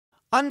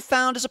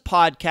Unfound is a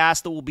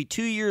podcast that will be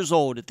 2 years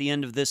old at the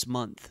end of this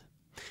month.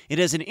 It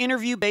has an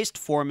interview-based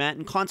format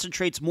and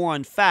concentrates more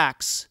on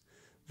facts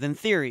than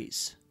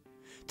theories.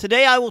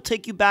 Today I will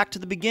take you back to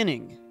the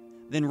beginning,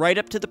 then right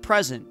up to the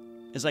present,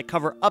 as I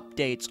cover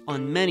updates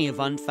on many of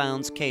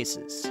Unfound's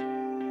cases.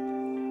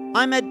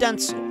 I'm Ed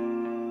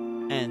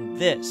Dentzel, and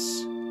this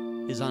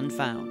is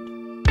Unfound.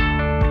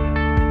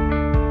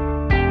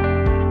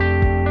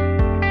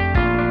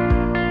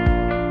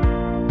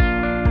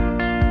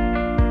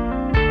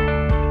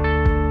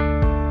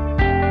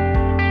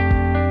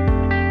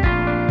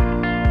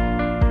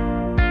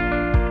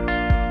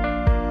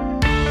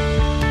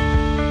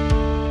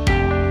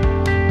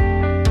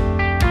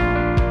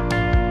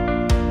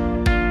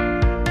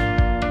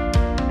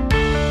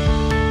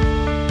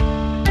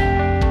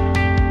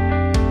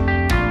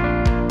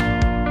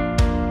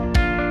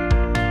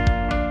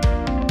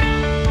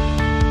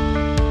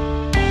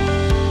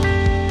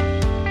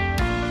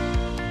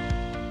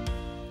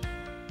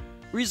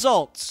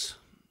 Results.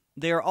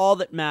 They are all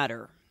that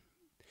matter.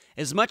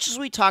 As much as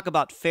we talk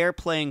about fair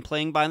play and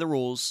playing by the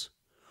rules,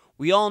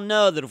 we all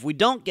know that if we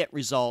don't get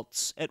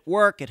results at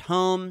work, at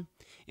home,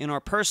 in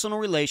our personal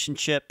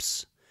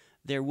relationships,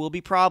 there will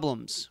be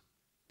problems.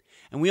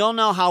 And we all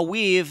know how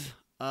we've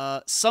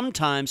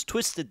sometimes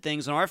twisted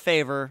things in our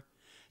favor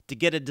to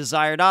get a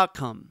desired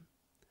outcome.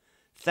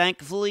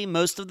 Thankfully,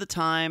 most of the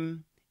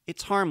time,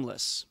 it's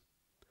harmless.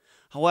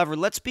 However,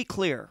 let's be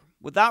clear.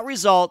 Without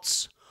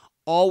results,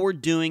 all we're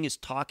doing is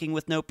talking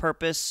with no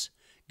purpose,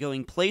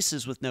 going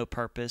places with no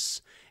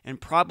purpose, and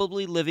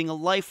probably living a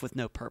life with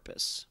no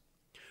purpose.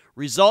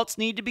 Results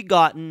need to be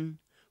gotten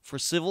for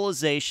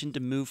civilization to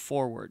move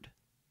forward.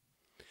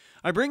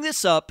 I bring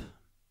this up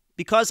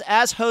because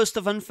as host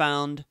of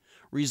Unfound,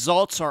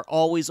 results are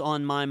always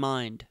on my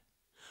mind.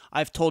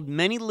 I've told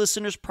many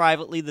listeners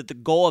privately that the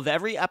goal of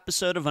every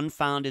episode of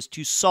Unfound is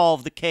to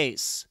solve the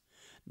case,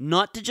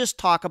 not to just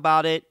talk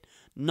about it,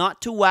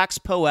 not to wax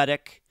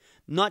poetic,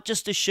 not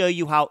just to show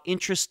you how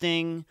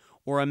interesting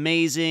or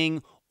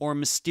amazing or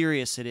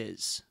mysterious it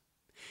is.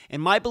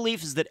 And my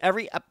belief is that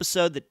every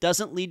episode that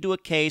doesn't lead to a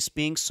case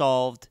being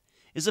solved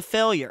is a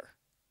failure.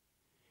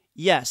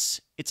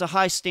 Yes, it's a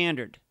high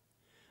standard,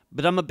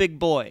 but I'm a big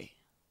boy.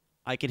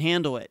 I can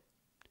handle it.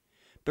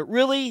 But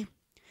really,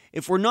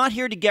 if we're not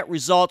here to get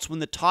results when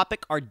the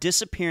topic are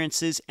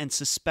disappearances and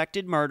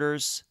suspected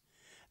murders,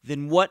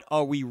 then what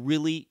are we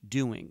really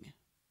doing?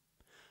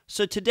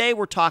 So today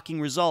we're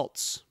talking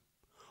results.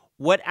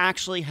 What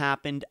actually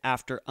happened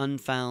after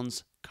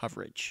Unfound's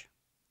coverage.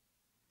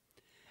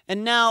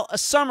 And now, a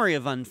summary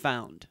of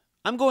Unfound.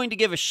 I'm going to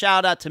give a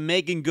shout out to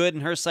Megan Good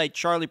and her site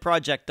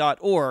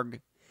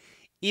charlieproject.org,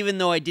 even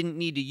though I didn't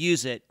need to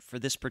use it for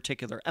this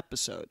particular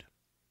episode.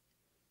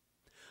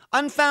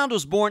 Unfound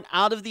was born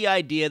out of the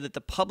idea that the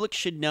public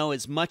should know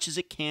as much as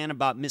it can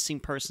about missing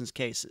persons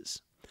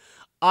cases.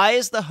 I,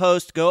 as the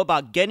host, go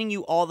about getting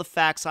you all the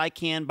facts I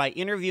can by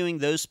interviewing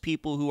those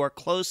people who are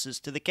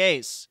closest to the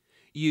case.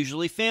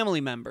 Usually family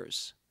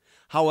members.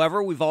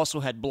 However, we've also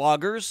had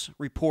bloggers,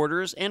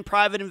 reporters, and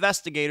private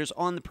investigators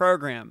on the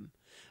program,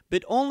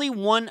 but only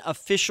one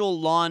official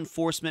law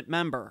enforcement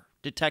member,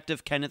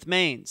 Detective Kenneth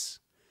Maines.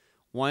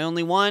 Why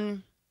only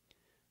one?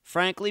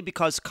 Frankly,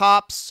 because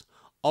cops,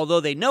 although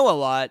they know a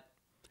lot,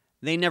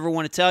 they never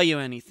want to tell you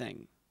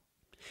anything.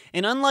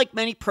 And unlike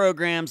many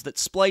programs that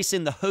splice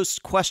in the host's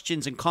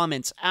questions and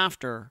comments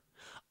after,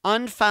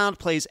 Unfound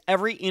plays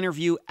every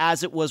interview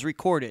as it was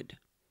recorded,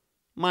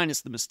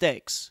 minus the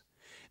mistakes.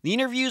 The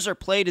interviews are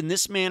played in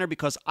this manner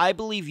because I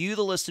believe you,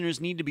 the listeners,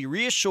 need to be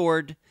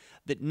reassured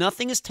that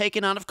nothing is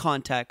taken out of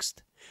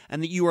context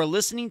and that you are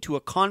listening to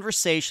a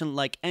conversation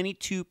like any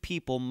two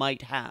people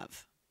might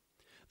have.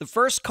 The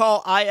first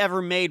call I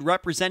ever made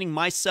representing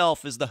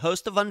myself as the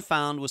host of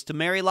Unfound was to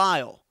Mary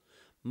Lyle,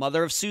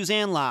 mother of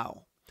Suzanne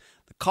Lyle.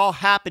 The call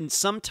happened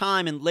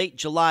sometime in late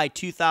July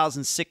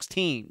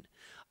 2016.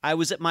 I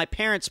was at my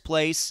parents'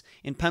 place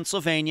in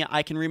Pennsylvania.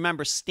 I can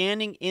remember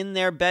standing in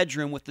their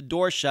bedroom with the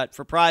door shut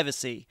for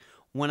privacy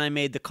when I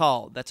made the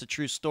call. That's a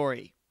true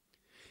story.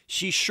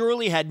 She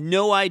surely had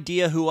no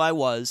idea who I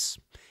was,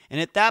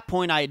 and at that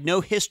point I had no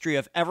history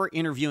of ever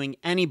interviewing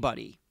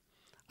anybody.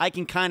 I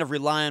can kind of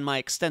rely on my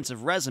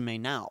extensive resume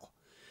now.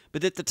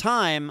 But at the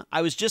time,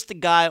 I was just a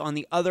guy on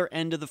the other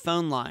end of the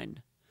phone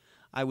line.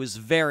 I was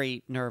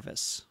very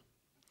nervous.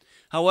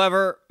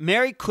 However,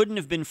 Mary couldn't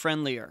have been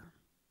friendlier.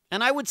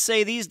 And I would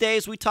say these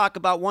days we talk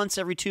about once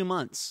every 2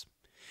 months.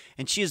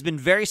 And she has been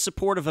very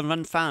supportive of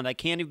Unfound, I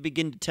can't even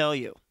begin to tell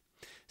you.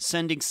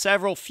 Sending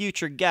several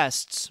future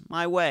guests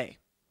my way.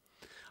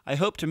 I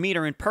hope to meet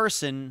her in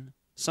person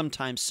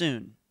sometime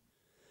soon.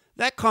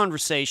 That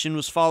conversation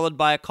was followed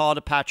by a call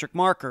to Patrick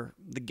Marker,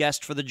 the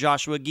guest for the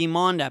Joshua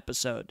Guimond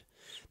episode.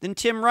 Then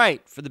Tim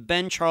Wright for the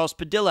Ben Charles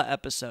Padilla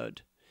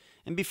episode.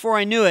 And before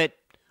I knew it,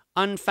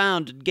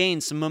 Unfound had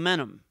gained some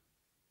momentum.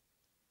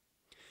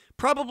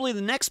 Probably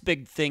the next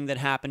big thing that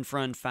happened for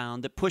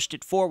Unfound that pushed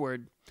it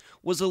forward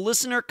was a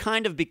listener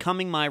kind of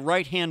becoming my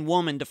right-hand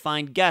woman to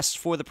find guests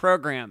for the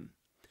program.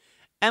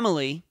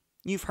 Emily,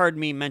 you've heard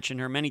me mention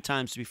her many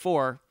times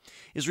before,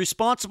 is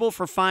responsible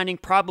for finding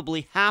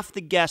probably half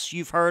the guests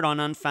you've heard on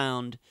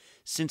Unfound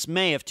since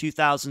May of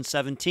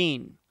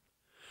 2017.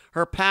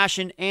 Her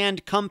passion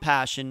and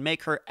compassion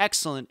make her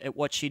excellent at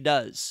what she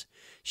does.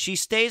 She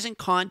stays in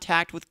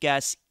contact with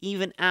guests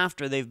even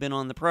after they've been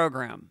on the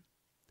program.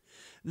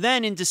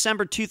 Then, in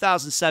December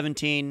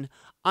 2017,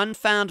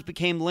 Unfound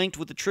became linked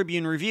with the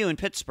Tribune Review in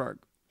Pittsburgh.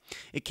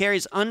 It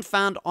carries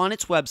Unfound on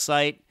its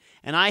website,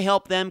 and I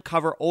help them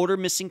cover older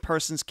missing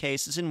persons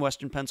cases in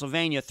Western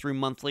Pennsylvania through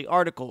monthly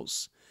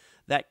articles.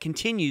 That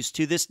continues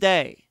to this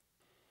day.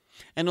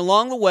 And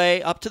along the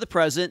way, up to the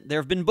present, there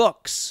have been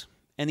books,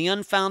 and the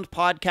Unfound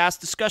podcast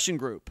discussion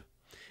group,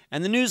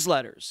 and the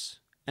newsletters,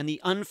 and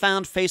the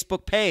Unfound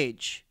Facebook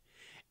page,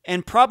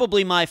 and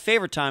probably my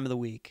favorite time of the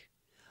week,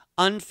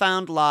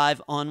 Unfound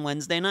Live on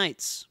Wednesday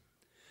nights.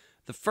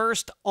 The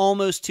first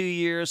almost 2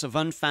 years of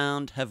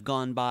Unfound have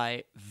gone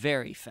by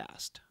very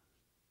fast.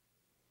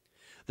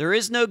 There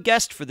is no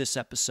guest for this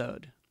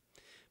episode.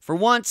 For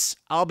once,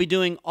 I'll be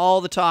doing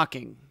all the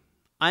talking.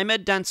 I'm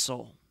Ed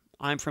Dentzel.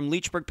 I'm from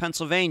Leechburg,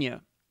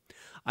 Pennsylvania.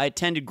 I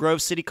attended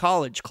Grove City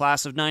College,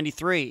 class of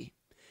 '93,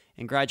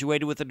 and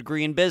graduated with a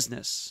degree in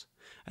business,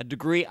 a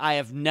degree I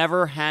have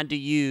never had to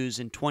use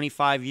in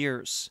 25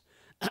 years.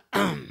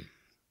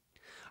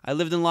 I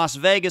lived in Las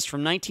Vegas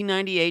from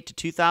 1998 to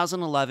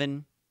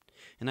 2011,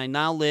 and I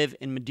now live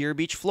in Madeira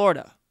Beach,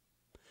 Florida.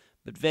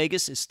 But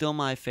Vegas is still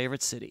my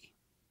favorite city.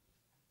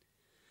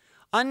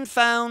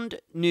 Unfound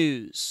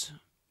news.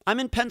 I'm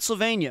in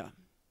Pennsylvania.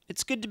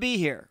 It's good to be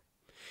here.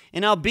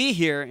 And I'll be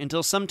here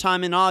until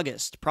sometime in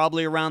August,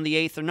 probably around the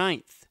 8th or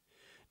 9th.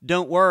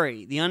 Don't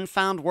worry, the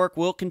Unfound work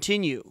will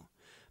continue,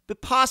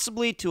 but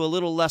possibly to a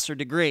little lesser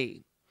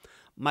degree.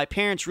 My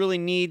parents really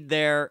need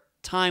their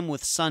time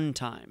with son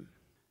time.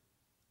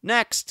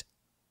 Next,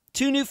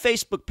 2 new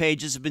Facebook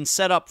pages have been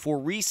set up for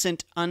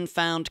recent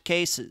Unfound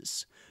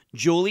cases,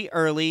 Julie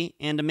Early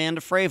and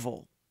Amanda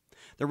Fravel.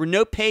 There were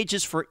no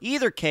pages for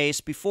either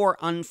case before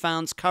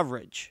Unfound's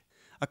coverage.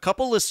 A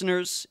couple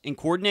listeners, in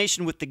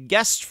coordination with the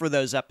guests for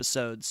those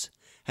episodes,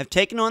 have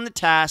taken on the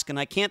task, and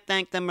I can't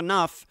thank them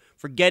enough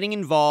for getting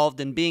involved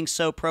and being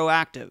so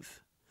proactive.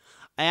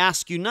 I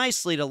ask you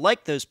nicely to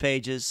like those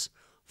pages,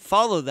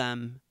 follow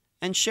them,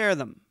 and share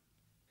them.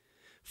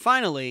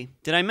 Finally,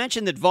 did I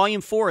mention that Volume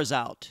 4 is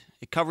out?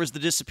 It covers the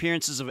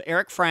disappearances of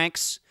Eric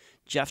Franks,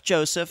 Jeff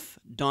Joseph,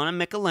 Donna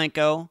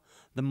Mikalenko,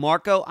 the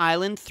Marco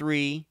Island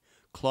 3,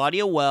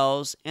 Claudia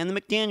Wells, and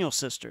the McDaniel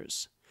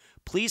sisters.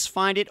 Please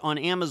find it on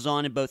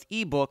Amazon in both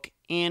ebook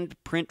and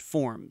print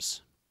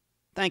forms.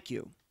 Thank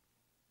you.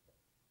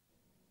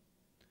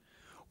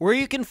 Where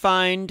you can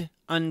find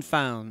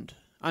Unfound.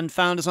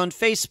 Unfound is on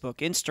Facebook,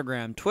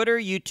 Instagram, Twitter,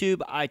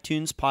 YouTube,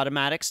 iTunes,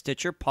 Podomatic,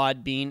 Stitcher,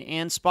 Podbean,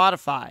 and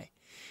Spotify.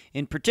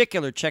 In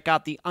particular, check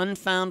out the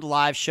Unfound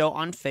live show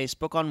on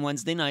Facebook on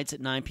Wednesday nights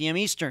at 9 p.m.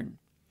 Eastern.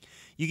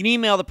 You can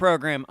email the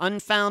program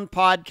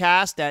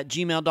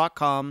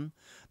unfoundpodcast@gmail.com.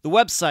 The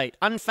website,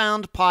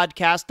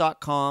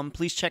 unfoundpodcast.com.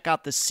 Please check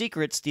out the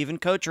secret Stephen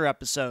Kocher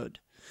episode.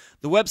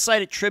 The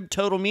website at Trib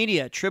Total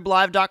Media,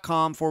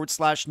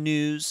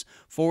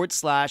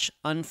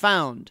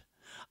 triblive.com/news/unfound.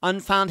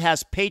 Unfound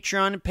has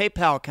Patreon and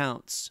PayPal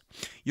accounts.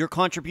 Your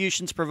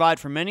contributions provide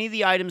for many of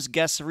the items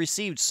guests have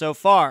received so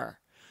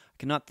far. I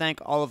cannot thank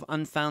all of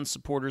Unfound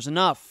supporters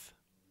enough.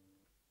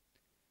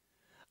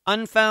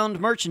 Unfound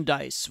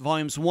merchandise,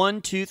 Volumes 1,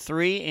 2,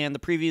 3, and the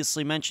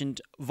previously mentioned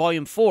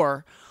Volume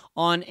 4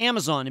 on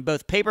Amazon in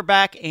both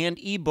paperback and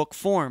ebook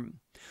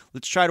form.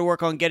 Let's try to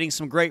work on getting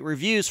some great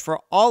reviews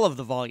for all of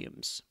the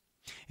volumes.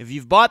 If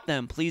you've bought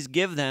them, please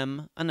give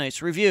them a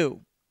nice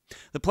review.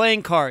 The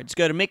playing cards,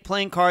 go to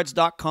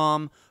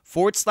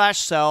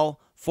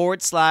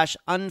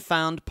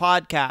makeplayingcards.com/sell/Unfound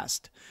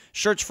podcast.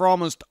 Shirts for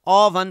almost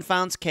all of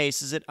Unfound's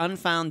cases at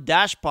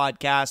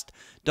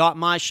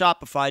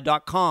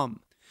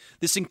unfound-podcast.myshopify.com.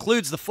 This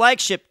includes the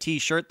flagship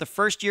t-shirt, The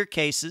First Year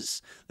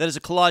Cases, that is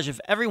a collage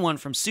of everyone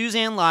from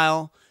Suzanne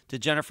Lyle to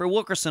Jennifer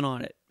Wilkerson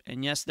on it.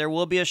 And yes, there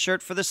will be a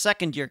shirt for the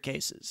second year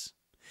cases.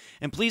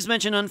 And please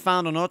mention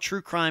Unfound on all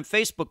true crime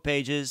Facebook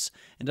pages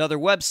and other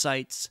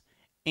websites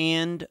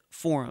and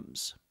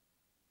forums.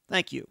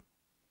 Thank you.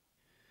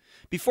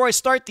 Before I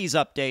start these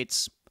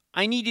updates,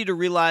 I need you to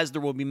realize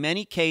there will be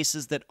many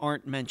cases that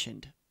aren't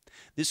mentioned.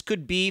 This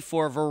could be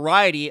for a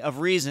variety of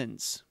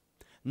reasons.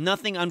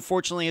 Nothing,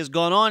 unfortunately, has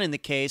gone on in the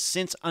case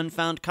since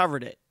Unfound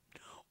covered it.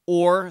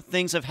 Or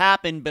things have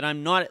happened, but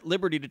I'm not at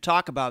liberty to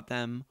talk about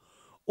them.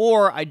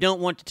 Or I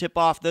don't want to tip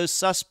off those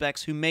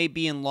suspects who may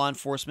be in law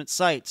enforcement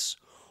sites.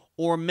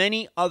 Or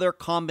many other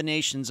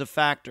combinations of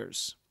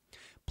factors.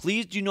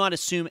 Please do not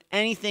assume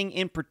anything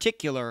in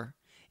particular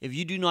if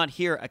you do not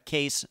hear a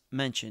case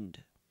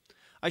mentioned.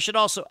 I should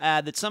also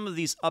add that some of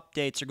these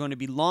updates are going to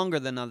be longer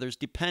than others,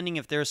 depending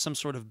if there is some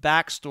sort of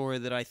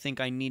backstory that I think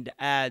I need to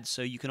add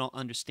so you can all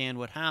understand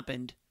what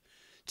happened.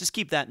 Just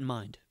keep that in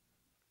mind.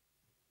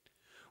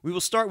 We will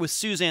start with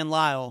Suzanne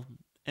Lyle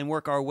and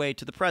work our way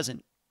to the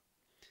present.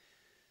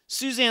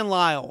 Suzanne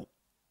Lyle.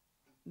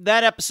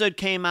 That episode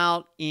came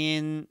out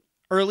in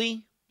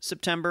early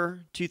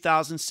September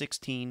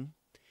 2016.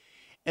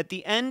 At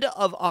the end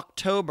of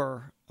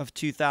October of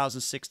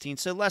 2016,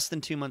 so less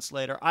than 2 months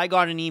later, I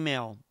got an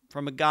email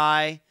from a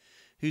guy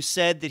who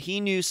said that he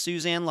knew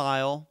Suzanne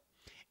Lyle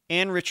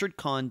and Richard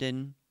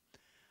Condon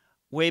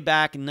way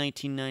back in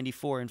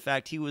 1994. In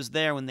fact, he was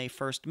there when they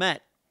first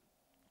met.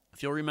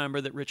 If you'll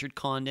remember that Richard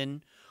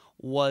Condon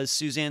was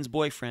Suzanne's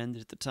boyfriend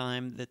at the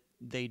time that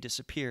they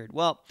disappeared.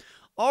 Well,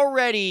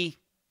 already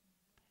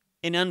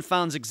in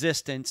Unfound's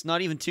existence,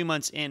 not even 2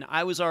 months in,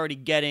 I was already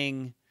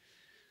getting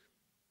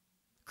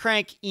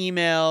crank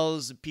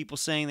emails, people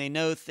saying they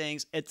know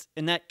things,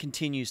 and that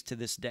continues to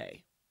this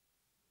day.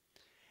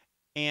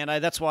 And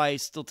that's why I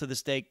still to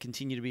this day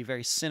continue to be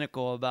very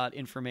cynical about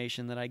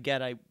information that I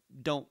get. I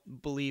don't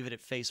believe it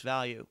at face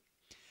value.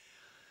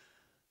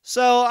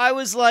 So I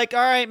was like, all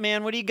right,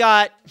 man, what do you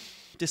got?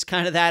 Just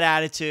kind of that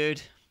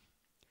attitude.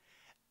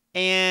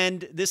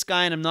 And this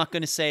guy, and I'm not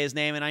going to say his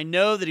name, and I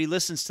know that he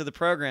listens to the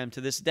program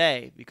to this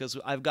day because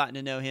I've gotten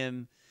to know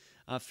him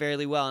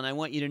fairly well, and I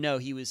want you to know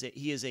he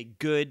is a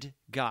good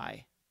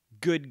guy.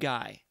 Good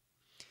guy.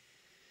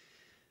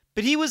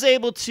 But he was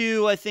able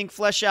to, I think,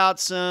 flesh out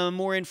some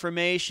more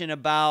information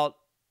about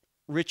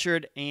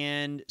Richard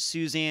and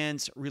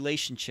Suzanne's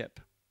relationship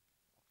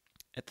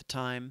at the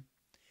time.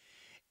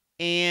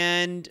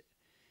 And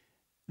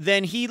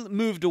then he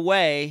moved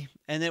away,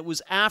 and it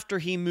was after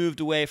he moved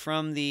away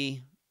from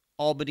the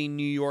Albany,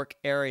 New York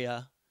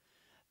area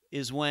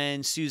is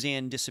when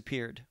Suzanne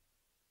disappeared.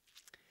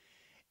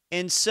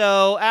 And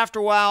so after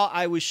a while,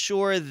 I was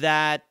sure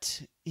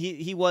that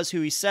he was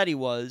who he said he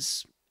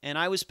was, and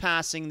I was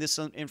passing this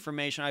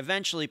information. I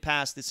eventually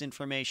passed this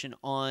information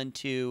on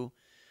to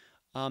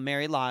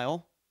Mary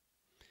Lyle.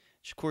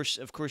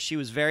 Of course, she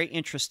was very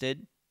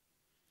interested.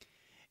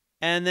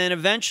 And then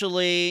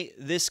eventually,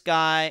 this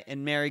guy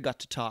and Mary got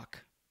to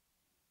talk.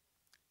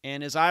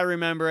 And as I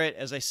remember it,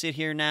 as I sit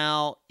here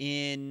now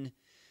in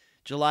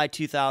July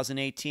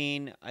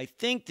 2018, I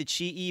think that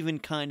she even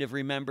kind of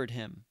remembered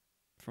him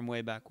from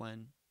way back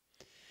when.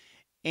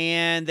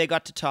 And they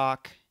got to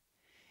talk.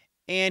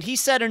 And he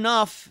said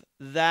enough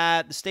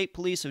that the state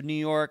police of New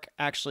York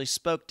actually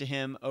spoke to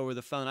him over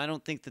the phone. I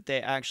don't think that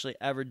they actually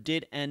ever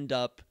did end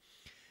up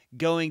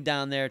going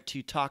down there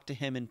to talk to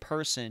him in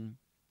person.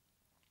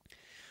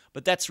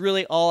 But that's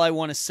really all I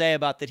want to say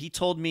about that. He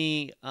told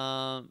me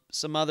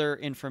some other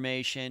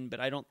information,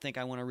 but I don't think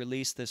I want to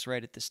release this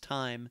right at this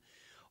time.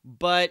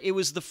 But it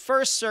was the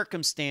first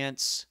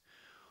circumstance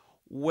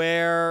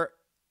where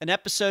an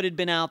episode had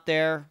been out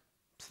there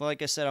for,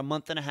 like I said, a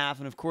month and a half.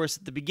 And of course,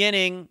 at the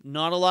beginning,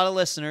 not a lot of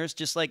listeners,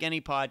 just like any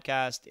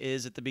podcast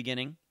is at the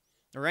beginning,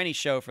 or any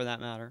show for that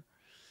matter.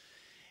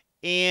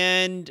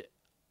 And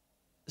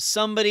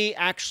somebody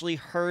actually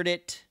heard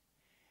it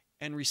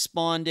and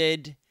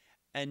responded,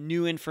 and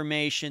new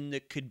information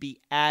that could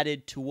be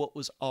added to what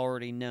was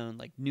already known,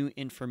 like new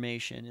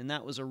information. And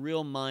that was a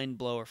real mind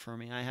blower for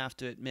me, I have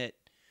to admit.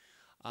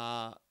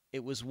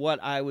 It was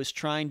what I was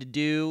trying to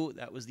do.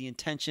 That was the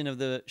intention of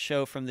the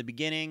show from the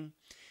beginning.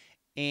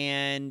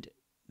 And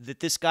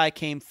that this guy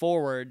came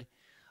forward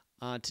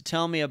to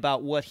tell me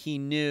about what he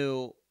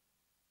knew,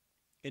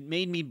 it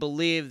made me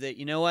believe that,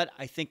 you know what,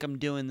 I think I'm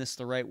doing this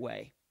the right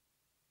way.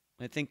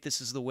 I think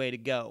this is the way to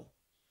go.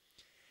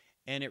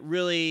 And it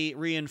really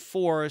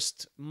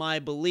reinforced my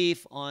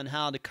belief on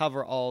how to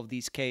cover all of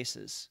these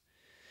cases.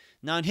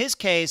 Now, in his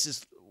case,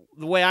 is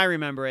the way I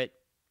remember it,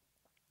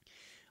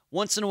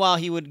 once in a while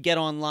he would get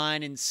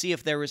online and see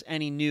if there was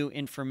any new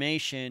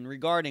information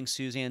regarding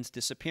Suzanne's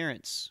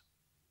disappearance.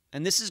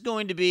 And this is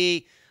going to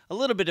be a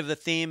little bit of the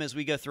theme as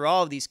we go through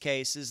all of these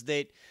cases,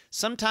 that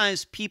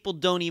sometimes people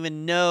don't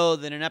even know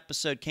that an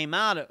episode came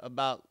out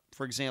about,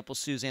 for example,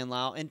 Suzanne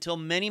Lyle until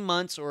many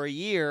months or a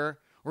year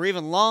or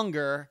even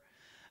longer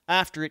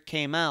after it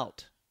came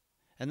out.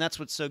 And that's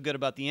what's so good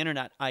about the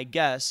internet, I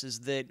guess,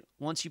 is that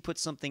once you put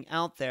something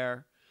out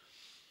there,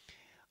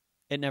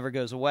 it never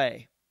goes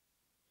away.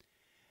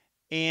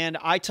 And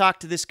I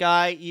talk to this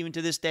guy, even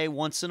to this day,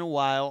 once in a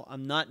while.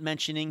 I'm not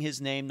mentioning his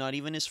name, not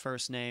even his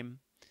first name.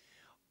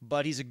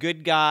 But he's a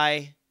good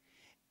guy.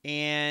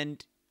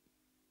 And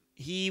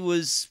he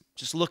was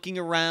just looking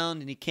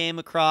around, and he came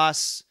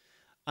across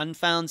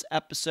Unfound's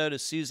episode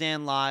of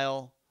Suzanne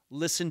Lyle,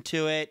 listened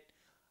to it,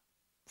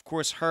 of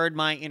course, heard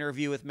my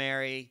interview with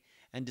Mary,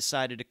 and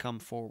decided to come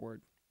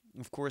forward.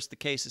 Of course, the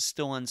case is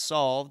still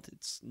unsolved.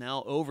 It's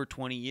now over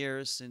 20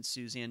 years since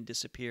Suzanne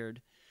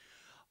disappeared.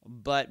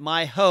 But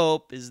my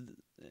hope is,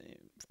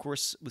 of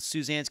course, with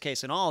Suzanne's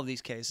case and all of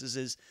these cases,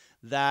 is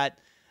that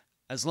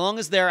as long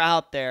as they're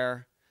out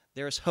there,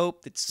 there's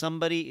hope that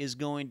somebody is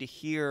going to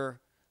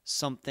hear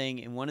something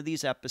in one of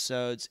these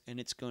episodes, and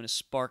it's going to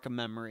spark a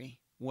memory.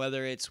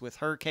 Whether it's with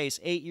her case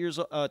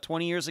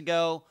 20 years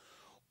ago,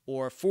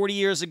 or 40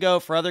 years ago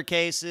for other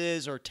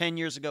cases, or 10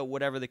 years ago,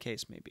 whatever the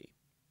case may be.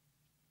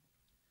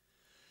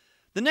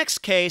 The next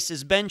case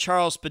is Ben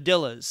Charles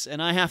Padilla's,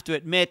 and I have to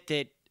admit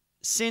that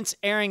since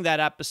airing that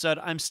episode,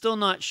 I'm still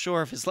not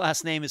sure if his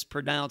last name is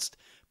pronounced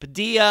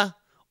Padilla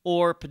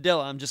or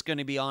Padilla. I'm just going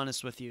to be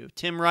honest with you.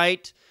 Tim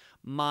Wright,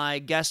 my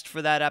guest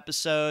for that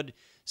episode,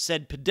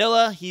 said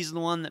Padilla, he's the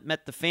one that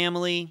met the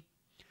family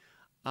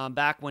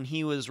back when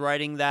he was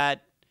writing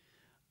that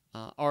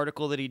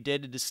article that he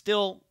did. It is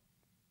still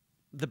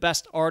the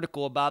best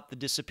article about the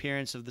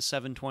disappearance of the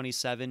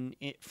 727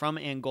 from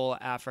Angola,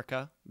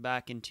 Africa,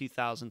 back in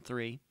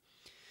 2003.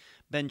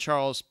 Ben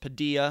Charles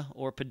Padilla,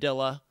 or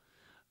Padilla,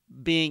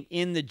 being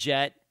in the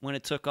jet when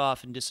it took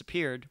off and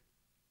disappeared.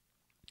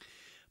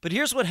 But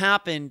here's what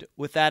happened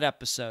with that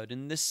episode,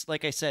 and this,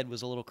 like I said,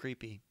 was a little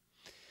creepy.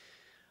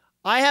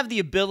 I have the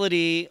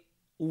ability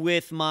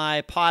with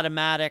my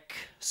Podomatic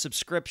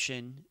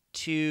subscription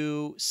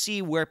to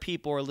see where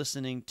people are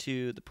listening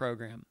to the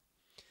program.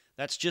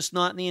 That's just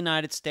not in the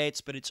United States,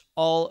 but it's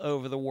all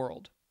over the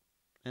world.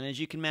 And as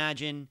you can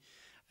imagine,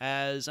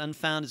 as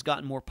Unfound has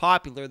gotten more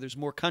popular, there's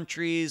more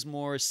countries,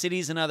 more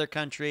cities in other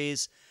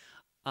countries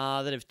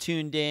that have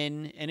tuned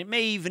in. And it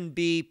may even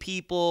be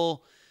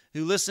people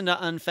who listen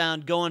to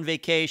Unfound go on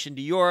vacation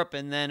to Europe,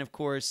 and then, of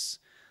course,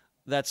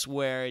 that's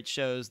where it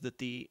shows that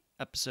the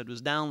episode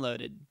was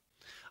downloaded.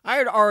 I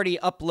had already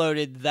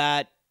uploaded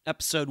that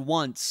episode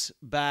once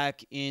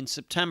back in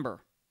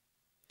September,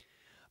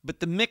 but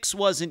the mix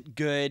wasn't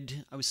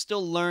good. I was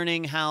still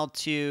learning how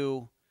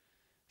to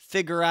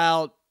figure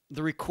out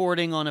the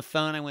recording on a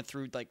phone. I went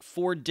through like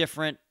 4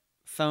 different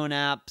phone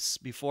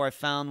apps before I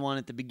found one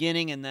at the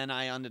beginning, and then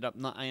I ended up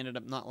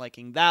not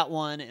liking that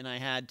one, and I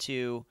had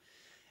to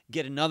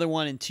get another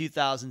one in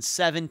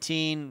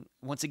 2017.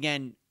 Once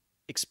again,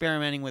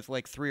 experimenting with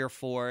like 3 or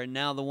 4, and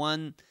now the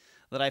one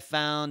that I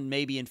found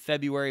maybe in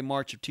February,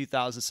 March of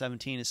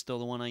 2017 is still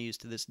the one I use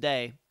to this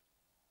day.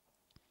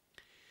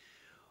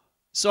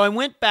 So I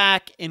went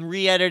back and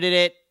re-edited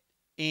it,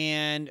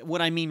 and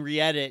what I mean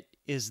re-edit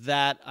is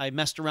that I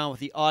messed around with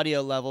the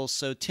audio levels,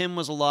 so Tim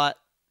was a lot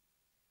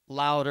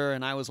louder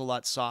and I was a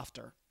lot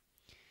softer.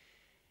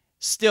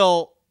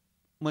 Still,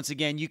 once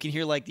again, you can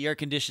hear like the air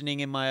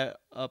conditioning in my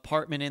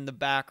apartment in the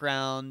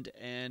background,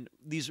 and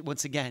these,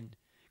 once again,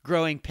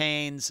 growing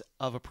pains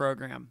of a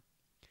program.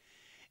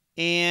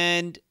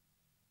 And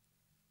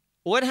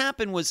what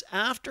happened was,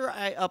 after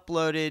I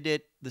uploaded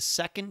it the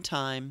second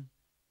time,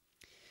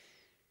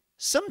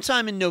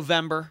 sometime in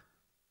November,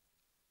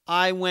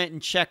 I went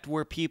and checked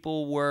where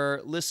people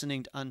were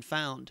listening to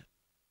Unfound.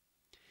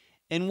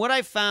 And what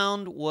I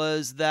found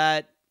was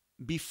that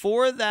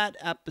before that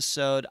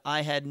episode,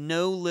 I had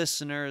no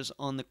listeners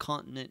on the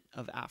continent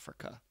of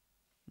Africa.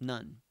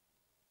 None.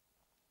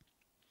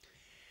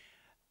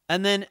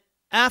 And then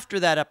after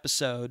that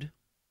episode,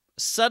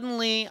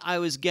 suddenly I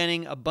was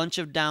getting a bunch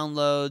of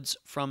downloads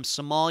from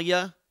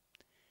Somalia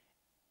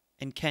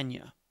and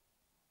Kenya.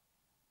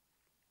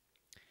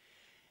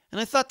 And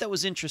I thought that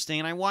was interesting,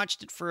 and I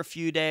watched it for a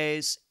few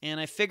days, and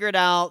I figured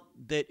out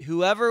that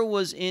whoever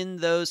was in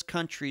those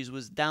countries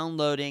was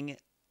downloading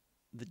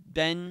the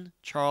Ben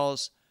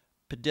Charles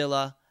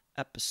Padilla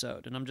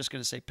episode. And I'm just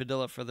going to say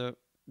Padilla for the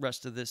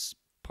rest of this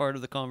part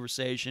of the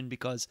conversation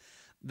because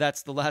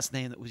that's the last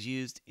name that was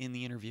used in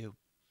the interview.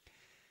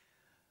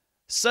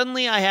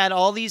 Suddenly I had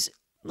all these,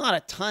 not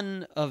a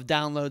ton of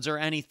downloads or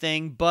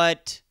anything,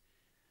 but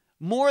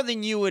more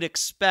than you would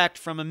expect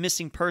from a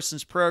missing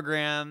persons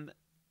program.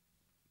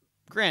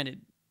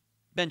 Granted,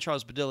 Ben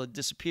Charles Padilla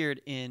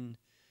disappeared in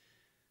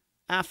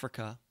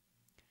Africa.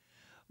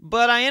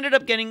 But I ended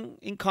up getting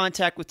in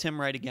contact with Tim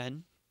Wright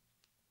again,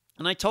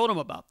 and I told him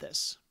about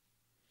this.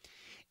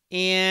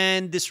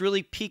 And this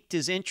really piqued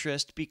his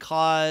interest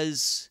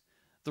because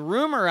the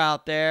rumor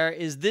out there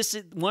is this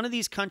one of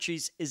these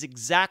countries is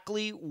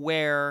exactly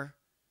where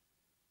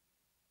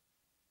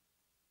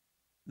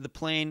the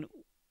plane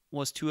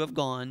was to have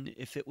gone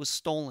if it was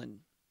stolen.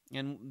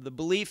 And the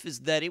belief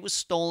is that it was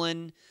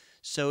stolen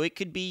so it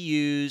could be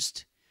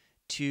used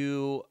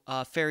to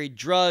ferry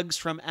drugs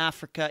from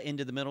Africa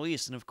into the Middle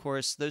East. And of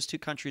course, those 2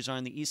 countries are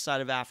on the east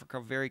side of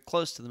Africa, very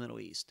close to the Middle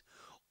East.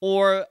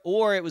 Or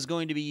it was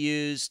going to be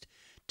used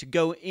to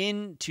go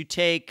in to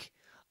take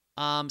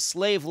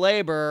slave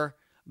labor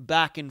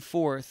back and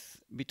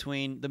forth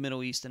between the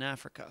Middle East and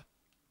Africa.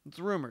 It's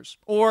rumors.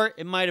 Or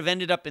it might have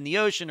ended up in the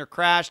ocean or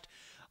crashed,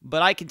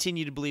 but I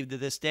continue to believe to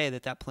this day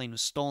that that plane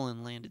was stolen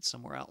and landed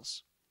somewhere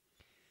else.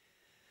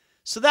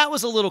 So that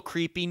was a little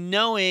creepy,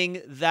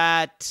 knowing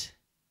that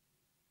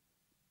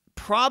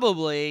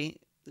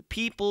probably the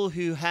people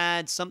who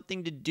had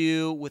something to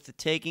do with the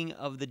taking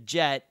of the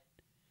jet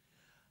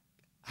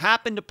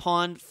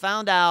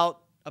found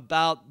out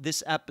about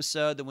this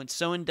episode that went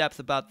so in depth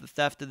about the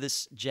theft of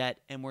this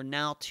jet, and were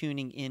now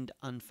tuning into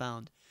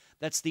Unfound.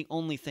 That's the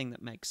only thing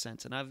that makes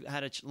sense, and I've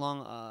had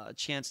a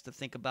chance to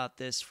think about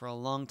this for a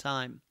long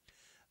time.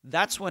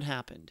 That's what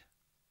happened.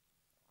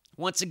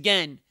 Once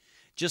again,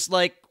 just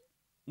like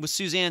with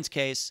Suzanne's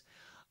case,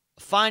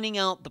 finding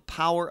out the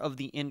power of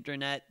the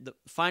internet,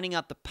 finding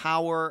out the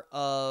power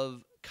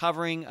of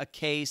covering a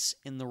case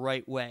in the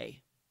right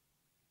way.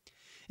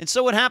 And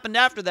so what happened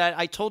after that,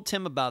 I told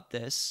Tim about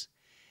this,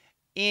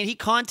 and he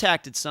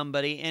contacted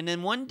somebody, and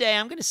then one day,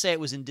 I'm going to say it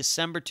was in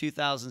December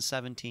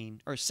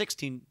 2017, or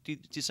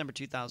December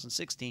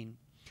 2016,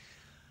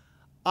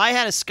 I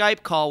had a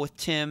Skype call with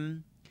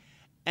Tim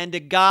and a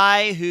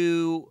guy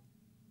who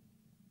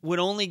would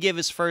only give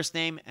his first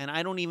name, and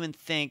I don't even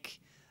think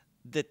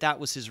that that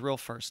was his real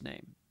first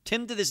name.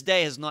 Tim, to this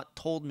day, has not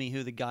told me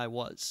who the guy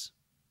was.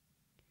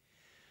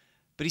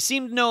 But he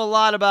seemed to know a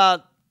lot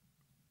about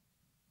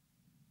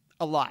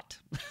a lot.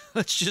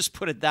 Let's just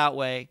put it that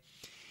way.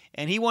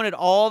 And he wanted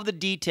all of the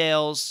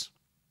details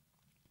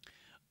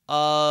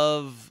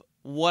of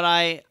what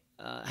I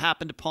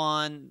happened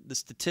upon, the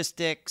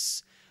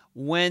statistics,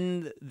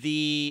 when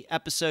the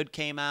episode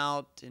came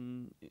out,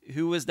 and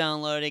who was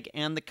downloading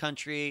and the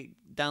country,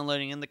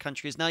 downloading in the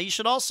countries. Now, you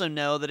should also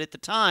know that at the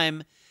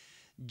time,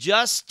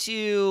 just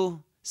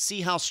to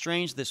see how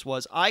strange this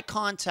was, I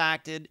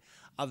contacted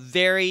I'm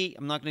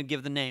not going to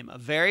give the name, a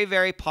very,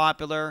 very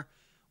popular,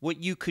 what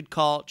you could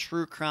call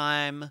true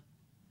crime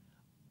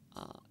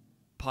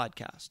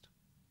podcast.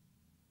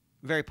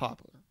 Very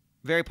popular.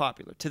 Very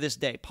popular. To this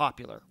day,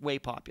 popular. Way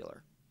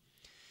popular.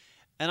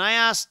 And I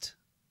asked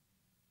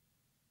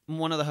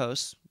one of the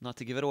hosts, not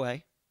to give it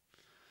away,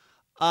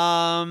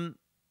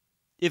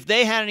 if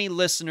they had any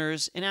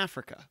listeners in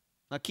Africa.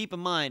 Now, keep in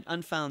mind,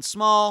 Unfound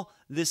small,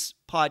 this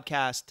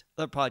podcast,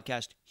 other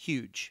podcast,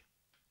 huge.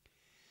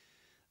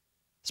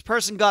 This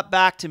person got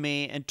back to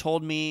me and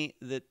told me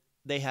that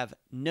they have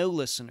no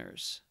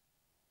listeners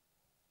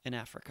in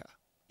Africa.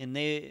 And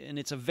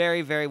it's a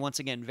very, very, once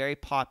again, very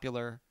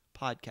popular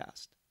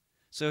podcast.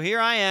 So here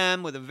I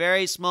am with a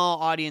very small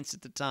audience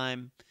at the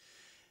time.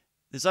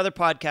 This other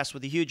podcast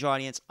with a huge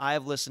audience, I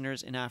have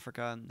listeners in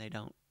Africa and they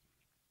don't.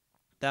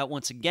 That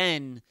once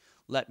again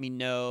let me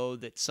know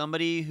that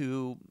somebody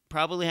who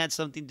probably had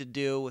something to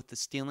do with the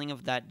stealing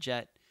of that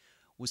jet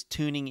was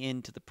tuning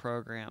into the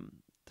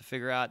program to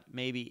figure out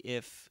maybe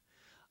if,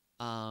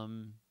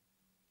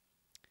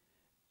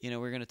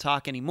 we're going to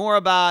talk any more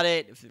about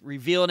it, if it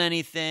revealed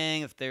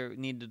anything, if they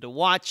needed to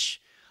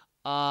watch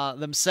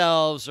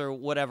themselves or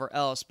whatever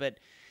else. But,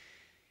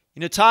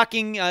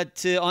 talking on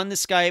the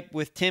Skype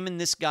with Tim and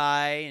this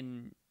guy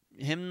and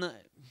him,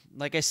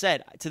 like I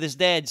said, to this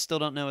day, I still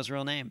don't know his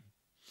real name.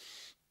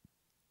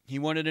 He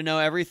wanted to know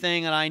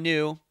everything that I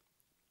knew.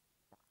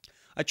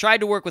 I tried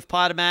to work with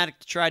Podomatic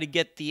to try to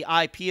get the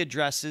IP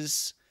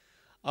addresses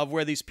of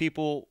where these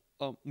people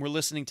were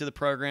listening to the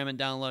program and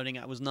downloading.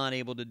 I was not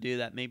able to do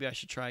that. Maybe I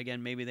should try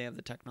again. Maybe they have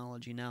the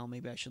technology now.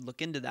 Maybe I should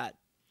look into that.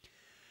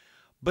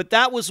 But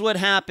that was what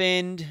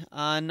happened.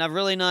 And I've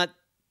really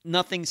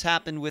nothing's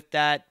happened with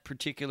that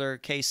particular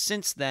case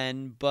since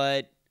then.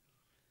 But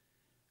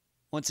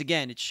once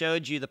again, it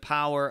showed you the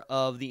power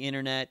of the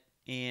internet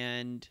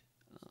and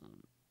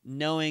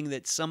knowing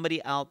that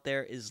somebody out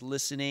there is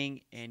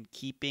listening and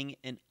keeping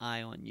an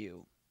eye on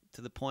you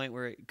to the point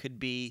where it could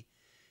be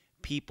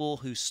people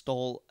who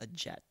stole a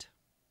jet.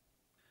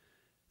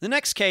 The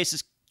next case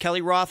is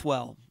Kelly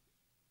Rothwell.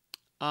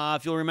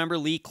 If you'll remember,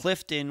 Lee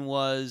Clifton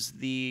was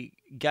the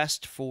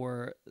guest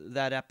for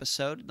that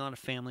episode, not a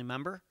family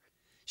member.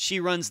 She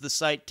runs the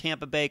site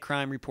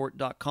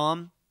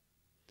TampaBayCrimeReport.com.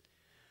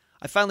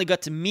 I finally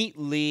got to meet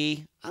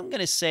Lee, I'm going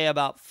to say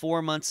about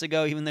 4 months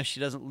ago, even though she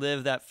doesn't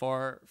live that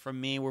far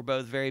from me. We're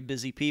both very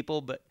busy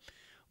people, but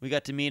we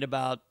got to meet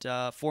about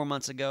 4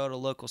 months ago at a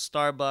local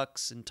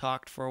Starbucks and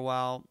talked for a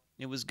while.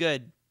 It was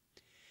good.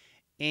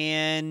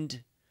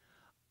 And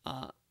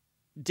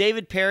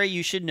David Perry,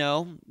 you should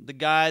know, the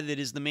guy that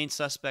is the main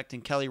suspect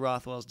in Kelly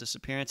Rothwell's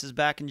disappearance, is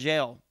back in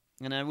jail.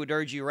 And I would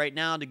urge you right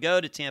now to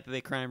go to Tampa Bay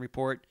Crime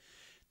Report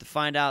to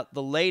find out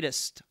the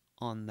latest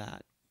on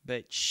that.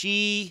 But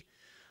she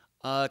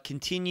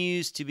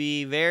continues to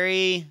be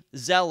very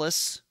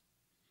zealous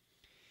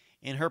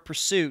in her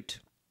pursuit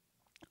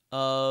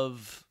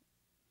of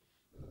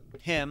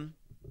him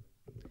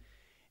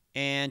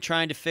and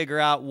trying to figure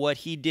out what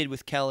he did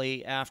with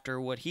Kelly after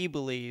what she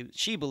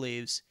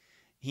believes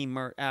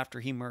after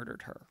he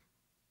murdered her.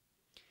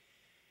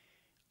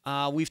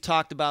 We've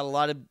talked about a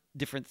lot of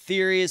different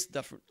theories,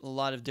 a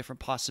lot of different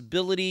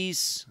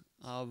possibilities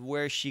of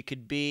where she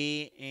could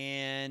be,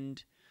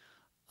 and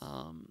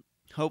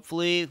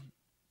hopefully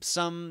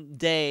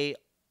someday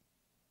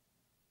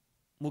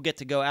we'll get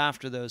to go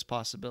after those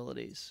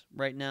possibilities.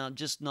 Right now,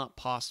 just not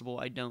possible,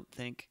 I don't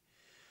think.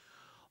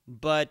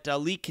 But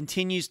Lee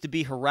continues to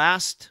be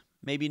harassed,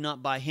 maybe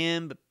not by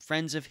him, but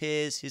friends of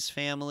his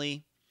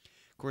family.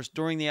 Of course,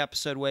 during the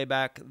episode way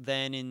back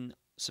then in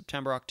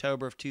September,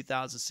 October of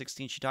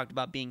 2016, she talked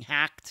about being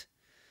hacked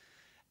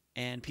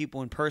and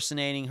people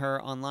impersonating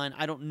her online.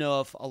 I don't know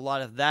if a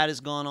lot of that has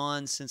gone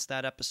on since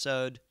that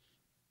episode.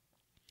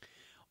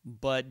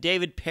 But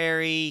David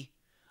Perry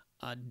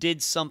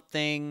did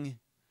something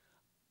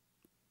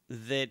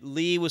that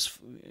Lee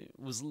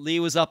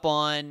was up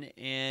on,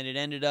 and it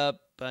ended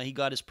up he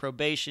got his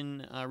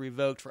probation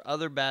revoked for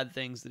other bad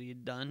things that he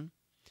had done.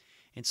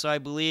 And so I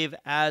believe,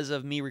 as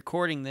of me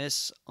recording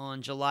this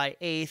on July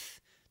 8th,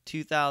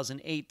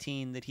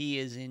 2018, that he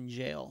is in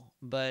jail.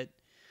 But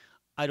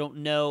I don't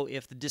know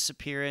if the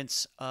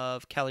disappearance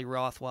of Kelly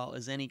Rothwell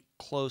is any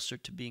closer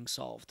to being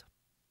solved.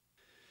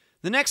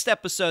 The next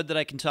episode that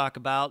I can talk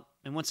about,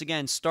 and once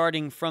again,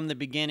 starting from the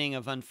beginning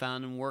of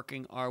Unfound and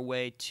working our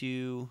way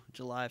to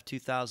July of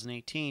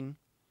 2018,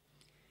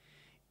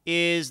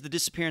 is the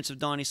disappearance of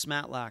Donnie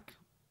Smatlack.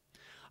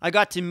 I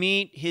got to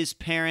meet his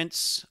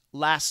parents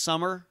last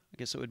summer. I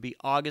guess it would be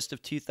August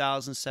of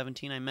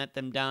 2017. I met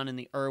them down in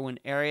the Irwin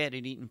area at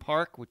Eaton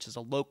Park, which is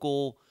a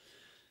local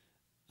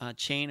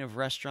chain of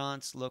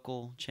restaurants,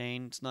 local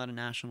chain. It's not a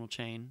national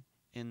chain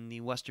in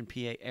the Western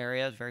PA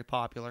area. It's very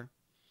popular.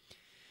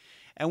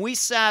 And we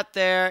sat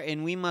there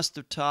and we must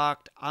have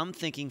talked, I'm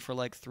thinking, for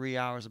like 3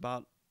 hours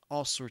about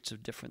all sorts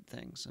of different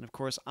things. And of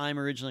course, I'm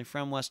originally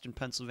from Western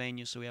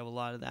Pennsylvania, so we have a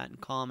lot of that in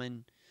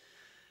common.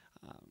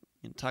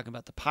 Talking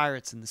about the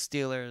Pirates and the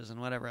Steelers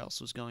and whatever else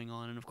was going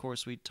on. And of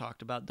course, we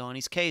talked about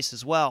Donnie's case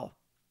as well.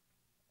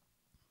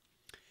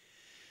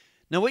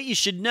 Now, what you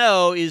should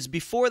know is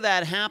before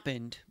that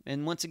happened,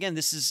 and once again,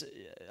 this is,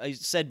 I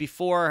said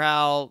before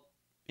how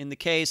in the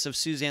case of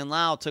Suzanne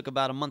Lau, it took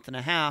about a month and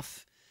a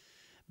half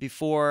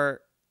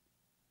before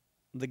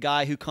the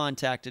guy who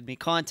contacted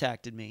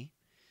me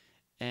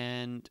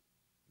and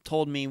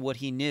told me what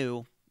he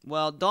knew.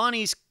 Well,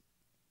 Donnie's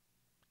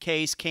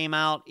case came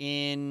out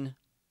in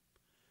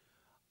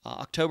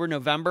October,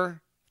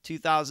 November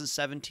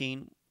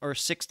 2017, or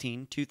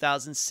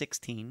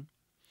 2016.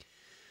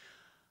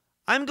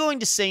 I'm going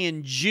to say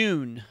in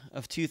June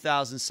of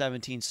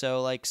 2017, so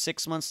like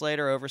 6 months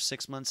later, over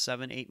 6 months,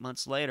 7, 8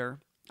 months later,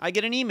 I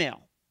get an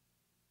email.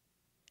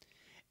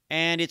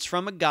 And it's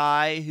from a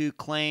guy who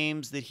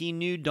claims that he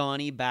knew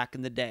Donnie back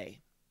in the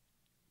day.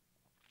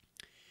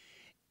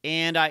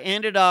 And I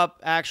ended up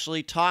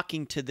actually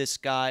talking to this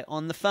guy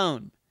on the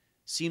phone.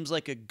 Seems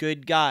like a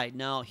good guy.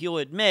 Now, he'll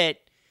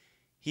admit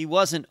he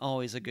wasn't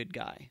always a good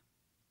guy.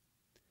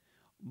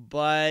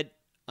 But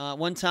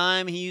one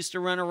time he used to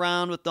run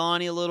around with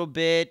Donnie a little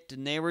bit,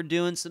 and they were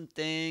doing some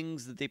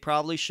things that they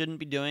probably shouldn't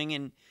be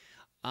doing.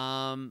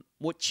 And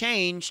what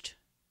changed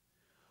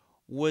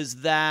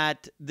was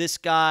that this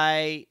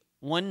guy,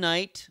 one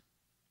night,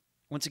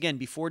 once again,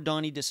 before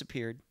Donnie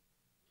disappeared,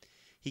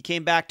 he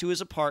came back to his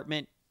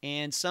apartment,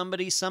 and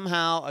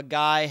somehow, a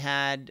guy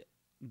had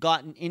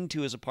gotten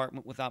into his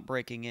apartment without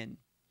breaking in.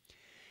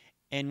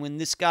 And when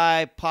this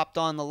guy popped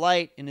on the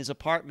light in his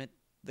apartment,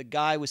 the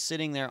guy was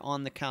sitting there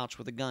on the couch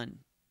with a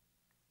gun.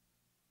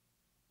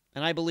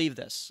 And I believe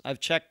this. I've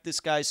checked this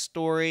guy's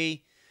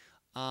story.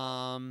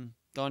 Donnie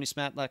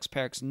Smatlack's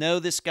parents know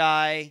this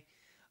guy.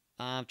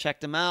 I've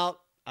checked him out.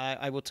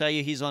 I will tell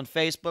you he's on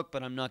Facebook,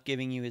 but I'm not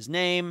giving you his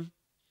name.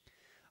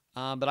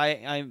 But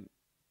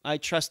I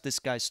trust this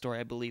guy's story.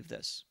 I believe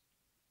this.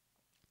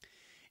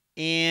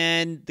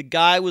 And the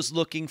guy was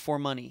looking for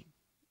money.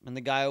 And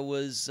the guy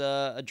was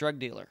a drug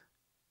dealer.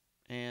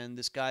 And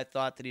this guy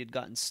thought that he had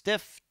gotten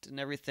stiffed and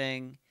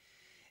everything.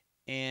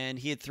 And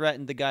he had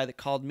threatened the guy that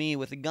called me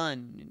with a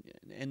gun.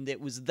 And it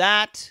was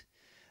that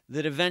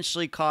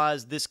eventually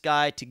caused this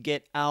guy to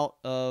get out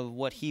of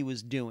what he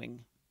was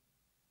doing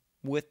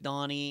with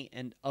Donnie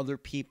and other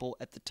people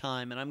at the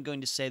time. And I'm going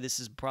to say this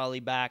is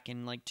probably back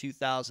in like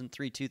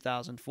 2003,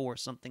 2004,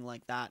 something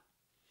like that.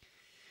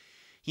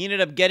 He ended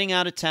up getting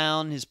out of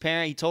town.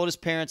 He told his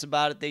parents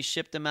about it. They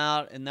shipped him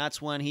out, and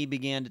that's when he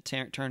began to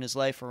turn his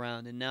life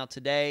around. And now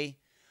today,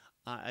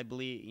 I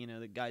believe,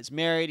 the guy's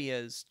married. He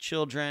has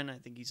children. I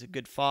think he's a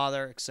good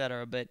father,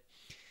 etc. But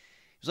he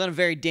was on a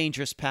very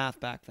dangerous path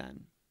back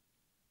then.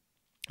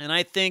 And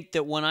I think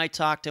that when I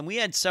talked to him, we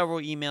had several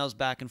emails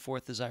back and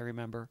forth, as I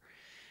remember.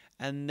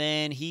 And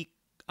then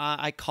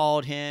I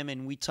called him,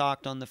 and we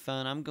talked on the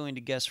phone. I'm going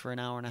to guess for an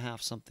hour and a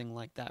half, something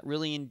like that,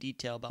 really in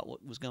detail about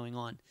what was going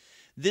on.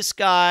 This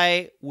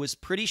guy was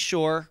pretty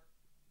sure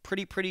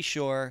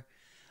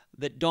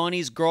that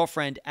Donnie's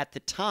girlfriend at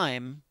the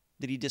time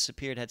that he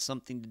disappeared had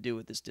something to do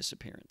with his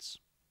disappearance.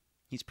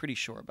 He's pretty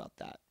sure about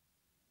that.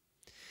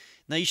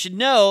 Now, you should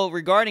know,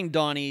 regarding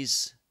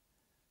Donnie's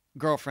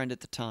girlfriend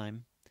at the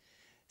time,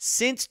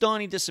 since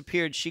Donnie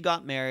disappeared, she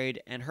got married,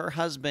 and her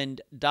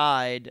husband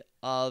died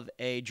of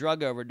a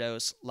drug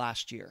overdose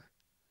last year.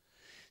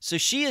 So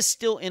she is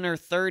still in her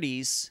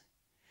 30s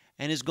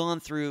and has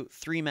gone through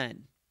 3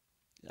 men.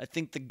 I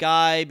think the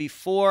guy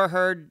before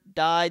her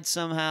died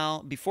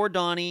somehow, before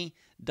Donnie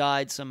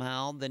died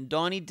somehow, then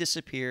Donnie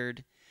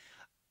disappeared,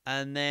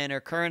 and then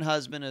her current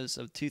husband is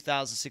of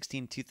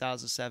 2016,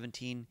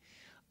 2017,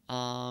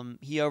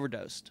 he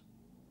overdosed.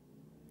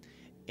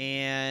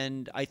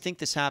 And I think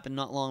this happened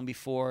not long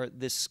before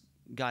this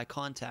guy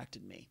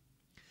contacted me.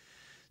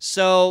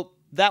 So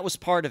that was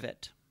part of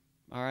it.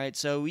 All right,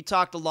 so we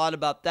talked a lot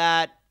about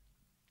that.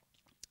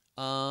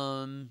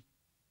 And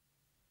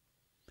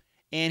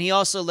he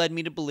also led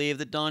me to believe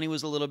that Donnie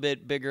was a little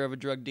bit bigger of a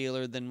drug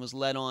dealer than was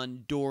led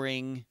on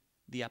during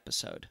the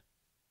episode.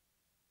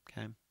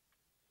 Okay.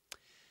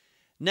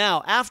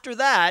 Now, after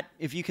that,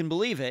 if you can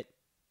believe it,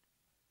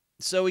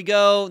 so we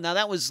go, now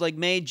that was like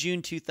May,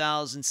 June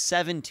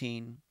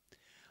 2017.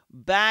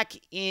 Back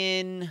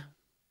in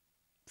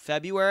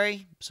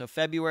February, so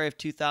February of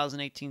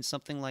 2018,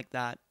 something like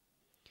that,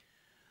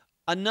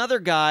 another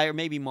guy, or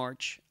maybe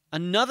March,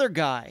 another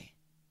guy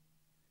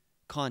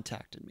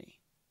contacted me.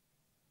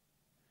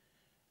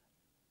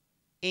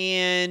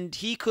 And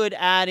he could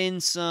add in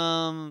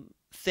some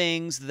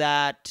things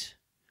that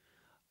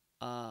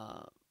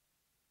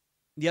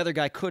the other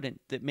guy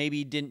couldn't, that maybe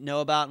he didn't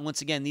know about. And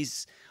once again,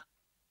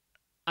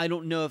 I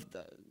don't know if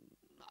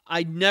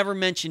I never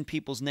mention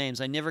people's names.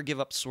 I never give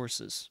up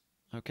sources.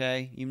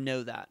 Okay? You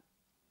know that.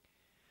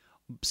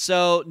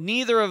 So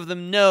neither of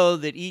them know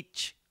that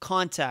each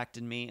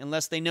contacted me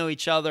unless they know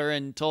each other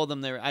and told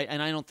them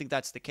and I don't think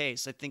that's the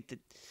case. I think that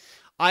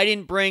I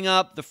didn't bring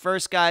up the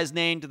first guy's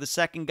name to the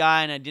second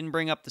guy, and I didn't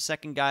bring up the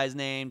second guy's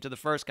name to the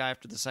first guy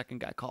after the second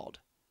guy called.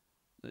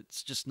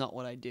 It's just not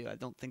what I do. I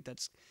don't think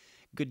that's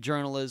good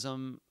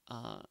journalism.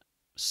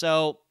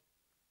 So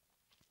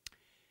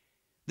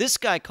this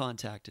guy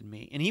contacted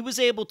me, and he was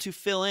able to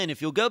fill in.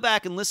 If you'll go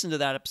back and listen to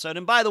that episode,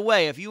 and by the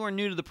way, if you are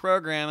new to the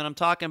program and I'm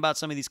talking about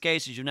some of these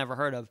cases you've never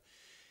heard of,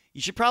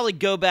 you should probably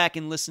go back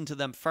and listen to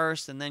them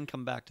first and then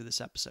come back to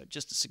this episode.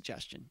 Just a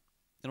suggestion.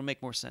 It'll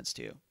make more sense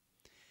to you.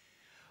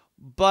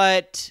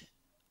 But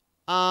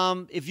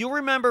if you'll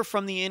remember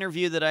from the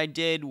interview that I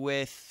did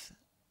with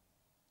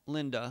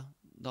Linda,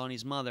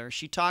 Donnie's mother,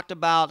 she talked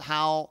about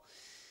how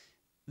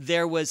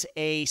there was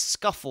a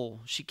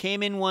scuffle. She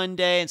came in one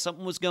day and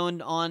something was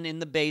going on in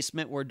the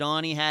basement where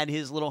Donnie had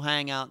his little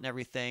hangout and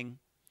everything.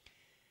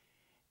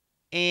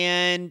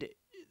 And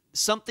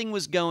something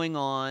was going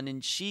on,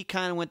 and she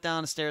kind of went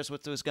down the stairs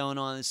with what was going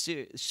on. As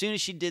soon as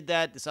she did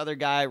that, this other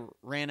guy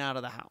ran out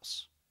of the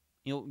house.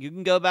 You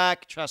can go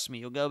back. Trust me.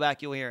 You'll go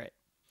back. You'll hear it.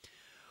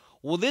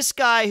 Well, this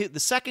guy, the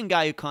second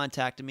guy who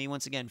contacted me,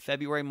 once again,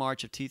 February,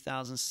 March of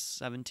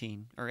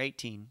 2017, or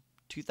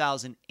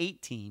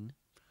 2018,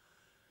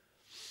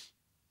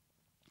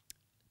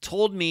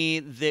 told me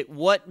that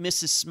what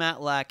Mrs.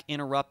 Smatlack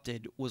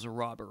interrupted was a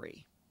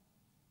robbery.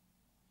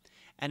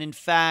 And in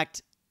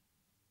fact,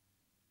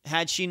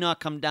 had she not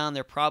come down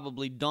there,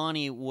 probably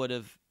Donnie would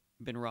have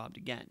been robbed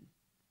again.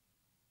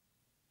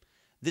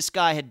 This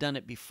guy had done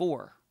it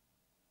before.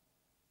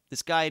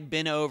 This guy had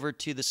been over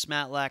to the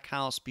Smatlack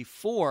house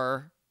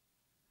before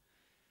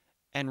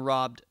and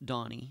robbed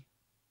Donnie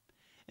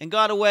and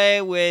got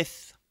away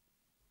with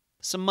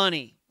some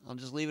money. I'll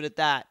just leave it at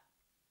that.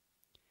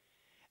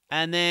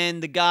 And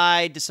then the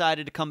guy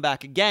decided to come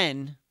back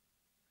again.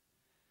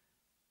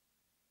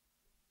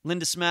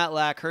 Linda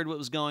Smatlack heard what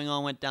was going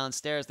on, went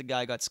downstairs. The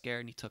guy got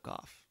scared and he took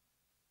off.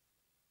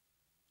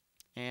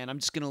 And I'm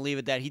just going to leave it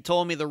at that. He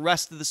told me the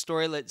rest of the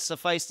story.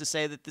 Suffice to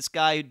say that this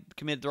guy who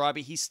committed the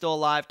robbery, he's still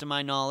alive to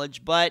my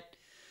knowledge. But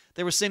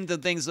there were some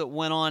things that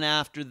went on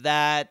after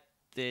that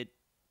we'll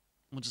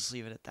just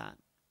leave it at that.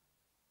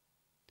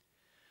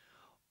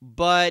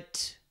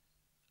 But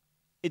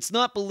it's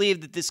not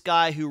believed that this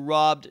guy who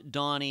robbed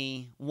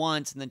Donnie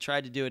once and then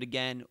tried to do it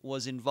again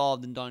was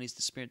involved in Donnie's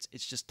disappearance.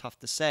 It's just tough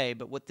to say.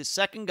 But what this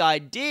second guy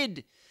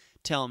did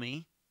tell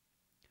me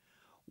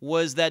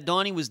was that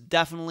Donnie was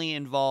definitely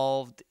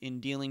involved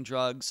in dealing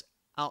drugs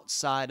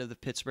outside of the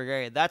Pittsburgh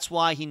area. That's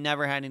why he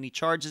never had any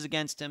charges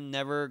against him,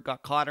 never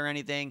got caught or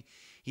anything.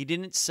 He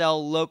didn't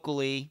sell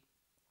locally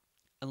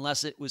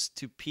unless it was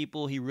to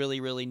people he really,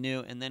 really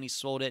knew, and then he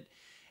sold it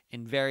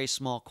in very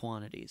small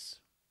quantities.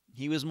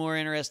 He was more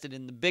interested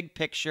in the big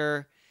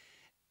picture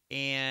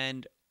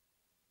and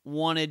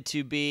wanted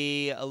to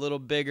be a little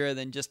bigger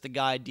than just the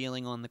guy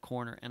dealing on the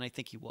corner, and I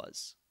think he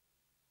was.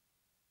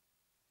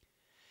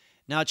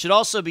 Now, it should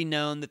also be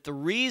known that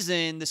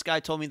this guy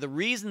told me the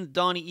reason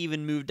Donnie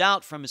even moved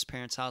out from his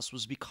parents' house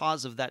was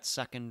because of that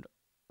second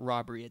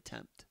robbery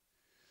attempt.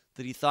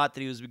 That he thought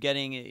that he was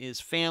getting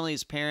his family,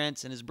 his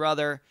parents, and his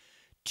brother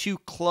too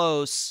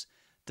close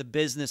to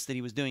business that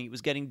he was doing. It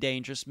was getting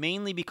dangerous,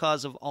 mainly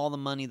because of all the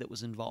money that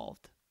was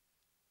involved.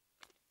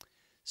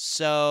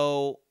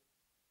 So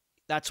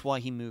that's why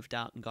he moved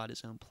out and got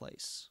his own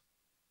place.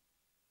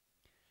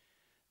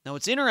 Now,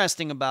 what's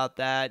interesting about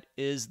that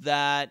is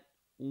that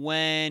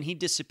when he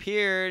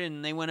disappeared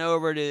and they went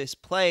over to his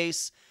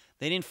place,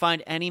 they didn't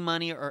find any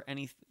money or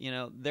any,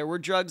 there were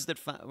drugs that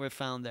were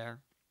found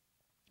there.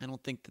 I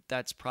don't think that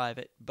that's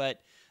private,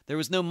 but there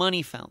was no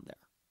money found there.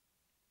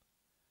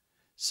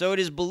 So it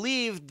is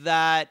believed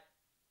that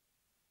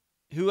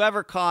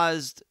whoever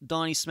caused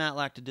Donnie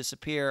Smatlack to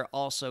disappear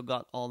also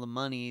got all the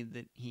money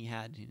that he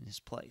had in his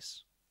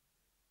place.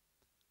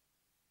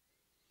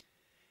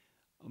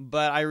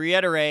 But I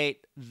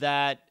reiterate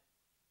that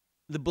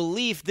the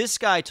belief this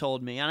guy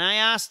told me, and I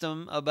asked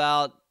him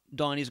about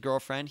Donnie's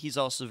girlfriend. He's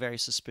also very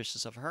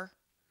suspicious of her.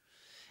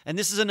 And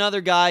this is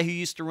another guy who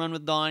used to run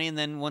with Donnie and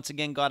then once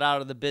again got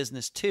out of the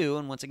business too.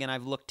 And once again,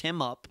 I've looked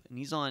him up. And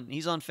he's on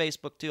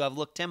Facebook too. I've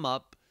looked him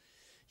up.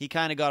 He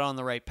kind of got on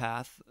the right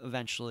path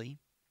eventually.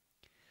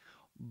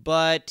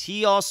 But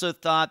he also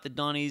thought that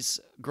Donnie's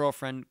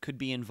girlfriend could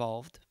be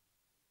involved.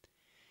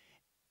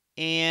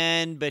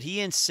 But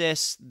he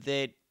insists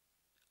that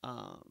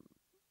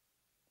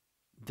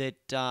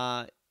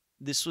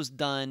this was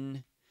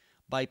done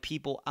by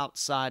people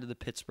outside of the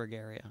Pittsburgh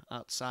area,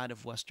 outside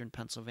of Western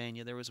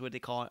Pennsylvania. There was what they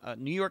call a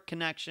New York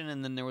connection,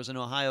 and then there was an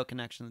Ohio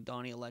connection that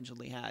Donnie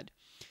allegedly had.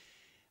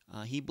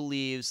 He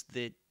believes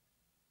that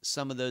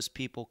some of those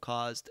people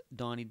caused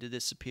Donnie to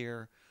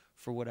disappear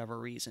for whatever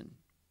reason.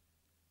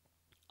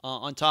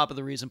 On top of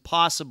the reason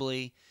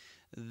possibly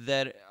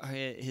that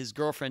his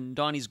girlfriend,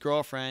 Donnie's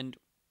girlfriend,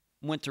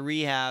 went to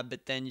rehab,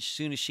 but then as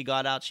soon as she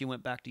got out, she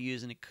went back to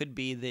using. It could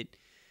be that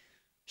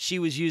she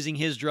was using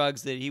his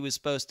drugs that he was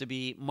supposed to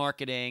be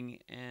marketing,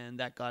 and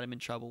that got him in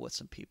trouble with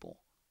some people.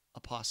 A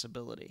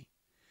possibility.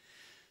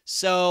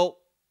 So,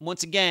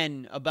 once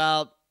again,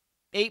 about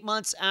 8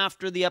 months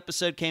after the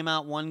episode came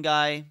out, one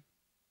guy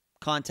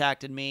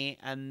contacted me,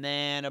 and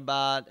then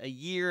about a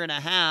year and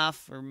a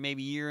half, or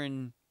maybe a year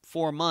and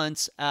 4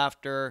 months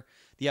after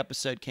the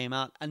episode came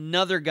out,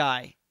 another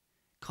guy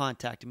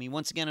contacted me,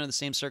 once again under the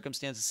same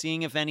circumstances,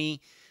 seeing if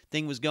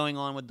anything was going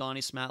on with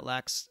Donnie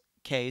Smatlak's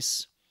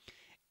case,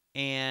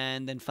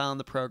 and then found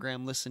the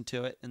program, listened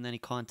to it, and then he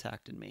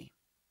contacted me.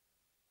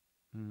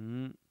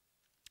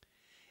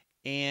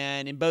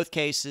 And in both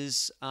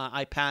cases,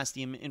 I passed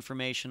the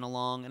information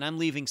along, and I'm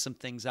leaving some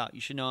things out.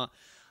 You should know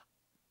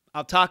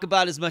I'll talk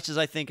about as much as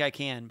I think I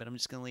can, but I'm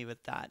just going to leave it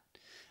at that.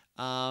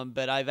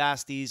 But I've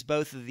asked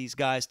both of these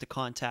guys to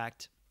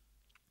contact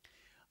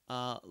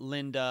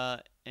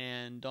Linda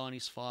and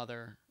Donnie's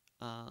father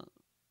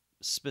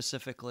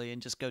specifically,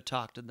 and just go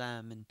talk to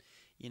them. And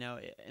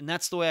and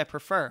that's the way I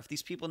prefer. If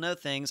these people know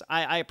things,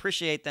 I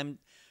appreciate them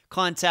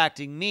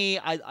contacting me.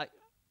 I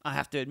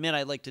have to admit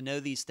I'd like to know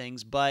these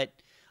things, but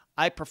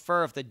I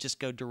prefer if they just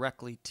go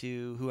directly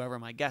to whoever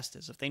my guest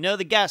is. If they know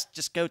the guest,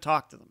 just go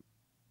talk to them.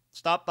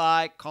 Stop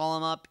by, call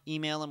them up,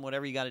 email them,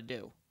 whatever you got to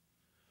do.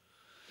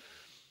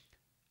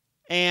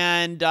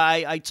 And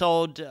I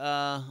told,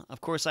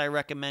 of course, I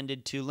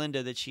recommended to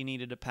Linda that she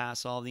needed to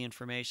pass all the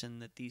information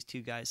that these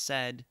two guys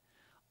said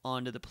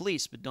on to the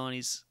police. But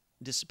Donnie's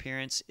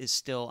disappearance is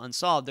still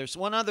unsolved. There's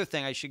one other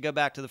thing. I should go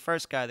back to the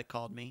first guy that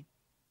called me,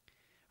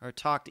 or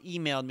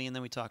emailed me, and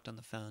then we talked on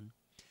the phone.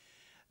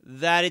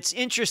 That it's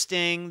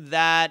interesting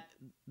that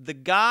the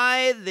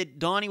guy that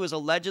Donnie was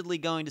allegedly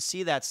going to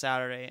see that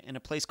Saturday in a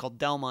place called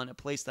Delmont, a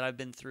place that I've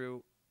been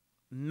through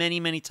many,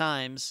 many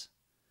times,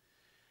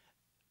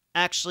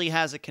 actually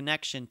has a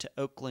connection to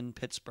Oakland,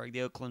 Pittsburgh,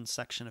 the Oakland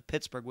section of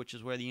Pittsburgh, which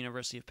is where the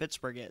University of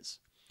Pittsburgh is.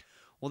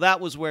 Well, that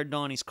was where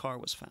Donnie's car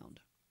was found.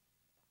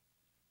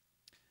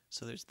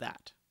 So there's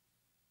that.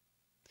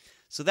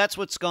 So that's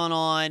what's gone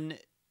on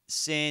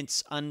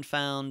since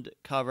Unfound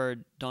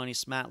covered Donnie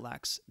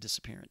Smatlak's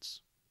disappearance.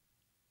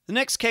 The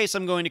next case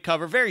I'm going to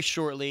cover very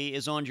shortly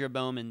is Andrea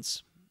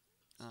Bowman's.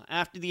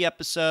 After the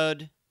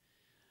episode,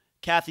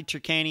 Kathy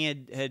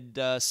Turkani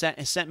had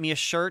sent me a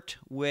shirt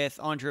with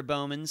Andrea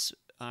Bowman's,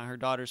 her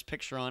daughter's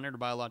picture on it, her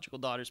biological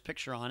daughter's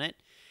picture on it,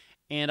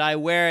 and I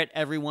wear it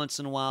every once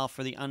in a while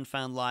for the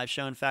Unfound live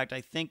show. In fact,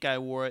 I think I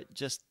wore it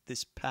just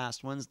this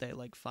past Wednesday,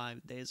 like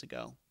 5 days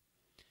ago.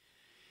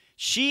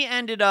 She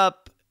ended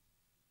up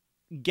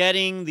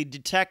getting the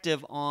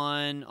detective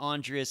on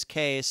Andrea's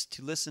case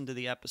to listen to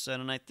the episode,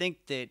 and I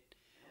think that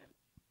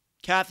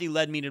Kathy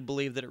led me to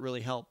believe that it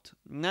really helped.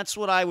 And that's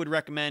what I would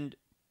recommend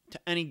to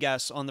any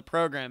guests on the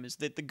program, is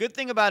that the good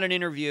thing about an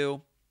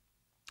interview,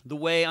 the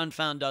way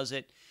Unfound does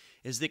it,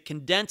 is that it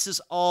condenses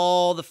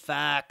all the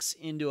facts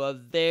into a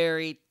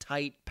very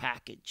tight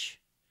package.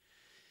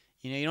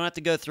 You don't have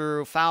to go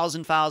through files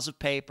and files of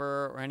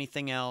paper or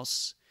anything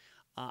else.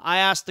 I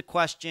ask the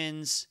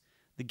questions,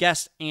 the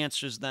guest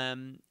answers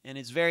them, and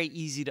it's very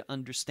easy to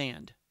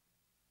understand.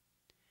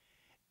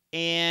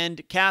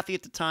 And Kathy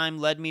at the time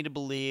led me to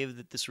believe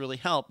that this really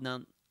helped.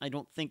 Now, I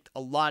don't think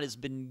a lot has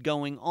been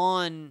going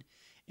on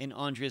in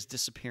Andrea's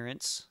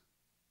disappearance,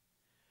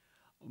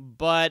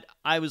 but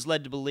I was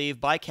led to believe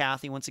by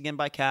Kathy, once again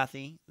by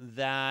Kathy,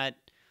 that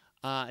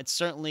it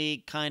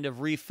certainly kind of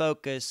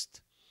refocused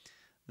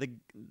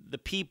the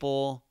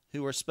people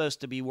who are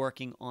supposed to be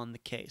working on the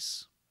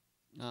case.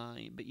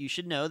 But you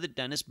should know that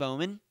Dennis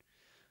Bowman,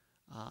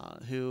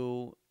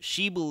 who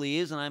she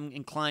believes, and I'm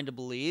inclined to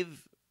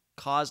believe,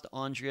 caused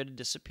Andrea to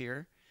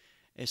disappear,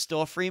 is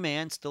still a free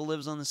man, still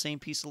lives on the same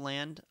piece of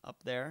land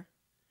up there.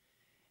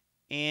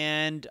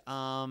 And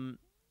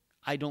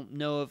I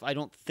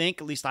don't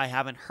think, at least I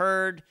haven't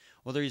heard,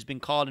 whether he's been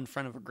called in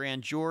front of a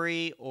grand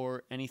jury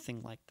or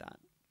anything like that.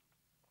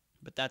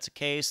 But that's a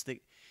case that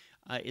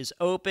is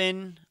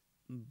open,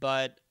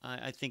 but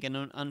I think in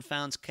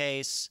Unfound's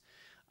case,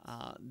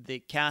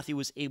 that Kathy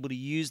was able to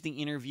use the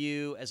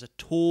interview as a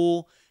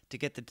tool to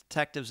get the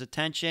detective's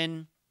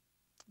attention.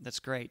 That's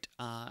great.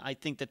 I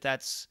think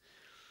that's,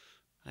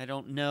 I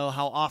don't know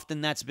how often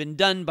that's been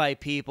done by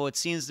people. It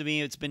seems to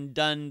me it's been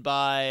done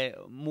by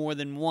more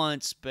than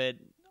once, but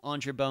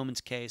Andrea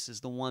Bowman's case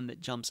is the one that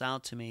jumps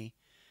out to me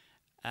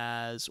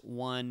as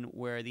one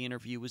where the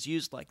interview was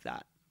used like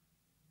that.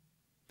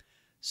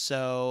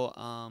 So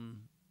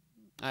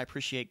I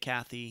appreciate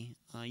Kathy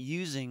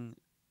using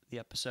the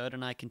episode,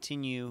 and I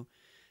continue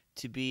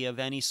to be of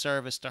any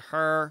service to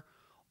her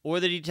or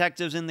the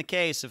detectives in the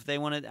case. If they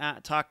want to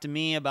talk to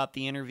me about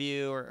the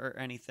interview or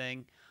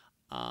anything,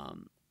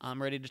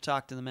 I'm ready to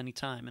talk to them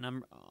anytime. And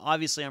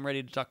I'm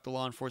ready to talk to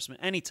law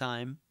enforcement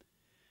anytime.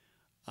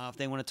 If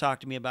they want to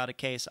talk to me about a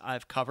case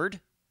I've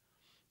covered,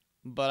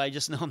 but I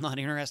just know I'm not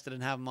interested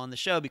in having them on the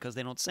show because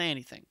they don't say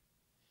anything.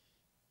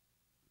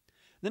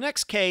 The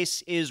next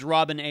case is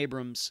Robin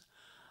Abrams.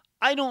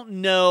 I don't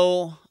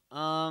know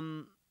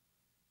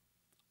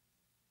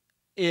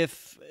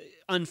if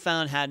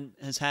Unfound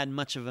has had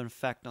much of an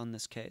effect on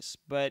this case.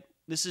 But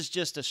this is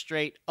just a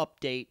straight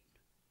update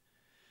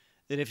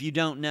that if you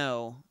don't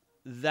know,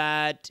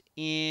 that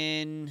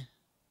in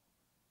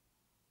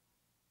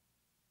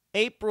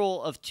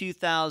April of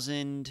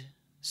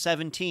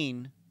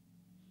 2017,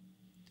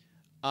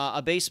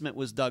 a basement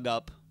was dug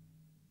up.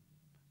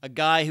 A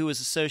guy who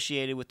was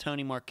associated with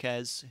Tony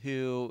Marquez,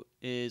 who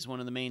is one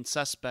of the main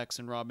suspects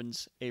in Robin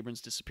Abrams'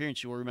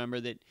 disappearance. You will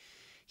remember that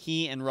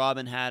he and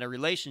Robin had a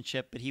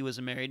relationship, but he was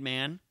a married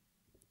man.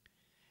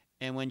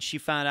 And when she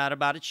found out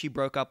about it, she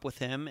broke up with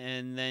him,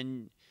 and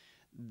then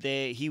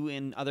he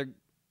and other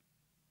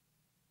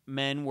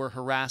men were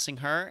harassing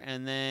her,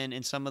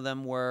 and some of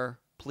them were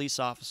police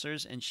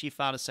officers, and she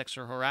filed a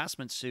sexual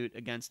harassment suit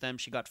against them.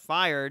 She got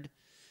fired,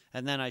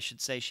 and then I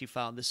should say she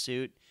filed the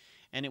suit.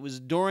 And it was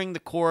during the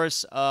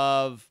course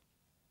of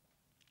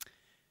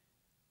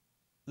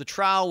the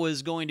trial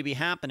was going to be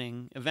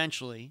happening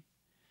eventually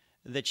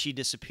that she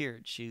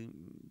disappeared. She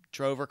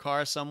drove her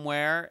car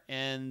somewhere,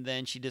 and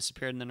then she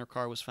disappeared, and then her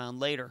car was found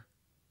later.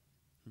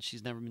 And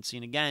she's never been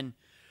seen again.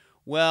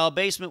 Well,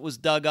 basement was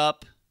dug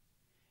up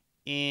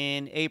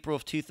in April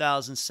of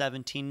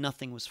 2017.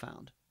 Nothing was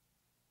found.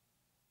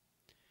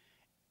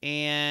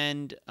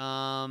 And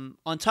on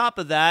top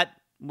of that,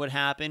 what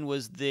happened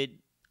was that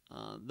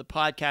the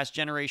podcast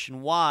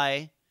Generation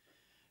Y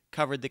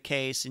covered the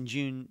case in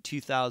June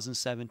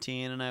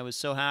 2017, and I was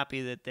so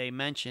happy that they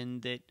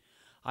mentioned that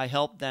I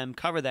helped them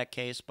cover that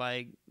case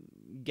by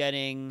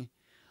getting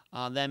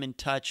them in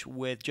touch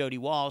with Jody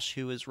Walsh,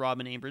 who is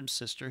Robin Abrams'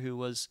 sister, who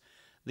was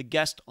the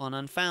guest on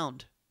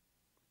Unfound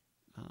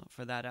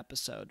for that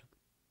episode.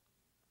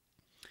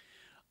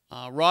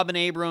 Robin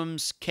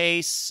Abrams'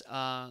 case,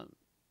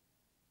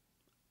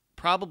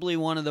 probably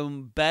one of the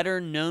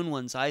better known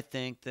ones, I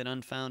think, that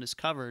Unfound has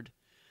covered.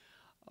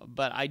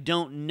 But I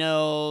don't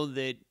know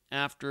that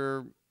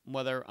after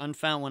whether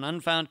when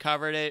Unfound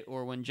covered it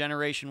or when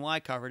Generation Y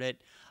covered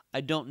it,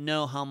 I don't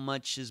know how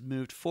much has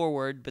moved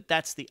forward, but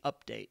that's the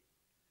update.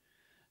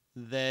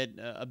 That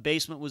a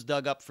basement was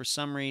dug up for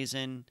some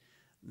reason.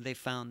 They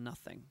found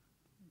nothing.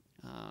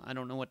 I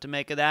don't know what to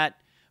make of that,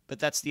 but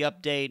that's the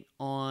update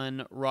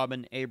on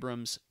Robin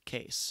Abrams'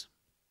 case.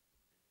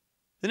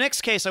 The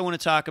next case I want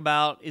to talk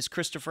about is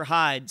Christopher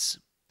Hyde's.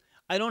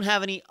 I don't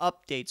have any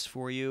updates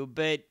for you,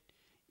 but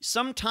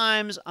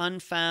sometimes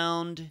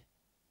Unfound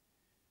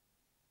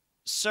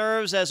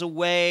serves as a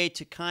way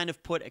to kind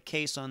of put a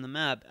case on the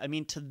map. I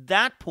mean, to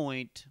that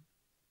point,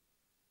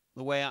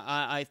 the way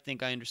I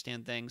think I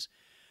understand things,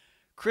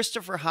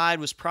 Christopher Hyde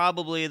was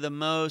probably the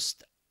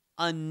most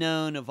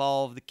unknown of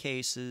all of the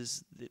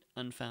cases that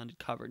Unfound had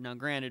covered. Now,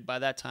 granted, by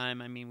that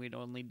time, I mean, we'd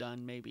only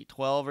done maybe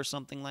 12 or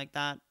something like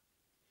that.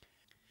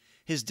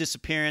 His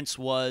disappearance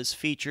was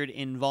featured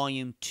in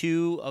Volume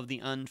 2 of the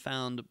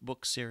Unfound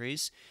book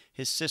series.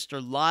 His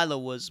sister Lila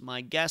was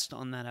my guest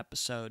on that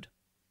episode.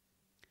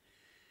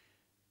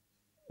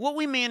 What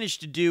we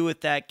managed to do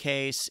with that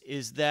case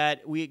is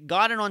that we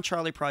got it on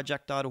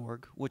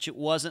charlieproject.org, which it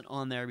wasn't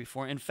on there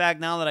before. In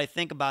fact, now that I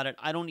think about it,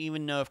 I don't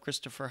even know if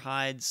Christopher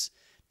Hyde's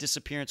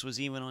disappearance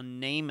was even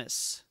on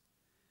NamUs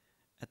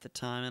at the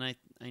time, and I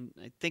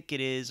think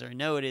it is, or I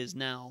know it is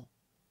now.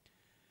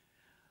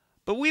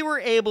 But we were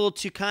able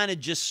to kind of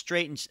just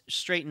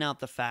straighten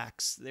out the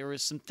facts. There were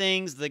some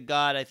things that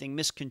got, I think,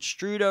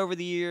 misconstrued over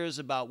the years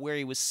about where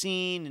he was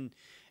seen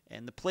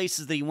and the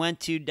places that he went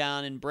to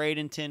down in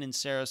Bradenton and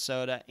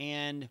Sarasota.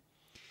 And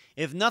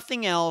if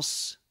nothing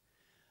else,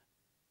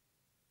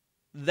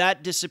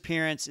 that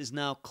disappearance is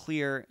now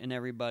clear in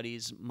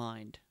everybody's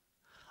mind.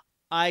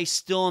 I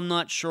still am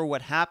not sure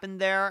what happened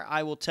there.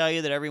 I will tell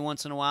you that every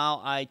once in a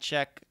while I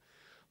check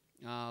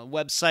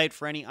website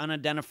for any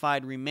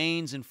unidentified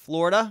remains in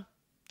Florida,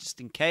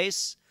 just in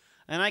case.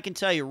 And I can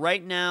tell you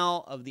right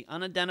now, of the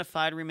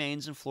unidentified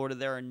remains in Florida,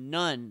 there are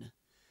none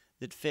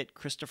that fit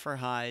Christopher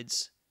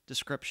Hyde's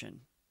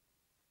description.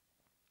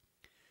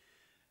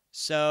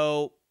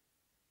 So,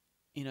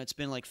 it's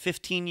been like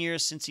 15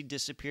 years since he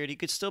disappeared. He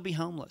could still be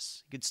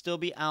homeless. He could still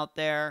be out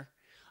there.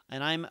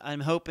 And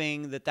I'm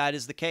hoping that that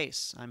is the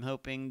case. I'm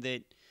hoping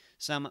that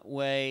some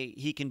way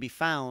he can be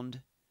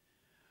found.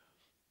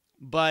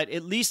 But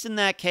at least in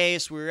that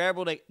case, we were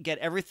able to get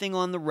everything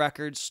on the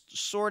record,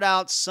 sort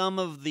out some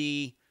of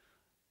the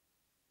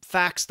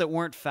facts that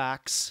weren't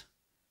facts,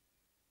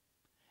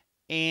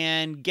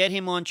 and get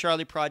him on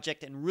Charlie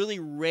Project and really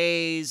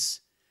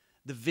raise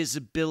the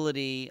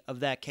visibility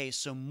of that case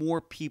so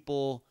more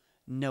people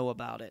know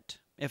about it,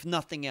 if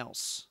nothing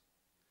else.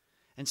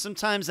 And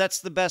sometimes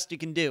that's the best you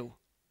can do.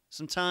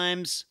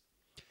 Sometimes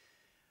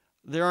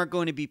there aren't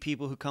going to be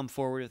people who come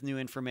forward with new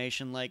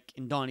information, like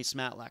in Donnie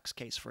Smatlack's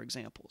case, for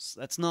example.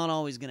 That's not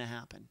always going to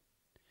happen.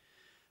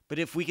 But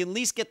if we can at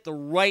least get the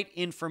right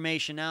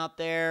information out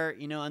there,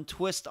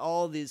 untwist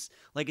all these,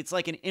 like it's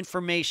like an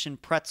information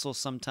pretzel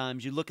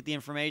sometimes. You look at the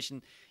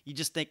information, you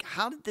just think,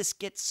 how did this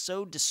get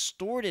so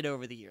distorted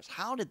over the years?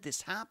 How did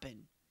this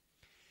happen?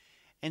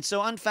 And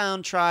so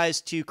Unfound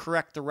tries to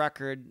correct the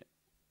record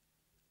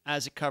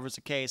as it covers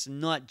the case and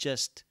not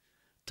just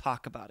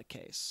talk about a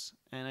case.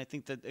 And I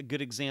think that a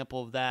good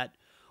example of that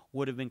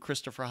would have been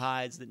Christopher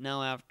Hyde's, that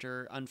now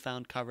after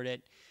Unfound covered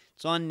it.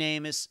 It's on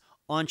NamUs,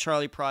 on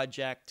Charlie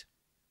Project.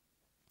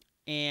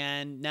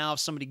 And now if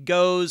somebody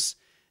goes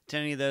to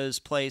any of those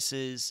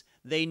places,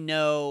 they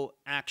know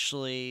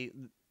actually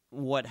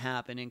what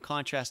happened. In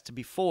contrast to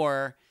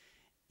before,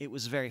 it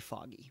was very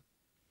foggy.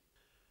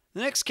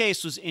 The next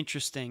case was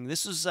interesting.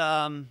 This was,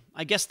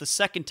 I guess, the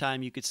second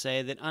time you could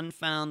say that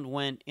Unfound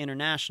went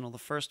international, the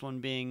first one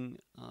being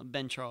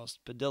Ben Charles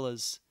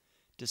Padilla's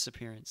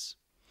disappearance.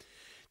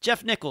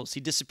 Jeff Nichols,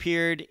 he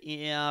disappeared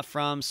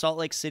from Salt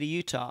Lake City,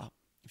 Utah.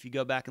 If you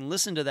go back and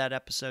listen to that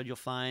episode, you'll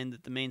find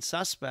that the main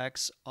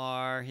suspects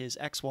are his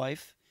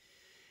ex-wife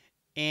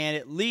and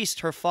at least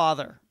her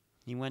father.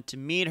 He went to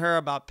meet her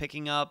about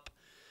picking up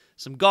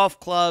some golf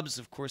clubs.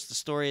 Of course, the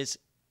story is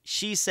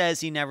she says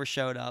he never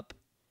showed up.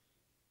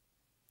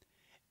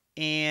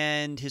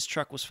 And his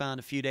truck was found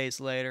a few days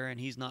later, and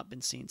he's not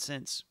been seen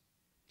since.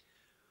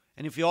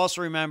 And if you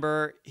also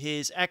remember,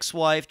 his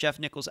ex-wife, Jeff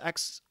Nichols'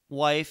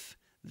 ex-wife,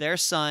 their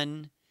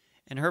son,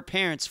 and her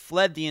parents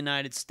fled the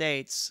United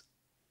States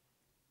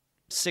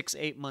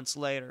 6-8 months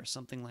later,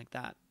 something like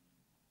that.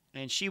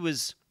 And she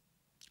was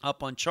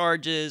up on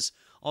charges,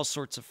 all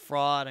sorts of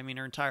fraud. I mean,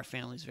 her entire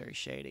family's very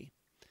shady.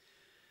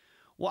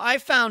 Well, I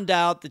found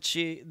out that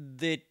she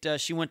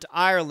went to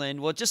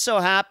Ireland. Well, it just so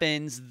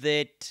happens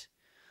that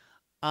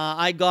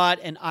I got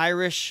an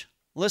Irish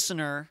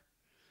listener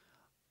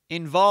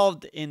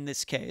involved in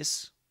this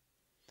case.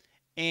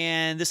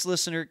 And this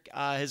listener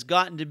has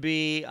gotten to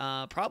be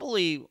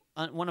probably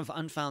one of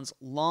Unfound's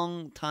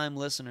long-time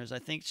listeners. I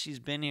think she's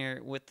been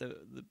here with the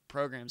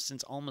program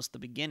since almost the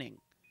beginning.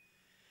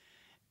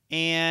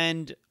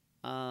 And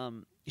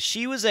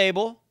she was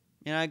able,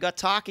 I got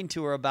talking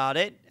to her about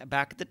it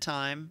back at the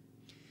time.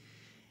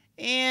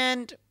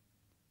 And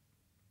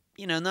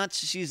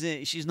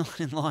she's not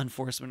in law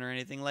enforcement or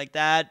anything like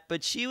that,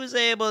 but she was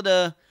able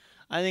to,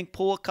 I think,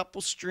 pull a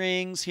couple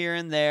strings here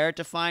and there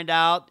to find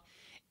out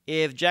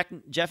if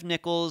Jeff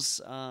Nichols'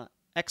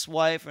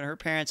 ex-wife and her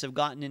parents have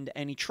gotten into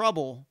any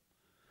trouble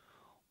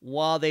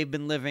while they've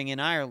been living in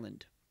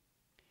Ireland.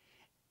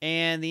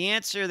 And the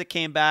answer that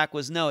came back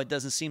was no, it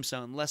doesn't seem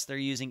so, unless they're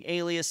using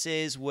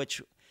aliases,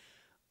 which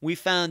we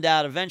found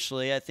out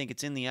eventually, I think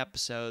it's in the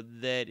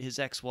episode, that his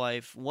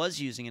ex-wife was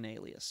using an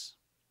alias.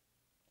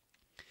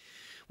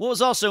 What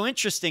was also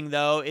interesting,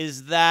 though,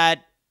 is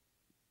that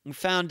we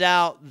found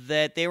out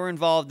that they were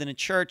involved in a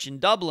church in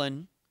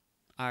Dublin,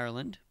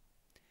 Ireland,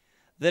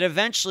 that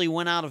eventually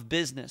went out of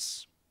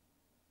business.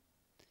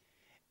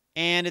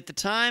 And at the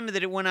time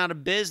that it went out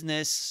of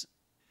business,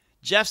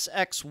 Jeff's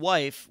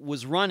ex-wife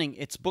was running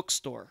its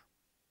bookstore.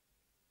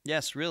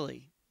 Yes,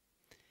 really.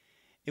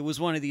 It was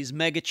one of these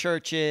mega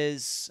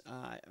churches.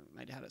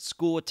 It had a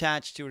school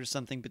attached to it or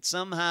something, but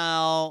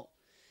somehow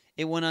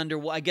it went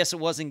under. I guess it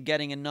wasn't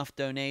getting enough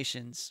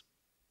donations.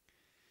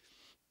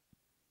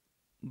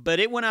 But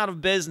it went out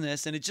of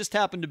business, and it just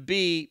happened to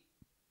be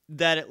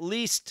that at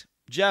least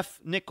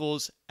Jeff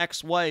Nichols'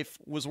 ex-wife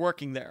was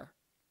working there.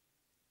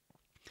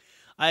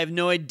 I have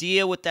no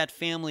idea what that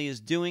family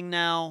is doing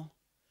now.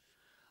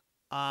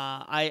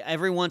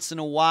 Every once in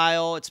a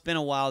while, it's been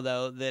a while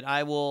though, that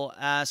I will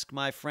ask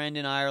my friend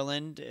in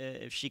Ireland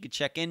if she could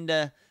check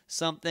into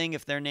something,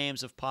 if their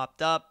names have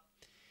popped up.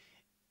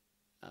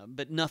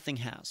 But nothing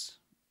has.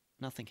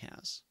 Nothing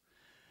has.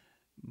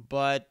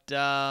 But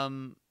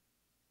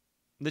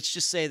let's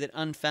just say that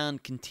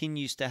Unfound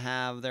continues to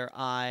have their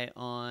eye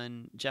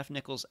on Jeff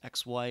Nichols'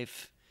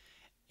 ex-wife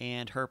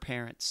and her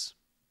parents.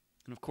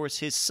 And of course,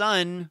 his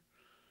son,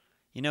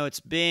 it's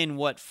been,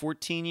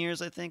 14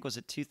 years, I think? Was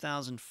it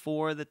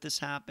 2004 that this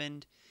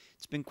happened?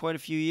 It's been quite a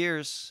few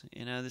years.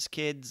 This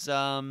kid's,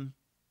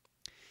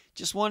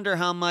 just wonder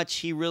how much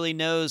he really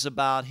knows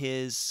about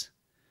his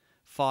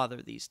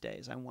father these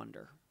days. I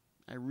wonder.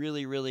 I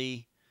really,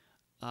 really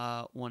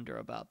wonder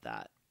about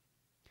that.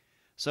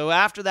 So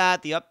after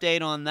that, the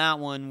update on that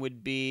one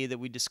would be that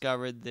we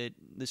discovered that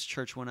this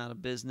church went out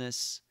of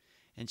business,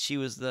 and she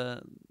was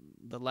the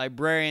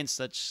librarian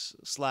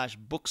 /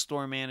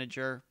 bookstore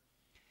manager,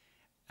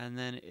 and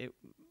then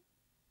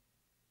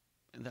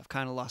I've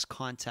kind of lost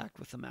contact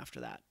with them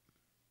after that.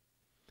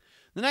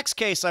 The next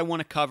case I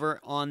want to cover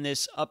on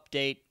this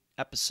update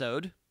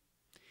episode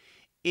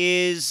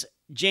is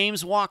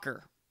James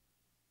Walker.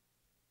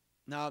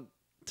 Now,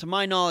 to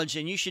my knowledge,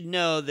 and you should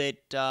know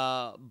that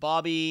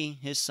Bobby,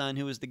 his son,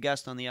 who was the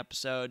guest on the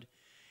episode,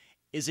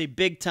 is a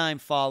big-time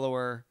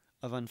follower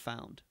of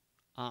Unfound.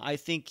 I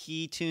think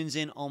he tunes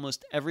in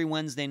almost every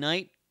Wednesday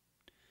night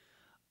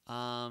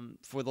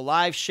for the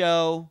live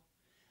show.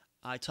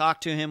 I talk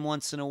to him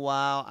once in a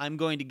while. I'm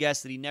going to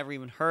guess that he never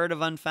even heard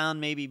of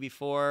Unfound maybe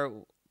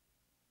before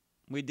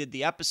we did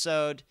the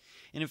episode.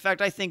 And in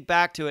fact, I think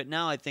back to it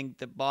now, I think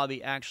that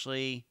Bobby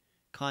actually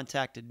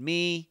contacted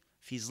me.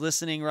 If he's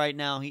listening right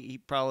now, he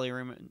probably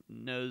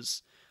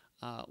knows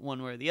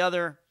one way or the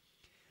other.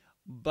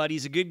 But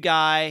he's a good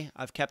guy.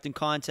 I've kept in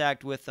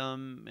contact with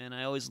him, and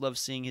I always love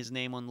seeing his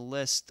name on the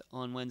list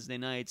on Wednesday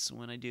nights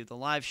when I do the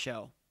live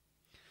show.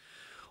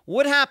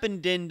 What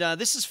happened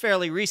this is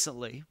fairly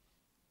recently.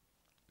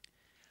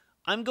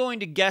 I'm going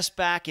to guess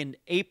back in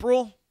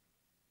April,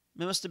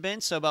 it must have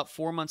been, so about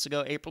 4 months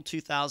ago, April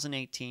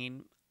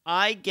 2018,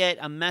 I get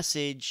a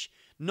message,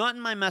 not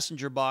in my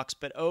messenger box,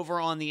 but over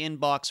on the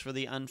inbox for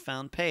the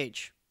Unfound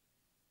page,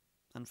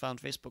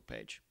 Unfound Facebook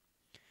page.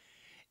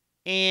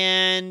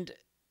 And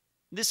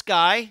this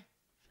guy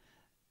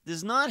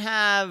does not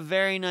have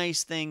very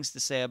nice things to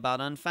say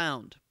about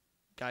Unfound.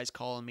 Guy's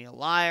calling me a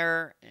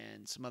liar,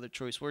 and some other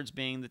choice words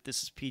being that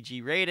this is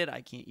PG rated.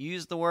 I can't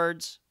use the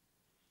words.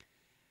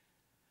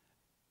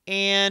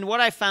 And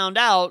what I found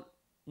out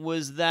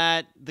was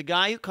that the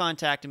guy who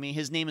contacted me,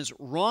 his name is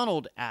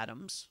Ronald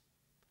Adams,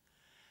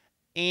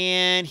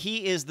 and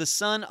he is the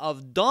son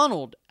of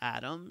Donald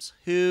Adams,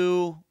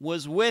 who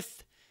was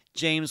with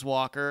James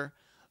Walker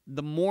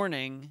the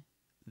morning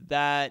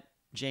that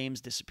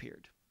James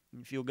disappeared.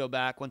 If you'll go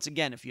back, once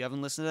again, if you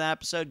haven't listened to that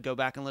episode, go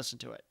back and listen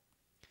to it.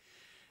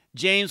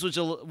 James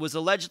was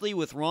allegedly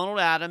with Ronald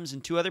Adams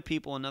and two other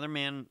people, another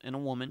man and a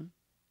woman.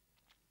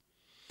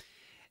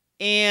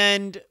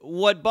 And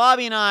what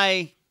Bobby and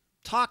I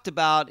talked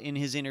about in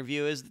his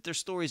interview is that their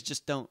stories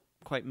just don't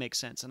quite make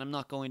sense. And I'm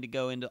not going to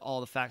go into all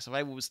the facts. If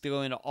I was to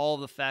go into all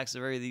the facts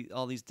of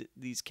all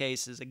these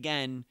cases,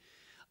 again,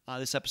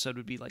 this episode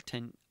would be like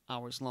 10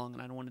 hours long,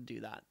 and I don't want to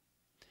do that.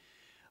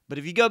 But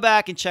if you go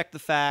back and check the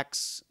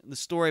facts, the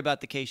story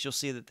about the case, you'll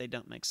see that they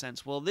don't make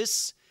sense. Well,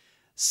 this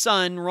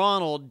son,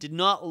 Ronald, did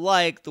not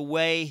like the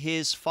way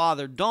his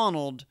father,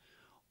 Donald,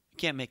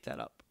 can't make that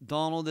up.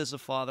 Donald is a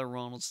father,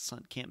 Ronald's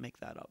son. Can't make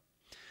that up.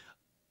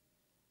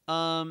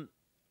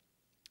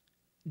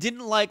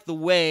 Didn't like the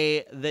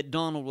way that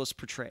Donald was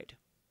portrayed.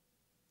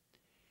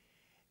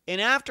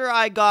 And after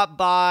I got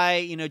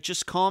by,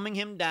 just calming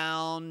him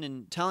down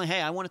and telling,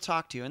 hey, I want to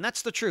talk to you. And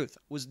that's the truth.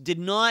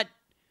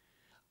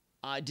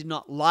 I did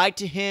not lie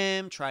to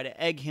him, try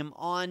to egg him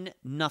on,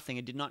 nothing.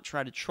 I did not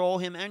try to troll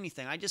him,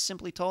 anything. I just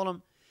simply told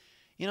him,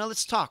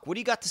 let's talk. What do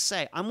you got to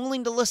say? I'm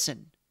willing to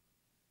listen.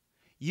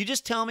 You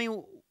just tell me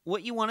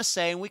what you want to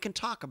say and we can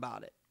talk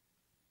about it.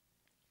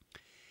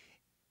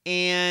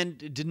 And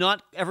did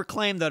not ever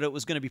claim that it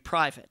was going to be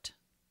private.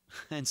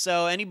 And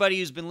so anybody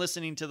who's been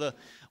listening to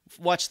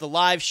watch the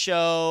live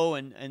show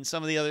and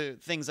some of the other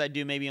things I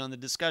do maybe on the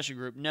discussion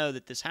group know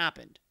that this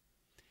happened.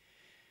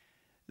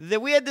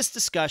 That we had this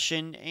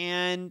discussion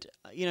and,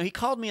 he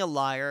called me a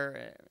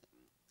liar.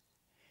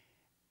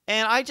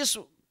 And I just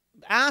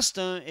asked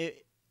him,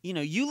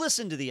 you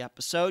listen to the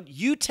episode.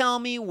 You tell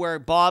me where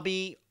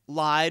Bobby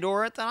lied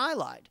or that I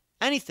lied.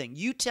 Anything.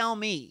 You tell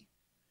me.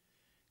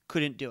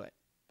 Couldn't do it.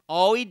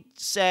 All he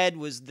said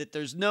was that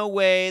there's no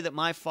way that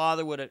my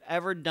father would have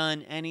ever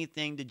done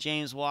anything to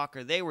James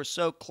Walker. They were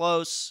so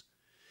close.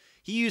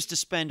 He used to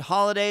spend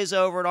holidays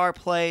over at our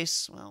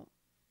place. Well,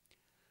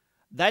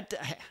 that,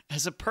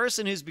 as a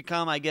person who's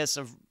become, I guess,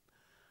 an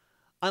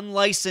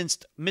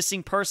unlicensed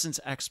missing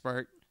persons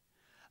expert,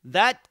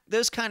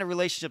 those kind of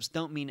relationships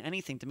don't mean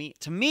anything to me.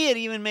 To me, it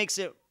even makes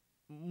it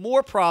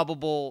more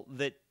probable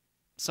that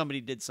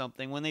somebody did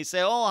something when they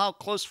say, oh, how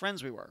close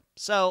friends we were.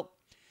 So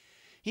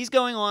he's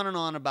going on and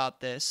on about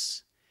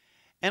this,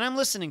 and I'm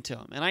listening to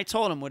him. And I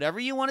told him, whatever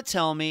you want to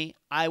tell me,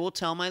 I will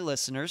tell my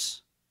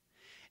listeners,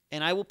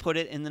 and I will put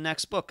it in the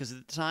next book. Because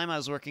at the time, I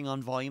was working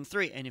on Volume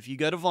 3. And if you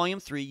go to Volume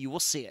 3, you will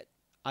see it.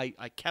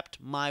 I kept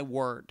my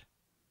word.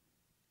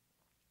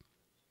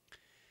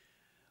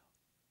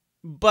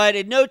 But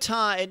at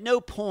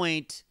no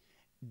point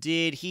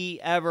did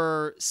he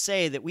ever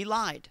say that we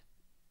lied.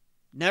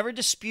 Never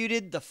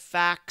disputed the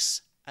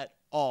facts at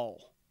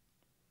all.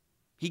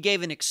 He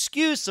gave an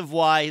excuse of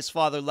why his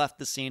father left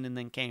the scene and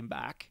then came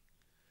back.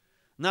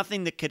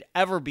 Nothing that could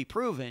ever be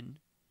proven.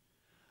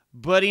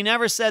 But he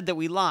never said that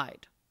we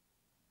lied.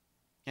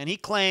 And he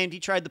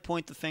tried to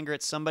point the finger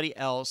at somebody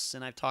else,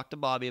 and I've talked to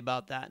Bobby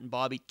about that, and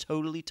Bobby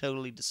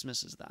totally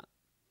dismisses that.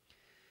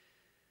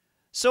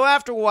 So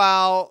after a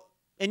while,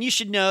 and you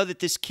should know that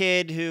this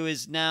kid who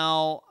is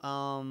now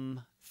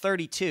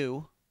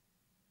 32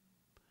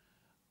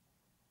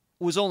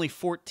 was only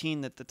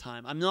 14 at the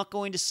time. I'm not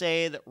going to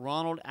say that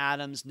Ronald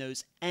Adams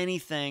knows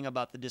anything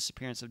about the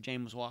disappearance of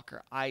James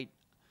Walker. I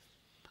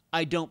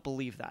don't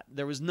believe that.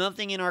 There was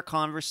nothing in our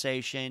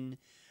conversation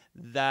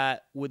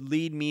that would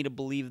lead me to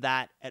believe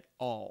that at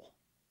all,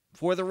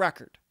 for the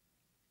record.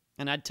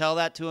 And I'd tell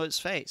that to his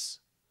face.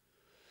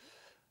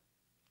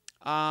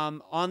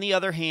 On the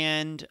other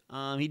hand,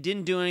 he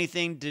didn't do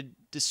anything to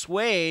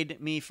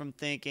dissuade me from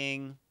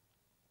thinking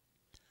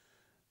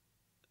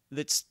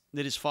that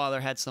his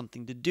father had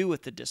something to do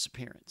with the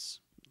disappearance.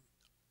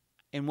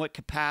 In what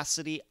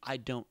capacity, I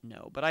don't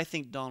know. But I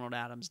think Donald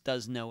Adams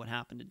does know what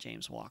happened to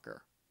James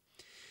Walker.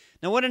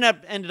 Now, what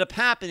ended up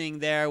happening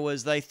there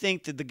was I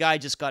think that the guy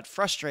just got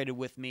frustrated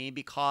with me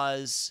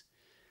because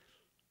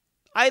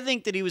I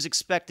think that he was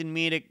expecting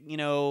me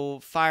to,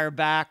 fire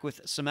back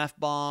with some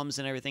F-bombs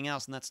and everything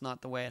else, and that's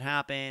not the way it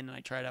happened. And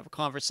I tried to have a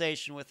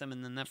conversation with him,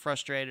 and then that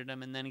frustrated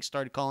him, and then he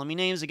started calling me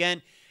names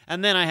again,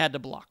 and then I had to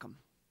block him.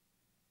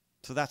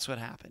 So that's what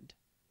happened.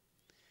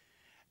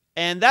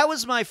 And that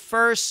was my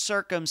first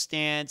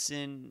circumstance,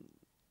 and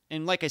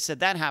like I said,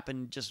 that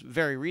happened just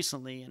very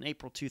recently in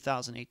April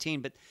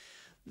 2018. But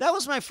that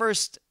was my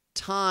first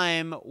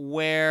time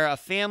where a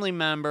family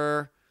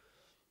member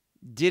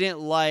didn't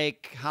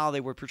like how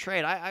they were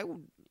portrayed.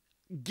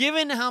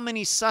 Given how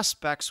many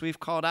suspects we've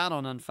called out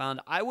on Unfound,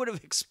 I would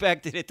have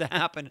expected it to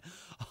happen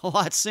a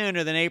lot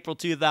sooner than April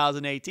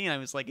 2018. I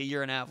was like a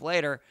year and a half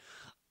later,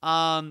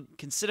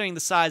 considering the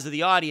size of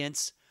the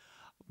audience.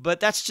 But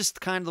that's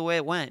just kind of the way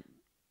it went.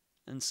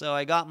 And so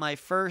I got my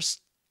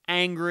first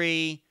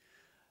angry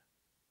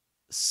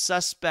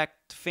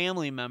suspect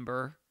family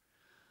member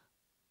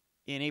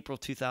in April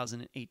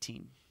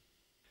 2018.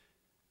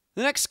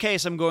 The next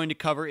case I'm going to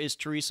cover is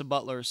Teresa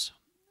Butler's.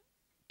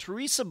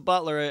 Teresa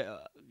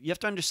Butler, you have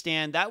to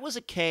understand, that was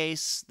a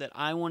case that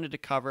I wanted to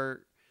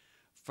cover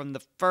from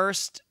the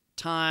first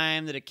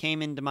time that it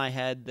came into my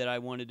head that I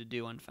wanted to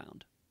do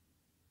Unfound,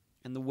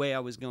 and the way I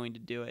was going to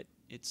do it.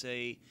 It's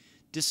a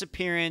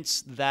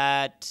disappearance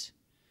that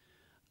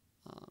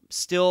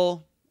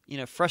still,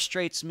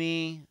 frustrates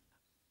me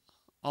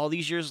all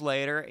these years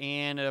later,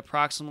 and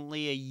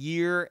approximately a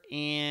year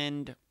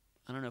and,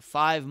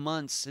 5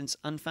 months since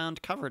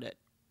Unfound covered it.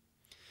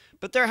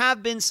 But there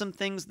have been some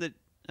things that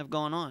have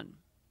gone on.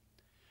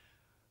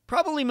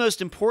 Probably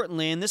most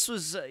importantly, and this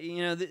was,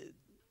 you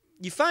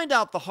find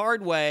out the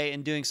hard way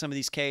in doing some of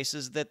these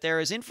cases, that there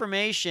is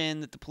information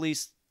that the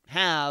police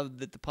have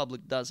that the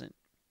public doesn't.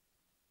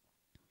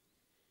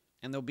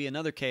 And there'll be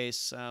another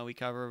case we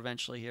cover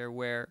eventually here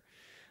where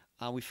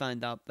we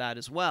find out that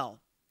as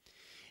well.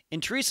 In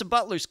Teresa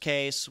Butler's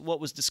case, what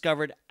was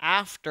discovered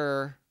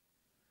after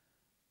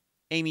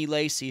Amy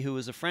Lacey, who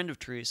was a friend of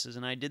Teresa's,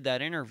 and I did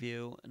that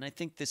interview, and I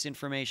think this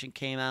information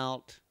came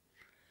out,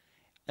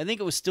 I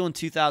think it was still in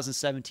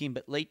 2017,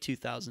 but late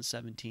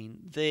 2017,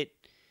 that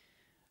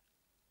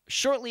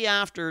shortly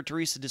after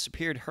Teresa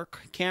disappeared, her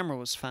camera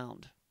was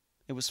found.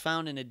 It was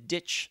found in a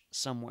ditch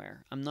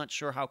somewhere. I'm not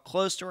sure how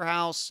close to her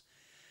house,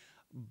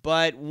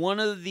 but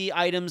one of the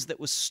items that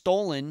was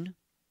stolen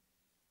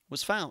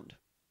was found.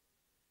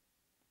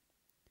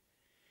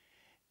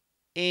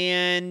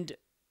 And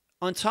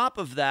on top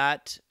of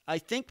that, I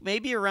think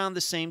maybe around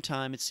the same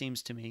time, it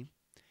seems to me,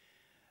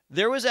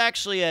 there was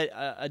actually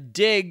a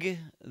dig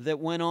that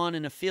went on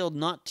in a field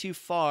not too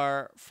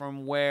far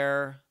from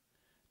where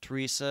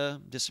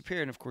Teresa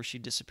disappeared. And of course, she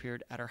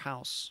disappeared at her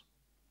house.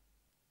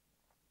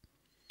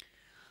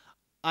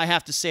 I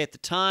have to say at the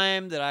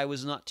time that I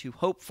was not too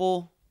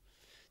hopeful.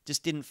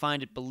 Just didn't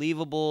find it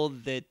believable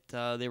that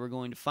they were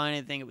going to find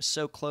anything. It was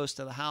so close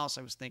to the house.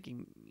 I was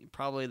thinking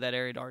probably that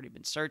area had already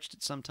been searched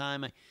at some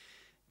time. It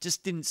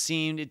just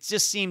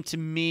seemed to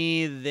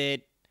me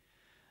that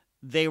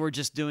they were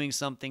just doing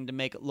something to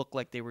make it look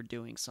like they were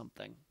doing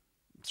something.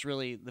 It's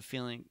really the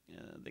feeling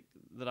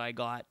that I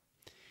got.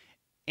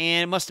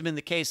 And it must have been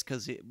the case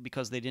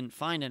because they didn't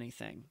find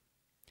anything.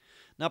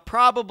 Now,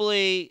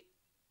 probably,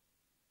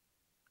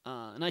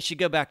 and I should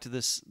go back to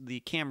the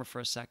camera for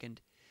a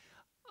second.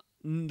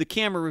 The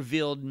camera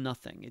revealed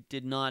nothing. It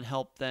did not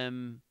help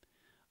them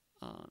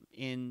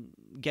in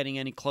getting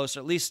any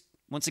closer. At least,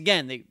 once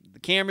again, the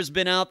camera's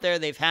been out there.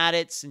 They've had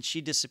it since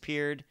she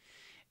disappeared,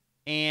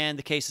 and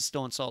the case is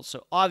still unsolved.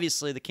 So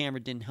obviously the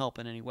camera didn't help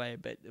in any way,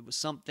 but it was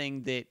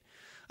something that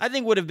I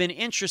think would have been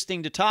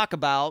interesting to talk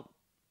about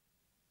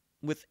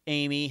with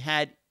Amy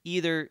had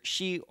either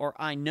she or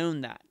I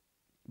known that,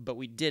 but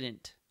we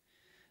didn't.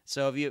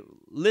 So if you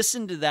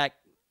listen to that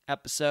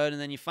episode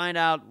and then you find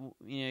out,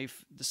 you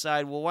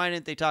decide, well, why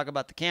didn't they talk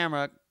about the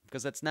camera?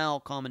 Because that's now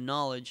common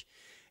knowledge.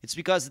 It's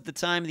because at the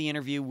time of the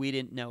interview, we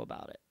didn't know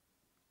about it.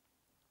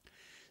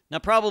 Now,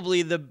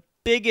 probably the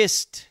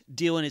biggest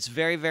deal, and it's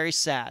very, very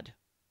sad,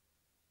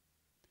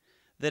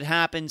 that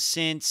happened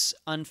since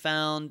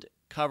Unfound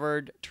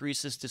covered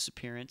Teresa's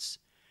disappearance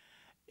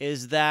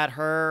is that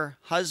her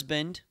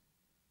husband,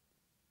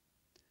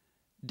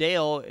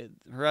 Dale,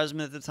 her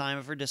husband at the time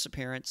of her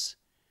disappearance,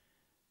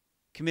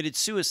 committed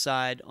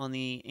suicide on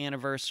the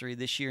anniversary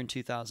this year in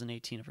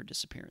 2018 of her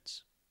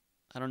disappearance.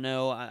 I don't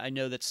know. I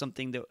know that's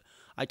something that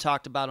I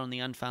talked about on the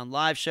Unfound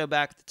live show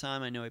back at the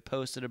time. I know I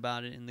posted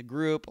about it in the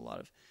group. A lot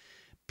of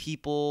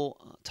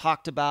people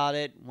talked about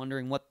it,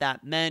 wondering what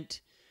that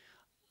meant.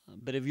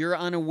 But if you're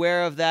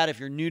unaware of that, if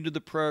you're new to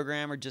the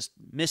program or just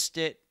missed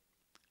it,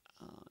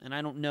 and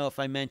I don't know if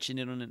I mentioned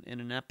it in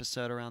an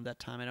episode around that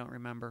time, I don't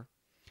remember.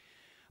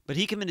 But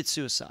he committed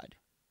suicide.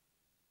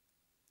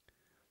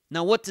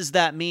 Now, what does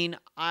that mean?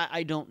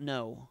 I don't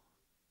know.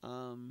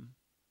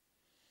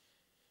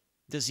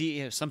 Does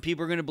he? Some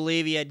people are going to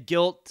believe he had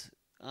guilt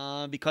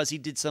because he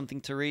did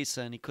something to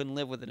Teresa and he couldn't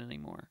live with it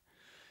anymore.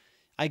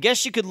 I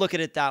guess you could look at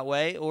it that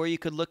way, or you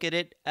could look at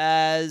it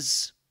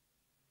as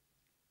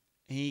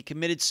he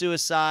committed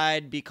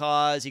suicide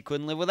because he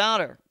couldn't live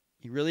without her.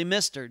 He really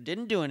missed her,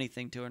 didn't do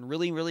anything to her, and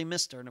really, really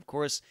missed her. And of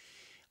course,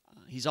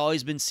 he's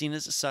always been seen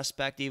as a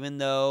suspect, even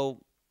though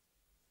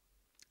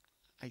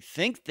I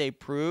think they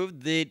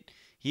proved that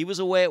he was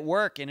away at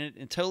work in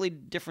a totally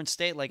different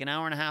state, like an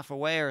hour and a half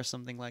away or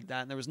something like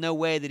that. And there was no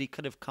way that he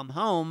could have come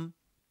home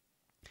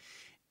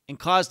and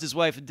caused his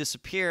wife to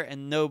disappear,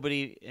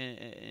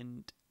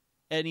 and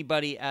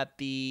anybody at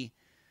the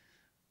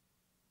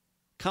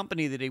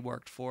company that he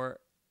worked for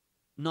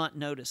not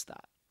noticed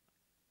that.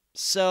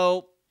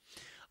 So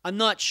I'm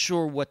not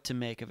sure what to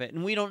make of it.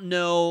 And we don't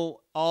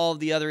know all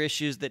the other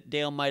issues that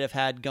Dale might have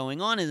had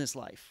going on in his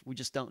life. We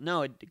just don't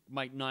know. It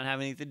might not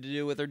have anything to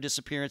do with her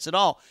disappearance at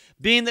all.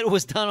 Being that it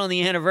was done on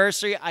the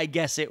anniversary, I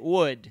guess it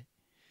would.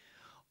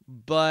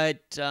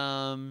 But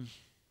I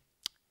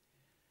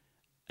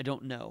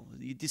don't know.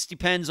 This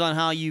depends on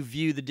how you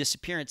view the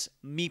disappearance.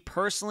 Me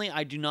personally,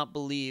 I do not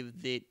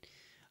believe that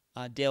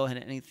Dale had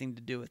anything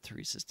to do with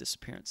Teresa's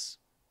disappearance.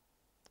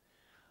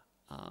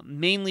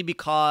 Mainly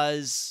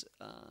because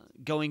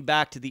going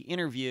back to the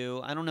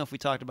interview, I don't know if we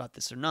talked about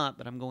this or not,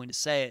 but I'm going to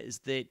say it, is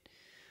that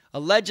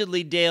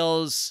allegedly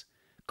Dale's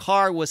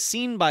car was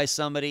seen by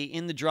somebody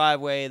in the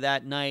driveway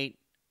that night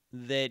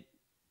that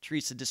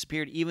Teresa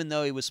disappeared, even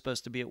though he was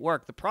supposed to be at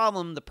work. The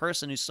problem, the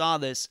person who saw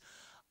this,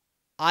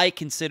 I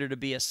consider to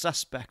be a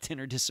suspect in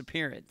her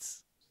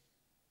disappearance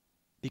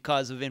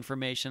because of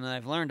information that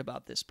I've learned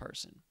about this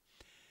person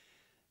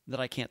that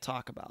I can't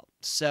talk about.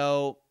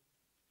 So,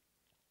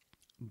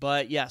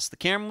 but yes, the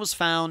camera was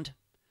found.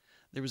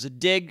 There was a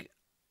dig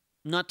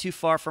not too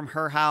far from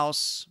her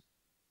house.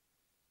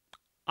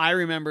 I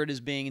remember it as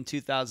being in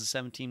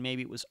 2017.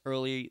 Maybe it was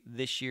early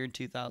this year in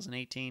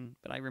 2018,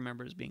 but I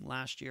remember it as being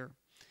last year.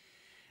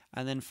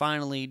 And then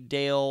finally,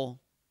 Dale,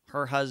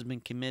 her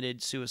husband,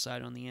 committed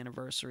suicide on the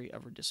anniversary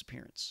of her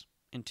disappearance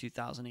in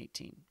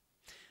 2018.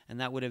 And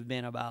that would have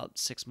been about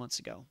 6 months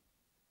ago.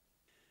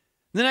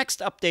 The next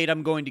update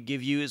I'm going to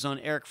give you is on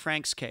Eric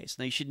Frank's case.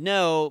 Now, you should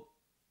know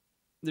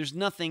there's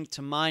nothing,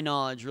 to my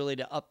knowledge, really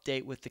to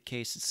update with the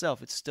case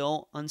itself. It's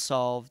still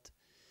unsolved.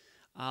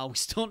 We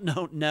still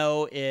don't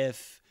know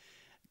if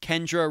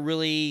Kendra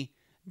really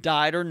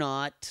died or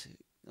not.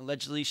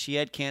 Allegedly, she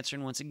had cancer.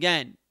 And once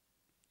again,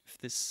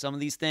 if some of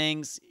these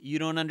things you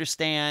don't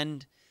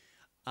understand,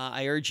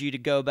 I urge you to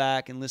go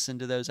back and listen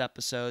to those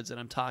episodes that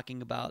I'm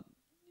talking about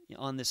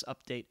on this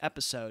update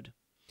episode.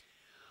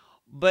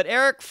 But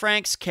Eric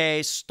Frank's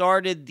case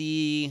started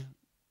the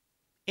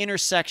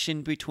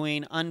intersection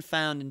between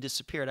Unfound and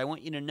Disappeared. I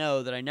want you to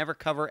know that I never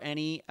cover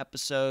any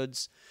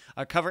episodes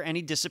or cover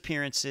any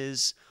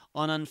disappearances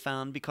on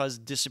Unfound because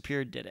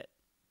Disappeared did it.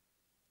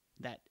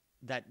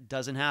 That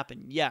doesn't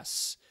happen.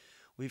 Yes,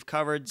 we've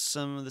covered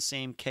some of the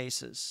same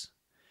cases,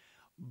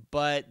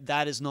 but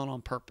that is not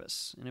on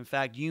purpose. And in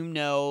fact, you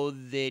know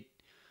that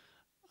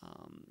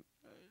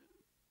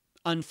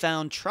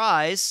Unfound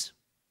tries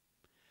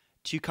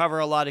to cover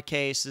a lot of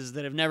cases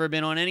that have never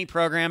been on any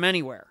program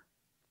anywhere.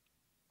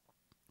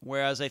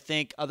 Whereas I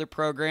think other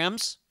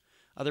programs,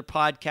 other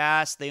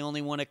podcasts, they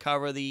only want to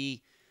cover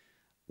the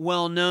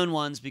well-known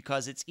ones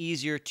because it's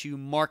easier to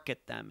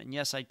market them. And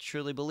yes, I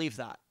truly believe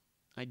that.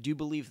 I do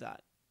believe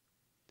that.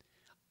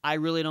 I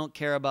really don't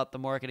care about the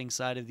marketing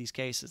side of these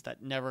cases.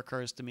 That never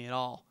occurs to me at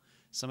all.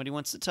 Somebody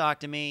wants to talk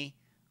to me,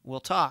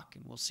 we'll talk,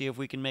 and we'll see if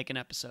we can make an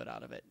episode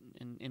out of it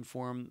and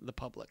inform the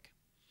public.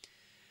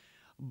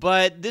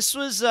 But this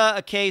was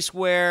a case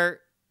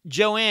where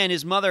Joanne,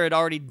 his mother, had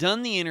already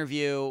done the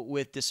interview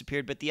with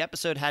Disappeared, but the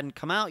episode hadn't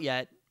come out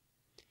yet.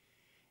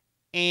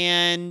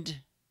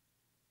 And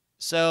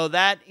so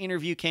that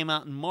interview came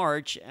out in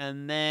March,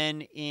 and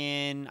then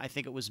in, I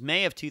think it was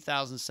May of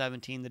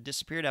 2017, the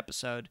Disappeared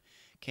episode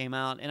came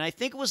out. And I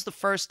think it was the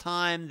first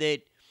time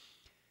that,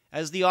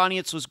 as the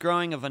audience was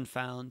growing of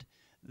Unfound,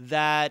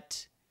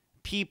 that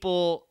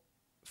people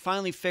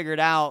finally figured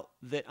out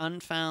that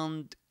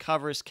Unfound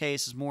covers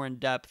cases more in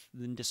depth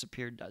than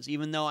Disappeared does.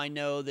 Even though I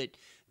know that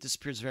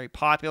Disappeared is very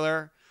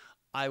popular,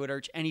 I would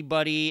urge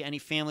anybody, any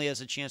family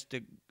has a chance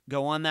to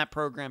go on that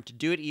program to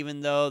do it,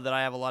 even though that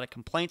I have a lot of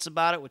complaints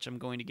about it, which I'm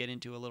going to get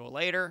into a little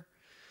later.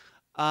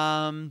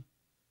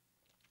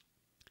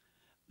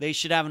 They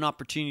should have an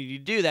opportunity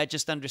to do that.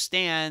 Just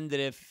understand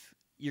that if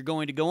you're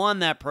going to go on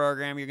that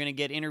program, you're going to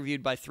get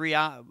interviewed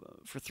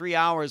for 3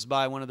 hours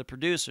by one of the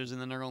producers, and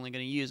then they're only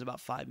going to use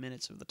about 5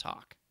 minutes of the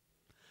talk.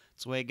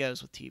 That's the way it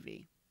goes with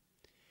TV.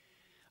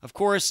 Of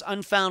course,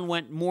 Unfound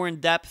went more in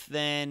depth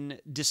than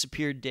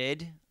Disappeared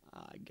did.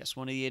 I guess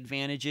one of the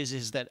advantages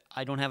is that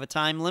I don't have a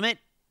time limit.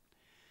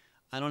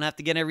 I don't have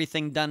to get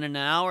everything done in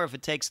an hour. If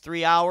it takes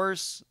 3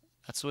 hours,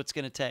 that's what it's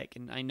going to take.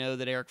 And I know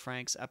that Eric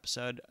Frank's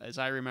episode, as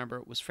I remember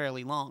it, was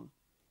fairly long.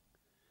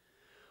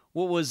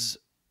 What was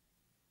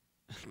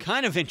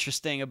kind of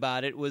interesting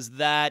about it was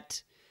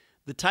that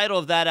the title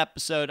of that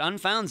episode,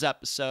 Unfound's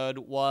episode,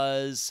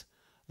 was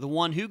The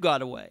One Who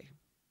Got Away.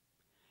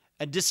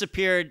 A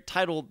Disappeared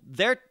titled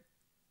their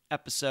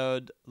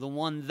episode, The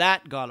One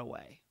That Got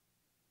Away.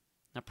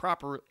 Now,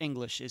 proper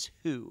English is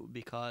who,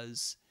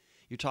 because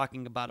you're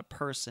talking about a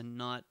person,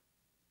 not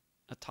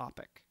a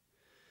topic.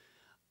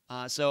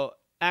 So,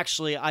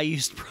 actually, I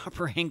used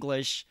proper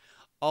English,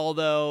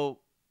 although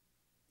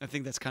I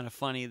think that's kind of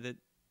funny that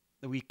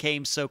we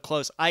came so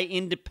close. I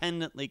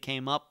independently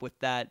came up with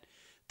that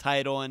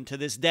title, and to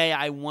this day,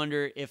 I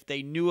wonder if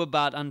they knew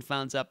about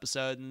Unfound's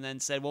episode and then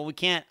said, well, we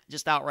can't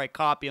just outright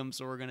copy them,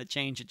 so we're going to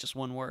change it just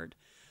one word.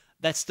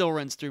 that still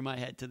runs through my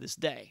head to this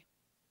day.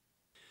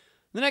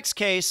 The next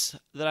case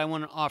that I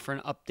want to offer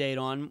an update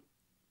on,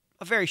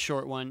 a very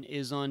short one,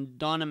 is on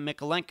Donna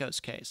Mikalenko's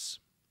case.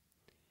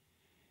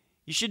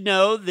 You should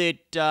know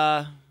that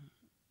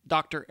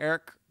Dr.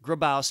 Eric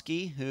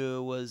Grabowski,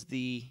 who was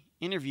the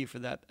interview for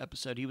that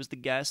episode, he was the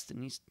guest,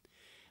 and he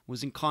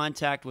was in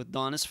contact with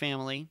Donna's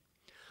family.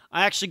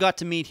 I actually got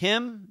to meet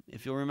him.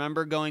 If you'll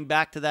remember going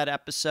back to that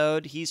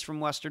episode, he's from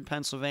Western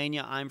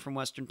Pennsylvania. I'm from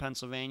Western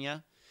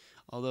Pennsylvania,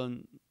 although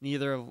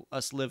neither of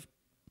us live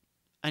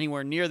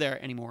anywhere near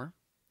there anymore.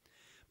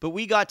 But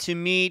we got to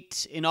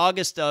meet in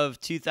August of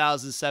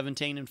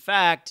 2017. In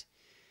fact,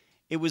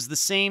 it was the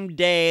same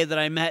day that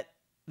I met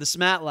the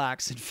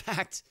Smatlaks. In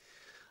fact,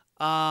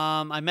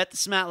 I met the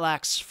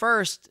Smatlaks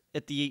first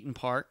at the Eaton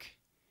Park,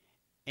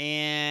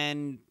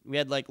 and we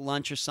had like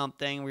lunch or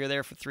something. We were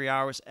there for 3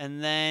 hours,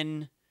 and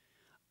then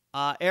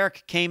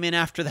Eric came in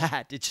after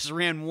that. It just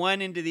ran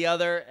one into the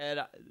other,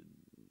 and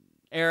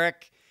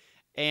Eric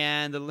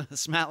and the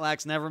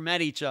Smatlaks never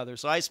met each other.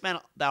 So I spent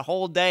that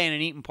whole day in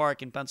an Eaton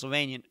Park in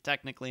Pennsylvania,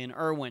 technically in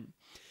Irwin.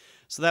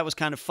 So that was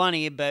kind of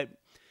funny, but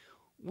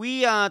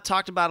we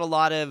talked about a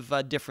lot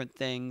of different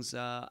things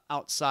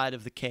outside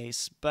of the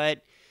case.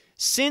 But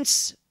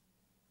since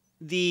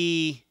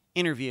the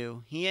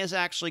interview, he has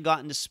actually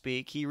gotten to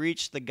speak. He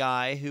reached the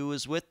guy who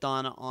was with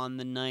Donna on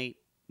the night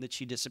that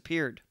she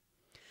disappeared.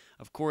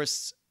 Of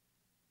course,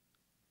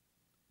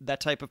 that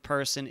type of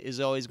person is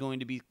always going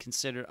to be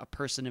considered a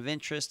person of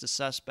interest, a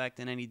suspect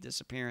in any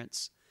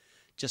disappearance.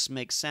 Just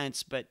makes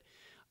sense. But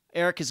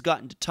Eric has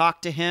gotten to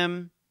talk to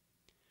him.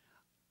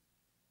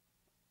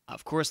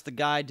 Of course, the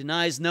guy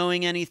denies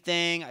knowing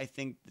anything. I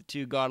think the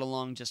two got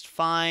along just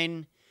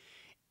fine.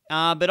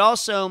 But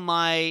also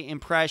my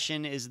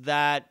impression is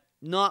that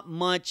not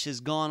much has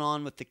gone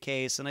on with the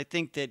case. And I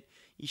think that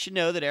you should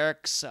know that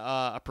Eric's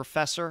a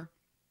professor.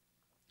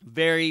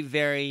 Very,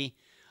 very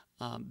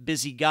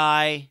busy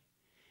guy.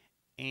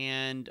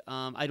 And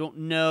I don't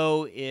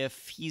know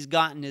if he's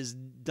gotten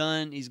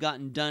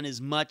done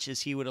as much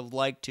as he would have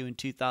liked to in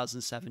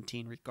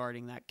 2017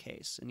 regarding that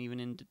case, and even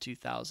into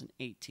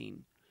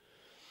 2018.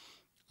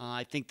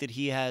 I think that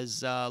he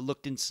has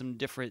looked into some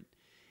different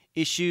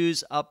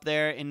issues up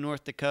there in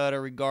North Dakota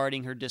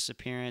regarding her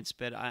disappearance,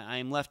 but I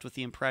am left with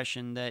the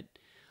impression that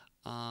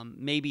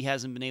maybe he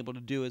hasn't been able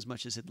to do as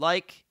much as he'd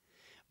like,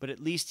 but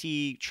at least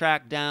he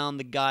tracked down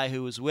the guy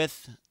who was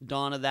with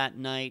Donna that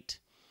night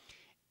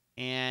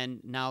and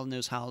now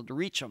knows how to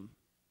reach him.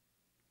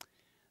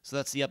 So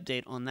that's the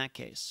update on that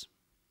case.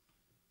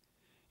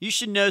 You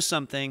should know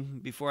something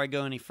before I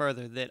go any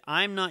further, that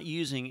I'm not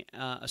using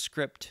a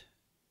script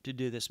to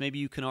do this. Maybe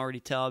you can already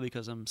tell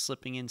because I'm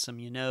slipping in some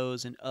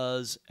you-knows and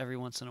uhs every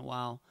once in a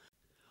while.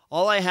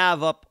 All I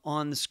have up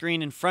on the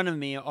screen in front of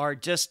me are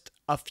just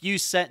a few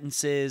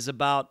sentences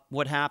about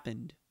what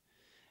happened.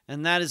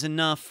 And that is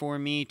enough for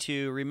me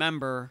to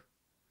remember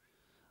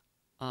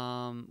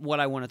what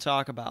I want to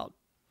talk about.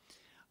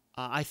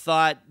 I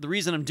thought the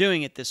reason I'm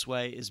doing it this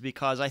way is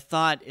because I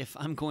thought if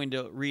I'm going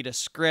to read a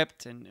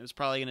script, and it was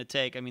probably going to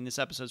take, this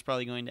episode's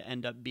probably going to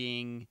end up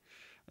being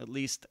at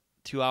least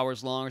 2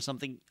 hours long or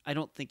something. I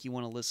don't think you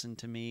want to listen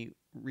to me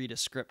read a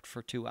script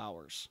for 2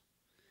 hours.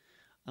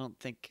 I don't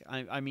think,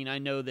 I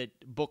know that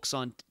books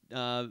on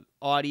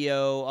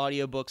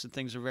audiobooks and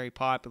things are very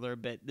popular,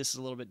 but this is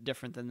a little bit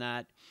different than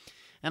that.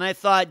 And I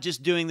thought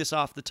just doing this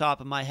off the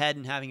top of my head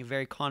and having a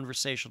very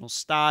conversational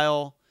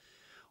style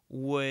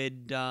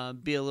would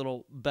be a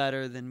little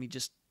better than me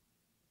just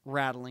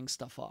rattling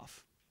stuff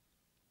off.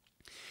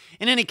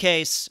 In any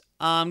case,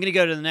 I'm going to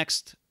go to the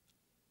next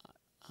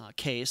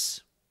case,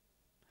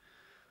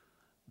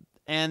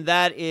 and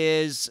that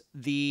is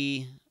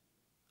the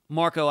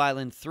Marco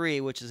Island 3,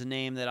 which is a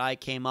name that I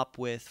came up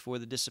with for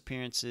the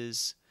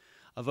disappearances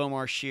of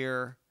Omar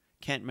Shear,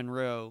 Kent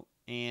Monroe,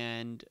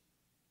 and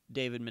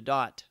David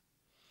Medott.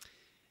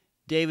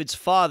 David's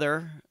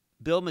father,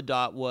 Bill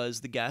Medott, was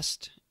the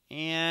guest,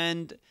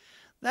 and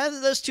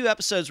those two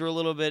episodes were a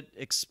little bit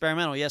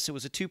experimental. Yes, it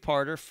was a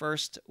two-parter.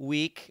 First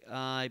week,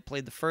 I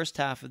played the first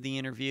half of the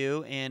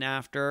interview, and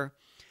after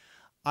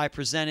I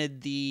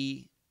presented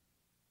the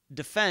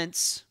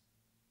defense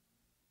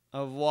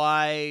of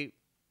why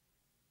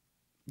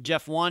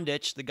Jeff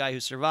Wandich, the guy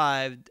who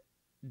survived,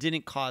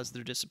 didn't cause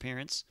their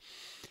disappearance.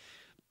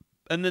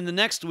 And then the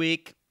next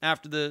week,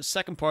 after the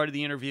second part of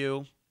the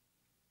interview,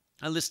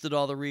 I listed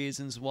all the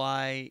reasons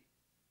why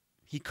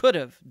he could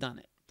have done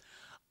it.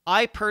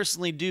 I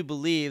personally do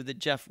believe that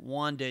Jeff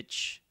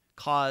Wandich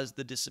caused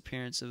the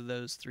disappearance of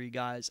those three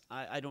guys.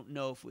 I don't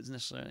know if it was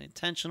necessarily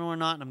intentional or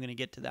not, and I'm going to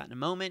get to that in a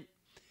moment.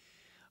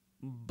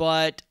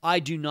 But I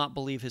do not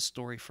believe his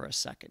story for a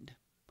second.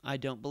 I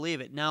don't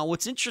believe it. Now,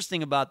 what's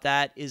interesting about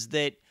that is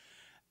that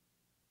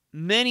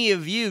many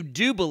of you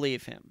do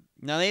believe him.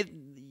 Now, I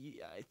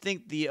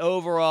think the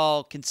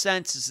overall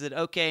consensus is that,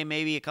 okay,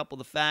 maybe a couple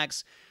of the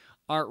facts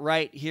aren't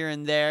right here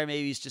and there.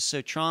 Maybe he's just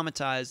so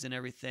traumatized and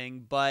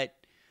everything. But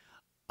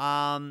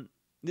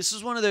this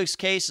is one of those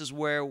cases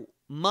where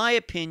my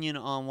opinion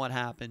on what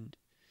happened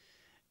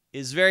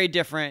is very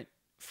different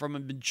from a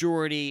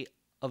majority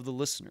of the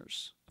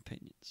listeners'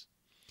 opinions.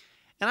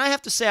 And I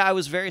have to say I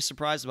was very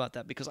surprised about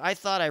that because I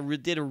thought I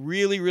did a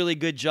really, really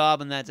good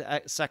job in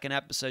that second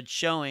episode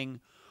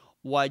showing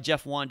why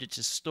Jeff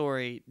Wandich's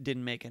story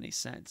didn't make any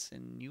sense.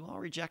 And you all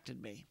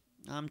rejected me.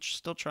 I'm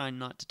still trying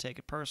not to take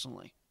it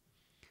personally.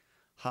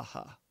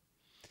 Haha.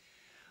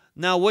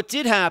 Now, what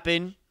did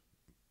happen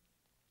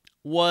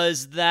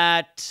was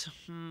that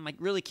I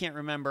really can't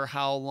remember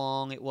how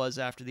long it was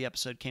after the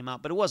episode came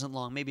out, but it wasn't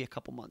long, maybe a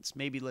couple months.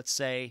 Maybe, let's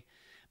say,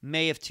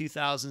 May of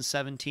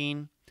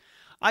 2017.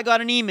 I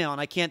got an email,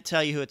 and I can't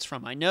tell you who it's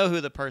from. I know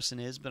who the person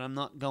is, but I'm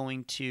not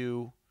going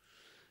to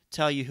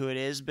tell you who it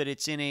is. But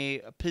it's in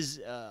a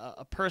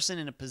person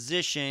in a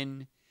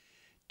position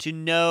to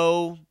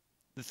know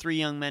the three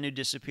young men who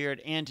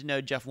disappeared and to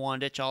know Jeff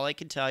Wandich. All I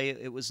can tell you,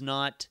 it was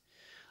not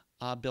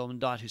Bill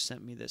Madot who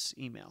sent me this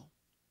email.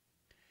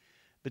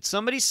 But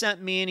somebody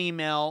sent me an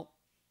email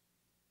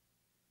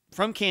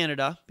from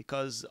Canada,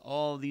 because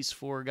all these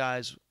four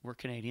guys were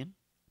Canadian,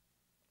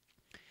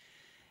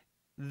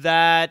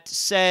 that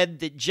said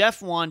that Jeff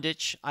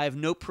Wandich, I have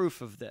no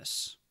proof of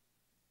this,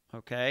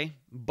 okay,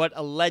 but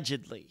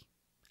allegedly,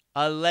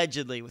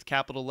 with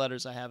capital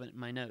letters, I have it in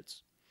my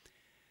notes,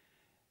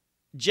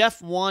 Jeff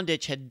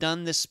Wandich had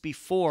done this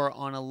before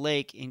on a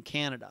lake in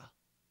Canada,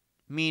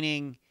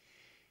 meaning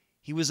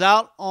he was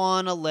out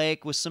on a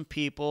lake with some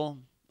people,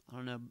 I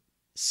don't know,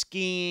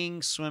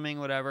 skiing, swimming,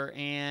 whatever,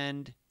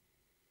 and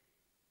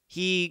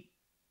he,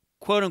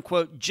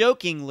 quote-unquote,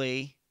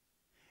 jokingly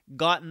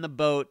got in the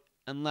boat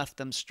and left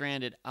them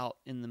stranded out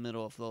in the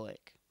middle of the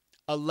lake.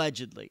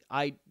 Allegedly.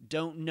 I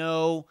don't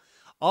know.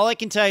 All I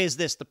can tell you is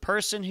this. The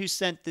person who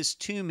sent this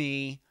to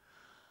me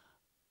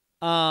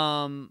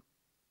is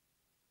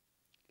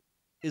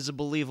a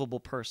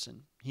believable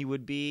person. He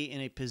would be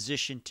in a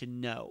position to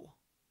know.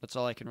 That's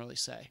all I can really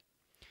say.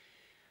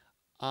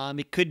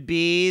 It could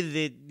be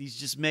that he's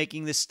just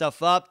making this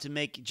stuff up to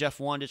make Jeff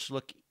Wandich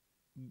look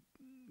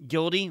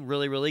guilty,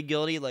 really, really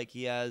guilty, like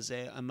he has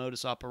a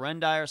modus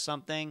operandi or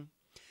something.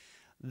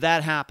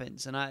 That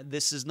happens, and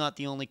this is not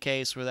the only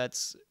case where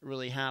that's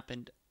really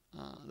happened,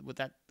 with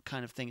that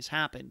kind of things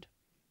happened.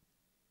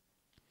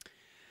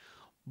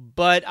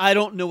 But I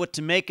don't know what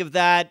to make of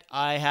that.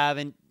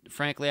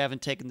 Frankly, I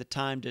haven't taken the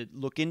time to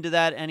look into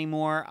that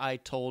anymore. I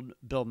told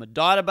Bill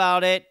Madot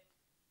about it.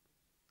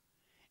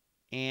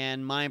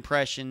 And my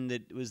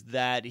impression was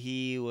that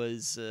he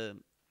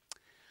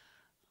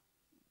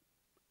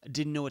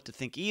didn't know what to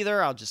think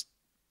either. I'll just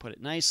put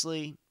it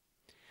nicely.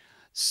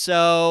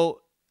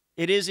 So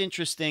it is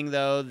interesting,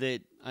 though,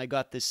 that I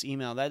got this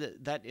email.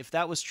 That if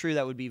that was true,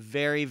 that would be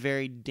very,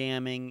 very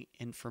damning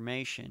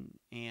information.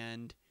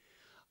 And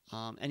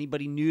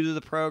anybody new to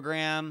the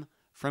program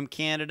from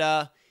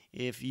Canada,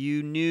 if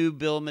you knew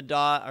Bill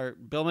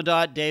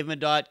Madot, Dave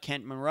Madot,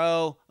 Kent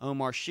Monroe,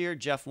 Omar Shear,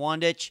 Jeff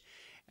Wandich,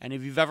 and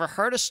if you've ever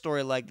heard a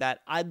story like that,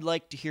 I'd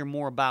like to hear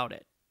more about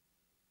it.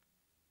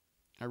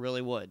 I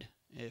really would.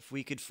 If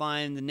we could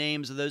find the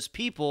names of those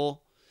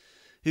people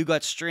who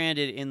got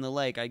stranded in the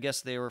lake, I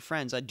guess they were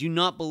friends. I do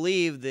not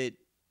believe that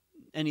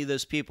any of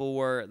those people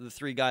were the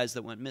three guys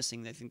that went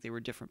missing. I think they were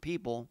different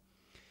people.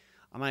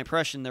 On my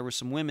impression, there were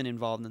some women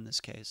involved in this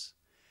case.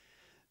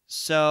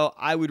 So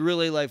I would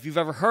really like, if you've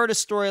ever heard a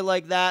story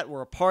like that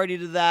or a party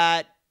to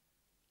that,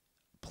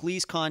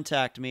 please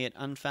contact me at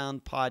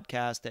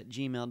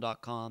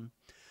unfoundpodcast@gmail.com.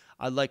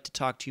 I'd like to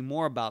talk to you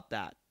more about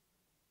that.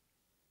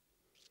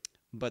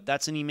 But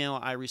that's an email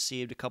I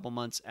received a couple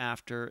months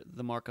after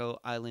the Marco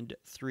Island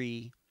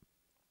 3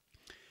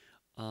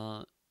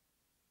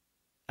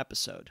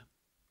 episode.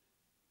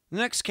 The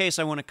next case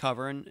I want to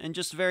cover, and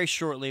just very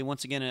shortly,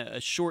 once again,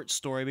 a short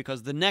story,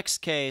 because the next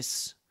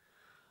case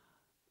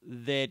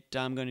that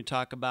I'm going to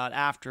talk about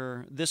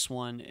after this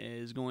one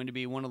is going to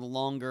be one of the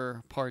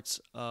longer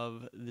parts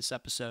of this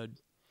episode.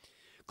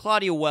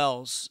 Claudia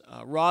Wells.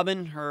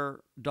 Robin,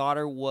 her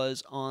daughter,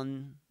 was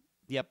on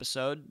the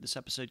episode. This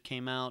episode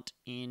came out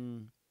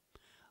in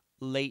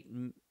late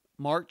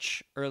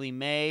March, early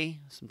May,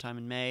 sometime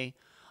in May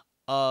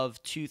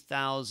of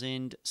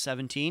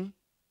 2017.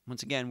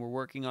 Once again, we're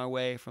working our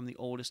way from the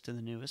oldest to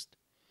the newest.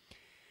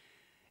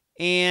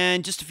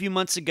 And just a few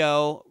months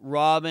ago,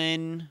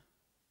 Robin,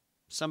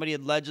 somebody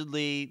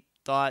allegedly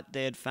thought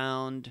they had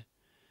found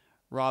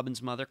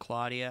Robin's mother,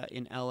 Claudia,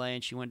 in LA,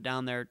 and she went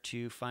down there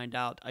to find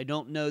out. I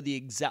don't know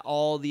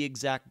all the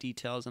exact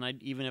details,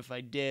 and even if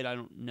I did, I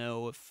don't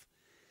know if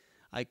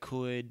I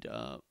could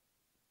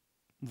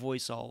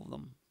voice all of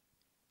them.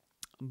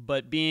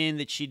 But being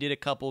that she did a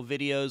couple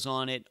videos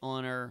on it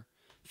on her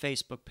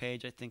Facebook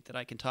page, I think that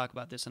I can talk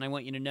about this. And I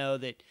want you to know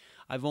that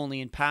I've only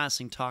in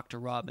passing talked to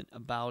Robin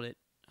about it.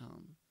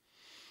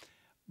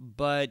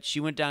 But she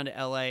went down to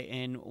LA,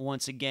 and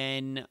once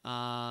again,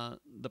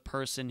 the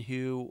person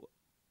who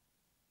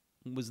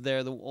was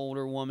there, the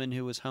older woman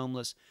who was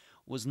homeless,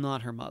 was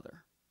not her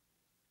mother.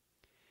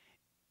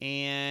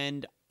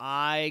 And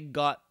I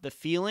got the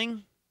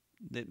feeling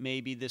that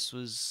maybe this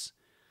was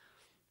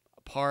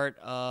a part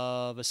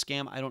of a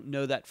scam. I don't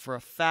know that for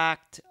a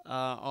fact.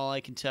 All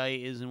I can tell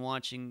you is in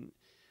watching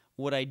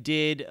what I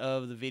did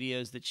of the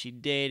videos that she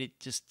did, it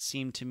just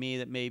seemed to me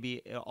that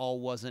maybe it all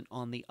wasn't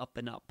on the up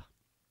and up.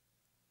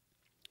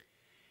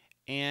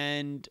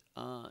 And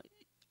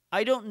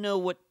I don't know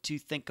what to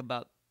think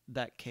about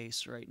that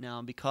case right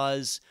now,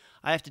 because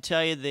I have to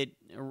tell you that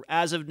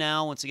as of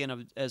now, once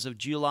again, as of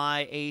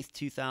July 8th,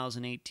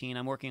 2018,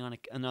 I'm working on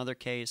another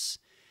case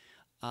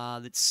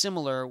that's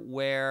similar,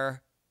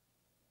 where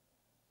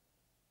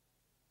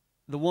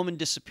the woman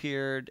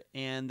disappeared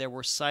and there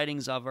were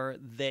sightings of her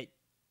that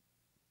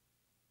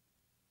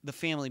the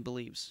family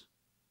believes.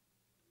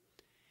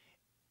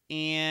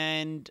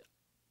 And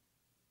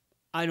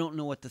I don't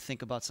know what to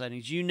think about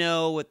sightings. You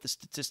know what the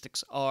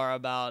statistics are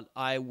about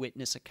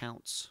eyewitness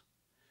accounts.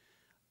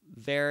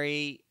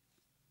 Very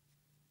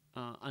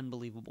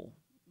unbelievable.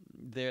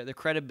 The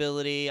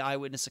credibility,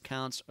 eyewitness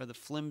accounts are the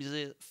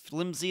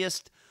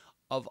flimsiest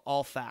of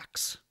all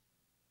facts,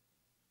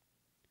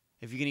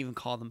 if you can even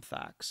call them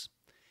facts.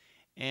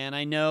 And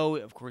I know,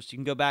 of course, you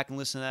can go back and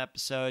listen to that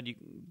episode. You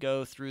can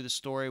go through the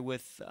story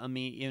with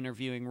me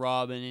interviewing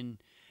Robin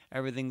and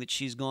everything that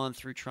she's gone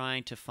through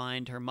trying to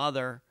find her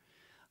mother.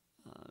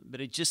 But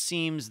it just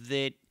seems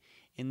that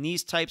in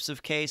these types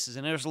of cases,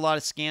 and there's a lot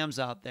of scams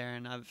out there,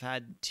 and I've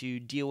had to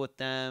deal with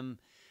them,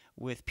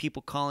 with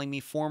people calling me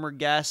former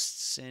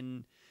guests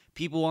and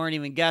people who aren't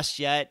even guests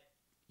yet,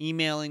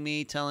 emailing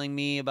me, telling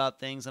me about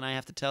things, and I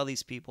have to tell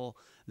these people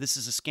this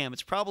is a scam.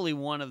 It's probably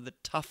one of the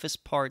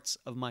toughest parts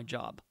of my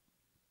job,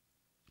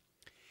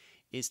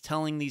 is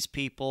telling these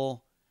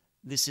people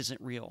this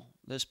isn't real.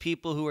 Those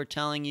people who are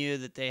telling you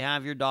that they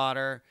have your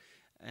daughter,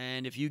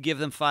 and if you give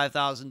them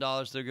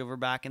 $5,000, they'll give her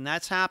back. And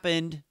that's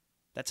happened.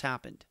 That's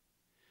happened.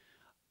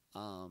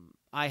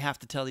 I have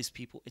to tell these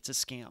people it's a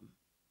scam.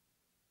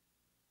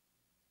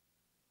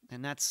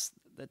 And that's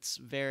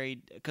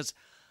very, because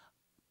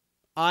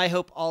I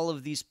hope all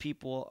of these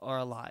people are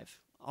alive.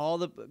 All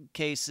the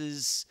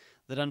cases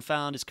that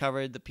Unfound has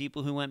covered, the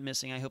people who went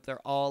missing, I hope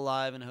they're all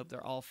alive, and I hope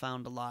they're all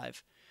found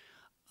alive.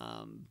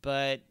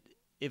 But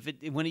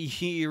when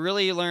you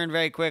really learn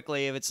very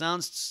quickly, if it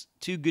sounds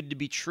too good to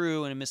be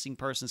true in a missing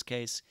persons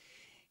case,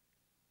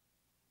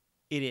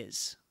 it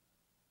is.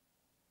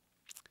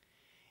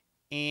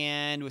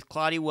 And with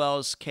Claudia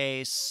Wells'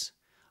 case,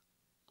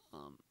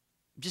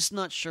 just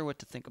not sure what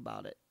to think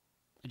about it.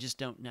 I just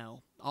don't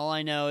know. All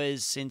I know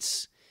is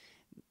since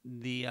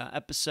the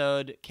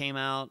episode came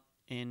out,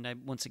 and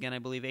once again, I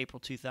believe April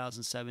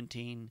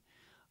 2017,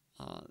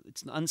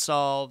 it's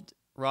unsolved.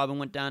 Robin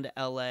went down to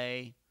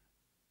L.A.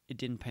 It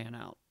didn't pan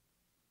out.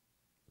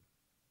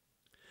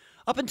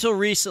 Up until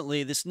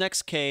recently, this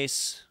next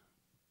case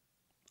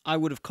I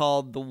would have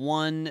called the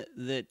one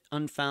that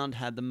Unfound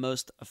had the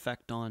most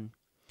effect on,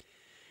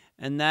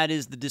 and that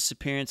is the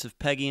disappearance of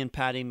Peggy and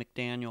Patty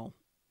McDaniel.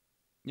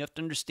 You have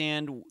to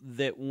understand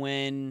that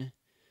when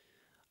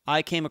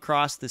I came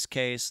across this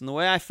case, and the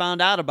way I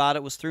found out about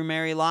it was through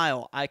Mary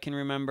Lyle. I can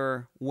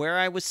remember where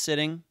I was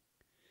sitting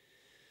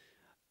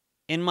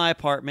in my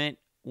apartment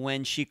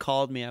when she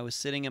called me. I was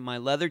sitting in my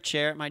leather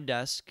chair at my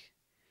desk,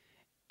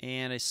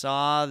 and I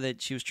saw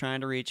that she was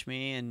trying to reach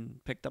me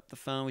and picked up the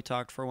phone. We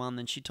talked for a while, and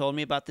then she told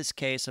me about this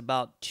case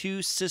about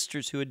two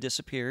sisters who had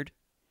disappeared.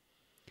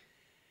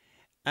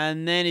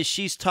 And then as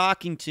she's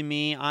talking to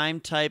me,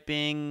 I'm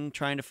typing,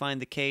 trying to find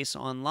the case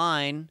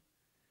online,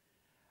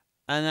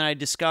 and then I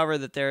discover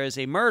that there is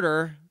a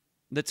murder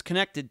that's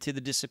connected to the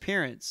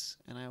disappearance.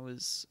 And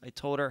I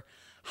told her,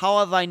 how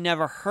have I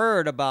never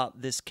heard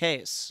about this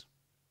case?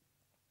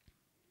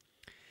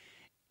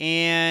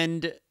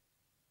 And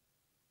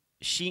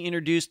she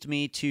introduced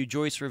me to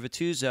Joyce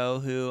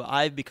Rivituzzo, who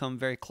I've become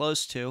very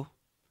close to.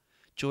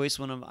 Joyce,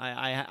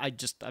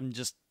 I'm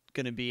just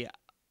going to be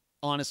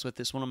honest with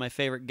this, one of my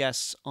favorite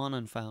guests on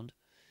Unfound.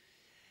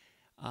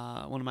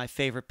 One of my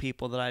favorite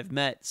people that I've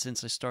met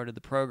since I started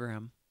the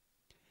program.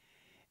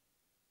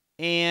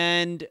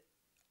 And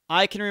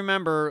I can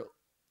remember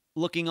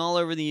looking all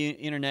over the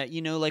internet,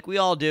 like we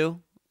all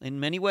do. In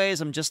many ways,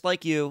 I'm just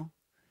like you,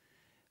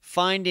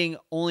 finding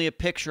only a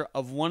picture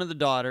of one of the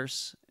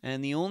daughters,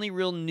 and the only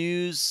real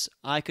news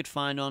I could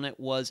find on it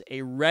was a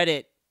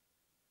Reddit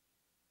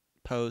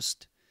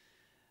post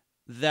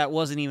that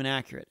wasn't even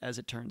accurate, as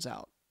it turns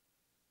out.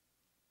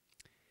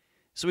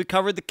 So we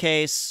covered the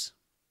case,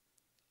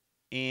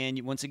 and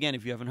once again,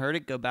 if you haven't heard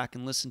it, go back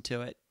and listen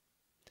to it.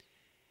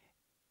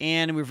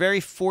 And we're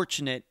very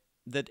fortunate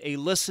that a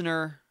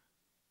listener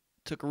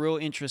took a real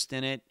interest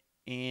in it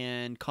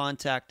and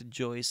contacted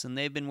Joyce, and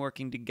they've been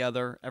working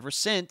together ever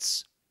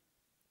since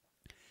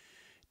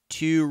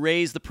to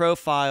raise the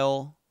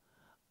profile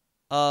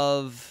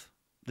of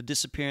the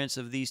disappearance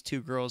of these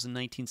two girls in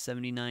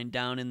 1979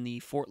 down in the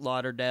Fort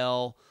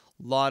Lauderdale,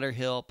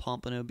 Lauderhill,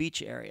 Pompano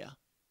Beach area.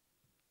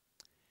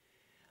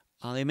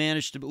 They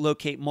managed to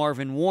locate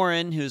Marvin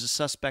Warren, who's a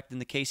suspect in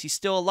the case. He's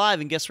still alive,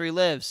 and guess where he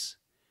lives?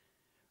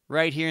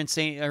 Right here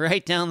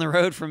right down the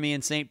road from me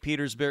in St.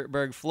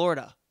 Petersburg,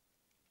 Florida.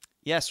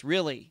 Yes,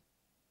 really.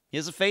 He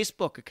has a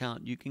Facebook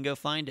account. You can go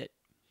find it.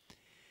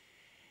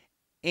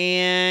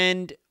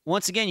 And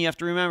once again, you have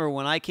to remember,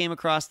 when I came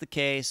across the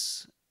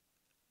case,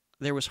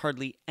 there was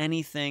hardly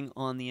anything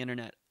on the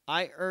internet.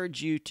 I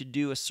urge you to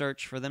do a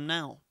search for them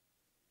now.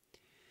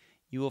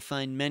 You will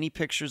find many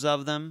pictures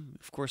of them.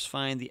 Of course,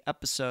 find the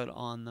episode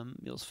on them.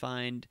 You'll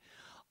find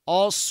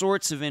all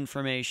sorts of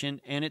information,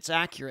 and it's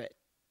accurate.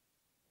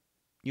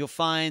 You'll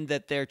find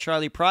that their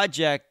Charlie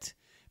Project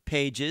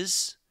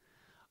pages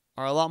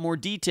are a lot more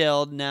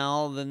detailed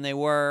now than they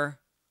were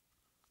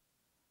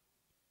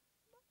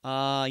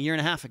a year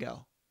and a half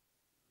ago.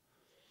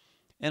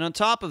 And on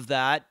top of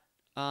that,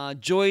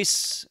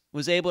 Joyce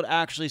was able to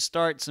actually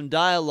start some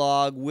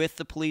dialogue with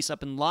the police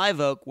up in Live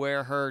Oak,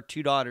 where her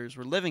 2 daughters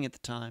were living at the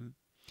time.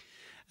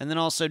 And then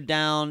also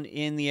down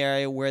in the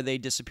area where they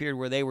disappeared,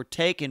 where they were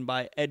taken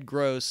by Ed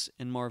Gross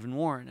and Marvin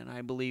Warren. And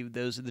I believe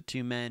those are the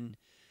 2 men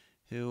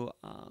who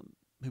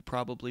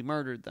probably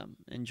murdered them.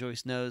 And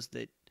Joyce knows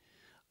that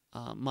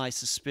my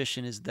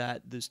suspicion is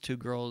that those 2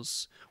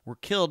 girls were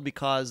killed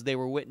because they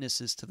were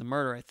witnesses to the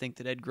murder. I think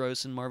that Ed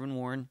Gross and Marvin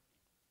Warren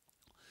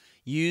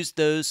used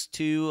those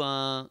 2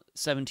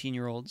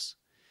 17-year-olds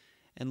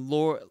and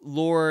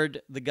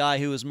lured the guy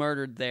who was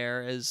murdered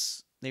there,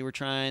 as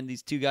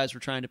these 2 guys were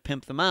trying to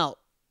pimp them out.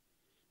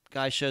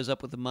 Guy shows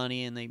up with the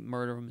money and they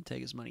murder him and take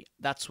his money.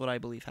 That's what I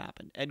believe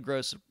happened. Ed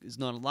Gross is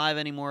not alive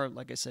anymore.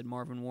 Like I said,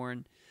 Marvin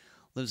Warren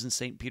lives in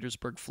St.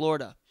 Petersburg,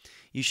 Florida.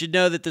 You should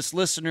know that this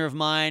listener of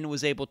mine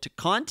was able to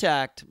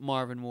contact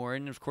Marvin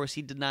Warren, and of course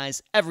he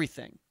denies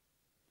everything.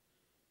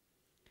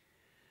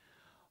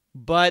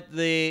 But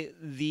the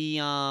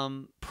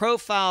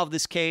profile of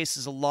this case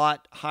is a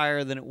lot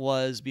higher than it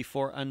was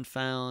before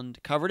Unfound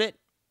covered it.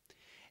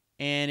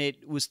 And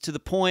it was to the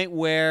point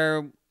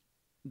where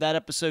that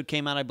episode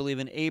came out, I believe,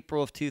 in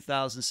April of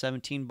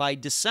 2017. By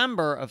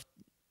December of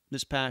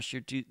this past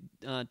year,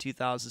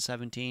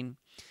 2017,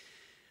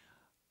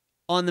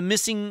 on the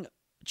Missing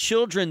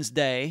Children's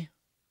Day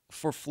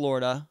for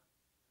Florida,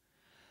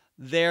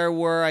 there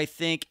were, I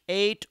think,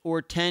 8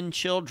 or 10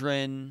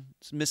 children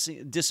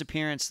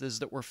disappearances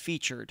that were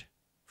featured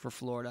for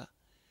Florida.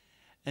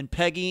 And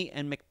Peggy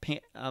and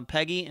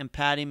Patty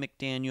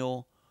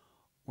McDaniel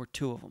were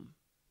 2 of them.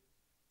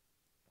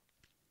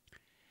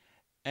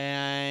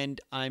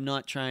 And I'm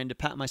not trying to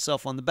pat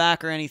myself on the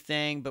back or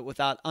anything, but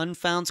without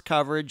Unfound's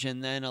coverage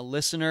and then a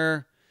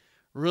listener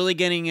really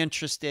getting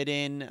interested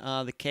in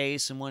the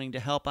case and wanting to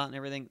help out and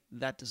everything,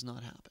 that does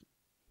not happen.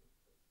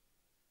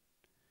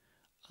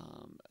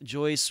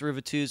 Joyce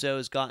Rivatuso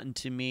has gotten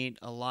to meet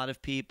a lot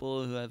of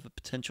people who have the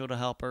potential to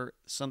help her,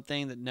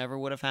 something that never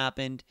would have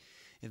happened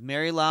if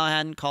Mary Lau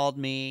hadn't called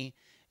me,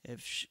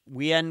 if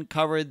we hadn't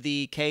covered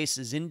the case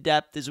as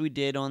in-depth as we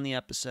did on the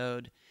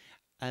episode,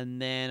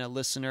 and then a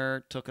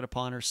listener took it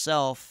upon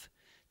herself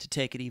to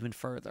take it even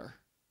further.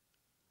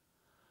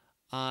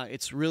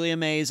 It's really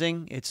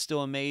amazing. It's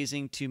still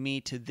amazing to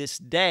me to this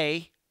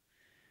day.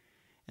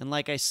 And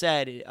like I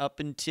said, up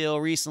until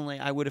recently,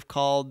 I would have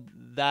called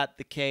that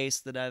the case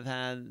that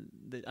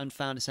that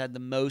Unfound has had the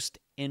most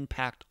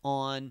impact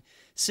on,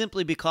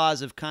 simply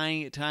because of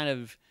kind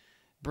of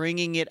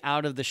bringing it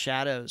out of the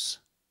shadows,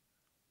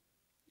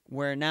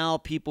 where now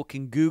people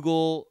can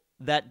Google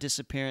that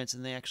disappearance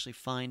and they actually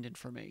find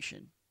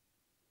information.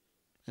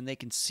 And they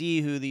can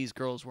see who these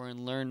girls were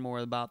and learn more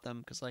about them.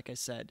 Because like I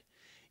said,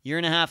 a year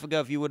and a half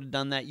ago, if you would have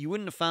done that, you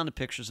wouldn't have found the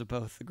pictures of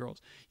both the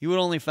girls. You would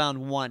have only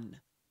found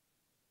one.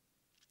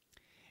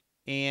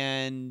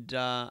 And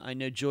I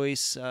know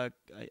Joyce, I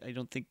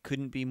don't think,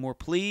 couldn't be more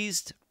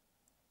pleased.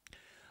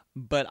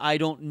 But I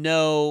don't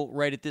know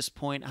right at this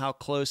point how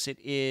close it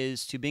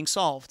is to being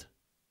solved.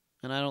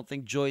 And I don't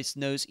think Joyce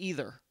knows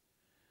either.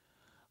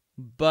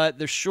 But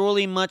there's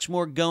surely much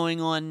more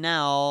going on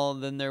now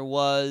than there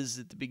was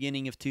at the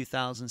beginning of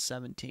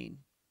 2017.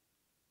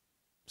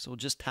 So we'll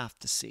just have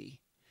to see.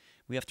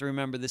 We have to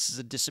remember this is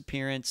a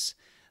disappearance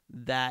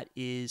that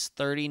is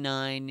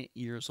 39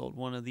 years old,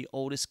 one of the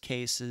oldest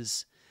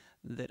cases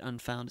that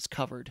Unfound has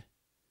covered.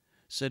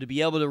 So to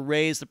be able to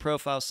raise the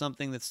profile of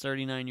something that's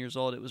 39 years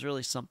old, it was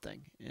really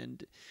something.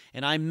 And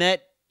I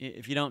met,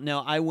 if you don't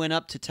know, I went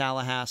up to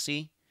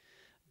Tallahassee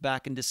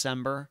back in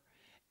December,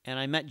 and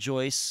I met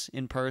Joyce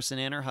in person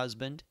and her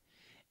husband,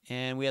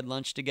 and we had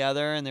lunch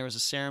together, and there was a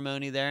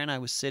ceremony there, and I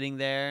was sitting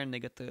there, and they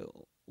got to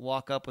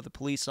walk up with a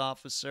police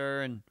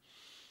officer, and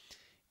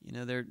you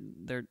know,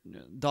 their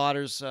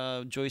daughters,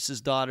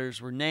 Joyce's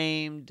daughters, were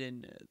named,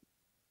 and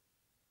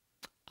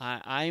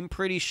I'm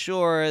pretty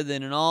sure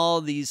that in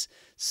all these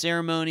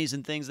ceremonies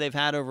and things they've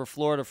had over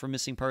Florida for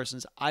missing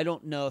persons, I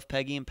don't know if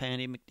Peggy and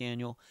Patty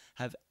McDaniel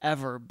have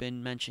ever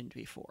been mentioned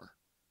before.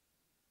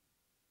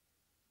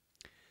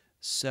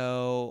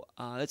 So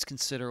that's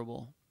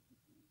considerable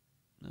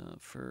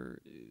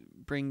for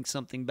bringing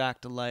something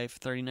back to life,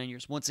 39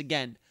 years. Once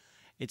again,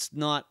 it's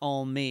not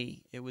all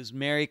me. It was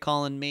Mary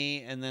calling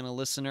me and then a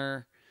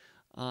listener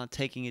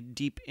taking a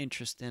deep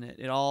interest in it.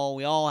 We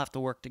all have to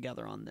work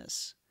together on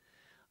this.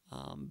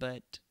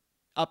 But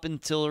up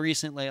until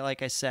recently,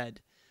 like I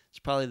said, it's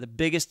probably the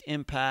biggest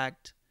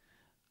impact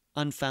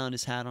Unfound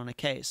has had on a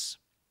case.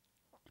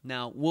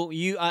 Now,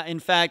 in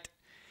fact,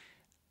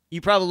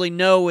 you probably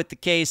know what the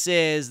case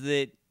is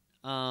that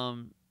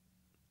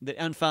that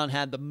Unfound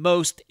had the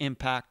most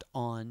impact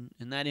on,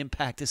 and that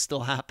impact is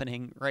still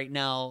happening right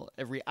now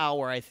every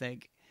hour, I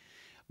think.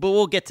 But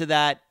we'll get to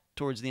that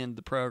towards the end of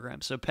the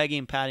program. So Peggy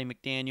and Patty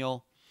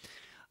McDaniel,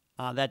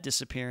 that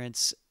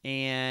disappearance,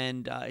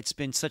 and it's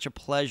been such a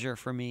pleasure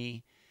for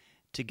me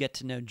to get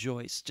to know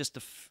Joyce. Just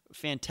a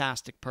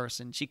fantastic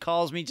person. She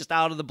calls me just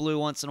out of the blue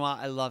once in a while.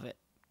 I love it.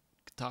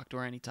 Talk to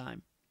her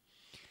anytime.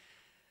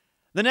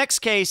 The next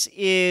case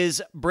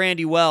is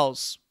Brandy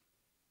Wells.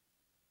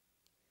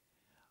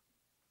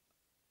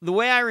 The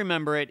way I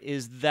remember it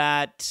is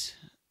that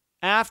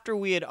after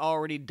we had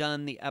already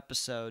done the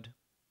episode,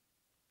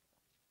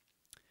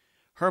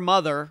 her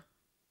mother,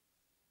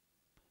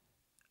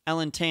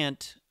 Ellen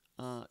Tant,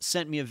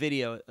 sent me a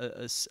video,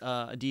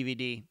 a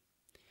DVD.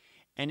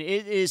 And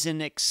it is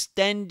an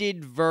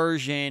extended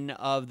version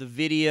of the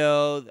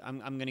video, I'm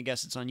going to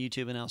guess it's on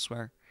YouTube and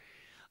elsewhere,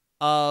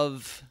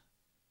 of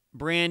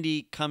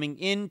Brandy coming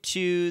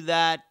into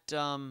that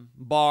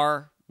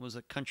bar. It was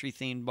a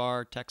country-themed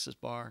bar, Texas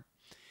bar,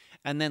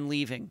 and then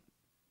leaving.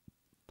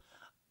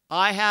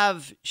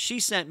 She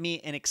sent me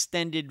an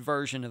extended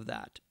version of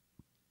that.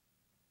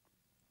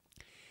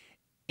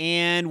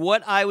 And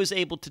what I was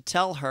able to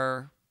tell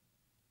her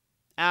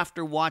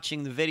after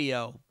watching the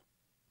video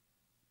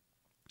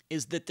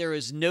is that there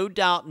is no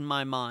doubt in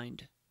my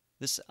mind,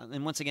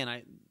 and once again,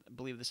 I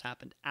believe this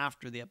happened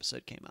after the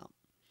episode came out,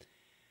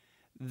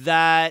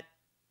 that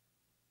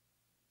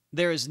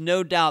there is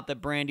no doubt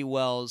that Brandy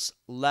Wells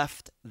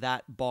left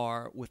that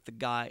bar with the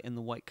guy in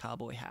the white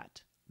cowboy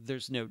hat.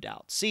 There's no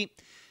doubt. See,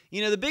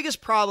 the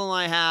biggest problem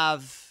I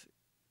have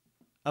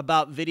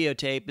about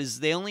videotape is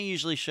they only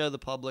usually show the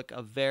public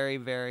a very,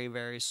 very,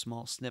 very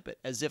small snippet,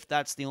 as if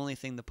that's the only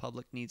thing the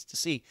public needs to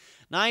see.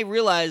 Now, I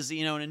realize,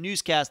 in a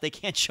newscast, they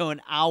can't show an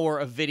hour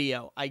of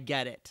video. I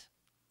get it.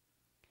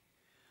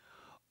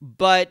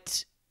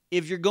 But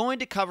if you're going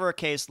to cover a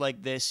case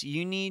like this,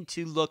 you need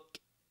to look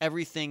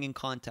everything in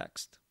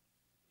context.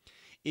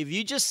 If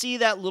you just see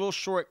that little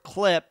short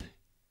clip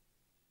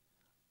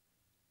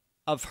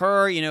of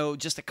her,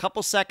 just a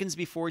couple seconds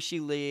before she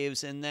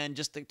leaves, and then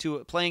just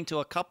playing to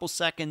a couple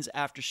seconds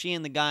after she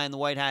and the guy in the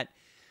white hat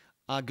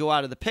go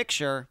out of the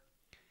picture,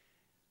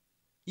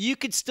 you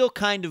could still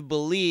kind of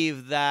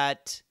believe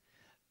that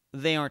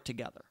they aren't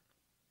together.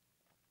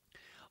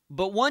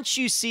 But once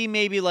you see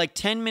maybe like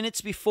 10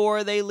 minutes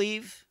before they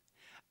leave,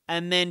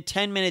 and then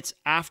 10 minutes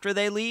after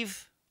they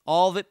leave,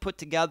 all of it put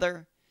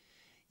together,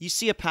 you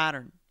see a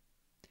pattern.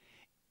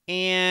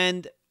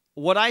 And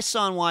what I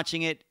saw in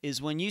watching it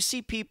is when you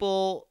see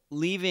people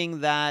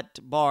leaving that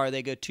bar,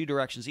 they go two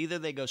directions. Either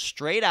they go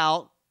straight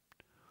out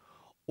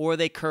or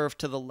they curve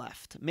to the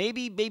left.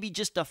 Maybe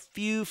just a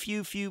few,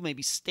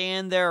 maybe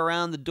stand there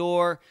around the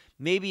door.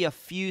 Maybe a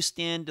few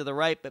stand to the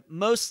right, but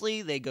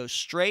mostly they go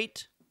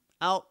straight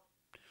out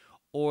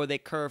or they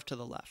curve to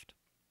the left.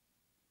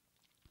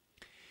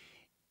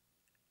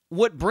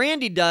 What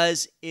Brandy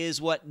does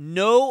is what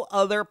no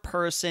other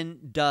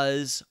person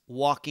does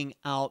walking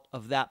out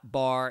of that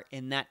bar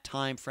in that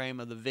time frame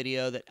of the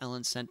video that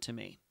Ellen sent to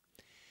me.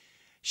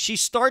 She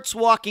starts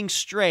walking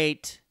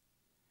straight,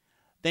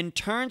 then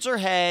turns her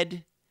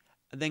head,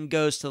 then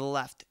goes to the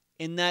left.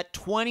 In that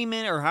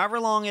 20-minute or however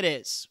long it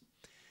is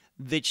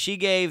that she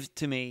gave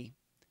to me,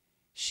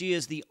 she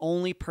is the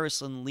only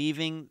person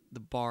leaving the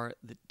bar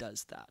that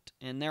does that.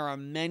 And there are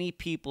many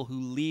people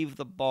who leave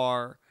the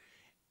bar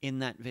in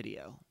that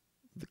video.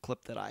 The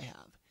clip that I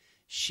have.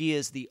 She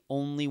is the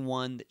only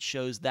one that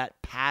shows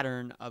that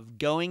pattern of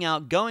going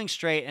out, going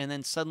straight, and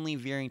then suddenly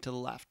veering to the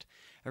left.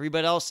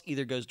 Everybody else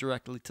either goes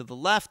directly to the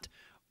left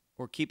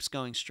or keeps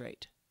going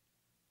straight.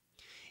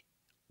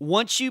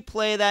 Once you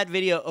play that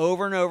video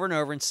over and over and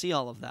over and see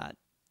all of that,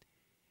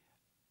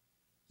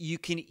 you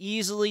can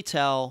easily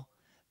tell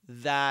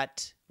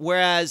that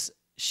whereas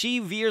she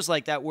veers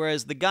like that,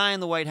 whereas the guy in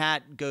the white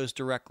hat goes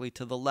directly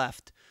to the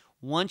left.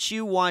 Once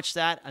you watch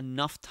that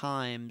enough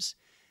times,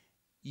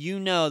 you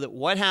know that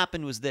what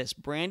happened was this.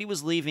 Brandy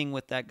was leaving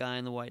with that guy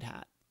in the white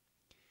hat.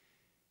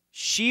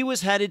 She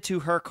was headed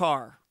to her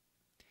car.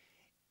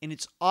 And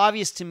it's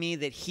obvious to me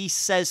that he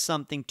says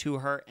something to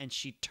her and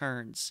she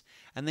turns.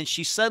 And then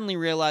she suddenly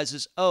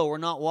realizes, oh, we're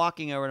not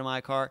walking over to my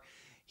car.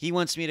 He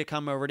wants me to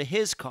come over to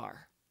his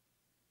car.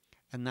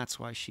 And that's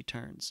why she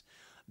turns.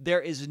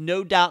 There is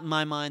no doubt in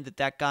my mind that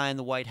that guy in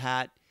the white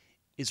hat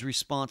is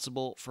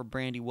responsible for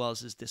Brandy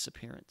Wells'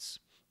 disappearance.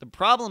 The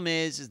problem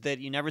is that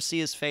you never see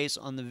his face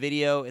on the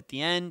video at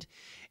the end.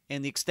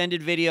 And the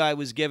extended video I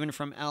was given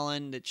from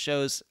Ellen that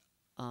shows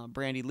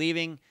Brandy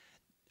leaving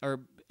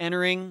or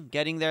entering,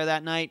 getting there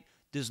that night,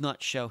 does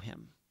not show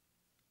him.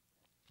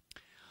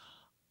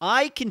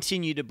 I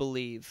continue to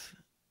believe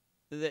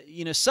that,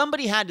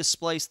 somebody had to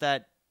splice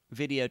that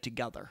video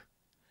together.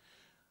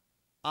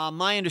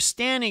 My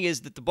understanding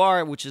is that the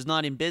bar, which is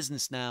not in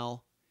business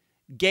now,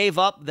 gave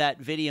up that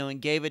video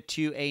and gave it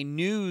to a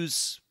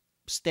news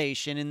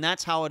station, and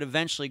that's how it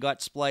eventually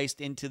got spliced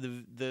into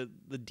the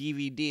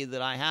DVD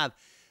that I have.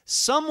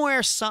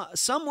 Somewhere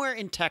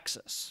in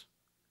Texas,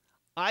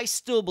 I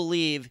still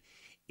believe,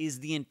 is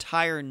the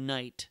entire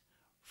night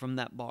from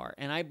that bar,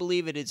 and I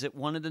believe it is at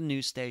one of the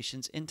news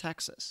stations in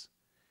Texas.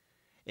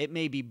 It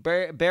may be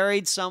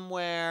buried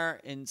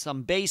somewhere in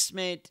some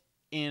basement,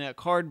 in a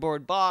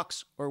cardboard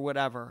box, or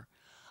whatever.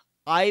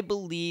 I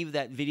believe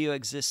that video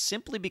exists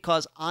simply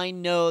because I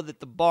know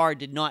that the bar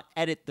did not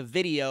edit the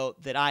video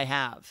that I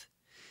have.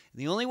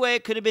 The only way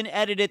it could have been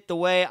edited the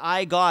way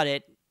I got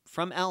it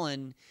from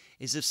Ellen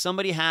is if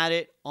somebody had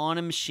it on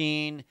a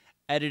machine,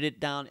 edit it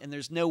down, and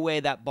there's no way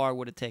that bar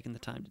would have taken the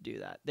time to do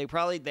that.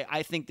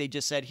 I think they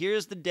just said,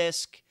 here's the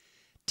disc,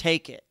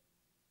 take it.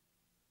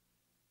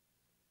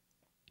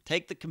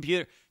 Take the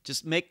computer,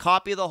 just make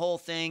copy of the whole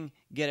thing,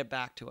 get it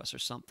back to us or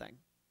something.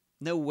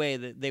 No way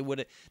that they would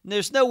have,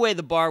 there's no way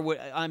the bar would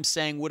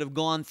have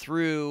gone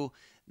through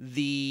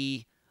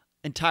the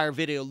entire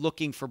video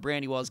looking for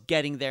Brandy Wells,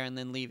 getting there and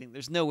then leaving.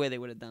 There's no way they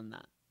would have done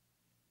that.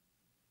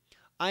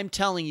 I'm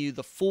telling you,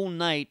 the full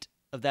night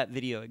of that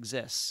video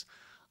exists,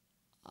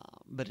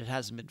 but it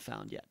hasn't been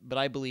found yet. But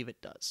I believe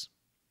it does.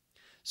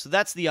 So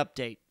that's the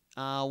update.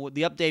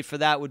 The update for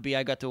that would be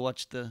I got to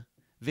watch the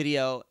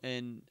video,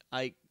 and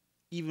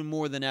even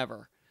more than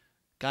ever,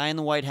 guy in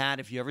the white hat,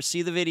 if you ever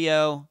see the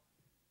video,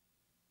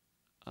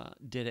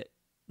 did it.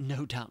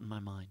 No doubt in my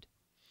mind.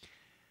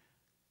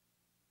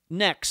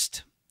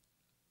 Next,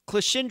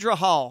 Cleshindra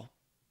Hall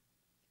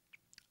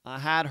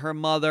had her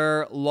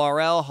mother,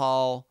 Laurel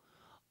Hall,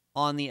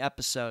 on the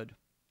episode.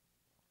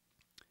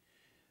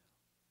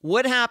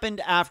 What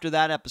happened after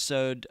that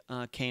episode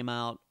came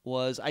out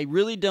was, I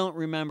really don't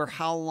remember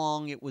how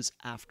long it was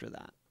after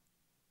that.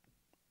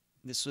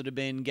 This would have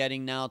been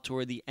getting now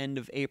toward the end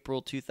of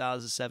April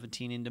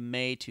 2017 into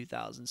May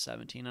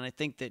 2017. And I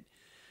think that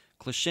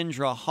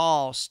Cleshindra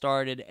Hall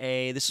started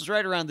this was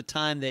right around the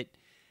time that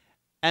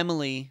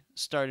Emily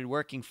started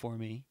working for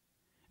me.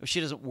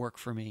 She doesn't work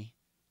for me.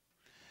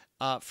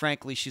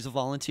 Frankly, she's a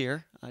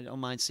volunteer. I don't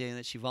mind saying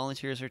that she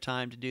volunteers her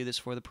time to do this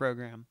for the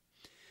program.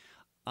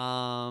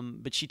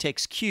 But she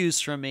takes cues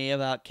from me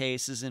about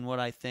cases and what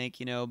I think,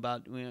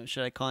 about,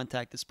 should I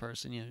contact this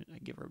person? I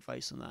give her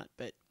advice on that.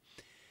 But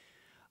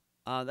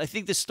I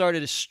think this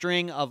started a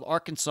string of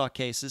Arkansas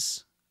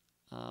cases.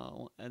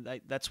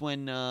 And that's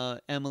when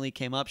Emily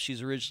came up.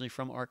 She's originally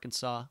from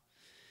Arkansas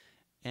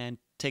and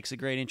takes a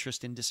great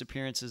interest in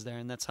disappearances there,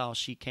 and that's how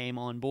she came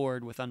on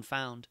board with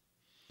Unfound.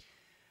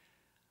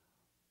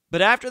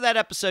 But after that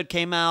episode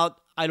came out,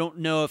 I don't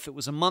know if it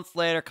was a month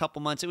later, a couple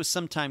months, it was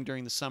sometime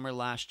during the summer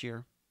last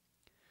year,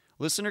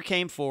 listener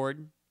came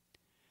forward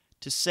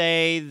to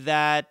say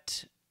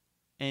that,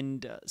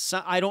 and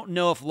I don't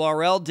know if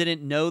Laurel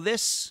didn't know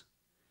this.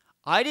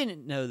 I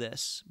didn't know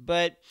this,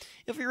 but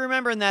if you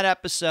remember in that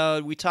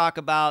episode, we talk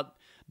about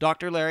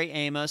Dr. Larry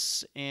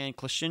Amos and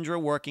Cleshindra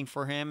working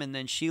for him, and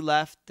then she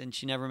left and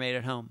she never made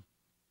it home.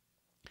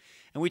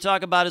 And we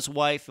talk about his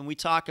wife, and we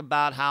talk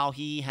about how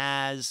he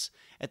has,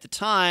 at the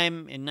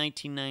time in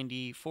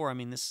 1994,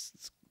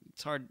 it's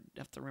hard to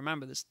have to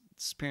remember this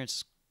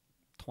parent's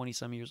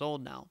 20-some years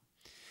old now.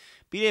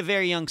 But he had a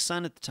very young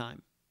son at the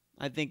time.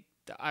 I think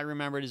I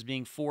remember it as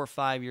being 4 or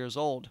 5 years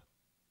old.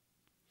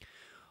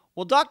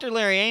 Well, Dr.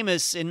 Larry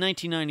Amos in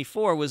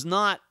 1994 was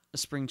not a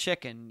spring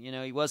chicken.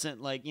 He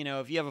wasn't like,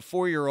 if you have a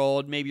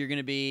 4-year-old, maybe you're going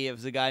to be,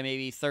 if the guy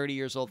maybe 30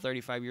 years old,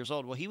 35 years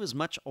old. Well, he was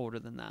much older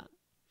than that.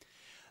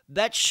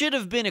 That should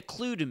have been a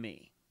clue to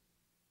me.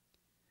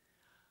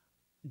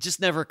 It just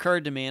never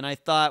occurred to me. And I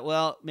thought,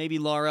 well, maybe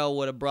Laurel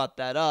would have brought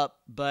that up,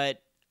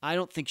 but I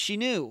don't think she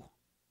knew.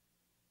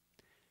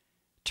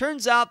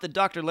 Turns out that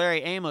Dr.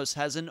 Larry Amos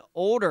had an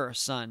older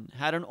son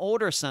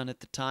at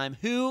the time,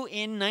 who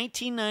in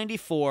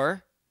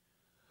 1994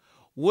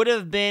 would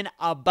have been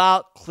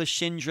about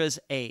Cleshindra's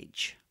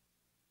age.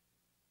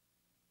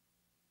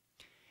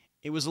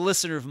 It was a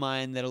listener of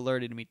mine that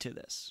alerted me to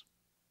this.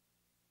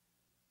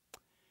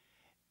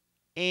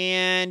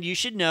 And you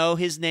should know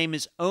his name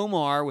is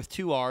Omar with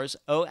 2 R's,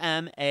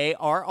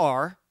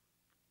 Omarr.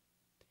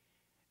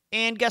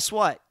 And guess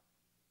what?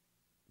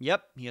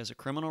 Yep, he has a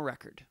criminal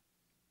record.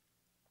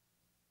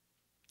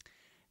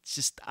 It's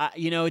just,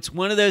 it's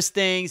one of those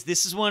things.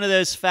 This is one of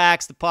those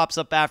facts that pops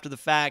up after the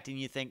fact, and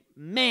you think,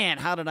 man,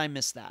 how did I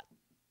miss that?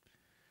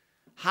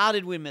 How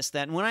did we miss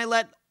that? And when I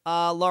let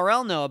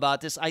Laurel know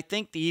about this, I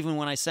think even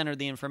when I sent her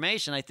the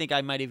information, I think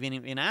I might have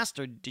even asked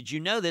her, did you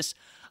know this?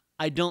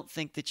 I don't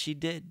think that she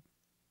did.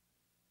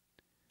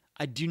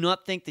 I do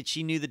not think that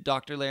she knew that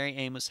Dr. Larry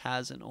Amos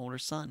has an older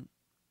son.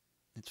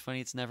 It's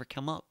funny, it's never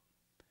come up.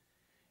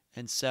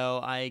 And so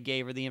I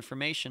gave her the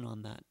information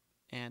on that.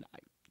 And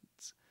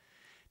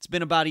it's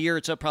been about a year,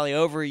 it's probably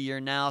over a year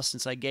now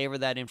since I gave her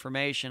that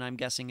information. I'm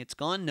guessing it's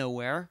gone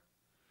nowhere.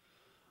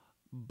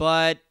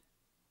 But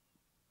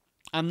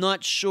I'm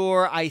not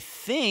sure. I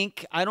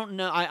don't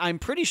know. I'm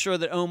pretty sure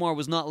that Omar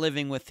was not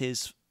living with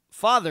his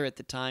father at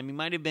the time. He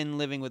might have been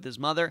living with his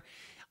mother.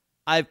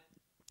 I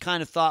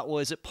kind of thought, well,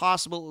 is it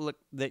possible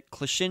that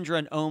Cleshindra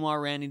and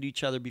Omar ran into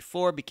each other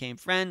before, became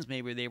friends?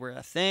 Maybe they were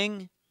a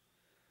thing.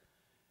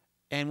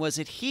 And was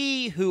it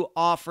he who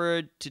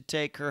offered to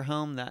take her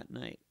home that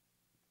night?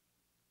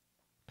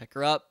 Pick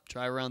her up,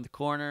 drive around the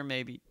corner,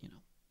 maybe,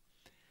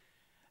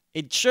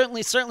 It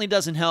certainly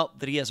doesn't help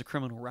that he has a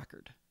criminal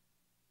record.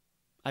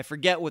 I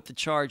forget what the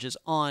charge is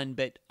on,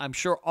 but I'm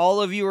sure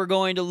all of you are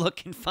going to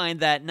look and find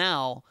that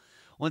now.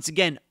 Once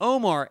again,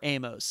 Omar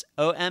Amos,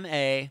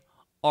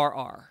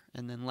 Omarr,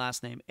 and then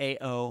last name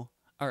Amos.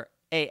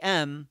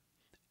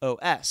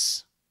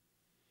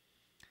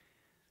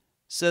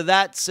 So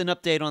that's an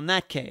update on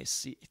that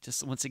case.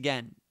 Just once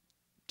again,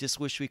 just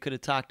wish we could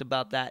have talked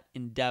about that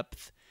in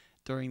depth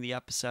during the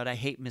episode. I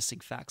hate missing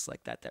facts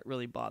like that. That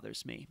really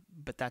bothers me,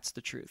 but that's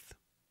the truth.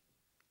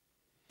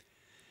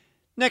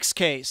 Next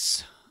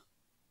case,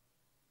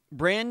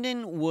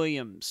 Brandon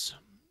Williams.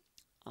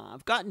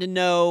 I've gotten to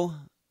know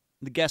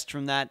the guest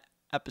from that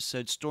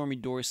episode, Stormy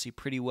Dorsey,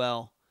 pretty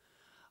well.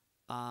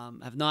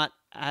 I've not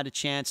had a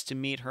chance to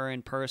meet her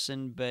in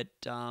person, but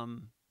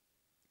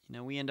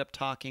we end up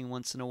talking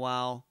once in a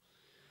while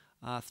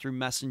through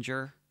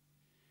Messenger.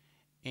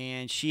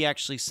 And she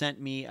actually sent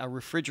me a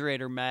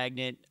refrigerator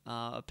magnet,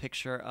 a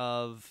picture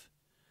of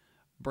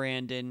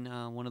Brandon,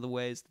 one of the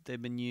ways that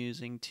they've been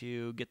using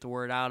to get the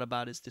word out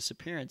about his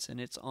disappearance,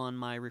 and it's on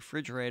my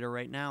refrigerator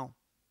right now.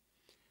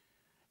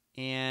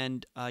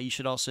 And you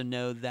should also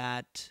know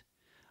that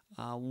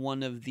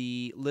one of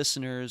the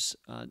listeners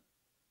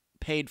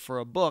paid for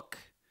a book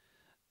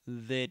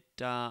that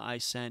I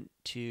sent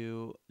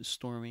to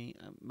Stormy.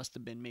 Must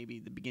have been maybe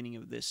the beginning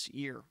of this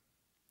year.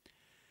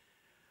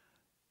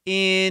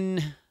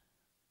 In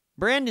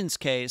Brandon's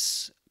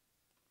case,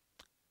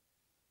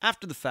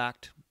 after the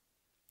fact,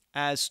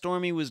 as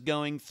Stormy was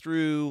going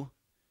through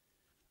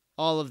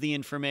all of the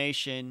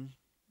information,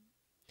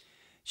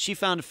 she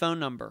found a phone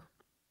number.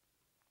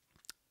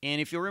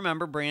 And if you'll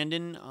remember,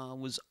 Brandon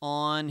was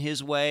on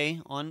his way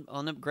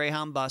on the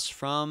Greyhound bus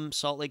from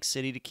Salt Lake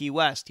City to Key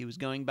West. He was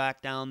going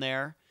back down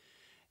there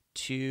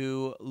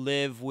to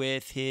live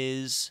with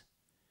his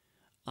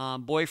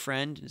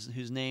boyfriend,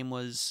 whose name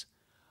was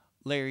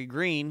Larry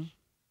Green.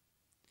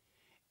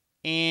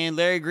 And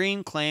Larry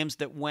Green claims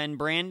that when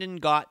Brandon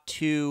got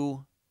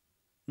to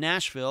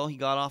Nashville, he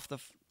got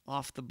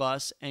off the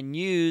bus and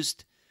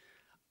used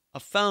a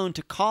phone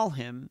to call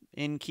him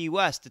in Key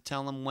West to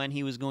tell him when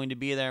he was going to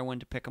be there, when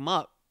to pick him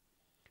up.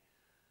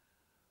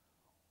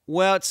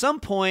 Well, at some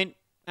point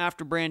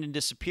after Brandon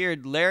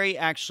disappeared, Larry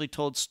actually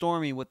told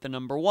Stormy what the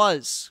number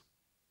was.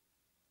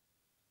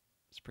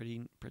 It's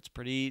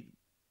pretty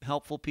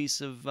helpful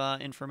piece of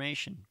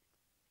information.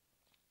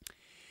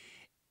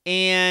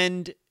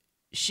 And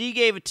she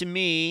gave it to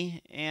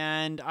me,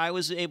 and I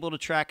was able to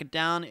track it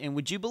down. And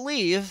would you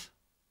believe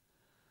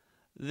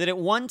that at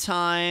one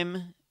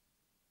time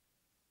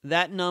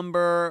that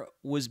number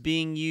was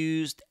being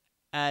used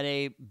at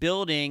a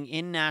building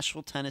in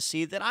Nashville,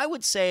 Tennessee that I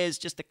would say is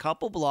just a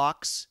couple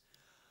blocks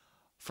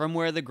from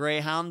where the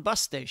Greyhound bus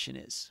station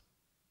is?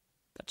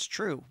 That's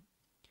true.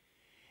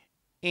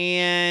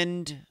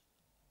 And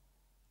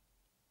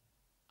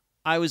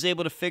I was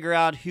able to figure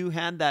out who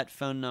had that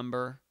phone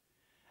number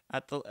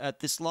at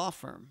this law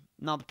firm.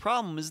 Now, the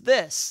problem is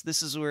this.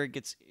 This is where it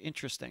gets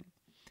interesting.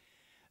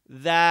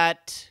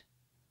 That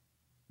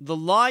the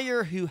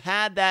lawyer who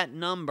had that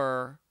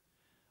number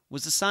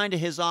was assigned to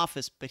his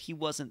office, but he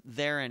wasn't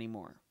there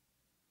anymore.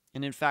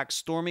 And in fact,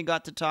 Stormy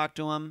got to talk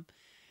to him,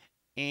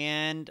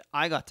 and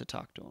I got to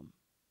talk to him.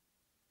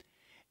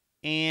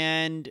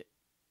 And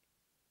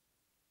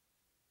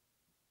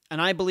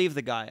I believe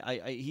the guy.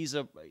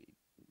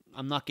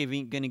 I'm not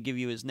going to give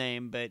you his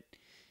name, but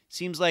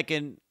seems like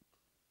a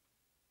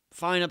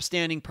fine,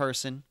 upstanding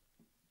person.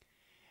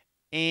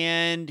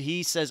 And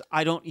he says,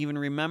 I don't even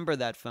remember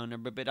that phone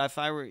number, but if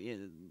I were,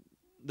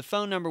 the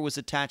phone number was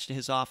attached to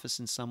his office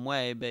in some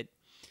way. But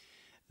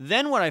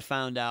then what I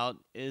found out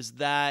is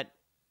that,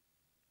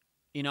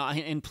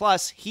 and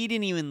plus, he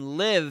didn't even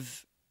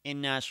live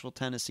in Nashville,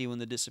 Tennessee when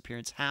the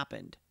disappearance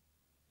happened.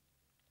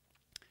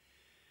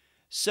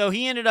 So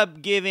he ended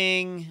up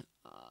giving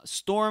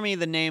Stormy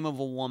the name of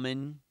a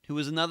woman who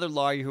was another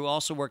lawyer who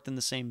also worked in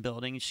the same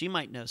building. She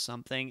might know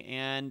something.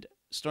 And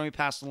Stormy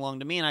passed it along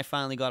to me, and I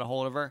finally got a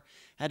hold of her.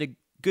 Had a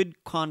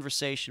good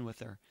conversation with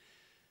her.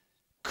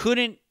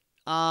 Couldn't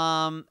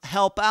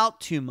help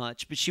out too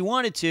much, but she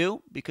wanted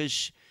to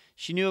because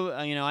she knew,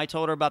 I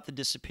told her about the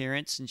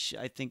disappearance, and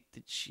I think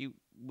that she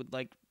would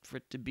like for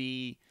it to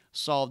be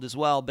solved as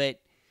well,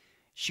 but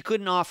she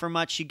couldn't offer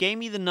much. She gave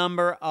me the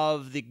number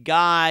of the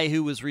guy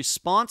who was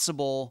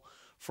responsible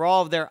for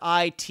all of their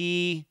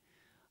IT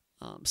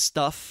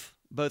stuff,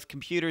 both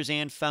computers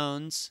and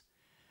phones,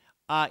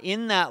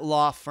 in that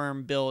law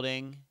firm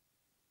building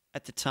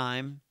at the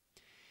time.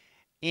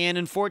 And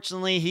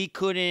unfortunately, he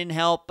couldn't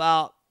help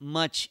out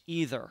much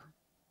either.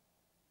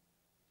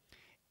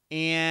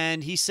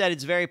 And he said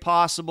it's very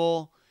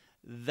possible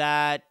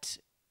that,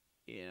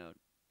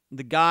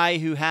 the guy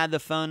who had the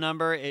phone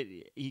number,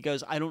 he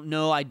goes, I don't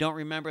know. I don't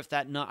remember if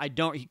that,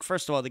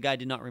 first of all, the guy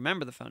did not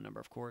remember the phone number,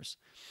 of course.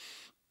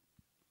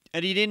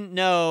 And he didn't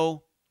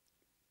know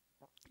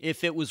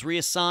if it was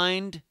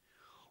reassigned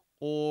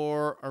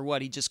or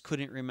what. He just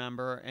couldn't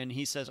remember. And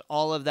he says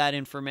all of that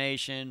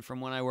information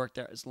from when I worked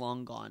there is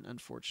long gone,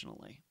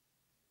 unfortunately.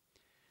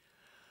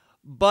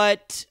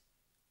 But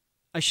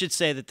I should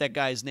say that that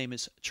guy's name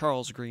is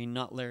Charles Green,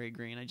 not Larry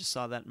Green. I just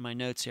saw that in my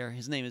notes here.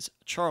 His name is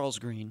Charles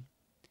Green.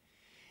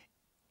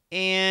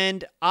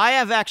 And I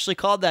have actually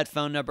called that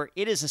phone number.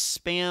 It is a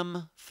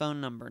spam phone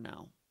number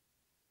now.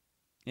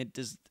 It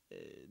does.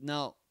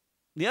 Now,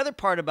 the other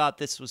part about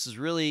this is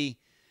really,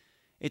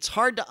 it's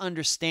hard to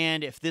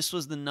understand if this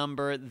was the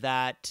number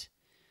that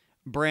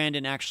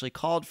Brandon actually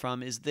called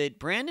from, is that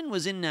Brandon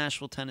was in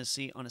Nashville,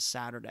 Tennessee on a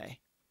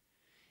Saturday,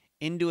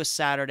 into a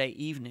Saturday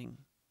evening.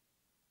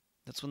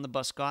 That's when the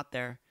bus got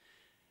there.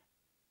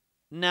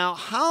 Now,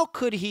 how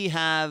could he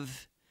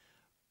have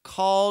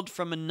called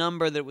from a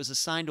number that was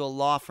assigned to a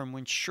law firm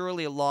when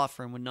surely a law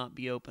firm would not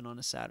be open on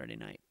a Saturday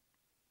night?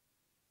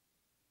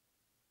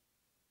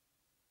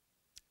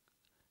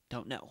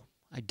 Don't know.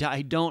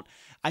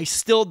 I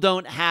still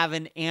don't have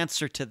an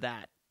answer to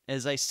that.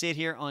 As I sit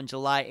here on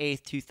July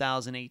 8th,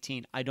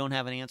 2018, I don't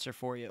have an answer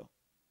for you.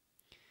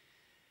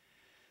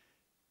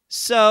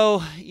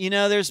 So,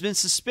 there's been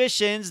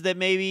suspicions that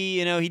maybe,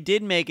 he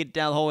did make it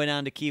down the whole way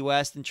down to Key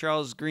West and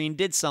Charles Green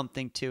did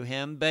something to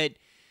him. But,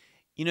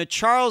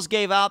 Charles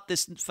gave out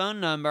this phone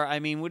number. I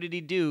mean, what did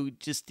he do?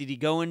 Did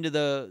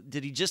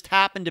he just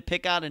happen to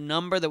pick out a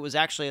number that was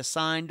actually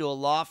assigned to a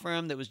law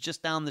firm that was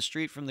just down the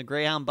street from the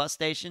Greyhound bus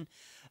station?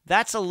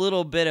 That's a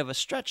little bit of a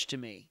stretch to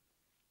me.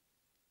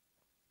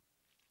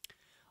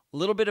 A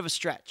little bit of a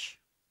stretch.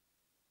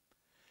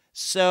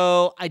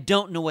 So I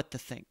don't know what to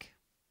think.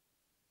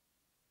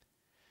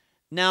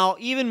 Now,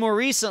 even more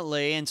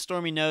recently, and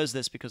Stormy knows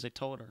this because I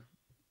told her,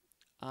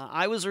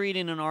 I was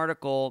reading an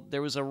article.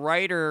 There was a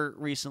writer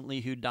recently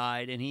who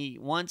died, and he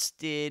once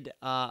did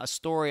a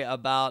story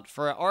about,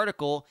 for an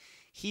article,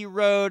 he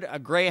rode a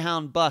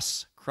Greyhound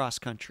bus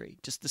cross-country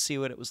just to see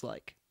what it was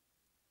like.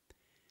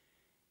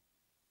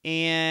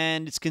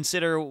 And it's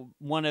considered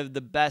one of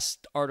the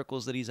best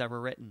articles that he's ever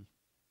written.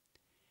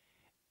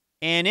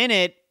 And in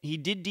it, he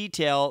did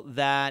detail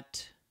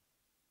that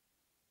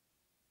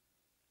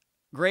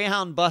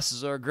Greyhound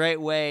buses are a great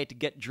way to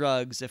get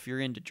drugs if you're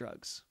into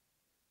drugs.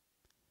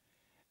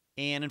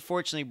 And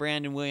unfortunately,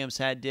 Brandon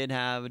Williams did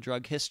have a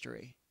drug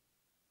history.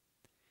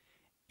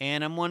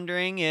 And I'm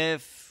wondering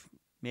if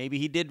maybe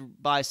he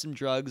did buy some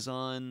drugs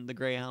on the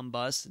Greyhound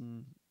bus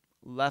and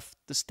left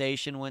the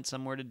station, went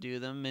somewhere to do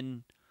them,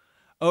 and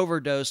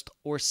overdosed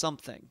or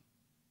something.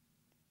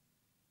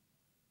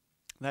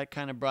 That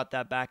kind of brought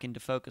that back into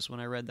focus when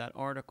I read that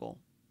article.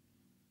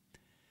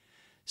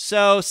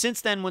 So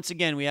since then, once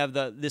again, we have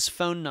this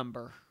phone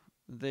number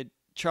that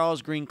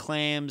Charles Green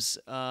claims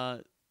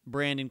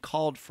Brandon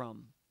called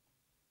from.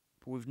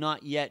 We've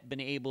not yet been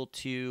able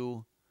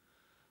to.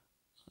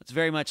 It's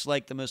very much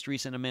like the most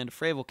recent Amanda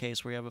Fravel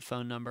case where you have a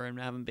phone number, and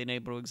I haven't been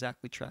able to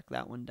exactly track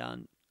that one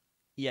down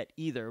yet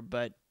either,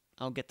 but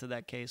I'll get to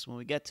that case when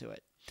we get to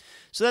it.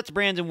 So that's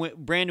Brandon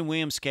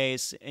Williams'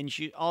 case, and you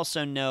should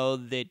also know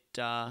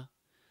that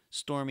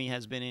Stormy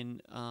has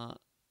been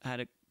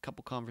had a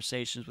couple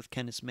conversations with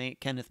Kenneth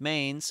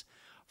Maines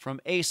from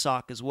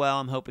ASOC as well.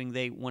 I'm hoping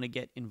they want to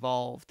get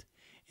involved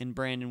in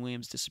Brandon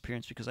Williams'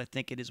 disappearance because I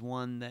think it is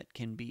one that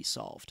can be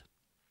solved.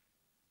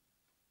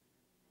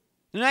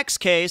 The next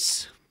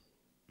case,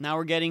 now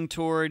we're getting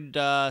toward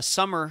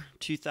summer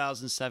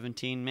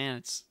 2017. Man,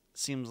 it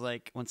seems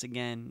like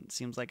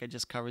I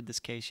just covered this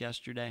case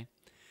yesterday.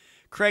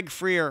 Craig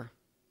Freer.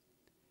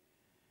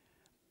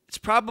 It's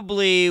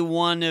probably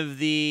one of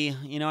the,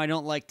 I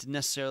don't like to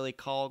necessarily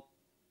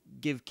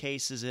give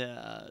cases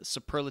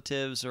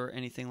superlatives or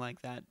anything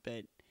like that,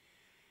 but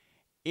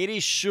it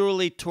is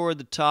surely toward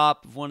the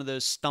top of one of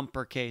those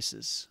stumper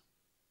cases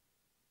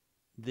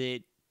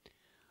that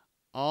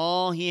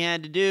all he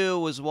had to do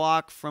was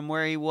walk from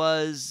where he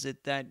was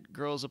at that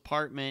girl's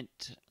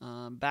apartment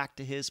back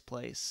to his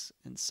place,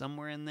 and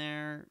somewhere in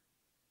there,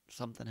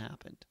 something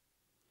happened.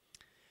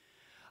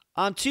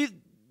 Two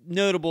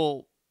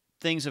notable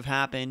things have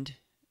happened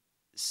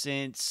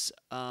since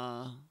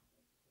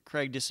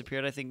Craig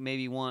disappeared. I think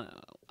maybe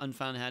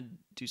Unfound had to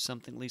do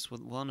something at least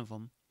with one of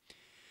them.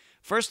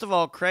 First of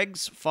all,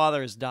 Craig's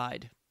father has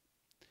died.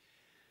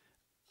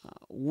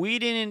 We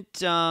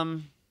didn't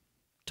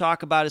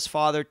talk about his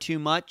father too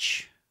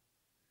much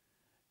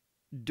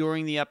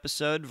during the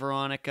episode.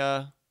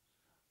 Veronica,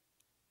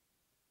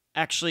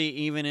 actually,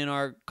 even in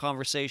our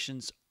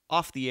conversations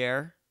off the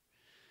air,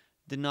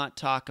 did not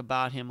talk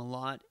about him a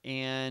lot.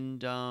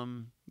 And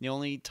the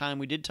only time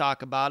we did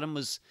talk about him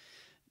was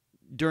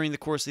during the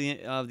course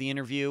of the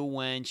interview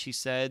when she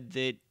said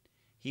that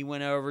he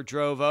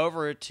drove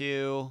over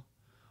to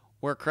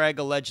where Craig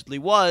allegedly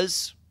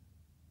was,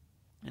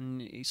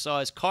 and he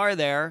saw his car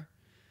there,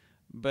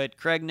 but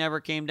Craig never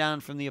came down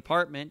from the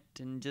apartment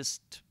and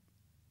just,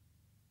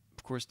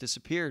 of course,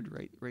 disappeared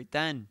right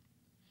then.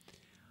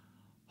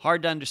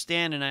 Hard to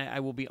understand, and I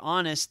will be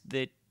honest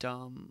that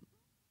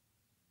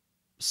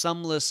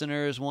some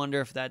listeners wonder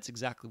if that's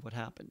exactly what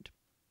happened.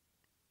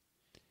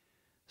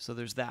 So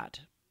there's that.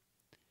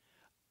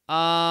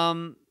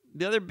 The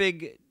other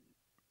big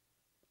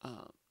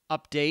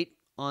update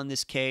on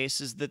this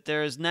case is that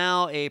there is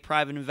now a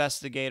private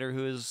investigator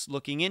who is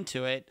looking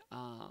into it,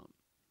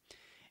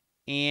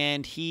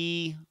 and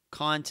he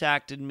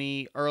contacted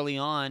me early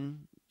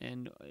on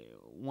and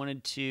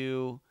wanted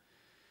to,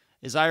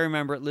 as I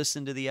remember it,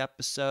 listen to the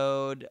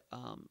episode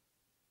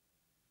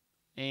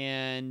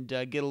and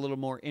get a little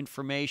more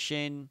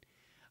information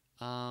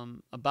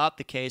about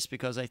the case,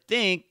 because I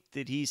think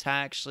that he's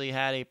actually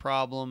had a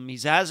problem.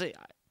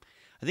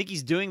 I think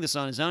he's doing this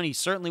on his own. He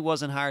certainly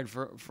wasn't hired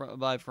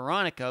by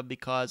Veronica,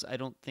 because I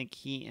don't think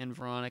he and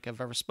Veronica have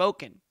ever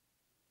spoken.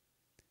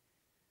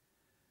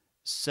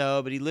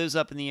 So, but he lives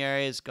up in the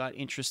area, has got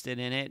interested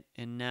in it,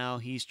 and now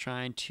he's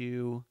trying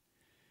to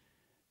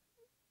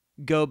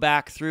go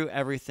back through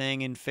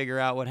everything and figure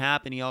out what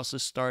happened. He also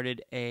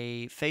started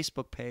a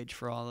Facebook page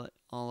for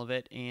all of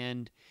it,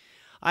 and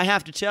I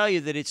have to tell you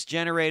that it's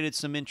generated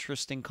some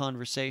interesting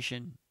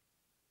conversation.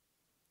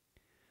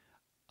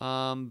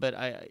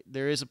 But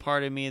there is a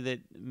part of me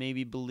that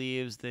maybe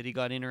believes that he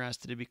got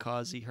interested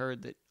because he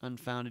heard that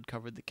Unfound had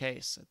covered the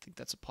case. I think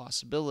that's a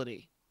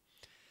possibility.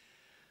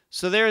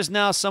 So there is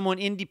now someone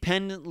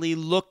independently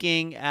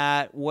looking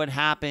at what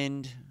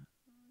happened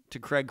to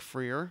Craig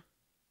Freer.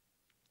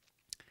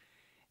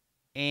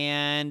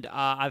 And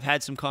I've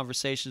had some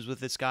conversations with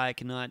this guy.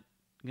 I'm going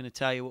to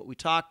tell you what we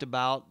talked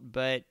about,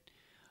 but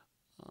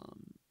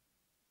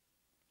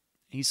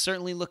he's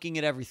certainly looking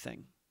at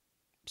everything.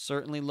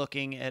 Certainly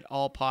looking at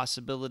all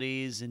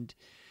possibilities, and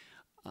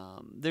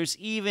there's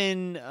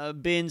even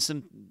been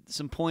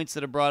some points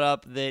that are brought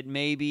up that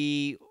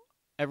maybe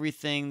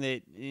everything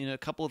that, a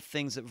couple of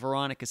things that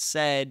Veronica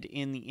said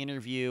in the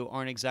interview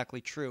aren't exactly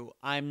true.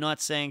 I'm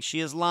not saying she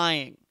is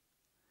lying,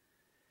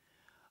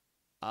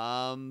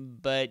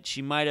 but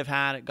she might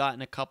have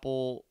gotten a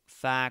couple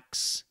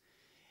facts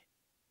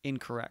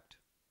incorrect,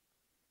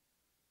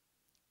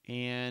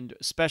 and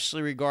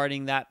especially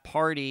regarding that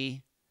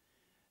party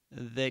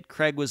that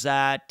Craig was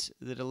at,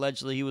 that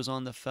allegedly he was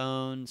on the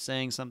phone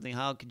saying something,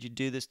 how could you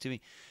do this to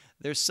me?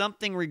 There's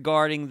something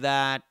regarding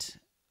that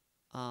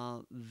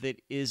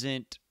that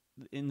isn't,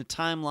 in the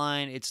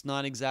timeline, it's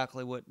not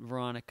exactly what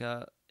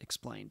Veronica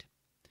explained.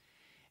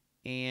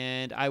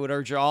 And I would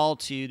urge you all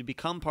to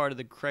become part of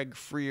the Craig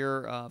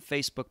Freer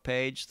Facebook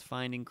page,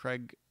 Finding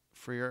Craig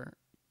Freer,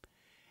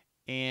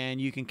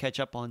 and you can catch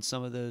up on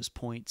some of those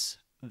points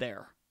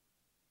there.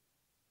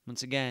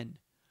 Once again,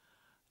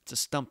 it's a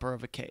stumper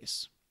of a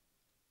case.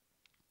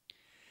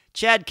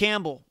 Chad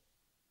Campbell.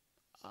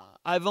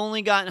 I've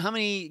only gotten, how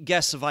many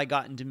guests have I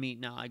gotten to meet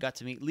now? I got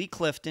to meet Lee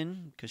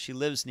Clifton, because she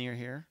lives near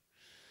here,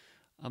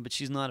 but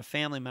she's not a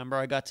family member.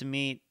 I got to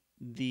meet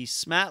the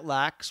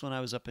Smatlaks when I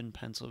was up in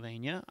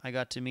Pennsylvania. I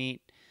got to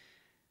meet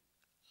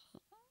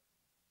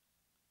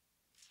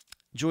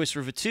Joyce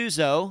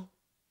Rivatuzo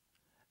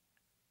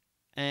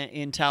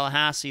in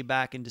Tallahassee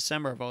back in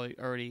December. I've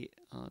already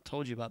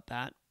told you about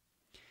that.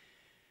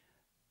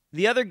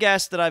 The other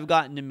guest that I've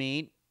gotten to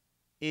meet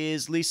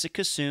is Lisa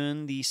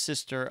Kassoon, the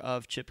sister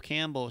of Chip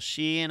Campbell.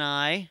 She and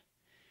I,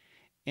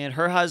 and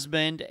her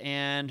husband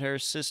and her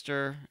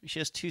sister, she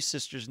has two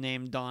sisters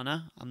named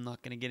Donna. I'm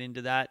not going to get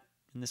into that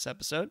in this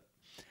episode.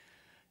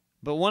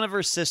 But one of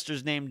her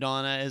sisters named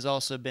Donna has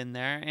also been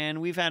there, and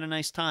we've had a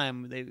nice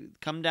time. They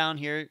come down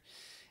here,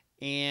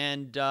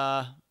 and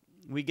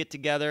we get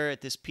together at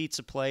this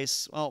pizza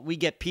place. Well, we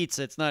get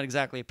pizza. It's not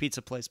exactly a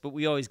pizza place, but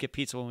we always get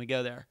pizza when we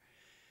go there.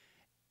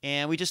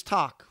 And we just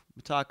talk.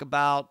 We talk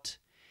about...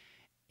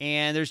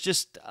 And there's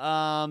just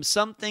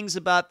some things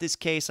about this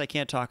case I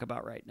can't talk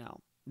about right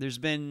now. There's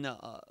been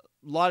a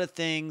lot of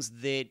things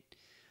that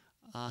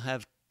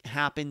have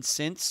happened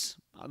since.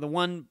 The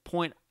one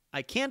point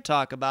I can't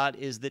talk about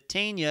is that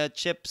Tanya,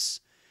 Chip's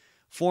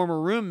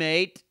former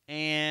roommate,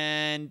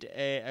 and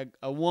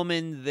a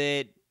woman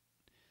that,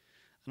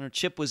 I don't know,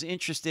 Chip was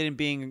interested in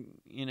being,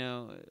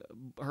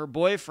 her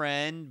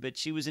boyfriend, but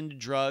she was into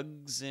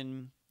drugs.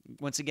 And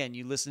once again,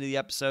 you listen to the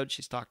episode,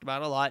 she's talked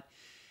about it a lot.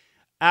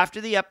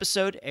 After the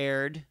episode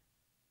aired,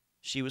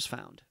 she was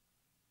found.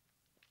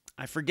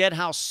 I forget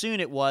how soon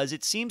it was.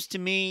 It seems to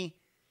me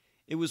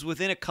it was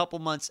within a couple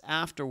months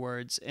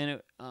afterwards, and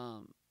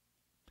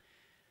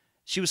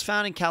she was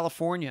found in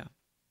California.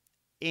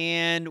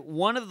 And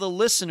one of the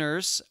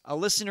listeners, a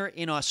listener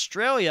in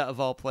Australia of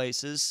all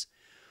places,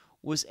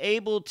 was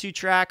able to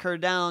track her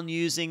down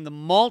using the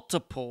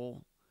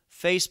multiple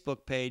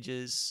Facebook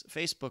pages,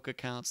 Facebook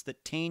accounts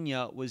that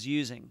Tanya was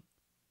using.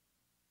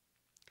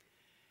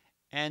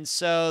 And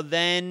so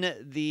then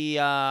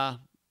I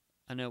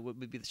know it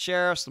would be the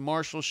sheriffs, the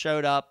marshals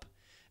showed up,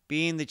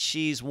 being that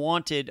she's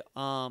wanted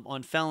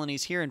on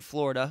felonies here in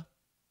Florida.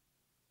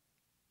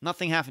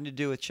 Nothing having to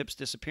do with Chip's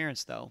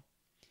disappearance, though.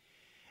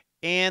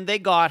 And they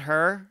got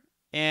her,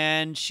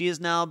 and she is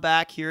now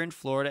back here in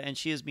Florida, and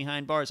she is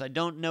behind bars. I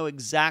don't know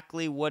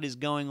exactly what is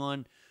going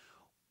on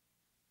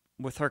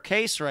with her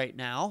case right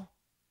now.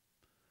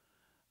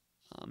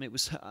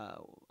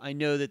 I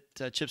know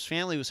that Chip's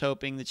family was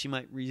hoping that she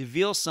might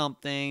reveal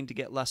something to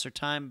get lesser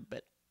time,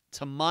 but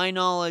to my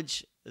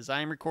knowledge, as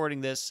I am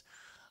recording this,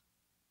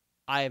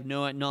 I have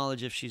no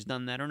knowledge if she's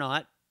done that or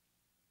not.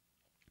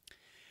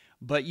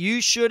 But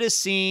you should have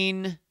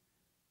seen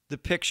the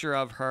picture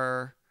of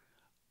her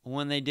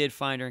when they did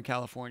find her in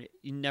California.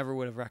 You never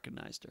would have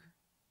recognized her.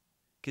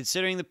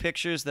 considering the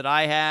pictures that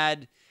I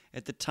had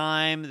at the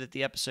time that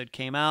the episode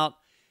came out,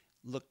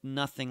 looked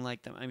nothing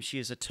like them. I mean, she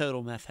is a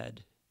total meth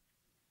head.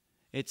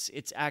 It's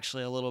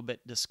actually a little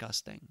bit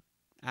disgusting.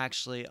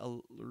 Actually,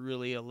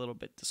 really a little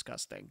bit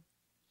disgusting.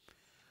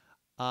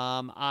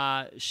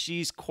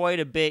 She's quite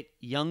a bit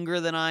younger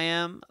than I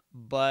am,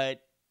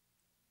 but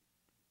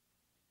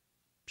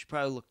she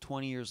probably looked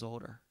 20 years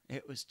older.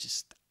 It was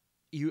just,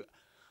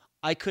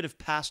 I could have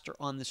passed her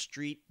on the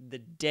street the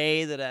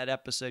day that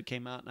episode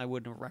came out, and I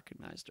wouldn't have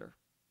recognized her.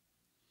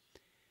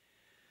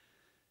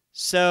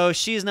 So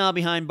she's now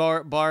behind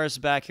bars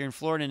back here in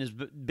Florida and has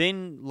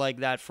been like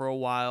that for a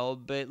while.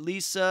 But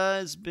Lisa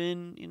has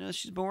been,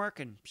 she's been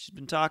working. She's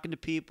been talking to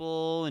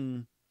people,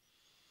 and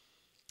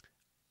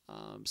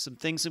some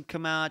things have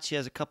come out. She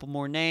has a couple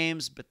more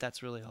names, but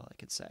that's really all I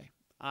can say.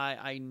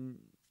 I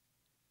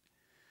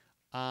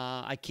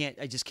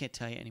just can't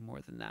tell you any more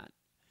than that.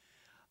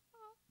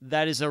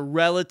 That is a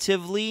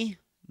relatively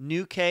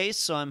new case,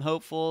 so I'm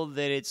hopeful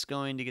that it's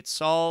going to get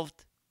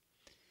solved.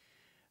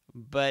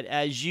 But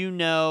as you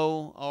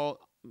know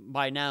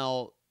by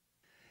now,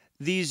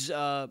 these,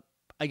 I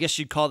guess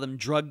you'd call them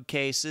drug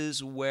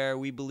cases, where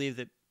we believe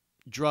that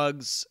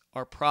drugs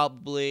are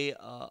probably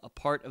a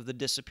part of the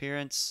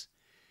disappearance.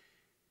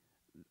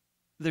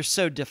 They're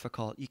so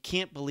difficult. You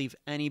can't believe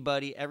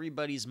anybody.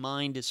 Everybody's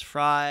mind is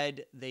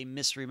fried. They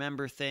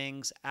misremember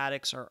things.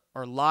 Addicts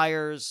are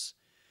liars.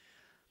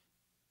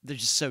 They're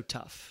just so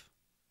tough.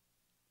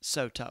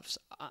 So tough. So,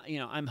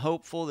 I'm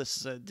hopeful. This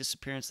is a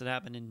disappearance that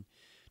happened in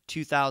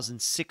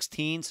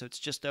 2016, so it's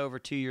just over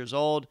 2 years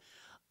old.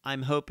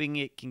 I'm hoping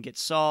it can get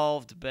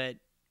solved, but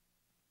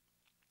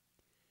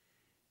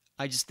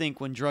I just think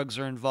when drugs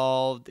are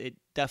involved, it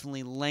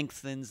definitely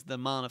lengthens the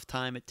amount of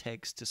time it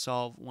takes to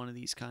solve one of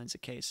these kinds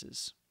of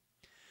cases.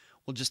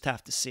 We'll just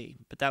have to see.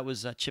 But that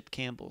was Chip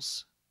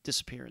Campbell's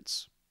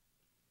disappearance.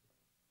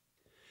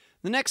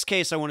 The next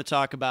case I want to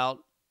talk about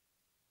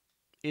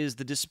is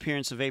the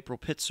disappearance of April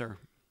Pitzer.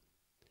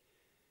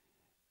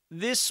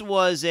 This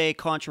was a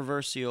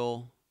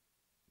controversial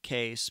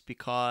case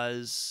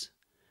because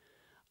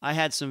I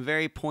had some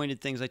very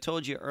pointed things. I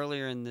told you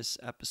earlier in this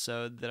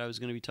episode that I was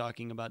going to be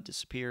talking about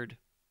disappeared.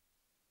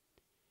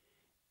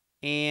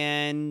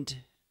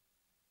 And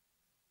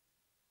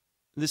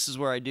this is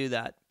where I do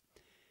that.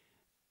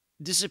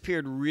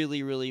 Disappeared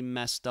really, really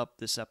messed up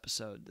this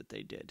episode that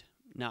they did.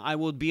 Now, I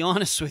will be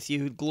honest with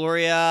you.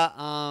 Gloria,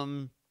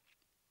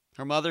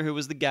 her mother, who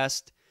was the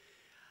guest,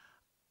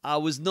 I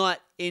was not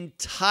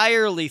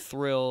entirely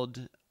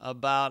thrilled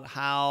about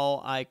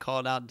how I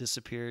called out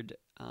Disappeared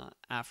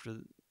after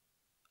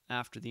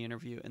the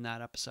interview in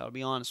that episode. I'll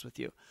be honest with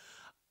you.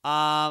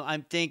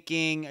 I'm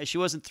thinking she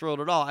wasn't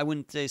thrilled at all. I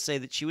wouldn't say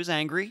that she was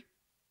angry.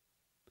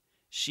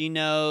 She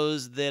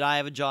knows that I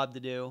have a job to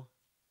do,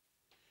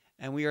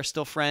 and we are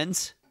still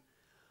friends.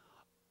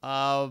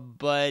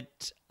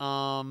 But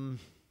that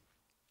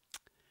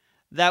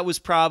was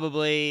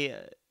probably...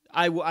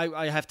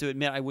 I have to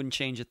admit, I wouldn't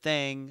change a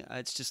thing.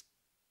 It's just,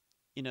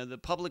 the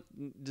public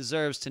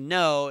deserves to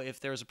know if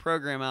there's a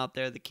program out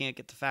there that can't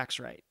get the facts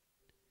right.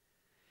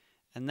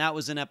 And that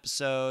was an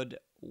episode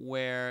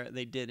where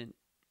they didn't.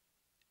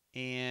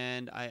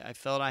 And I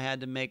felt I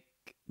had to make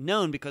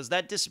known, because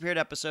that Disappeared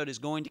episode is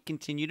going to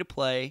continue to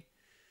play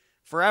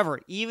forever.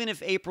 Even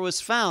if April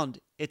is found,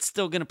 it's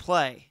still going to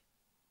play.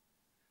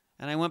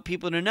 And I want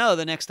people to know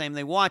the next time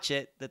they watch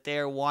it that they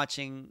are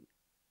watching...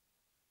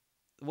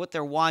 what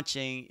they're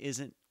watching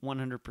isn't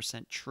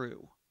 100%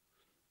 true.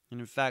 And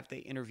in fact, they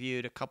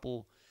interviewed a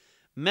couple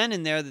men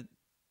in there that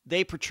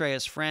they portray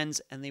as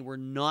friends, and they were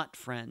not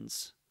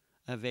friends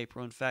of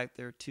April. In fact,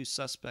 there are two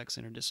suspects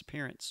in her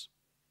disappearance.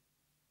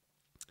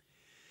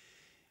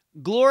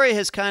 Gloria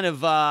has kind of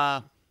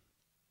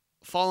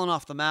fallen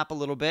off the map a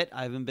little bit.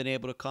 I haven't been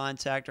able to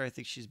contact her. I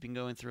think she's been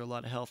going through a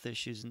lot of health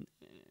issues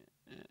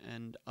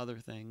and other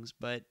things.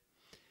 But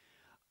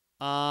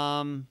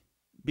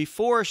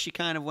before she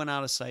kind of went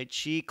out of sight,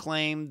 she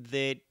claimed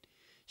that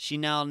she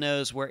now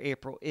knows where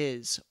April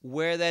is.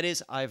 Where that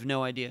is, I have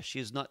no idea. She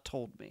has not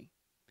told me.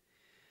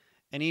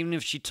 And even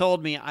if she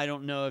told me, I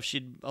don't know if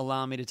she'd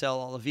allow me to tell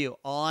all of you.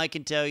 All I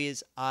can tell you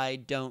is I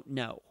don't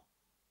know.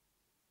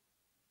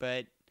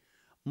 But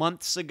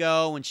months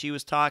ago, when she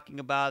was talking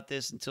about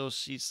this, until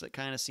she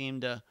kind of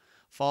seemed to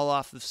fall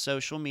off of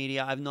social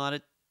media, I've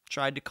not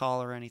tried to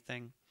call her or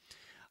anything.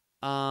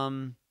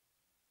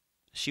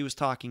 She was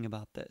talking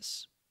about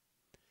this.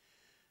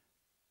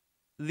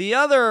 The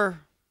other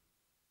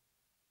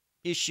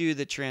issue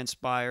that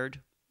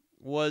transpired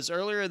was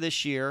earlier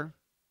this year,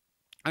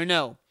 or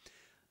no,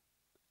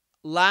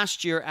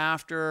 last year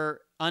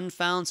after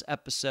Unfound's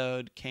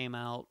episode came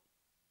out,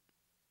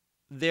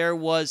 there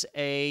was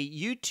a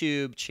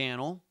YouTube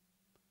channel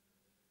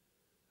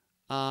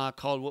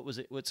called,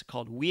 what's it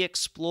called? We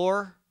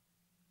Explore,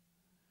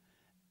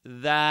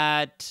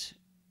 that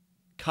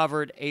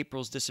covered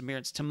April's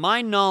disappearance. To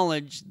my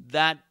knowledge,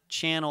 that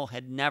channel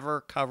had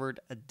never covered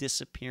a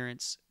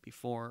disappearance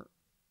before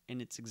in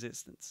its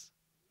existence.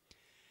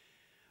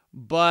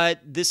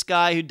 But this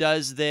guy who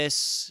does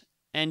this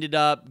ended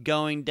up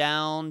going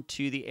down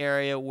to the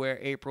area where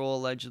April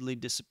allegedly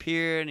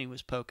disappeared, and he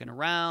was poking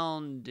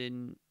around,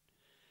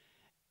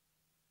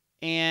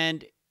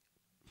 and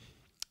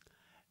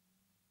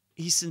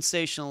he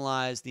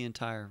sensationalized the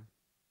entire.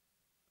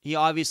 He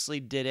obviously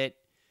did it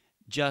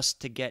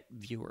just to get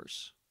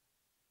viewers.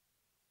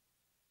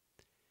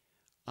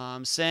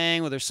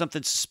 Saying, well, there's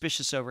something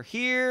suspicious over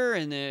here,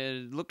 and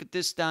then look at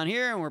this down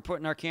here, and we're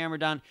putting our camera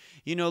down.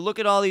 You know, look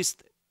at all these.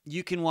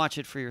 You can watch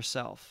it for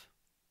yourself.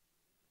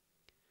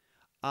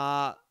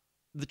 The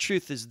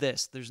truth is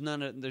this: there's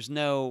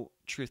no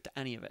truth to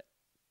any of it.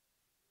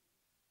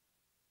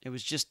 It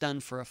was just done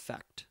for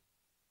effect.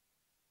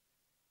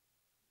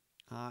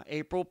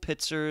 April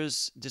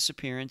Pitzer's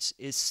disappearance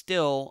is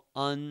still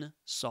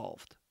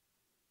unsolved.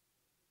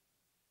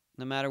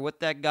 No matter what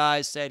that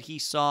guy said he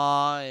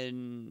saw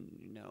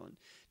and,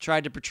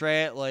 tried to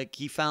portray it like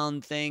he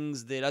found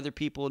things that other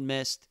people had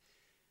missed,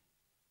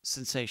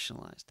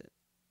 sensationalized it.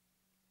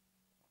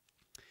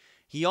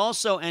 He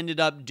also ended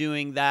up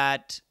doing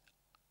that.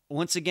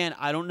 Once again,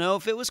 I don't know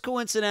if it was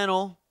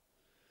coincidental.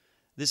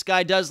 This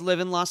guy does live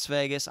in Las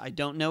Vegas. I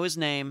don't know his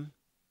name.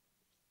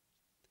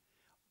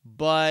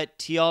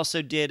 But he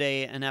also did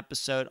an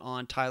episode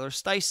on Tyler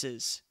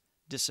Stice's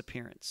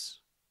disappearance.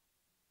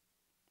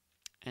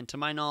 And to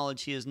my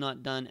knowledge, he has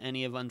not done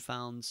any of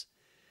Unfound's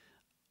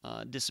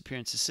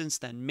disappearances since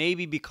then.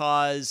 Maybe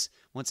because,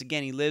 once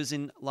again, he lives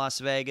in Las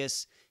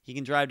Vegas. He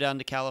can drive down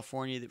to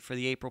California for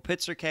the April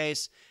Pitzer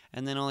case,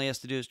 and then all he has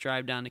to do is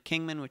drive down to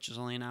Kingman, which is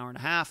only an hour and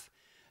a half,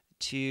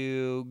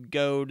 to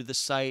go to the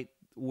site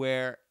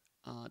where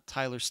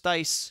Tyler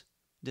Stice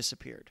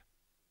disappeared.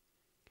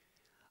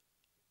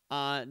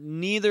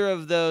 Neither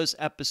of those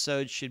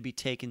episodes should be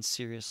taken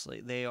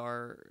seriously.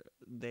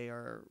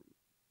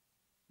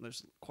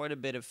 There's quite a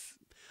bit of,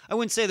 I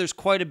wouldn't say there's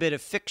quite a bit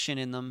of fiction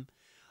in them,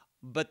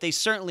 but they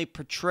certainly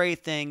portray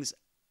things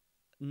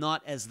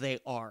not as they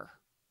are.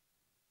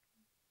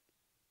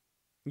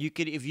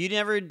 If you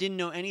didn't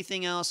know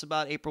anything else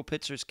about April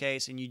Pitzer's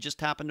case, and you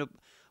just happened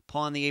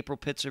upon the April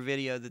Pitzer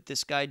video that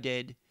this guy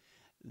did,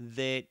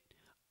 that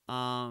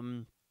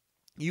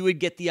you would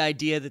get the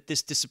idea that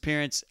this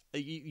disappearance,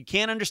 you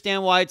can't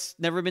understand why it's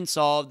never been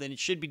solved, and it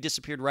should be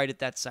disappeared right at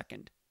that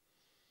second.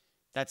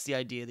 That's the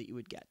idea that you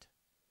would get.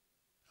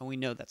 And we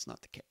know that's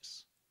not the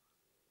case.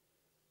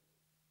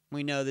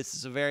 We know this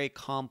is a very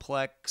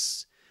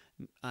complex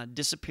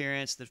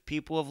disappearance that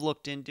people have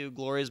looked into.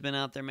 Gloria's been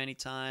out there many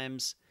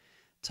times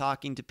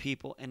talking to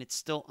people, and it's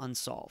still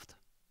unsolved.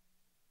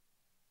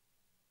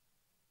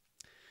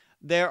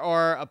 There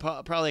are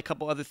probably a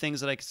couple other things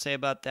that I could say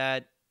about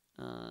that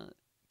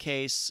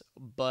case,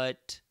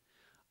 but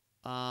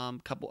a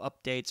couple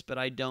updates, but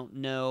I don't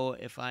know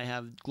if I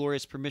have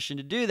Gloria's permission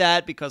to do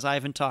that because I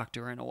haven't talked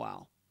to her in a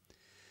while.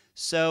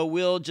 So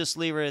we'll just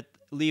leave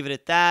it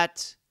at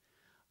that.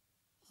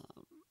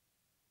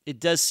 It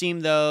does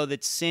seem, though,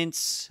 that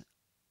since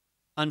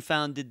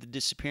Unfound did the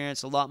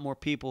disappearance, a lot more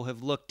people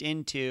have looked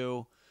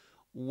into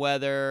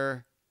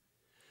whether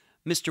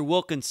Mr.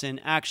 Wilkinson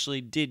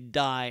actually did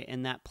die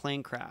in that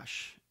plane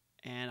crash.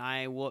 And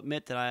I will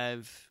admit that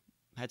I've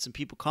had some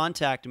people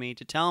contact me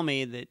to tell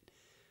me that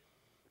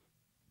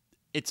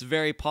it's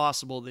very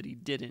possible that he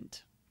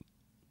didn't.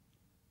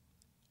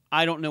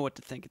 I don't know what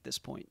to think at this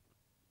point.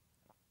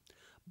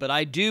 But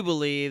I do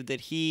believe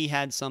that he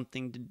had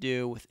something to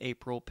do with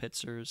April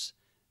Pitzer's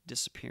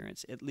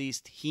disappearance. At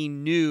least he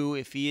knew,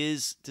 if he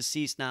is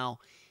deceased now,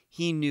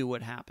 he knew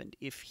what happened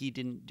if he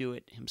didn't do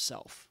it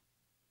himself.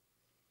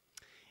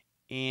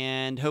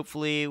 And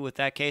hopefully with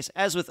that case,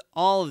 as with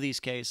all of these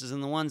cases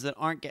and the ones that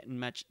aren't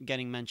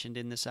getting mentioned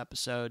in this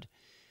episode,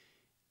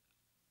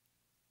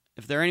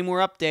 if there are any more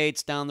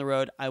updates down the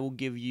road, I will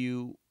give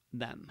you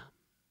them.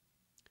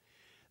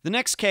 The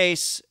next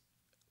case,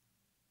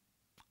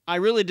 I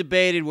really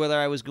debated whether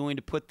I was going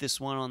to put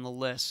this one on the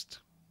list.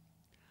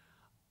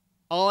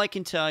 All I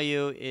can tell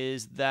you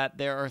is that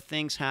there are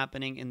things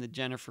happening in the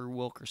Jennifer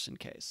Wilkerson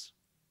case.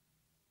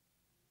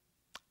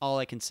 All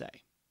I can say.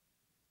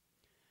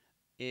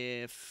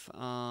 If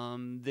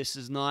this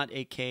is not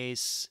a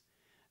case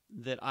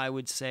that I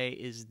would say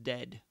is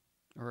dead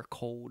or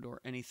cold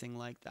or anything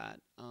like that.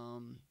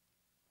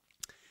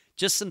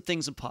 Just some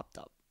things have popped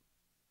up.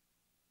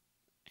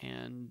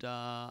 And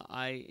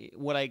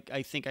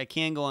I think I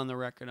can go on the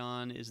record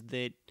on is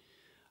that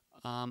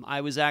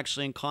I was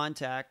actually in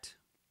contact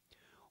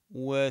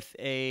with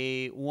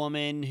a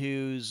woman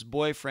whose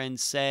boyfriend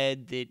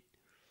said that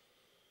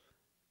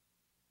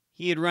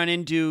he had run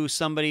into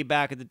somebody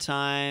back at the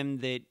time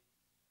that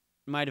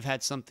might have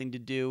had something to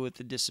do with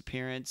the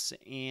disappearance,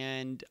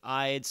 and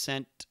I had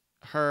sent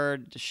her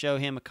to show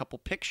him a couple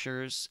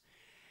pictures,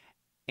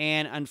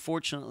 and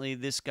unfortunately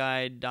this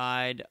guy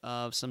died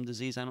of some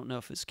disease. I don't know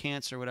if it's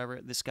cancer or whatever.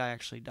 This guy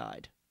actually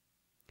died.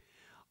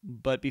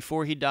 But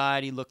before he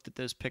died, he looked at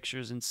those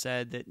pictures and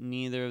said that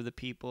neither of the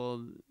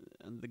people,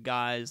 the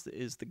guys,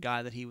 is the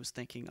guy that he was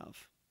thinking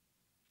of.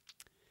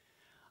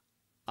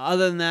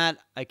 Other than that,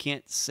 I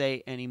can't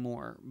say any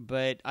more.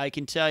 But I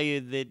can tell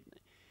you that,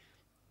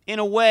 in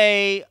a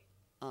way,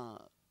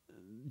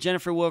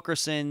 Jennifer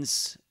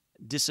Wilkerson's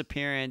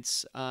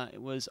disappearance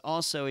was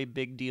also a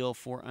big deal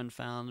for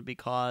Unfound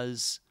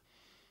because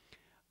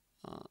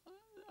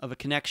of a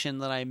connection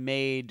that I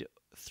made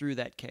through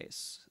that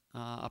case.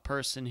 A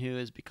person who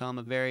has become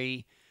a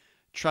very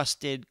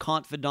trusted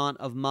confidant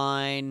of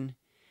mine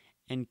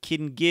and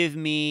can give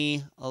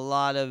me a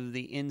lot of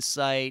the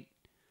insight,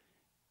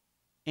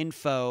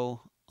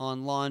 info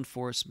on law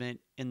enforcement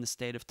in the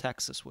state of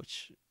Texas,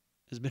 which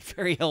has been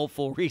very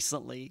helpful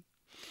recently,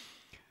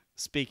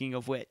 speaking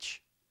of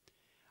which.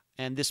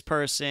 And this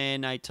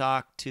person, I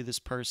talk to this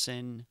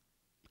person,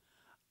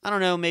 I don't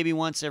know, maybe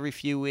once every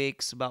few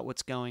weeks about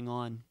what's going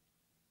on.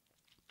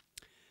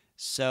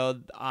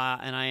 So,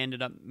 and I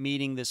ended up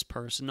meeting this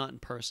person, not in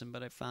person,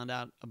 but I found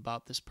out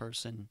about this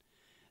person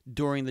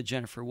during the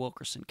Jennifer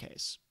Wilkerson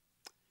case.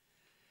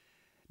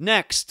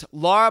 Next,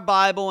 Laura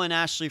Bible and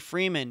Ashley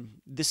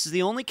Freeman. This is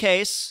the only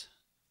case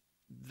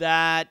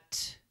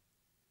that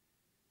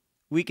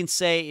we can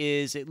say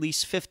is at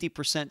least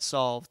 50%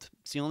 solved.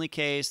 It's the only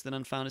case that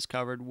Unfound has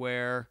covered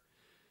where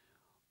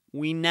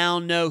we now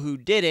know who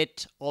did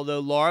it, although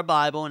Laura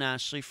Bible and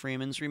Ashley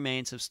Freeman's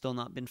remains have still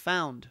not been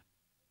found.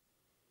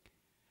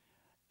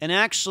 And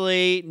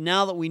actually,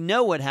 now that we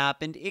know what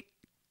happened, it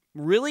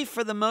really,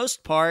 for the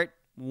most part,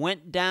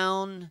 went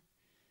down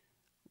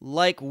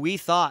like we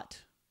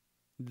thought.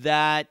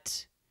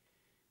 That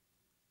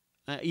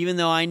even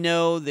though I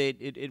know that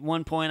at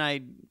one point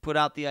I put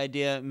out the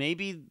idea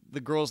maybe the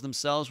girls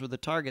themselves were the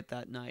target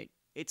that night,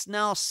 it's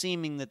now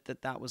seeming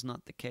that was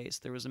not the case.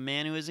 There was a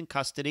man who was in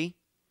custody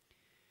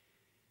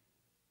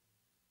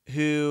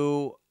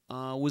who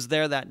was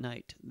there that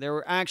night. There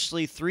were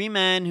actually 3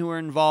 men who were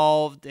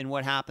involved in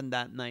what happened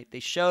that night. They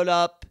showed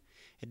up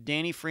at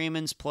Danny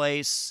Freeman's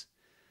place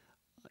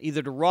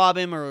either to rob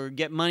him or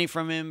get money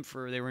from him.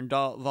 They were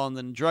involved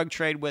in a drug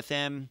trade with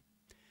him.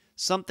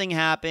 Something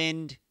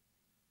happened.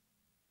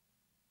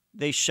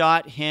 They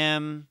shot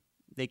him.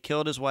 They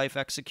killed his wife,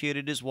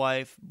 executed his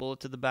wife,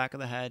 bullet to the back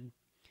of the head.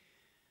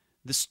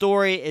 The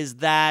story is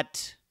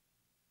that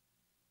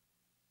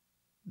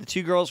the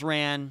 2 girls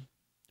ran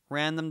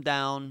them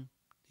down.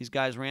 These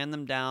guys ran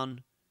them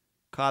down,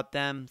 caught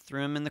them,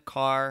 threw them in the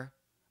car,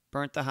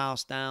 burnt the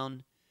house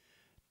down,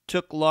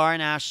 took Laura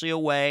and Ashley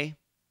away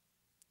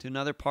to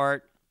another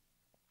part.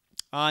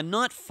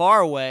 Not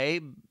far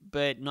away,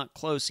 but not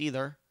close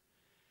either.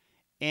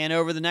 And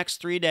over the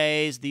next 3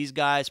 days, these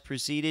guys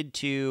proceeded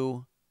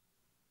to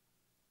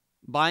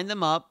bind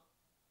them up,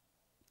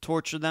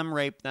 torture them,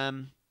 rape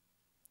them,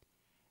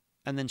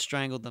 and then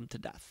strangled them to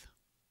death.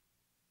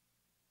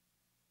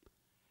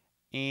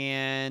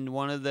 And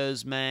one of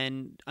those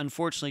men,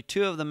 unfortunately,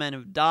 2 of the men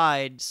have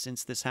died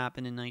since this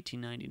happened in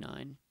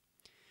 1999.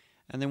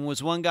 And there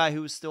was one guy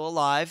who was still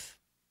alive,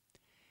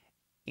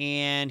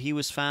 and he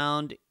was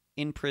found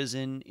in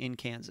prison in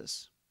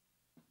Kansas.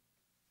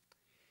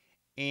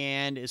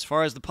 And as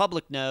far as the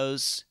public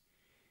knows,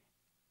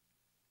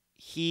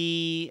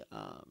 he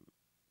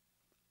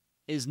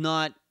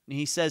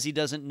he says he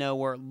doesn't know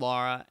where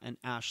Laura and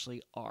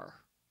Ashley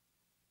are.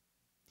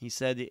 He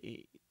said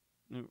he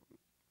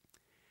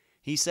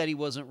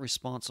wasn't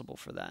responsible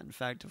for that. In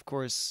fact, of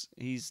course,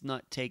 he's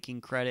not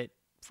taking credit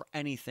for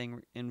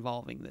anything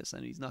involving this,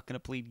 and he's not going to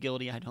plead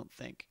guilty, I don't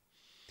think.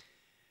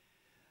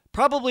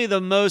 Probably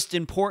the most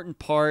important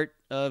part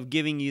of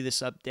giving you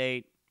this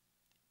update,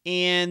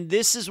 and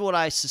this is what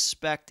I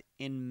suspect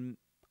in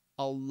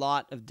a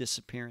lot of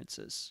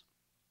disappearances,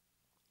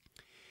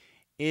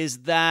 is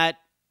that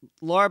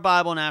Laura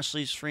Bible and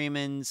Ashley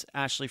Freeman's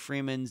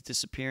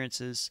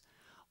disappearances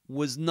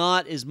was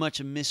not as much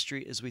a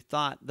mystery as we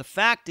thought. The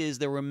fact is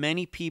there were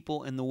many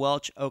people in the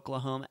Welch,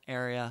 Oklahoma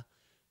area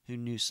who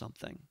knew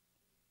something.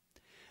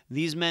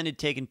 These men had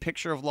taken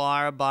picture of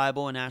Laura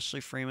Bible and Ashley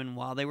Freeman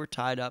while they were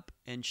tied up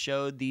and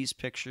showed these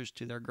pictures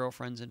to their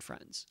girlfriends and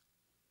friends.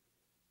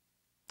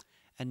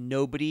 And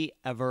nobody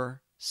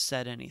ever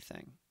said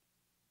anything.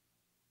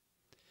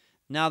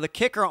 Now, the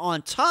kicker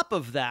on top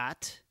of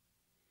that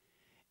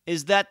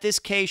is that this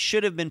case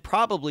should have been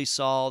probably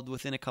solved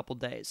within a couple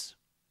days.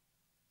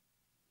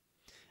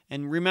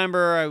 And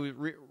remember,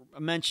 I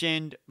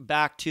mentioned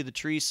back to the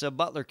Teresa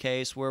Butler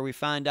case where we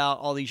find out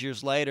all these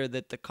years later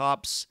that the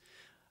cops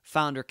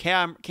found her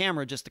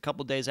camera just a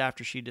couple days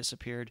after she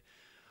disappeared.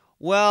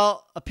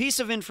 Well, a piece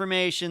of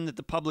information that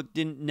the public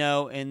didn't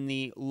know in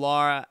the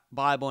Laura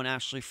Bible and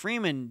Ashley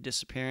Freeman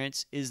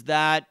disappearance is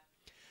that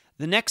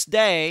the next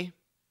day,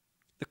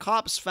 the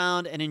cops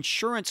found an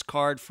insurance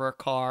card for a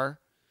car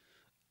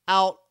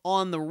out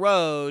on the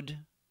road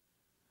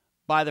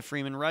by the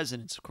Freeman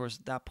residence. Of course,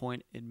 at that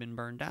point, it had been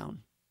burned down.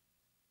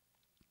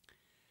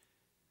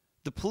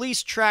 The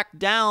police tracked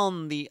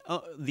down the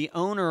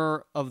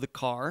owner of the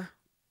car,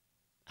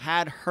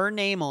 had her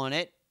name on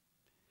it,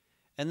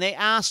 and they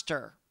asked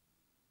her,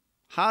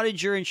 how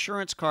did your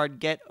insurance card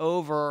get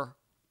over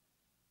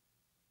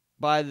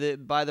by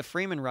the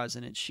Freeman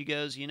residence? She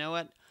goes, you know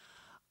what?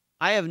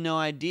 I have no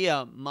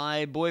idea.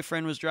 My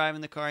boyfriend was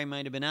driving the car. He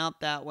might have been out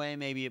that way.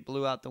 Maybe it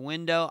blew out the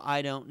window.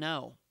 I don't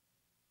know.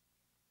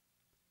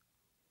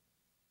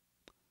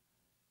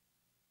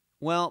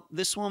 Well,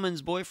 this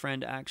woman's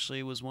boyfriend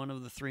actually was one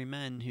of the 3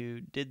 men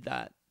who did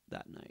that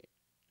night.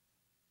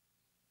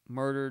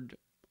 Murdered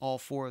all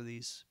 4 of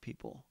these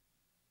people.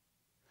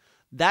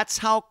 That's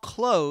how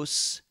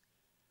close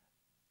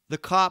the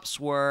cops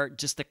were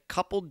just a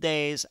couple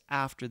days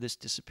after this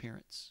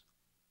disappearance.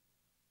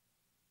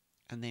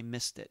 And they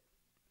missed it.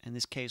 And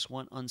this case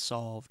went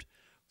unsolved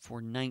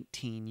for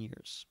 19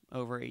 years.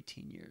 Over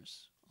 18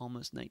 years.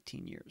 Almost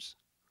 19 years.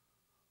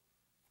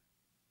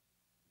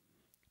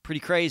 Pretty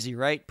crazy,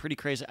 right? Pretty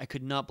crazy. I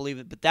could not believe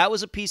it. But that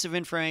was a piece of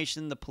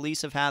information the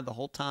police have had the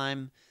whole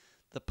time.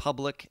 The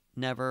public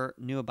never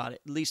knew about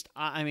it. At least,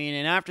 I mean,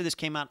 and after this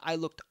came out, I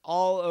looked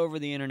all over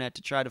the internet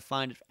to try to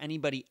find if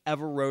anybody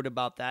ever wrote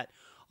about that.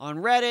 On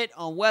Reddit,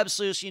 on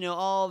WebSleuth,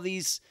 all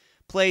these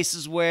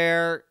places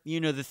where,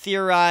 the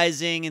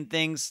theorizing and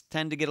things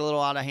tend to get a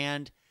little out of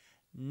hand.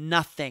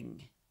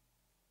 Nothing.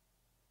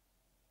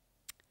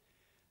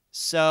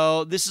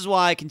 So this is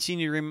why I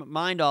continue to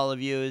remind all of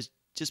you is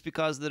just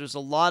because there's a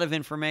lot of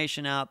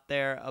information out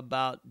there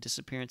about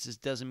disappearances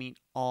doesn't mean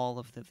all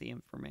of the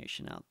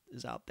information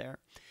is out there.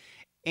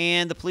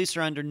 And the police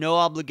are under no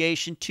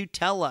obligation to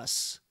tell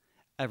us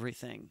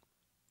everything.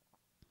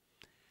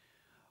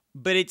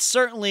 But it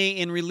certainly,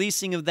 in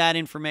releasing of that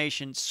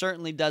information,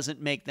 certainly doesn't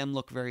make them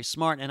look very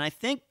smart. And I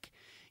think,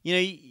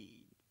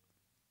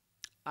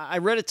 I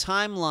read a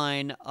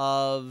timeline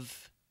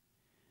of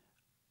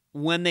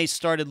when they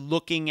started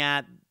looking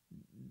at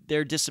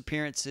their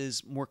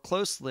disappearances more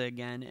closely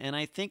again, and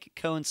I think it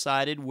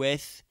coincided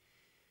with,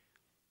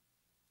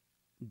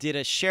 did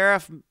a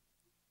sheriff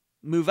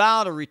move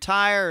out or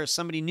retire or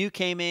somebody new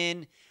came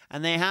in,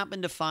 and they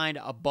happened to find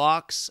a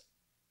box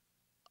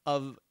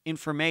of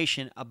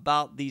information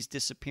about these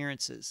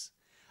disappearances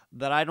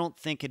that I don't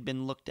think had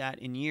been looked at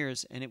in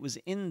years, and it was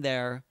in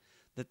there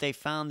that they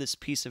found this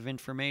piece of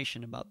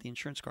information about the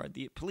insurance card.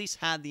 The police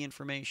had the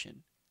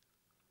information.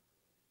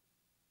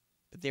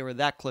 But they were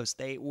that close.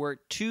 They were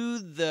to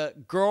the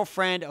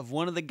girlfriend of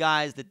one of the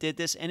guys that did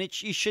this. And it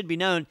should be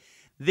known,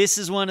 this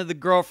is one of the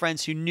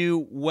girlfriends who knew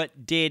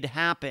what did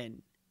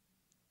happen.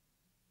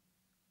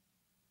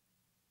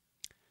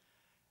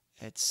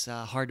 It's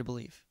hard to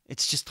believe.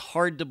 It's just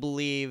hard to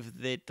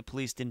believe that the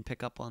police didn't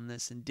pick up on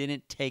this and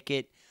didn't take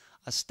it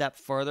a step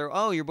further.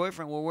 Oh, your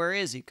boyfriend, well, where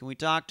is he? Can we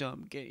talk to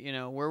him?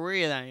 Where were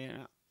you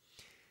then?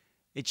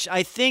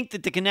 I think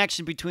that the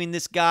connection between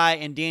this guy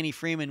and Danny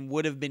Freeman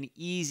would have been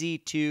easy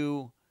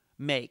to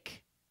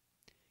make.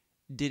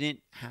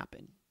 Didn't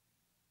happen.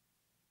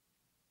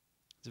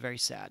 It's very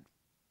sad.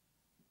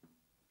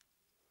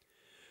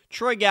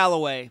 Troy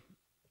Galloway.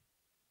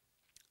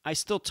 I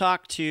still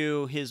talk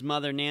to his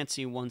mother,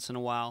 Nancy, once in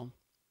a while.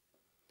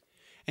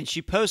 And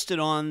she posted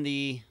on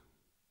the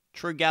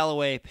Troy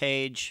Galloway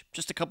page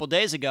just a couple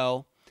days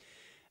ago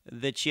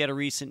that she had a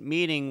recent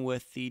meeting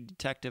with the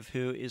detective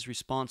who is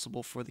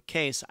responsible for the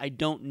case. I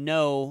don't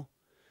know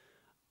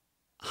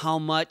how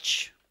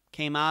much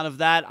came out of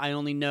that. I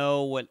only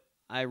know what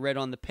I read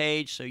on the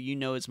page, so you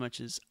know as much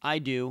as I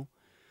do.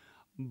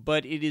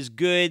 But it is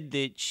good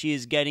that she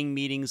is getting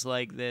meetings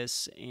like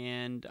this,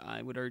 and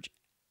I would urge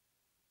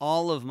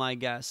all of my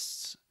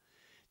guests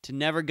to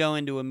never go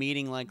into a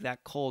meeting like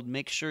that cold.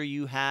 Make sure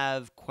you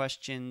have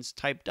questions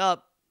typed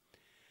up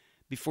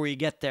before you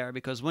get there,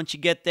 because once you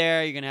get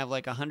there, you're going to have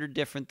like 100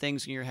 different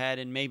things in your head,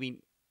 and maybe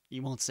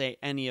you won't say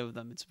any of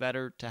them. It's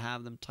better to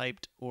have them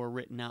typed or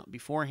written out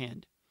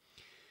beforehand.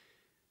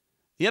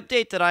 The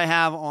update that I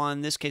have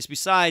on this case,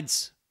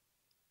 besides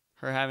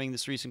her having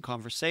this recent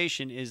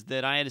conversation, is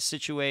that I had a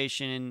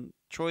situation in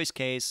Troy's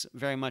case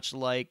very much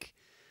like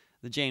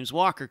the James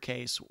Walker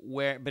case,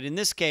 but in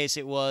this case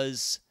it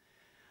was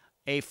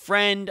a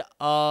friend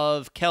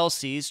of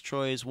Kelsey's,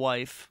 Troy's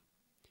wife,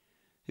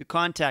 who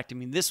contacted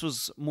me. This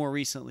was more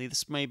recently.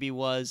 This maybe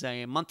was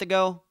a month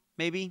ago,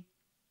 maybe.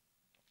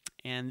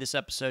 And this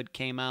episode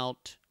came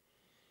out,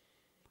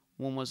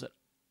 when was it?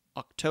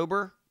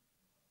 October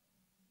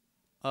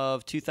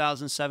of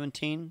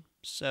 2017.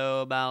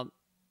 So about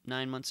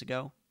 9 months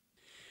ago.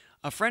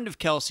 A friend of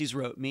Kelsey's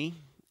wrote me,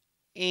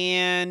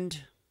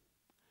 and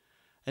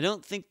I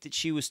don't think that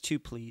she was too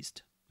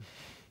pleased.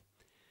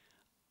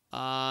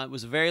 It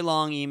was a very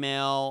long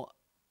email.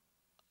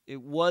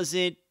 It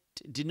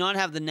did not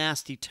have the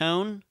nasty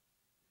tone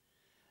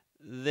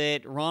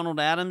that Ronald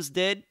Adams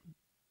did,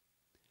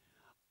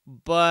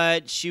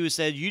 but she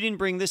said, you didn't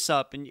bring this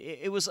up. And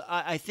it was,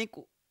 I think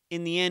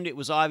in the end, it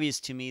was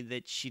obvious to me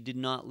that she did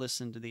not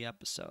listen to the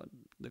episode,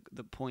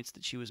 the points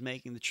that she was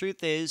making. The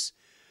truth is,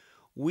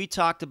 we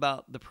talked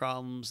about the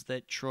problems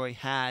that Troy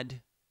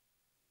had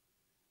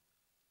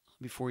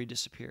before he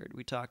disappeared.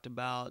 We talked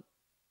about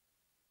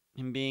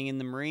him being in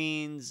the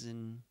Marines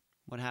and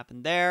what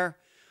happened there.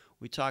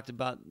 We talked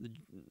about the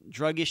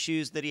drug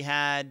issues that he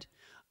had.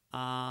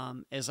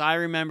 As I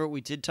remember,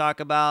 we did talk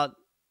about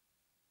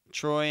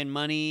Troy and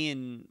money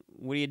and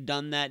what he had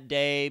done that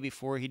day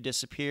before he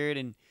disappeared.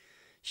 And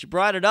she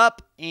brought it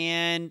up,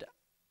 and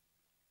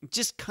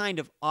just kind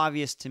of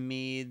obvious to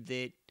me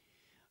that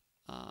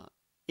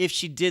if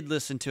she did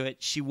listen to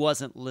it, she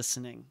wasn't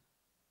listening.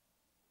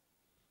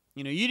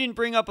 You didn't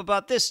bring up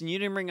about this and you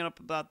didn't bring up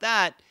about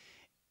that.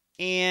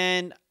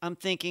 And I'm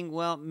thinking,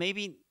 well,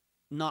 maybe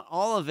not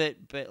all of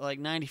it, but like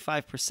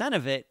 95%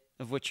 of it,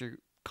 of what you're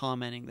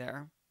commenting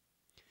there.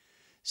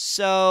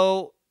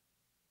 So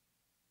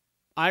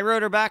I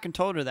wrote her back and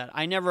told her that.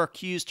 I never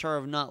accused her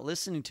of not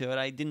listening to it.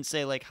 I didn't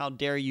say, like, how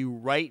dare you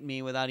write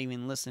me without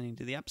even listening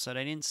to the episode.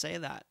 I didn't say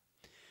that.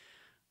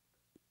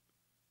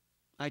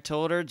 I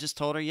told her,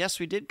 yes,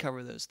 we did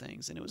cover those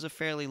things. And it was a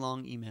fairly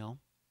long email.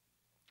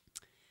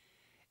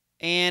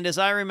 And as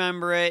I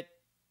remember it,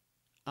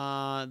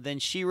 then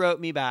she wrote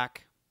me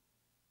back.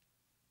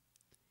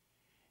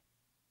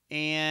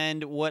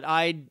 And what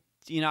I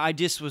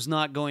just was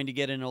not going to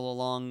get into a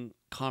long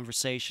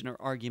conversation or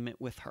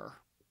argument with her.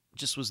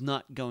 Just was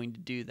not going to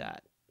do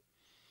that.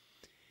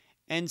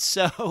 And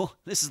so,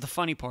 this is the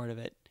funny part of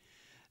it.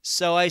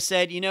 So I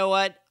said, you know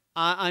what?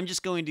 I'm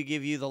just going to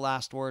give you the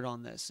last word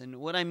on this. And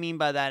what I mean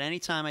by that,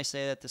 anytime I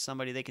say that to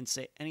somebody, they can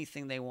say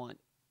anything they want.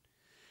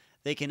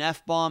 They can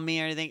F-bomb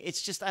me or anything.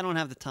 It's just, I don't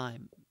have the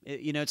time.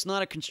 It's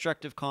not a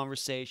constructive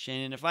conversation.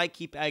 And if I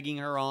keep egging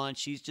her on,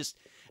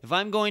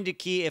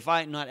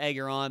 not egg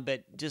her on,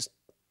 but just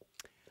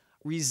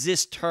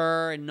resist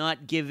her and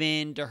not give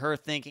in to her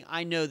thinking,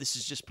 I know this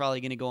is just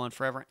probably going to go on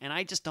forever. And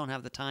I just don't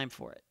have the time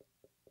for it.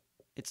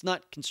 It's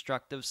not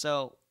constructive.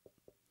 So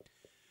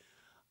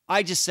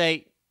I just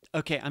say,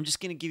 okay, I'm just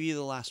going to give you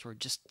the last word.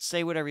 Just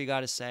say whatever you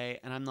got to say,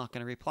 and I'm not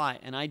going to reply.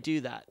 And I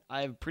do that.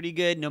 I'm pretty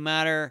good. No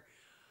matter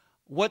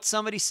what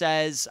somebody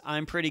says,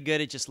 I'm pretty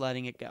good at just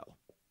letting it go.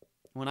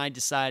 When I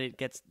decide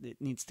it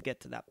needs to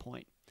get to that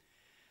point.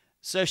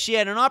 So she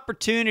had an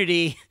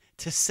opportunity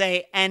to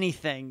say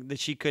anything that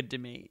she could to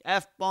me.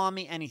 F-bomb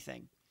me,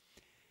 anything.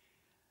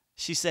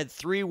 She said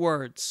 3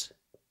 words.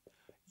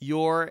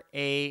 You're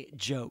a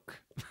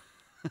joke.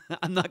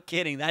 I'm not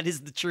kidding. That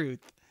is the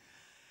truth.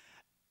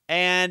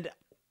 And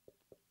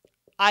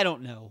I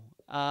don't know.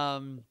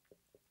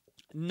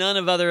 No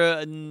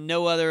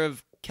other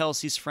of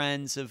Kelsey's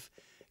friends have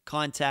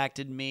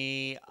contacted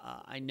me.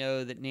 I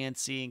know that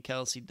Nancy and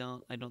Kelsey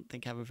I don't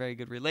think have a very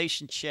good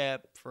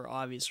relationship for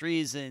obvious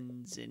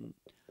reasons, and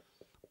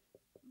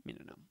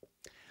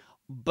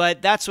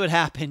But that's what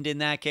happened in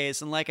that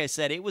case. And like I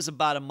said, it was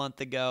about a month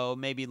ago,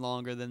 maybe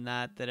longer than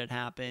that it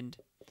happened.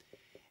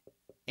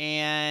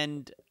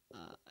 And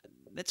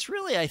that's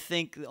really, I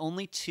think, the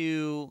only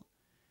 2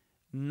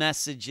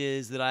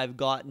 messages that I've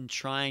gotten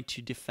trying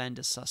to defend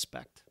a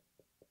suspect.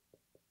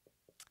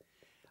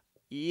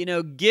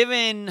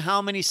 Given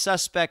how many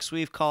suspects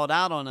we've called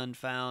out on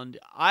Unfound,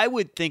 I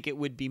would think it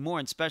would be more,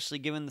 especially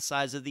given the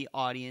size of the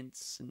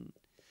audience and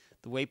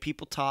the way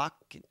people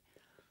talk.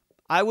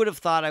 I would have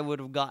thought I would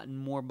have gotten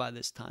more by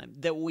this time.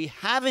 That we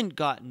haven't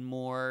gotten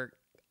more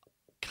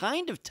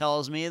kind of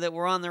tells me that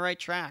we're on the right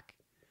track.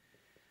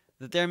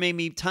 That there may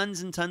be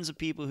tons and tons of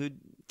people who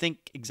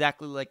think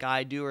exactly like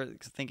I do or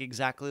think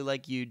exactly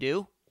like you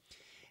do.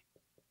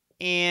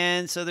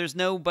 And so there's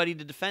nobody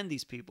to defend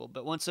these people.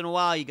 But once in a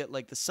while, you get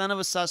like the son of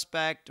a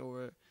suspect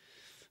or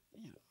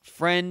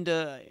friend.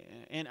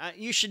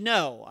 You should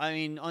know. I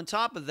mean, on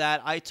top of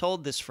that, I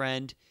told this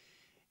friend,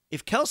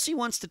 if Kelsey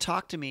wants to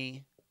talk to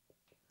me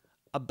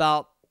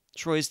about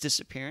Troy's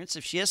disappearance,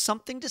 if she has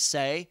something to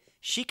say,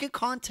 she could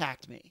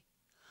contact me.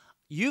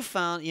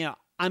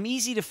 I'm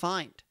easy to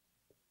find.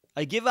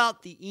 I give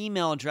out the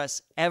email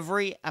address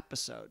every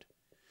episode.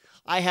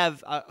 I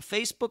have a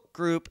Facebook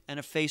group and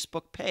a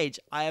Facebook page.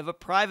 I have a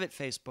private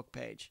Facebook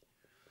page.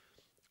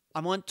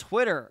 I'm on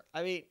Twitter.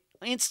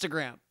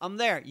 Instagram. I'm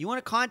there. You want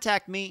to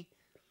contact me?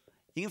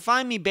 You can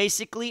find me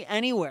basically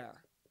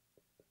anywhere.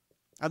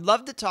 I'd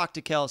love to talk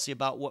to Kelsey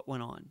about what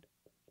went on.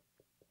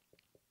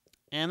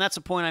 And that's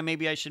a point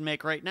I should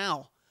make right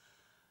now.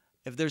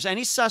 If there's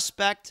any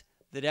suspect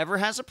that ever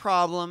has a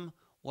problem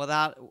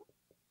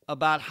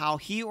about how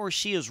he or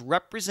she is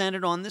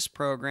represented on this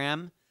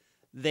program,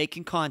 they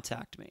can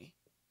contact me.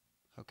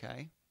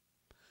 Okay?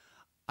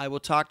 I will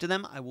talk to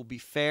them. I will be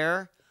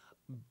fair,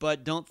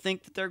 but don't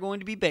think that they're going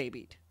to be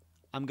babied.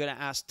 I'm going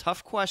to ask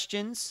tough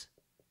questions,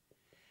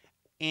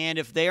 and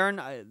if they are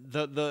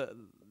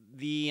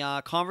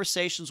the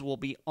conversations will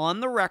be on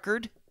the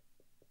record.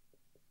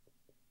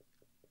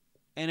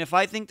 And if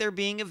I think they're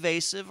being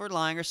evasive or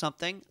lying or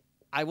something,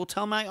 I will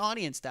tell my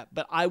audience that.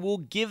 But I will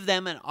give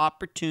them an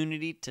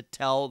opportunity to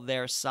tell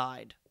their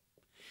side.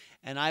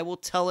 And I will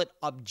tell it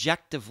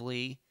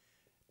objectively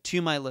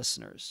to my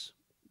listeners.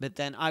 But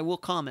then I will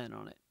comment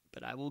on it.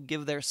 But I will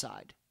give their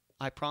side.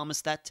 I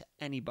promise that to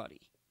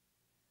anybody.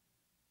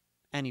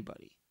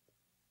 Anybody.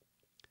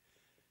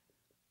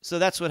 So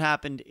that's what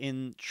happened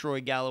in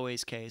Troy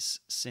Galloway's case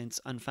since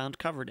Unfound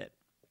covered it.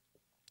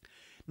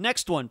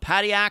 Next one,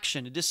 Patty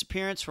Action, a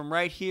disappearance from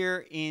right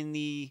here in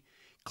the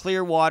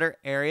Clearwater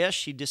area.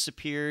 She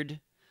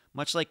disappeared,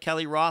 much like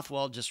Kelly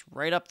Rothwell, just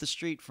right up the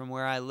street from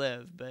where I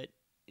live. But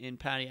in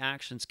Patty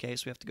Action's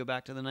case, we have to go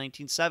back to the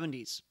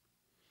 1970s.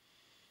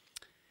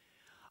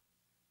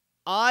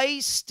 I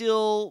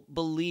still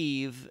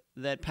believe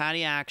that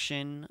Patty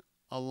Action,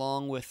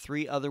 along with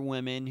 3 other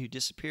women who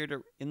disappeared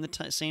in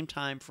the same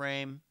time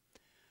frame,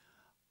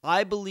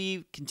 I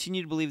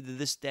continue to believe to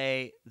this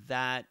day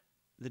that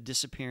the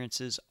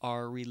disappearances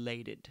are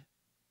related.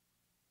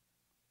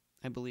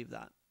 I believe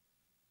that.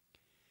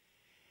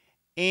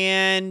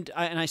 And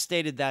I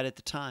stated that at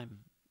the time.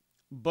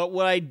 But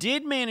what I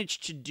did manage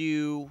to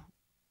do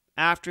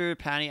after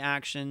Patty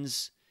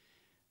Action's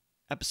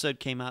episode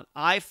came out,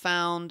 I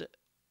found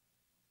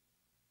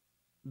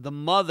the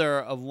mother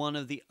of one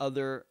of the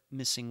other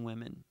missing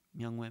women,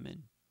 young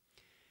women.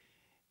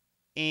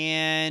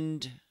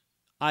 And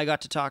I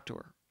got to talk to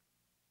her.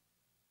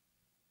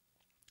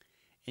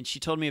 And she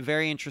told me a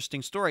very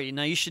interesting story.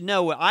 Now, you should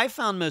know what I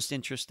found most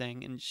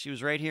interesting, and she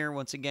was right here,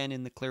 once again,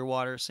 in the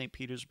Clearwater, St.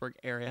 Petersburg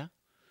area.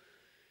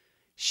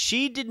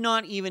 She did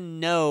not even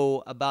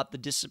know about the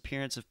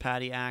disappearance of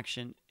Patty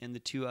Action and the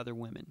two other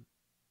women.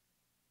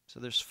 So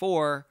there's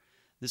 4.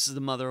 This is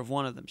the mother of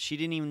one of them. She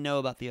didn't even know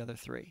about the other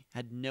 3.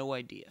 Had no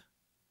idea.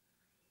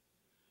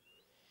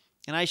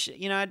 And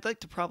I'd like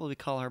to probably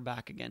call her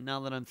back again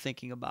now that I'm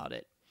thinking about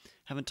it.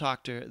 Haven't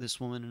talked to this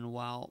woman in a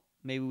while.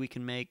 Maybe we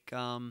can make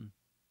an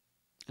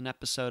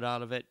episode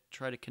out of it,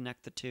 try to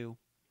connect the two.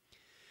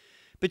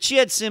 But she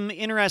had some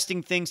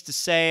interesting things to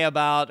say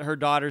about her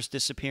daughter's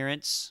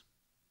disappearance.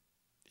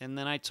 And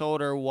then I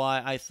told her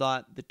why I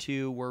thought the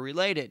two were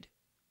related.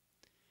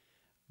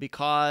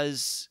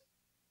 Because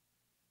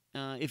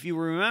if you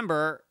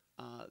remember,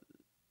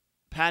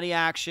 Patty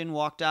Action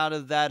walked out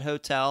of that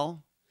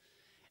hotel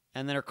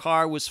and then her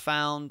car was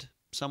found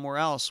somewhere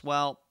else.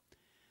 Well,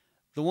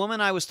 the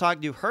woman I was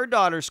talking to, her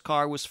daughter's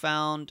car was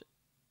found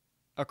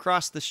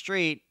across the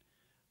street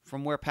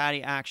from where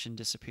Patty Action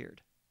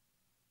disappeared.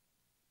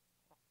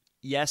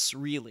 Yes,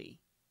 really.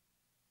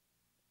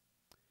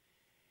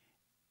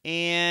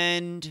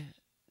 And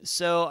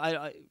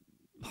so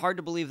hard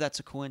to believe that's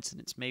a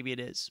coincidence. Maybe it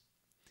is.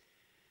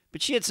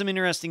 But she had some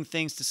interesting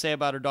things to say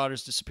about her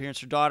daughter's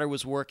disappearance. Her daughter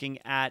was working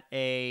at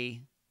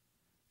a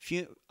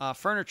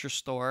furniture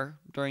store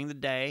during the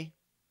day.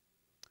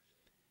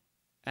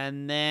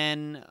 And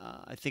then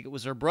I think it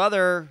was her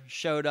brother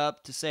showed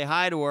up to say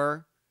hi to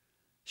her.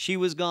 She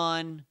was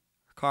gone.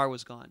 Her car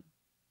was gone.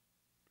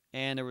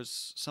 And there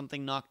was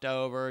something knocked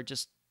over.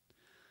 Just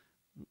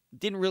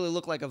didn't really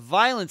look like a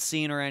violent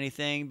scene or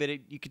anything, but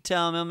you could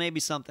tell, well,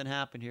 maybe something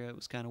happened here. It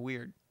was kind of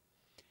weird.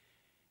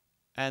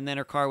 And then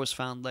her car was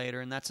found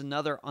later, and that's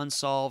another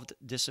unsolved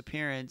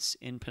disappearance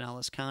in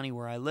Pinellas County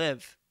where I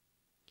live.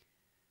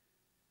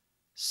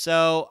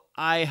 So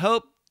I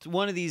hope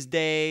one of these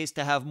days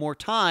to have more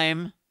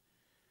time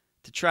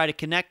to try to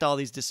connect all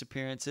these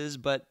disappearances,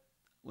 but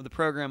the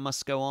program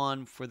must go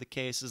on for the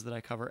cases that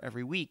I cover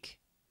every week.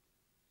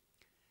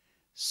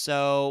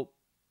 So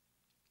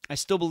I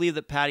still believe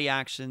that Patty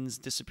Action's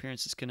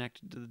disappearance is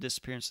connected to the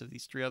disappearance of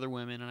these 3 other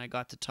women, and I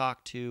got to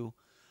talk to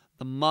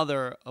the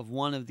mother of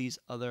one of these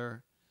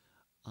other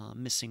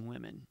missing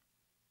women.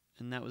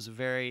 And that was a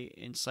very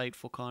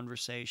insightful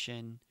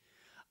conversation.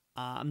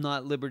 I'm not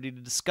at liberty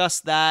to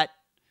discuss that,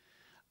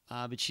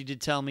 but she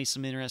did tell me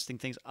some interesting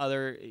things.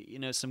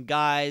 Some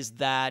guys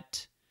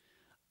that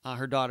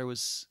her daughter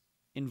was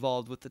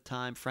involved with at the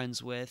time,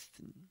 friends with.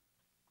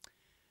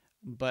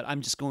 But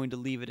I'm just going to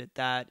leave it at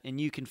that. And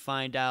you can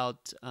find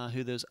out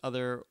who those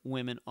other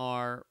women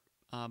are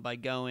by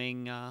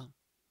doing a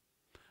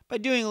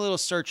little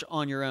search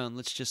on your own.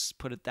 Let's just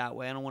put it that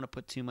way. I don't want to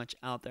put too much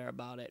out there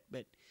about it.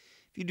 But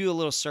if you do a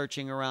little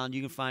searching around,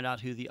 you can find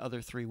out who the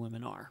other 3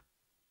 women are.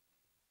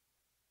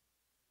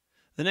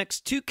 The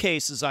next 2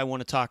 cases I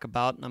want to talk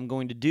about, and I'm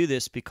going to do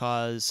this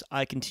because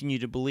I continue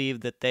to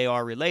believe that they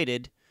are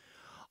related,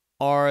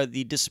 are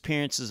the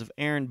disappearances of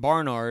Aaron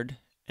Barnard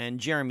and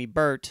Jeremy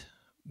Burt,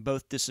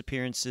 both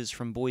disappearances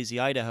from Boise,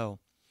 Idaho.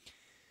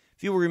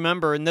 If you will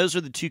remember, and those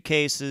are the 2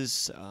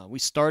 cases we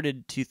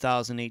started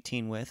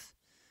 2018 with.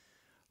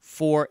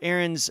 For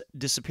Aaron's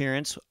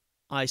disappearance,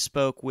 I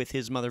spoke with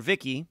his mother,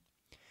 Vicky.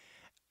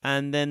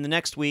 And then the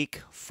next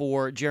week,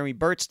 for Jeremy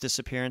Burt's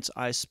disappearance,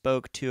 I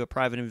spoke to a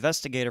private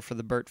investigator for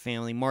the Burt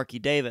family, Marky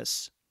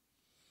Davis.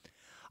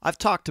 I've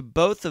talked to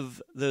both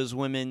of those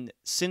women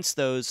since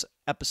those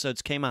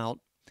episodes came out.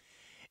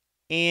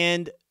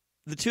 And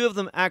the 2 of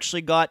them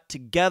actually got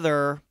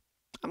together,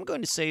 I'm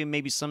going to say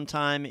maybe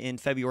sometime in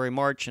February,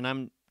 March, and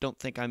I don't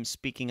think I'm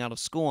speaking out of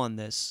school on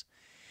this.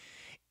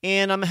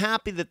 And I'm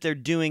happy that they're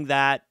doing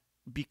that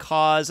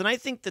because, and I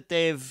think that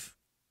they've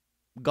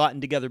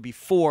gotten together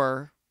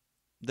before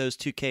those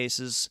 2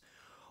 cases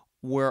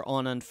were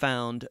on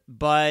Unfound,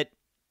 but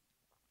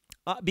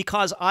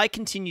because I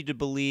continue to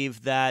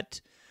believe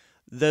that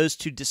those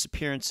 2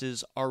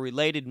 disappearances are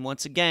related. And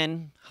once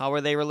again, how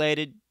are they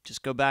related?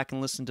 Just go back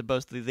and listen to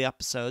both of the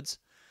episodes.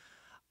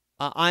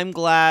 I'm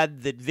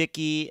glad that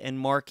Vicky and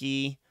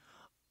Marky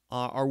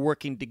are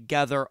working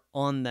together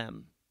on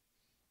them.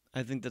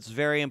 I think that's a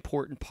very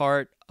important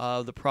part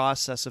of the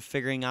process of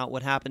figuring out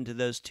what happened to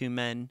those 2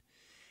 men.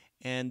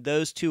 And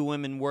those 2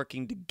 women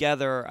working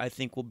together, I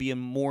think, will be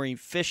more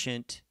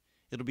efficient.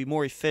 It'll be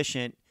more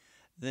efficient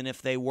than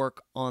if they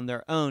work on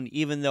their own,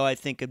 even though I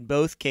think in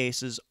both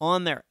cases,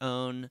 on their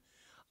own,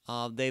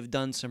 they've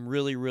done some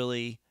really,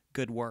 really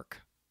good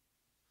work.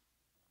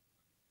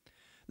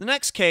 The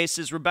next case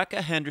is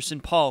Rebecca Henderson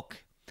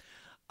Polk.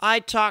 I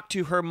talked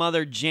to her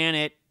mother,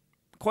 Janet,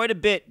 quite a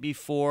bit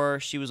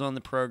before she was on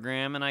the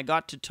program, and I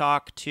got to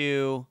talk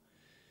to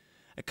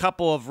a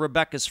couple of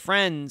Rebecca's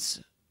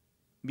friends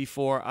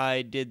before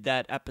I did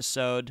that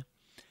episode.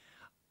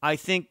 I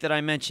think that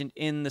I mentioned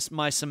in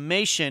my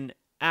summation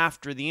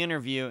after the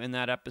interview in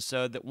that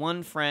episode that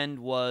one friend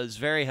was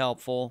very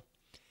helpful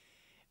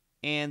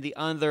and the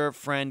other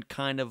friend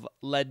kind of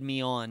led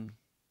me on.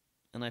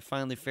 And I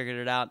finally figured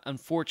it out.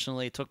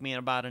 Unfortunately, it took me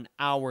about an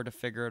hour to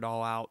figure it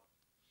all out.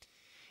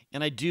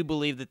 And I do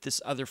believe that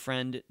this other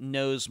friend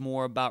knows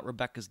more about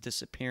Rebecca's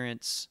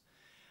disappearance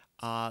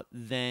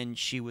than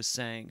she was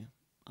saying.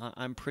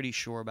 I'm pretty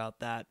sure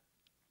about that.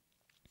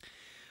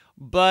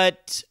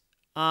 But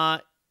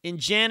in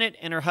Janet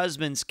and her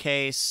husband's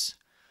case,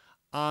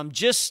 I'm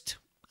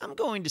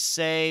going to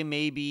say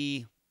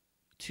maybe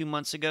 2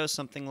 months ago,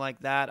 something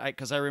like that,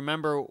 because I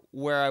remember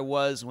where I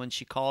was when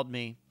she called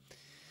me.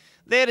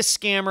 They had a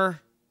scammer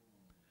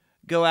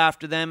go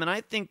after them, and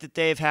I think that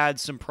they've had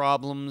some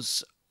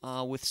problems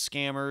with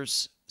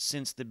scammers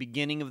since the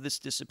beginning of this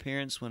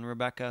disappearance when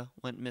Rebecca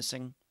went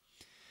missing.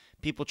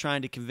 People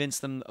trying to convince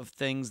them of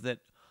things that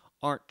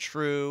aren't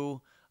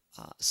true,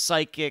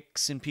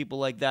 psychics and people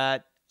like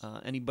that.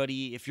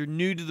 Anybody, if you're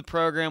new to the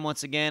program,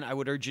 once again, I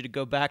would urge you to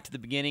go back to the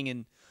beginning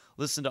and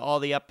listen to all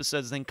the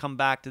episodes, then come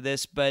back to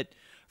this. But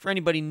for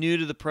anybody new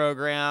to the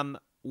program,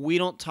 we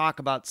don't talk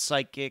about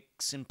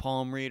psychics and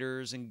palm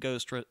readers and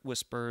ghost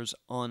whisperers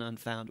on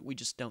Unfound. We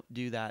just don't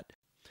do that.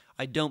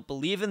 I don't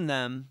believe in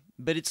them,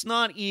 but it's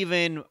not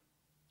even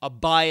a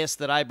bias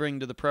that I bring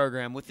to the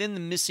program. Within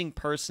the missing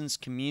persons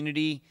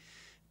community,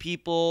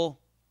 people,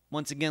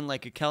 once again,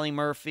 like a Kelly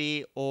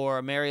Murphy or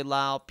a Mary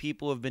Lau,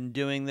 people have been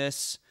doing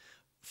this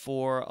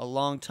for a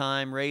long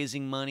time,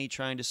 raising money,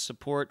 trying to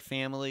support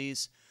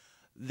families.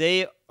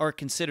 They are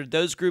considered,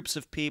 those groups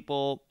of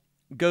people,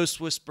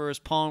 ghost whisperers,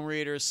 palm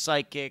readers,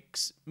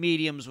 psychics,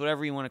 mediums,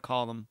 whatever you want to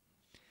call them,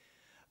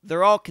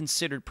 they're all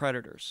considered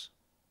predators.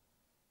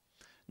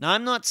 Now,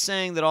 I'm not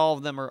saying that all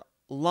of them are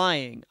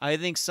lying. I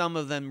think some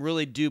of them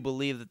really do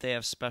believe that they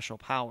have special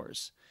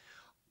powers.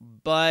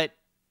 But,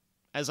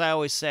 as I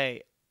always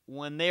say,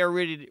 when they are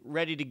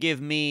ready to give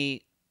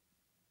me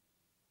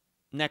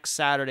next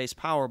Saturday's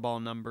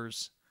Powerball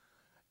numbers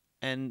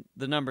and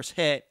the numbers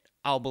hit,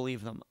 I'll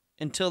believe them.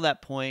 Until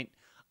that point,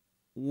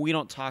 we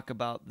don't talk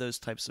about those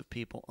types of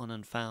people on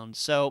Unfound.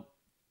 So,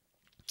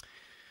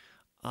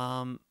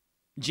 Janet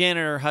and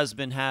her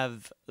husband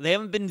they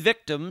haven't been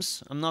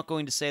victims. I'm not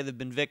going to say they've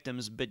been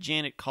victims, but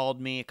Janet called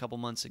me a couple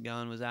months ago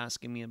and was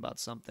asking me about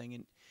something.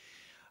 And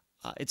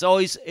it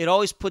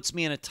always puts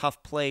me in a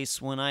tough place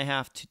when I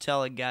have to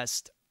tell a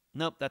guest,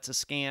 nope, that's a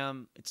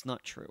scam. It's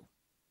not true.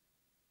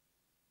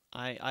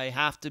 I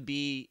have to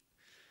be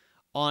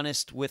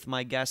honest with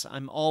my guests.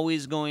 I'm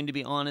always going to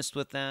be honest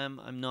with them.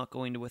 I'm not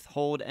going to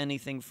withhold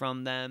anything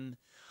from them.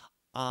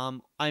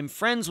 I'm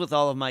friends with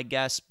all of my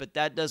guests, but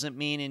that doesn't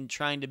mean in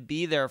trying to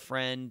be their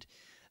friend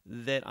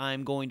that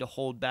I'm going to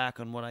hold back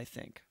on what I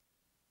think.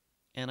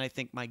 And I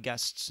think my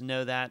guests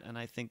know that, and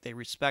I think they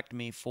respect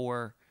me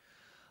for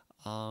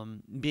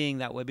being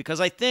that way. Because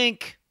I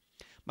think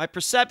my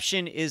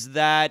perception is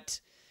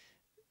that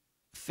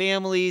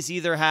families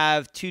either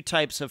have two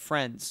types of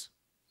friends.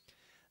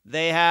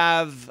 They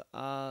have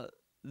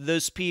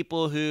those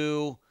people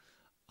who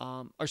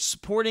are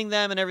supporting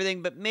them and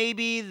everything, but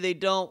maybe they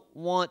don't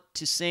want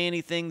to say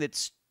anything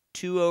that's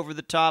too over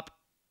the top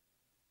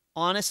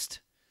honest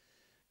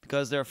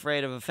because they're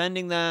afraid of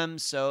offending them.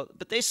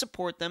 But they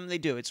support them. They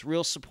do. It's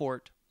real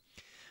support.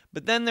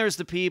 But then there's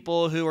the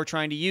people who are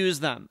trying to use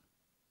them.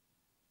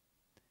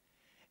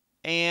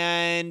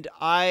 And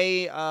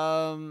I,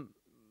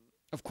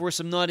 of course,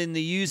 I'm not in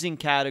the using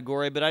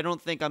category, but I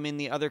don't think I'm in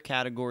the other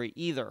category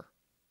either.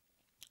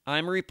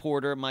 I'm a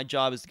reporter. My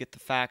job is to get the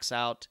facts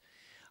out.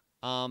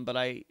 But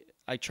I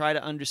try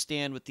to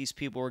understand what these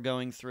people are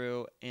going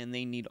through, and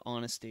they need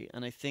honesty.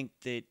 And I think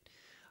that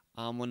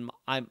when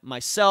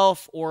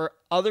myself or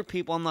other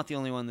people, I'm not the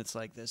only one that's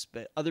like this,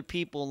 but other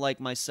people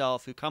like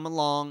myself who come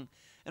along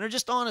and are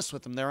just honest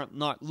with them. They're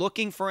not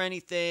looking for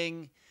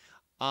anything.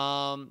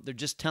 They're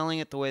just telling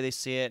it the way they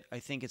see it. I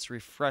think it's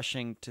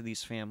refreshing to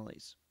these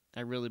families.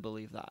 I really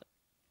believe that.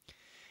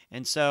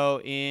 And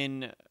so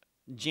in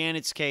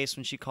Janet's case,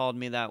 when she called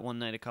me that one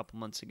night a couple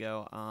months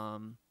ago,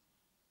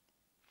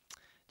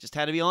 just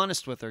had to be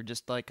honest with her,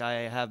 just like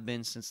I have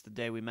been since the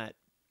day we met.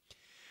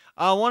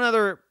 One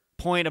other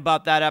point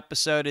about that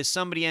episode is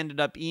somebody ended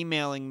up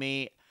emailing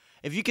me.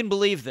 If you can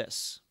believe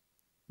this,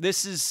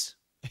 this is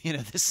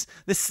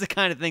the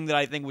kind of thing that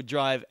I think would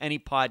drive any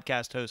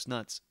podcast host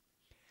nuts.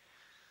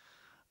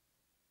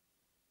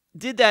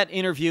 Did that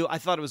interview. I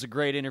thought it was a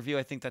great interview.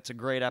 I think that's a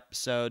great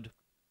episode.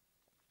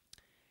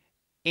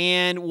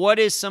 And what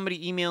is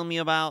somebody emailing me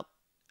about?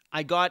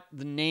 I got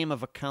the name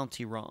of a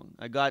county wrong.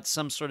 I got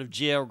some sort of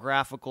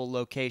geographical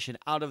location.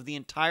 Out of the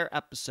entire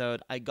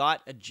episode, I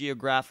got a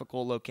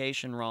geographical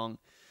location wrong.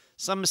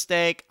 Some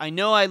mistake. I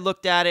know I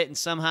looked at it and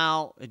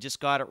somehow I just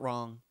got it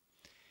wrong.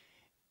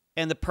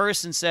 and the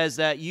person says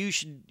that you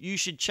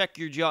should check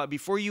your job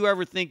before you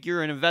ever think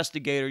you're an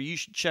investigator. You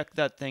should check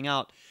that thing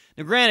out.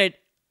 Now, granted,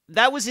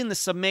 that was in the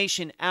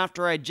summation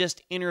after I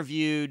just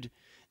interviewed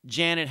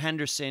Janet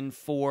Henderson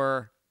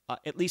for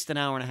at least an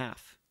hour and a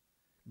half.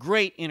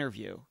 Great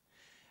interview.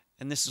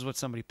 And this is what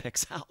somebody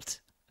picks out.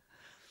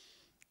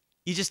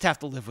 You just have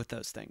to live with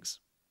those things.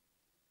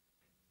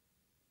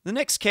 The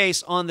next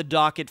case on the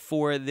docket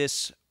for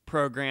this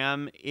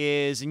program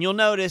is, and you'll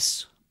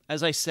notice,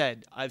 as I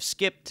said, I've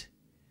skipped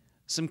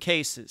some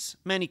cases,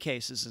 many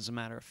cases as a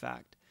matter of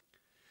fact.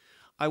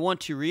 I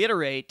want to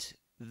reiterate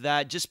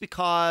that just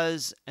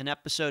because an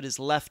episode is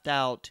left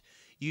out,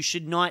 you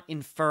should not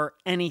infer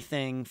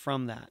anything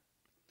from that.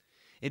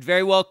 It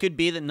very well could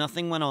be that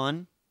nothing went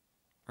on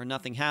or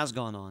nothing has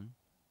gone on.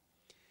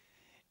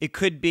 It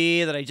could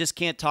be that I just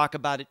can't talk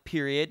about it,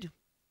 period,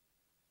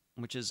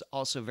 which is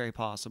also very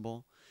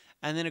possible.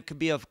 And then it could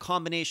be a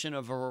combination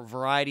of a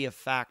variety of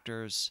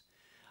factors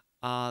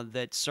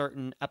that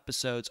certain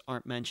episodes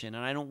aren't mentioned.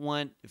 And I don't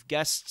want, if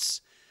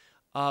guests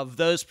of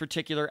those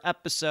particular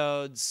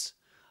episodes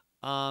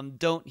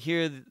don't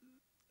hear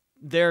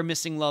their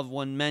missing loved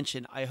one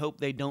mentioned, I hope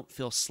they don't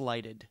feel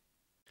slighted.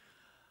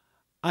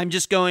 I'm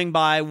just going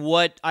by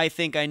what I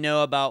think I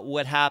know about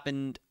what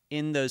happened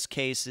in those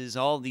cases,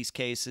 all of these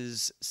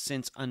cases,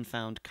 since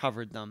Unfound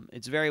covered them.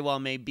 It's very well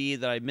may be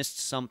that I missed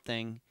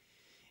something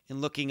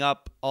in looking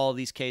up all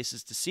these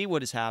cases to see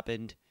what has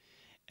happened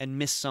and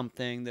missed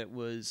something that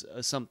was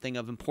something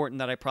of important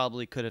that I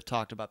probably could have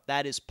talked about.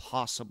 That is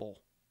possible.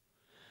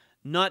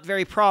 Not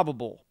very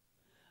probable,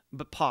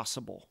 but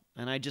possible.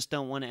 And I just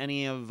don't want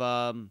any of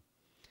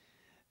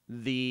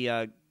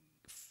the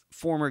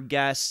former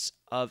guests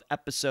of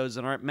episodes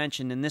that aren't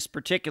mentioned in this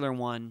particular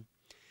one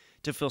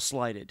to feel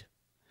slighted.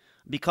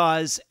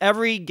 Because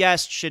every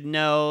guest should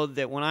know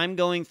that when I'm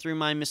going through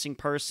my missing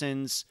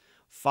persons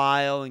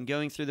file and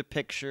going through the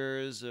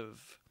pictures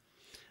of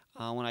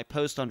when I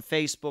post on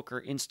Facebook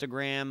or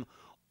Instagram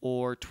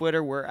or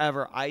Twitter,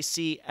 wherever, I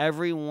see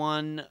every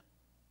one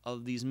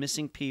of these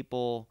missing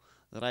people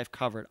that I've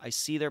covered. I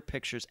see their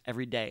pictures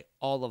every day,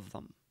 all of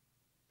them.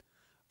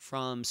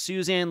 From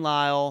Suzanne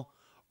Lyle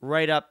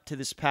right up to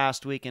this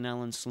past week in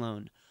Ellen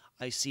Sloan.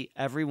 I see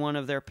every one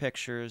of their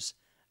pictures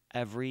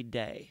every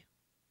day.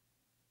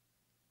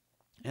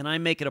 And I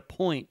make it a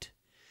point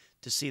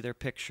to see their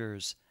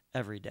pictures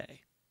every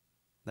day.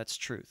 That's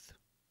truth.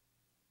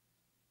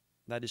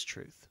 That is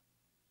truth.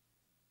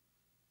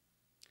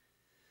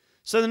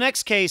 So the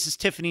next case is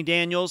Tiffany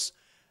Daniels.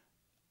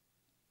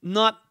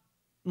 Not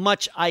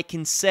much I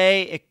can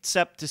say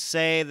except to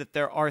say that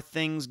there are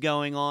things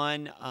going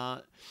on.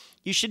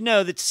 You should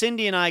know that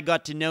Cindy and I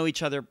got to know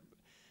each other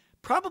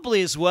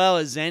probably as well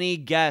as any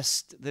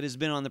guest that has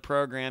been on the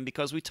program,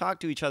 because we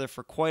talked to each other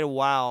for quite a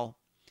while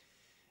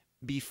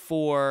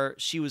before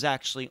she was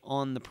actually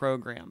on the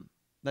program.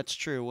 That's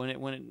true.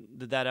 When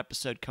did that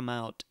episode come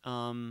out?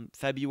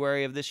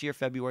 February of this year,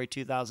 February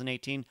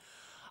 2018.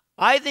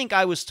 I think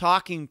I was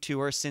talking to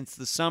her since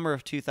the summer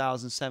of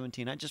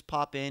 2017. I just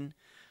pop in.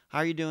 How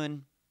are you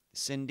doing,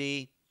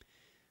 Cindy?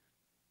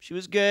 She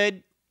was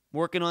good,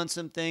 working on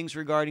some things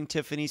regarding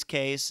Tiffany's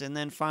case. And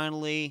then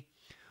finally,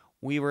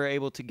 we were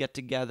able to get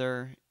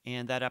together,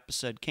 and that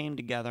episode came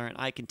together. And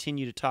I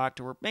continue to talk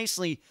to her,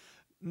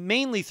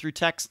 mainly through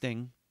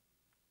texting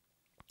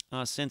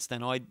since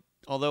then.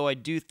 Although I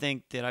do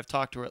think that I've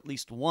talked to her at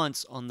least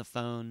once on the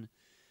phone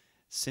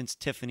since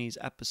Tiffany's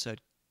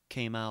episode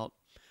came out.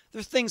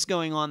 There's things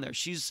going on there.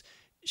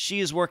 She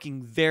is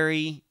working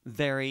very,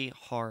 very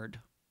hard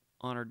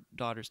on her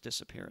daughter's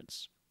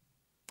disappearance.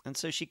 And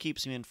so she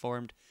keeps me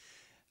informed.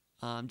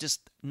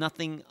 Just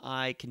nothing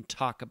I can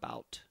talk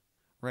about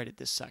right at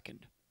this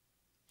second.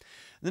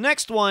 The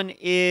next one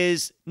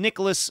is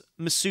Nicholas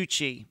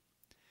Masucci.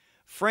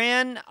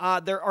 Fran,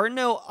 there are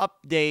no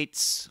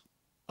updates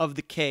of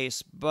the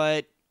case,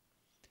 but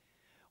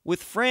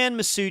with Fran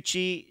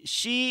Masucci,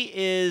 she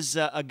is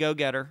a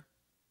go-getter,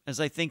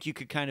 as I think you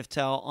could kind of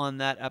tell on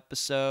that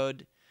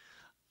episode.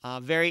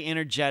 Very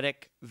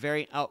energetic,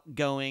 very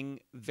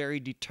outgoing, very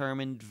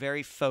determined,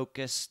 very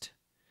focused,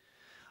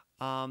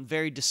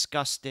 very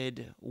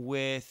disgusted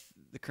with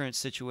the current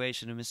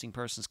situation of missing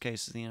persons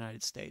cases in the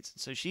United States.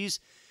 So she's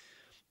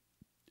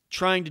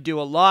trying to do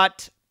a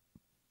lot.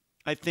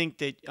 I think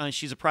that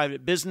she's a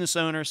private business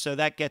owner, so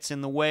that gets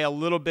in the way a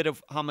little bit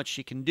of how much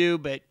she can do,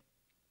 but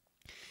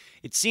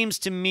it seems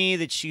to me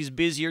that she's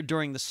busier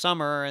during the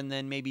summer, and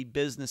then maybe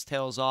business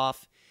tails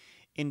off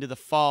into the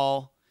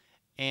fall.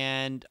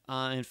 And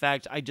in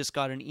fact, I just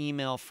got an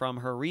email from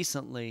her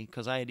recently,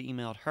 because I had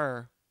emailed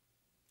her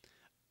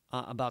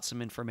about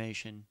some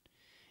information.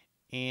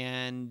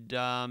 And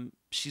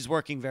she's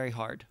working very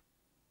hard.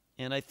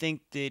 And I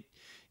think that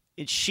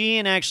she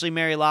and actually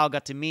Mary Lau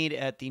got to meet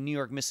at the New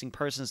York Missing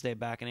Persons Day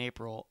back in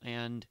April.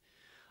 And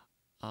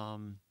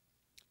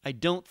I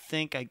don't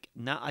think that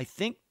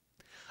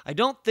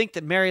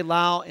Mary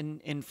Lau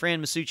and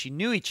Fran Masucci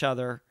knew each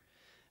other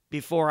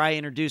before I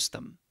introduced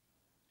them.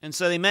 And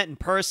so they met in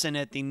person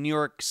at the New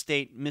York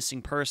State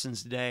Missing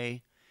Persons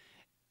Day.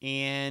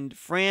 And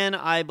Fran,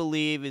 I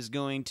believe, is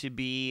going to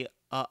be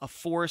a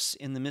force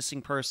in the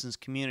missing persons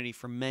community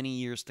for many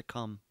years to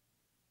come.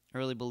 I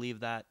really believe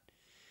that.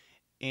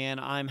 And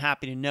I'm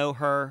happy to know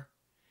her.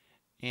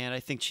 And I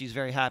think she's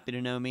very happy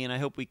to know me. And I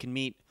hope we can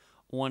meet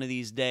one of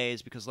these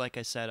days because, like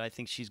I said, I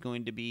think she's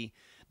going to be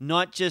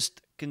not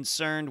just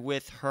concerned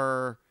with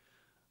her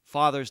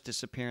father's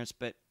disappearance,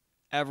 but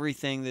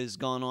everything that has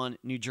gone on in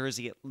New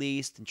Jersey at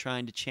least, and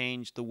trying to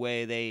change the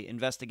way they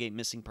investigate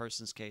missing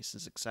persons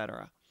cases,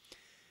 etc.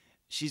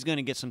 She's going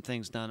to get some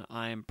things done.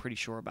 I am pretty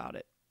sure about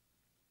it.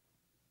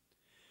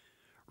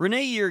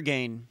 Renee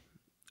Yeargain,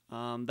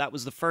 that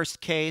was the first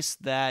case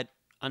that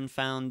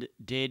Unfound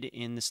did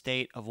in the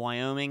state of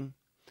Wyoming.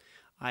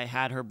 I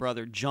had her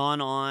brother John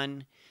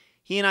on.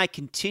 He and I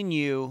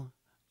continue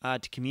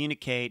to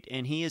communicate,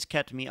 and he has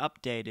kept me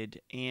updated.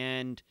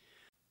 And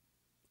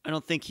I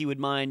don't think he would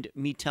mind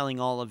me telling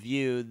all of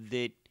you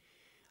that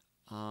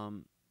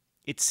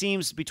it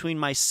seems between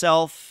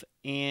myself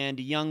and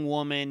a young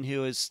woman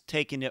who has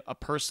taken a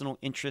personal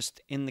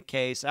interest in the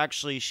case.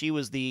 Actually, she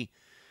was the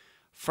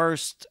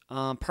first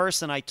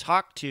person I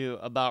talked to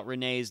about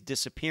Renee's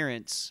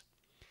disappearance.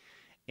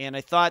 And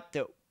I thought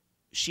that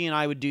she and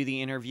I would do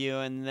the interview,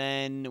 and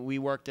then we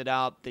worked it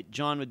out that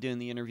John would do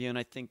the interview, and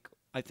I think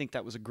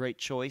that was a great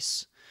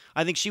choice.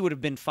 I think she would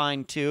have been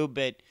fine too,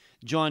 but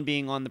John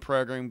being on the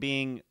program,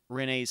 being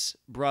Renee's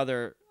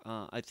brother,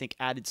 I think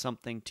added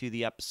something to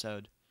the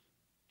episode.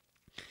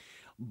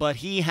 But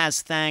he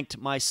has thanked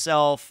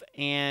myself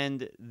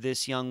and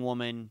this young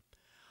woman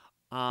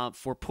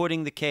for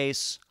putting the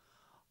case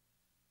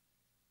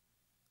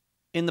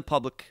in the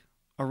public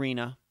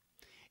arena.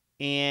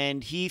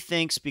 And he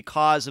thinks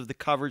because of the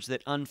coverage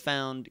that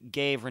Unfound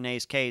gave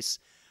Renee's case,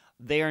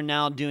 they are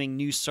now doing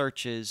new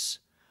searches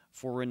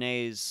for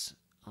Renee's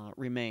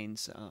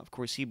remains. Of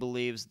course, he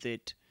believes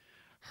that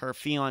her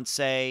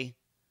fiancé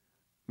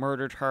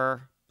murdered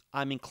her.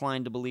 I'm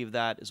inclined to believe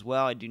that as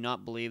well. I do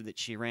not believe that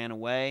she ran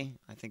away.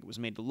 I think it was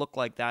made to look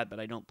like that, but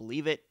I don't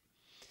believe it.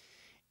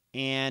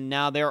 And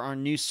now there are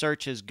new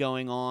searches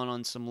going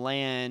on some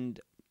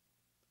land,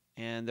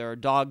 and there are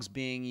dogs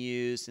being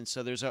used. And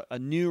so there's a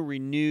new,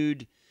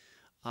 renewed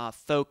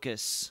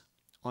focus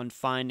on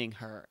finding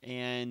her.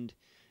 And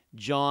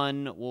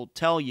John will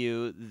tell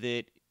you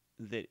that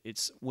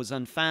it was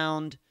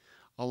Unfound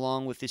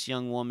along with this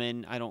young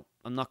woman.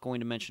 I'm not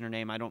going to mention her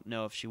name. I don't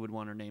know if she would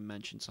want her name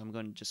mentioned, so I'm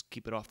going to just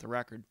keep it off the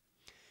record.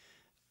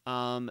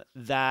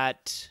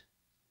 That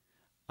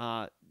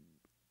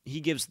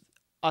he gives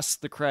us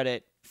the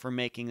credit for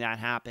making that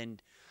happen.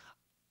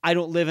 I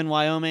don't live in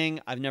Wyoming.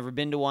 I've never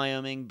been to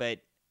Wyoming, but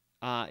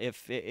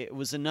if it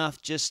was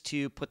enough just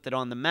to put that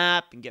on the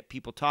map and get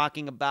people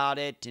talking about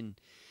it, and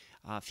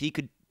if he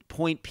could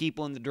point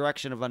people in the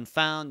direction of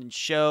Unfound and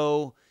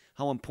show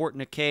how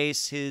important a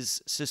case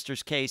his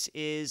sister's case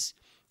is,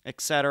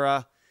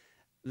 etc.,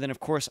 then of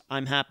course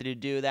I'm happy to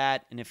do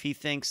that. And if he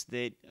thinks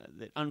that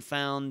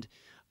Unfound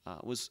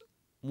was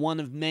one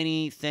of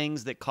many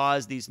things that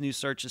caused these new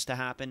searches to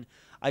happen,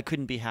 I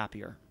couldn't be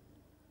happier.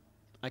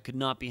 I could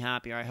not be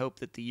happier. I hope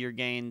that the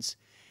Yeargains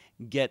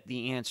get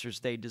the answers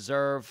they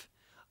deserve.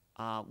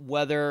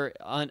 Whether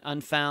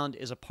Unfound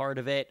is a part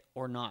of it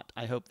or not,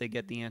 I hope they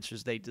get the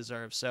answers they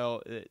deserve.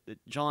 So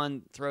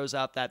John throws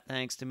out that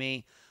thanks to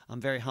me. I'm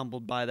very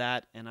humbled by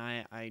that, and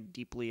I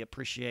deeply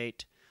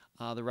appreciate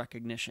the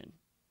recognition.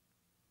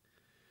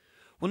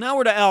 Well, now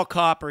we're to Al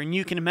Copper, and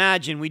you can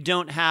imagine we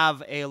don't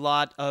have a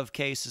lot of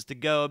cases to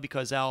go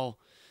because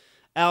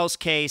Al's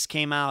case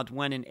came out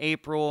when in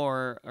April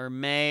or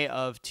May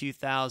of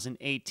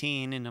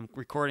 2018, and I'm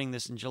recording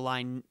this in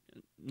July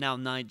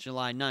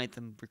 9th.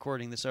 I'm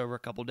recording this over a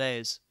couple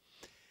days.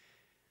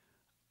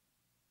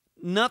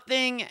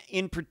 Nothing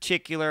in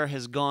particular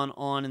has gone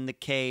on in the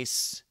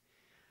case,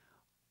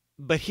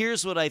 but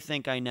here's what I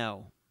think I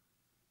know.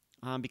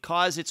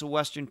 Because it's a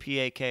Western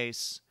PA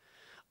case,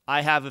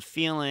 I have a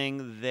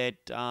feeling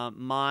that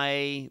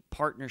my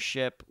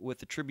partnership with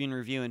the Tribune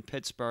Review in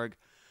Pittsburgh,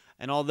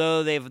 and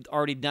although they've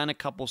already done a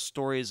couple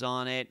stories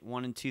on it,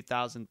 one in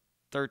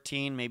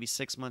 2013, maybe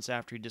 6 months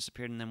after he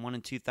disappeared, and then one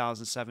in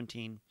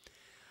 2017,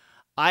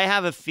 I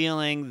have a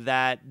feeling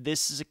that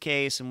this is a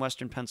case in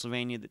Western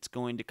Pennsylvania that's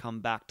going to come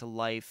back to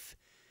life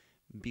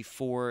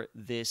before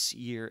this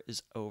year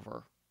is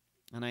over.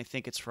 And I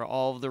think it's for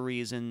all of the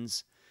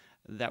reasons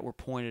that were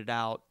pointed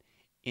out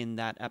in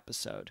that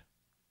episode.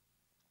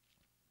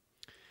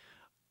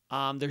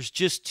 There's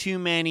just too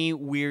many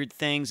weird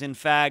things. In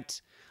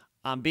fact,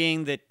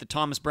 being that the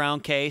Thomas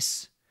Brown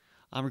case,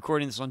 I'm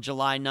recording this on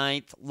July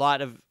 9th, a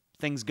lot of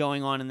things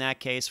going on in that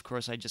case. Of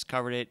course, I just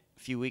covered it a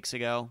few weeks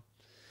ago.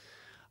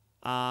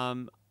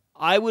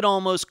 I would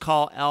almost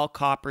call Al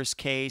Copper's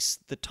case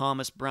the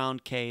Thomas Brown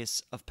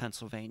case of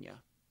Pennsylvania.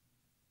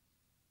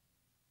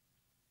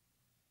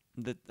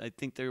 I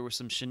think there were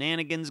some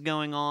shenanigans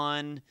going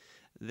on,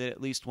 that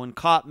at least one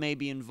cop may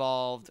be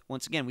involved.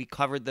 Once again, we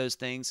covered those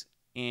things,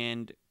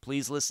 and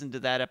please listen to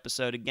that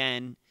episode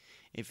again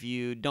if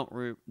you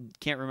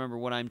can't remember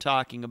what I'm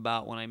talking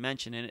about when I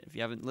mention it. If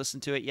you haven't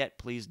listened to it yet,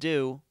 please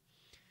do.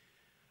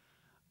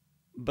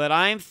 But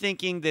I'm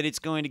thinking that it's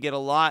going to get a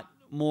lot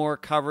more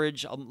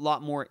coverage, a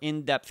lot more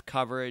in-depth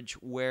coverage,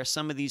 where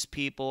some of these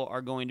people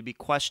are going to be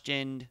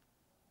questioned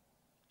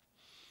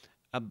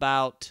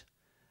about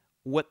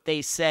what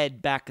they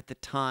said back at the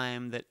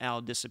time that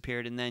Al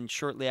disappeared, and then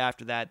shortly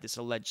after that, this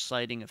alleged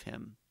sighting of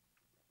him.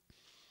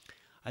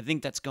 I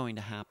think that's going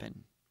to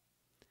happen.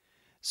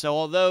 So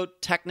although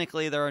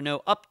technically there are no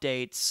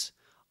updates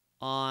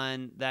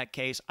on that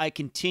case, I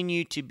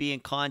continue to be in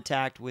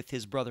contact with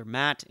his brother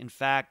Matt. In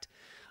fact,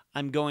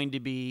 I'm going to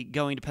be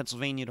going to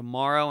Pennsylvania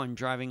tomorrow. I'm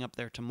driving up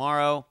there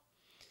tomorrow.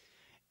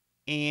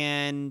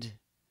 And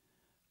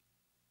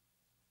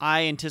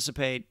I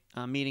anticipate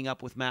meeting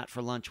up with Matt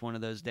for lunch one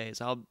of those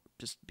days. I'll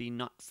just be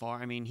not far.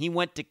 I mean, he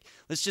went to,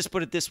 let's just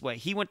put it this way.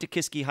 He went to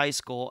Kiski High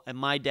School, and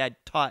my dad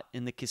taught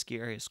in the Kiski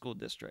Area School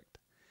District.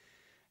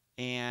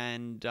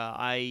 And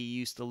I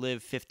used to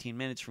live 15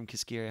 minutes from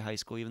Kiski Area High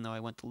School, even though I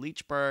went to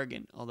Leechburg,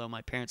 and although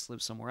my parents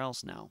live somewhere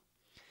else now.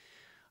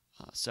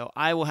 So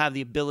I will have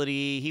the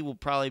ability. He will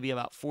probably be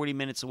about 40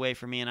 minutes away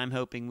from me, and I'm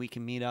hoping we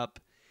can meet up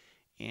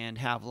and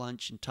have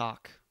lunch and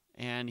talk.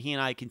 And he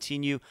and I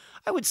continue.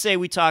 I would say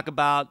we talk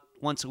about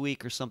once a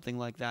week or something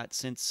like that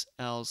since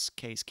L's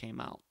case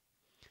came out.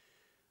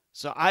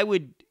 So I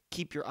would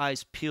keep your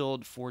eyes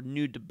peeled for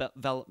new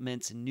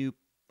developments and new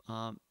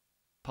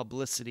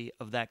publicity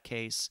of that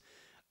case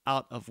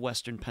out of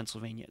western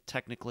Pennsylvania,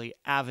 technically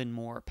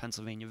Avonmore,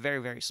 Pennsylvania, very,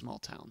 very small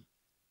town.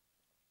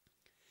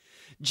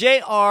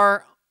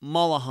 J.R.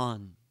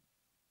 Mullahan,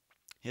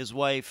 his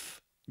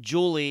wife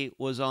Julie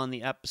was on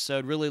the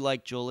episode. Really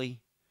liked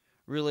Julie,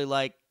 really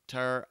liked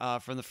her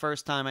from the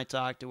first time I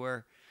talked to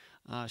her.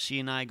 She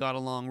and I got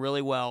along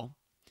really well.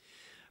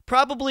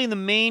 Probably the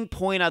main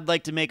point I'd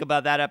like to make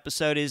about that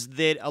episode is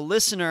that a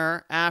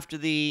listener, after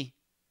the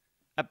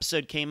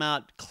episode came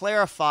out,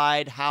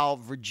 clarified how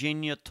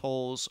Virginia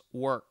tolls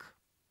work.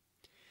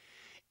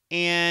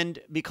 And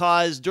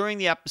because during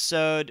the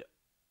episode,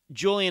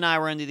 Julie and I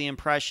were under the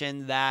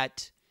impression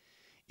that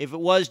if it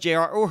was JR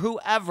or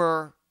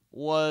whoever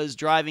was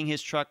driving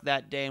his truck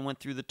that day and went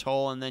through the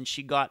toll, and then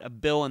she got a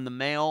bill in the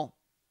mail,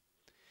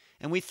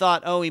 and we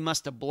thought, oh, he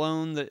must have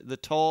blown the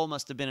toll,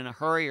 must have been in a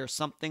hurry or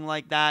something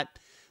like that.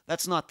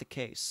 That's not the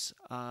case.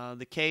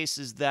 The case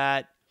is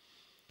that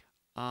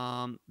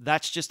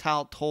that's just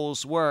how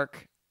tolls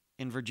work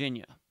in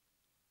Virginia.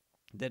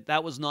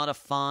 That was not a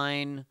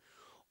fine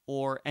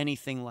or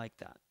anything like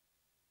that.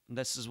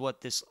 This is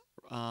what this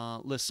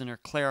listener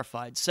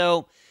clarified.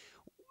 So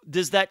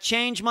does that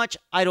change much?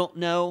 I don't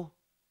know.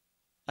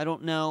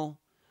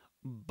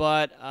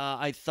 But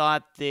I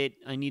thought that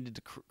I needed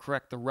to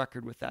correct the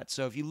record with that.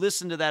 So if you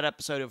listen to that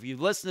episode, if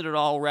you've listened to it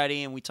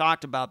already and we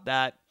talked about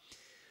that,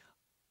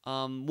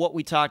 what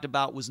we talked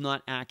about was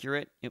not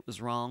accurate. It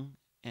was wrong.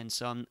 And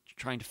so I'm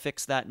trying to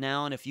fix that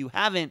now. And if you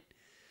haven't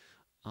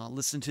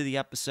listened to the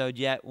episode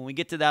yet, when we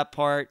get to that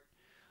part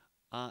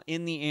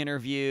in the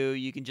interview,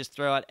 you can just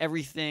throw out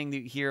everything that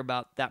you hear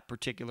about that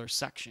particular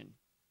section.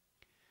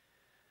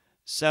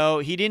 So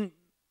he didn't,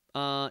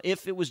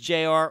 if it was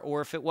JR or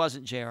if it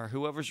wasn't JR,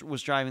 whoever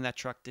was driving that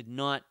truck did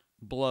not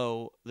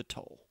blow the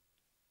toll.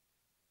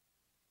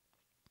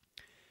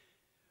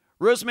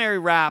 Rosemary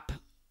Rapp,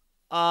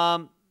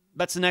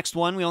 that's the next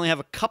one. We only have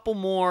a couple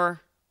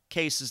more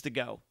cases to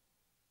go.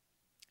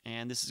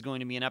 And this is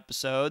going to be an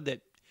episode that,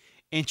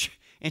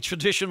 in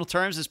traditional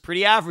terms, is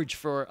pretty average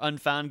for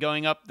Unfound,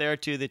 going up there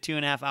to the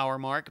 2.5 hour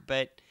mark.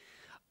 But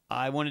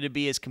I wanted to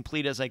be as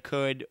complete as I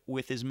could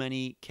with as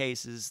many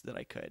cases that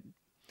I could.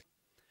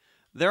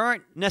 There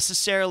aren't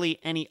necessarily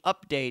any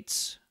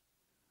updates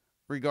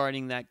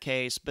regarding that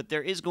case, but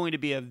there is going to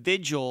be a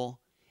vigil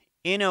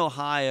in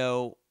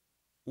Ohio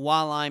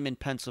while I'm in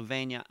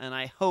Pennsylvania, and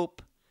I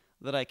hope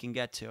that I can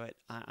get to it.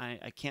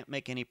 I can't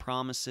make any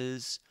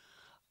promises.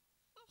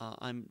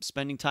 I'm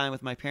spending time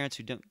with my parents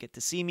who don't get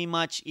to see me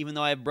much. Even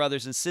though I have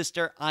brothers and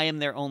sister, I am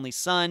their only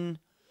son.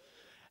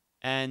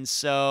 And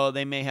so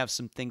they may have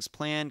some things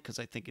planned because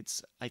I think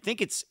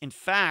it's in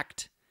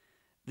fact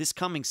this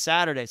coming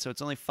Saturday. So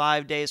it's only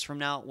 5 days from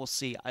now. We'll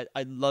see.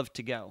 I'd love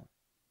to go.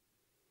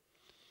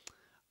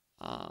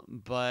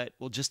 But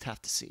we'll just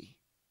have to see.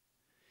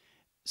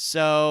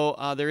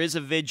 So there is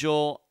a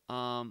vigil.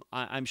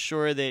 I'm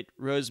sure that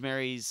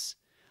Rosemary's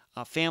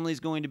family is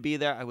going to be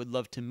there. I would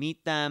love to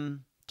meet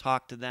them,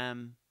 talk to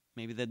them.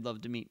 Maybe they'd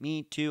love to meet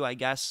me too, I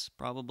guess,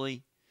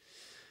 probably.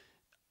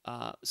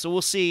 So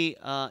we'll see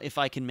if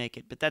I can make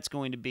it. But that's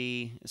going to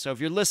be... So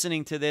if you're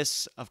listening to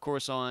this, of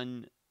course,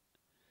 on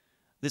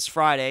this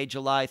Friday,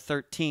 July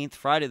 13th,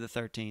 Friday the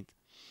 13th,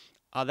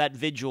 that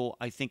vigil,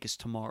 I think, is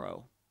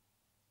tomorrow.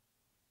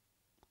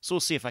 So we'll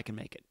see if I can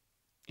make it.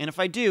 And if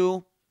I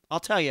do, I'll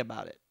tell you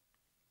about it.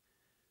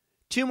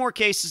 2 more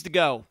cases to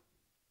go.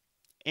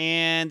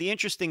 And the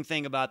interesting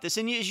thing about this,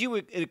 and as you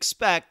would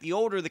expect, the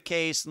older the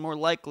case, the more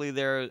likely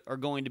there are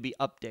going to be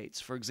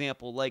updates. For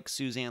example, like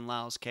Suzanne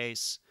Lau's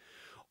case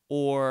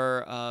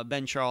or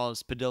Ben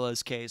Charles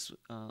Padilla's case,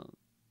 a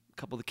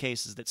couple of the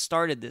cases that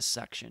started this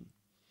section.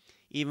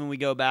 Even we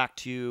go back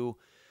to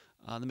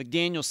the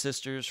McDaniel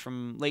sisters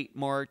from late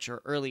March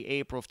or early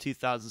April of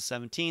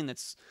 2017.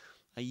 That's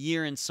a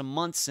year and some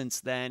months since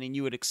then, and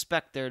you would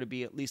expect there to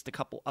be at least a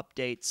couple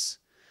updates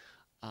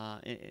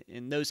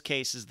in those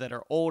cases that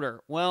are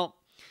older. Well,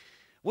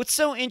 what's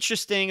so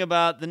interesting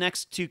about the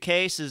next two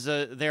cases,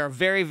 they are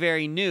very,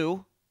 very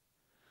new,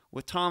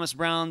 with Thomas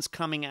Brown's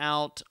coming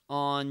out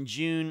on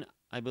June,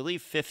 I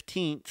believe,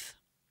 15th.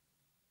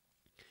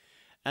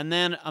 And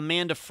then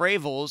Amanda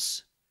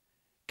Fravel's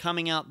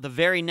coming out the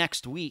very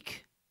next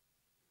week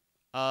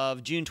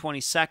of June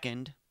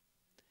 22nd.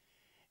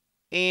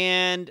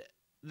 And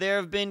there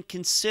have been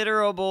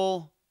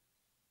considerable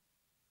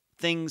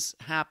things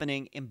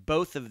happening in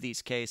both of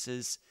these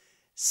cases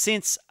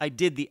since I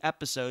did the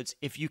episodes,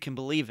 if you can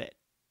believe it.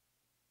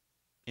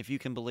 If you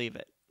can believe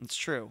it. It's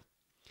true.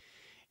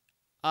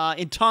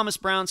 In Thomas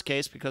Brown's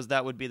case, because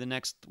that would be the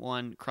next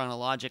one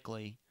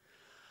chronologically,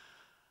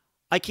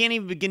 I can't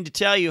even begin to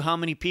tell you how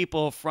many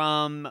people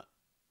from,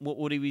 what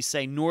would we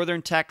say,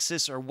 northern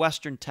Texas or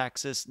western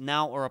Texas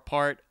now are a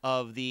part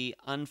of the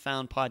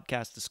Unfound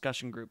podcast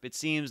discussion group. It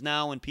seems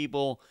now when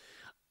people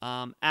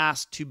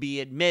ask to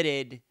be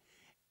admitted,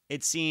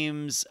 it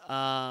seems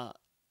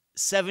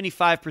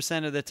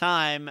 75% of the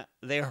time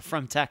they are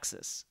from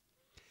Texas.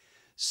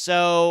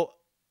 So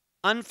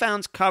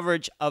Unfound's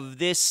coverage of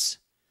this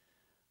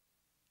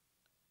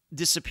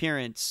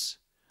disappearance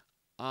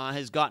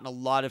has gotten a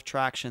lot of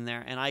traction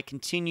there, and I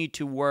continue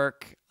to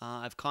work.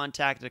 I've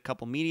contacted a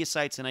couple media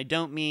sites, and I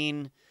don't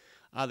mean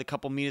the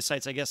couple media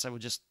sites. I guess I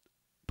would just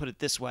put it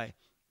this way.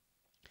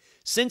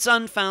 Since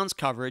Unfound's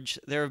coverage,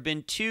 there have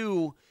been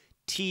 2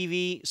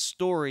 TV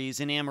stories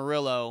in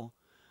Amarillo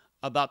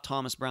about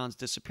Thomas Brown's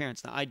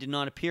disappearance. Now, I did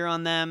not appear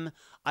on them.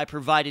 I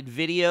provided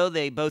video.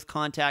 They both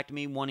contacted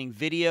me wanting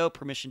video,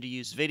 permission to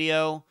use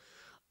video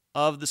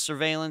of the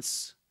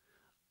surveillance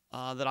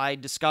that I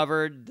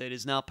discovered that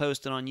is now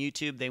posted on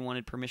YouTube. They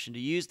wanted permission to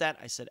use that.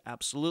 I said,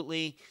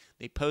 absolutely.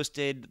 They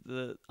posted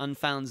the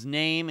Unfound's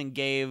name and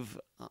gave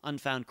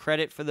Unfound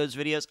credit for those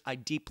videos. I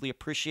deeply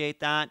appreciate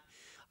that.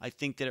 I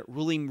think that it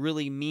really,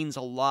 really means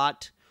a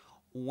lot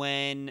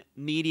when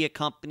media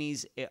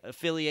companies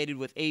affiliated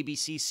with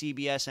ABC,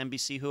 CBS,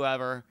 NBC,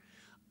 whoever,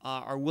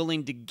 are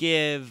willing to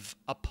give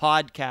a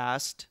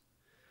podcast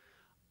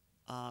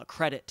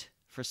credit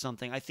for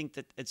something. I think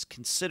that it's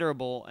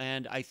considerable,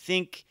 and I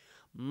think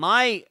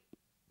my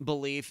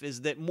belief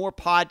is that more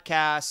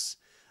podcasts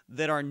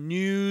that are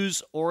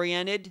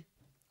news-oriented,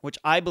 which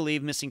I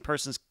believe Missing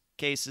Persons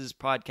Cases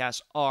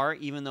podcasts are,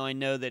 even though I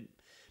know that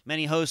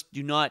many hosts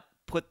do not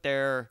put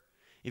their...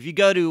 If you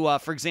go to,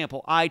 for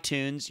example,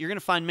 iTunes, you're going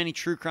to find many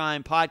true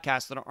crime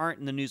podcasts that aren't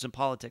in the news and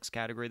politics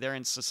category. They're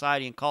in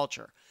society and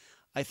culture.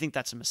 I think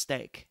that's a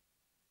mistake.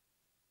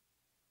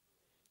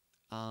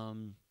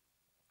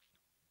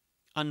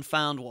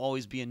 Unfound will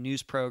always be a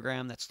news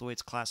program. That's the way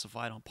it's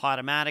classified on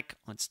Podomatic,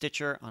 on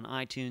Stitcher, on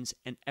iTunes,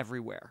 and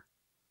everywhere.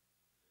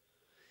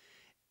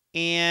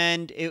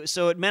 And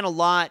so it meant a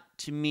lot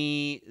to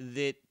me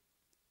that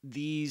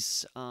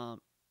these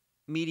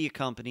media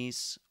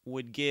companies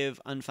would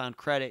give Unfound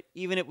credit,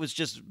 even if it was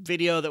just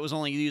video that was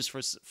only used for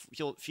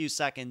a few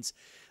seconds.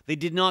 They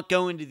did not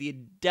go into the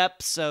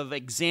depths of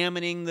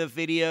examining the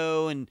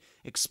video and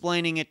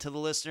explaining it to the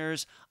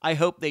listeners. I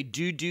hope they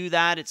do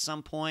that at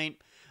some point.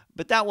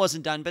 But that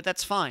wasn't done, but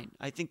that's fine.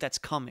 I think that's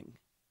coming.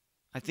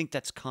 And I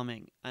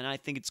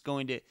think it's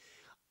going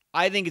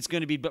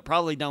to be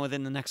probably done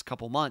within the next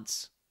couple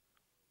months.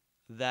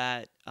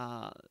 That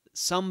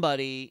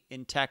somebody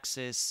in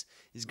Texas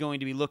is going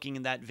to be looking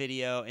at that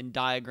video and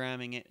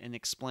diagramming it and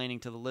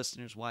explaining to the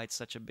listeners why it's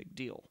such a big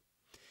deal.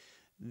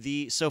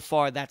 So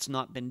far, that's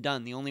not been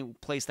done. The only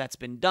place that's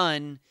been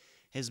done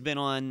has been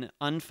on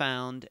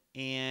Unfound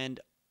and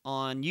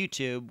on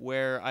YouTube,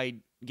 where I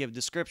give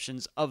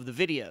descriptions of the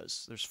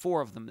videos. There's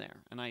 4 of them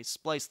there, and I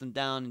splice them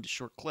down into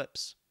short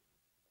clips.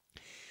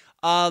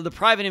 The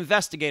private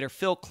investigator,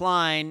 Phil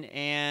Klein,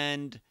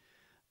 and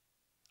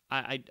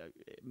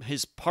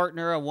his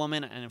partner, a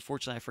woman, and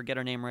unfortunately I forget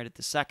her name right at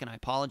the second, I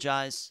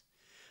apologize,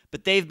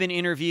 but they've been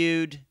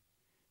interviewed.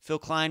 Phil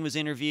Klein was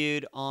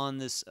interviewed on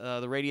this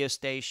the radio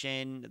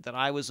station that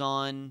I was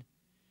on,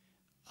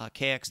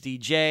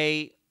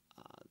 KXDJ,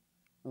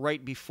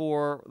 right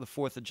before the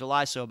 4th of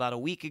July, so about a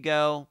week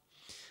ago.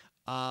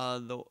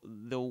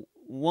 The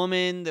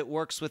woman that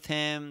works with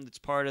him, that's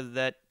part of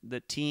the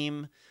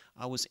team,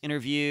 was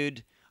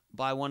interviewed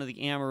by one of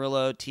the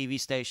Amarillo TV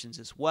stations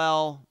as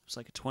well. It was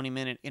like a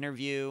 20-minute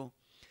interview.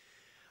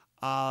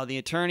 The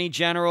Attorney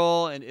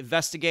General and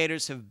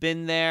investigators have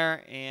been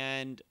there,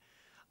 and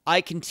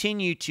I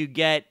continue to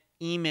get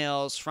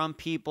emails from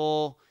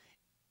people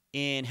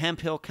in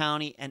Hemphill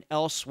County and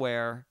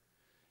elsewhere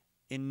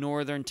in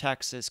northern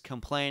Texas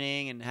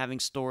complaining and having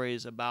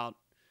stories about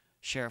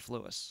Sheriff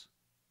Lewis.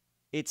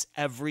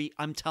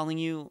 I'm telling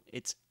you,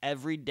 it's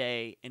every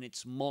day, and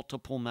it's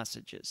multiple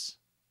messages.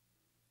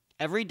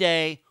 Every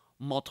day,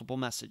 multiple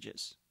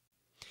messages.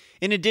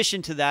 In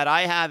addition to that,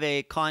 I have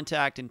a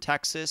contact in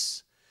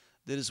Texas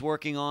that is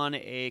working on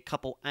a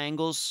couple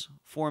angles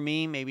for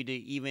me, maybe to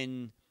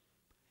even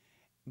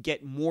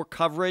get more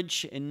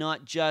coverage, and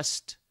not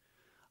just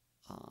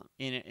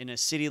in a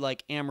city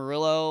like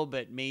Amarillo,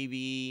 but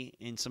maybe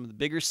in some of the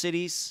bigger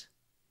cities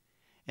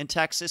in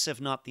Texas,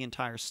 if not the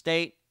entire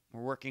state.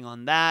 We're working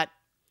on that.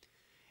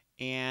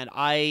 And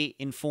I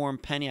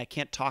informed Penny, I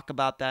can't talk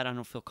about that. I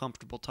don't feel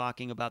comfortable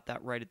talking about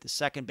that right at this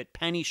second. But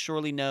Penny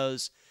surely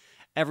knows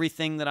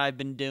everything that I've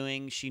been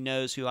doing. She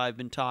knows who I've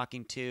been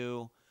talking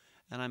to.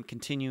 And I'm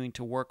continuing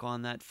to work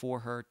on that for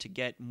her to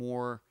get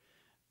more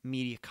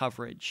media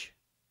coverage.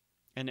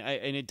 And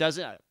it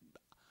doesn't,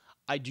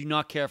 I do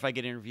not care if I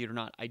get interviewed or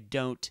not. I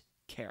don't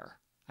care.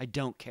 I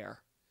don't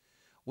care.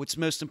 What's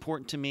most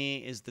important to me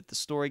is that the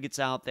story gets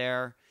out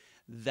there,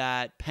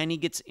 that Penny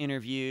gets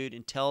interviewed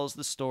and tells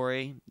the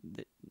story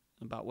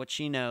about what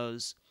she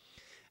knows,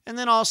 and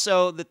then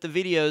also that the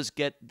videos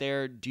get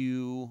their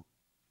due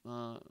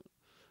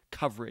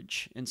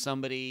coverage and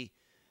somebody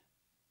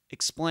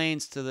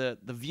explains to the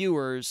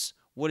viewers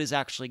what is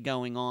actually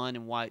going on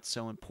and why it's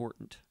so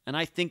important. And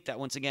I think that,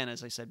 once again,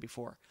 as I said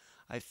before,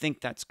 I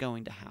think that's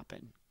going to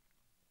happen.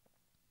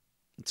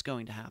 It's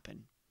going to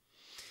happen.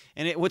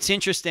 And what's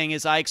interesting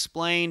is I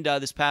explained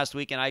this past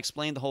weekend, I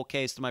explained the whole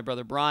case to my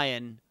brother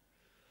Brian,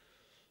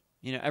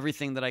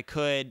 everything that I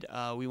could.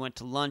 We went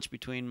to lunch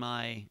between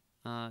my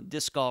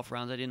disc golf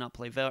rounds. I did not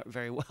play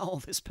very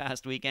well this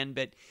past weekend,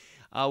 but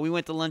we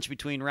went to lunch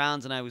between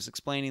rounds, and I was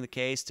explaining the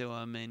case to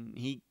him, and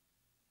he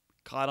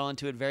caught on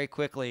to it very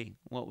quickly,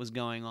 what was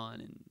going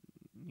on. And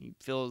he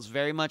feels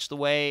very much the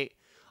way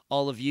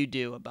all of you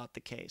do about the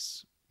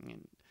case.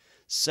 And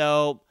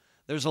so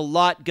there's a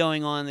lot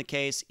going on in the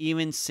case,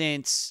 even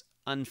since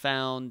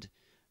Unfound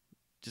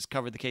just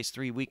covered the case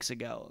 3 weeks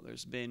ago.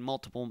 There's been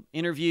multiple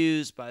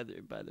interviews by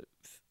the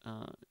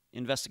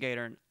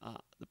investigator, and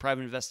the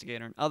private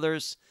investigator, and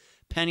others.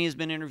 Penny has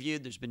been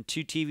interviewed. There's been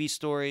 2 TV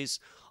stories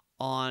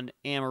on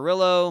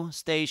Amarillo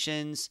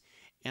stations,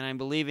 and I'm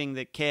believing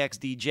that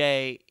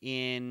KXDJ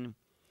in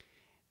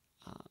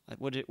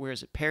where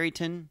is it,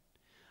 Perryton,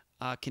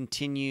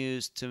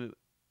 continues to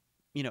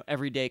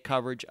everyday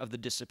coverage of the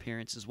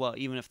disappearance as well,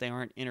 even if they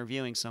aren't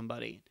interviewing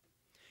somebody.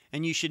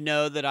 And you should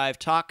know that I've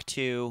talked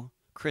to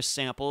Chris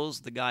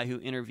Samples, the guy who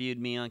interviewed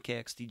me on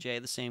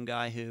KXDJ, the same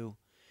guy who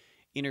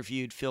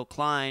interviewed Phil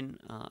Klein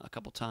a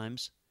couple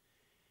times.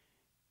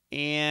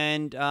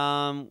 And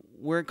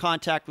we're in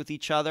contact with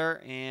each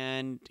other,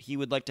 and he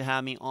would like to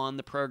have me on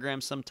the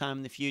program sometime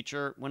in the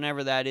future.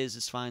 Whenever that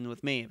is fine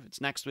with me. If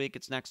it's next week,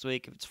 it's next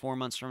week. If it's 4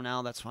 months from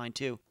now, that's fine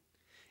too.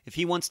 If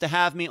he wants to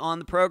have me on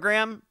the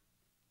program,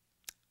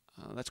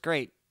 that's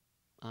great.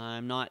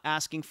 I'm not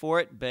asking for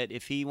it, but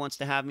if he wants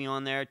to have me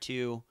on there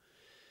to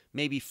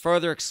maybe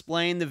further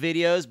explain the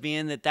videos,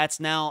 being that that's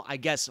now, I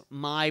guess,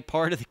 my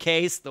part of the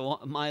case,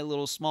 my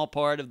little small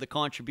part of the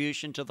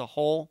contribution to the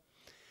whole,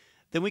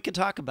 then we could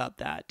talk about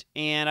that.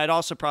 And I'd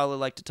also probably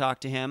like to talk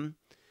to him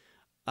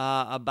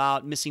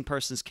about missing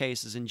persons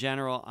cases in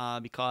general,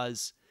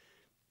 because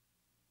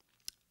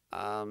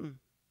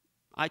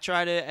I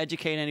try to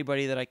educate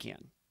anybody that I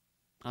can.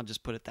 I'll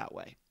just put it that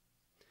way.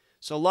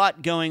 So a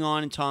lot going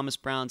on in Thomas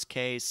Brown's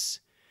case.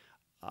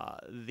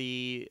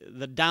 The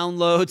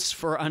downloads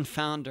for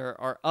Unfound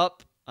are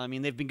up. I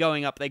mean, they've been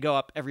going up. They go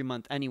up every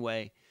month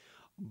anyway.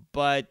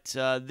 But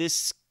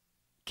this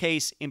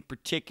case in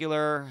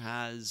particular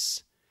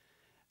has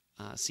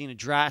seen a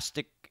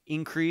drastic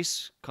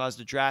increase, caused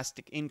a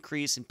drastic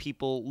increase in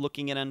people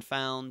looking at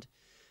Unfound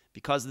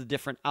because of the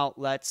different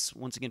outlets,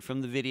 once again,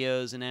 from the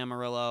videos in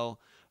Amarillo,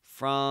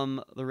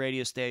 from the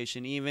radio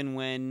station, even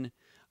when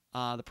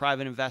the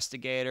private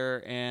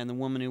investigator and the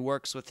woman who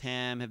works with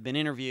him have been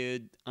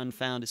interviewed,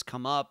 Unfound has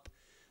come up.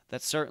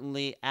 That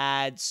certainly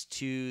adds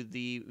to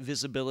the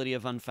visibility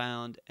of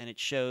Unfound, and it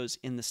shows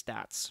in the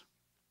stats.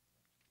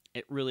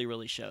 It really,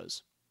 really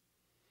shows.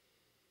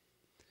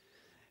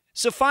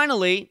 So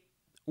finally,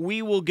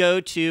 we will go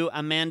to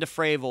Amanda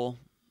Fravel,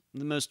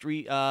 the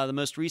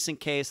most recent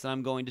case that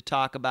I'm going to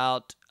talk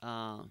about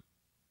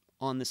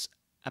on this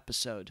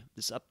episode,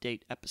 this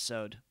update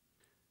episode.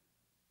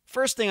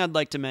 First thing I'd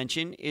like to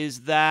mention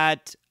is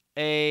that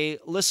a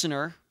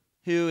listener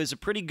who is a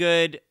pretty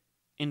good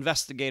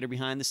investigator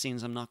behind the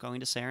scenes, I'm not going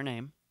to say her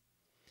name,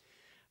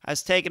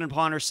 has taken it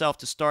upon herself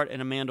to start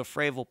an Amanda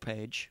Fravel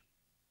page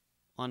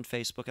on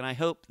Facebook, and I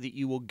hope that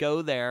you will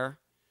go there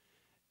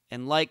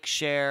and like,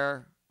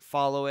 share,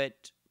 follow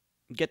it,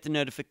 get the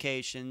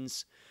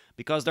notifications,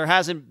 because there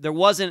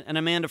wasn't an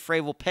Amanda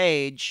Fravel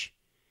page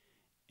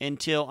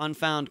until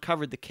Unfound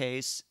covered the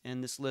case,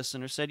 and this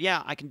listener said,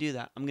 yeah, I can do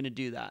that. I'm going to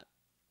do that.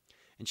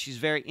 And she's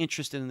very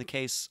interested in the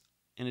case.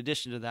 In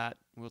addition to that,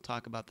 we'll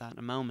talk about that in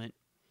a moment.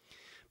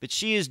 But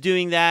she is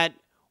doing that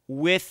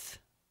with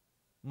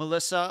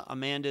Melissa,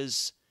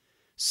 Amanda's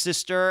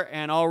sister,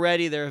 and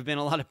already there have been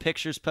a lot of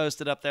pictures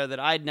posted up there that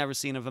I'd never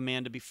seen of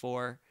Amanda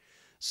before.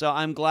 So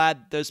I'm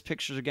glad those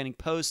pictures are getting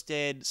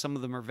posted. Some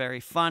of them are very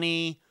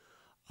funny.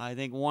 I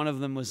think one of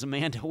them was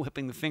Amanda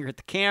whipping the finger at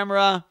the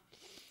camera,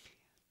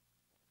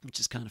 which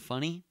is kind of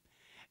funny.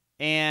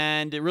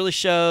 And it really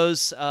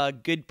shows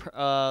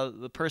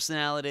the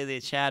personality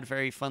that she had,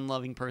 very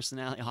fun-loving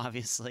personality,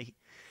 obviously.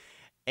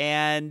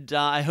 And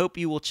I hope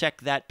you will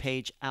check that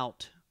page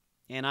out.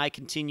 And I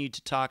continue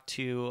to talk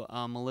to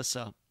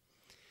Melissa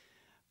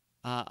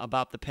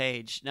about the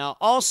page. Now,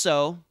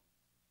 also,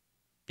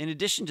 in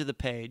addition to the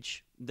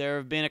page, there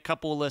have been a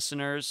couple of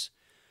listeners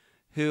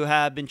who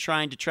have been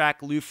trying to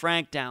track Lou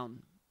Frank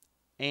down.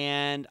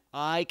 And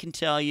I can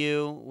tell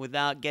you,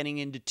 without getting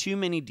into too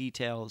many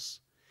details,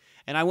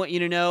 and I want you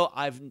to know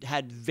I've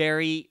had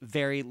very,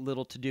 very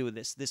little to do with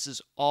this. This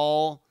is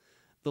all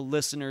the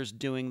listeners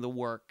doing the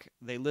work.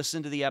 They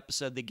listen to the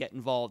episode, they get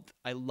involved.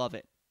 I love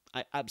it.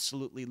 I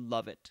absolutely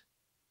love it.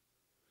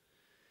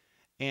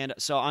 And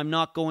so I'm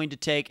not going to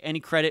take any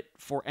credit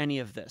for any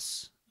of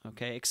this,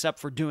 okay, except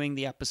for doing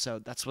the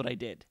episode. That's what I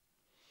did.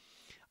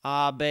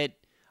 But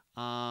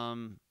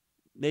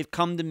they've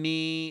come to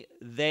me.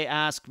 They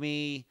ask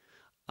me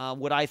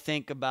what I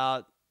think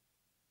about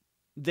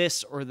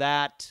this or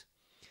that.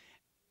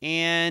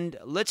 And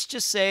let's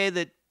just say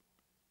that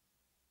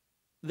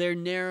they're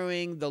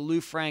narrowing the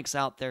Lou Franks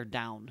out there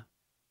down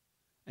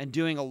and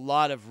doing a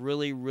lot of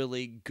really,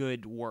 really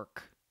good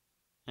work.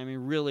 I mean,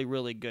 really,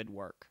 really good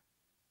work.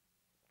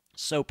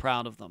 So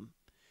proud of them.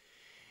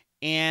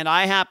 And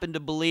I happen to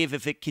believe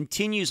if it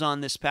continues on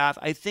this path,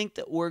 I think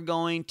that we're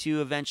going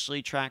to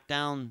eventually track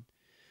down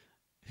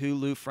who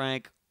Lou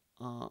Frank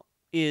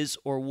is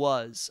or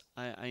was.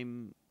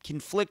 I'm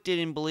conflicted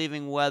in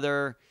believing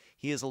whether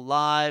he is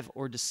alive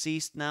or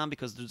deceased now,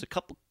 because there's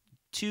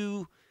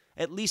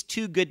at least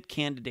two good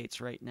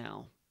candidates right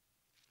now.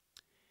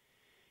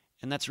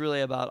 And that's really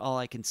about all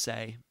I can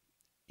say.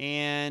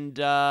 And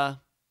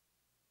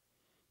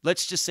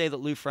let's just say that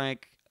Lou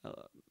Frank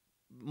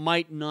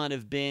might not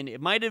have been, it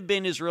might have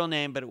been his real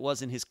name, but it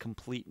wasn't his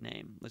complete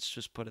name. Let's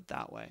just put it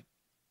that way.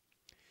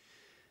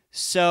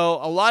 So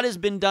a lot has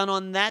been done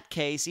on that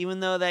case, even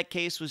though that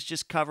case was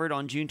just covered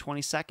on June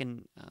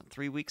 22nd,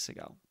 3 weeks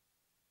ago.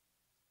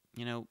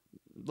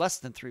 Less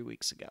than 3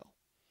 weeks ago.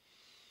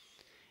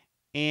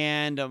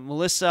 And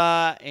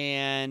Melissa,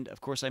 and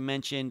of course I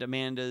mentioned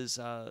Amanda's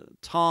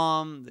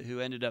Tom, who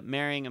ended up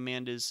marrying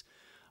Amanda's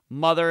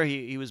mother.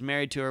 He was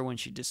married to her when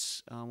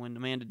when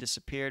Amanda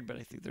disappeared, but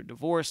I think they're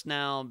divorced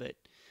now. But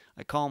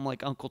I call him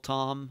like Uncle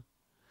Tom,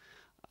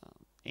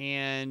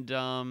 and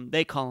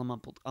they call him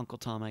Uncle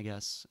Tom, I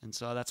guess. And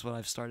so that's what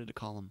I've started to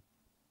call him.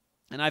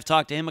 And I've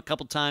talked to him a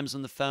couple times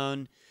on the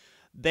phone.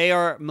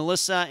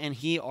 Melissa and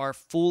he are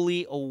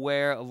fully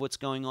aware of what's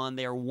going on.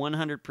 They are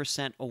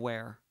 100%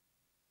 aware.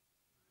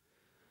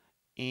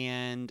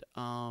 And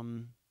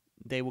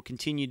they will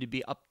continue to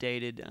be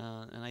updated,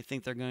 and I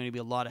think they're going to be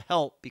a lot of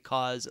help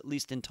because, at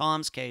least in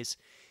Tom's case,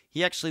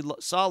 he actually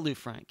saw Lou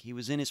Frank. He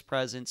was in his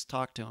presence,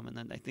 talked to him, and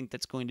then I think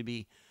that's going to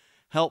be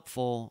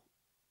helpful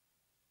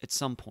at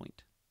some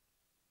point,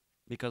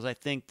 because I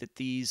think that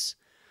these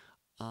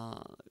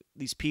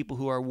people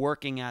who are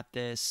working at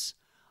this,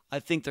 I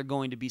think they're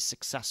going to be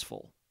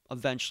successful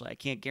eventually. I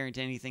can't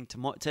guarantee anything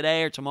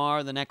today or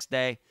tomorrow or the next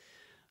day,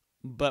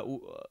 but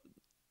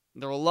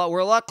we're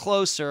a lot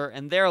closer,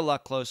 and they're a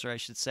lot closer, I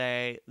should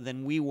say,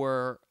 than we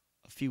were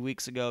a few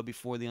weeks ago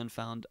before the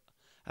Unfound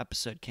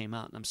episode came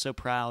out. And I'm so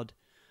proud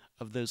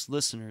of those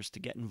listeners to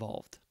get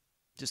involved.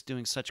 Just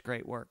doing such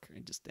great work.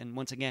 And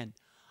once again,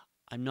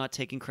 I'm not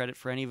taking credit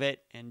for any of it.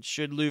 And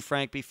should Lou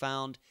Frank be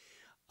found,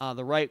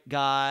 the right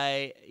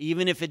guy,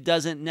 even if it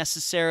doesn't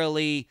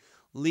necessarily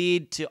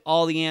lead to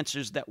all the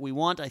answers that we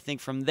want, I think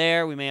from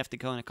there we may have to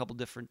go in a couple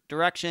different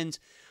directions.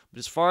 But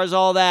as far as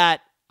all that,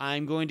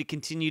 I'm going to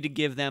continue to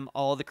give them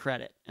all the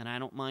credit, and I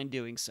don't mind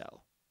doing so.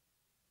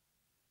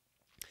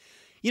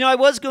 I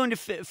was going to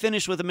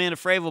finish with Amanda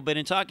Fravel, but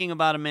in talking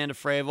about Amanda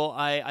Fravel,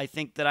 I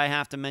think that I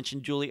have to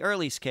mention Julie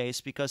Early's case,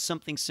 because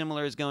something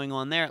similar is going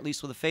on there, at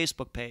least with a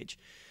Facebook page.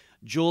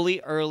 Julie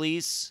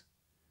Early's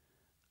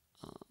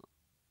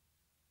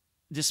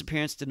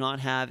disappearance did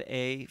not have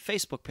a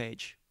Facebook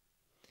page.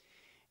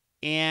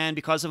 And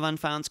because of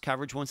Unfound's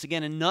coverage, once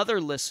again, another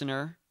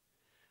listener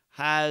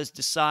has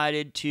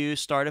decided to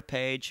start a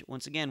page,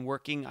 once again,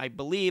 working,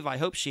 I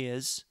hope she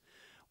is,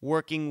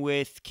 working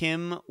with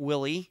Kim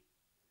Willie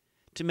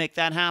to make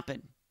that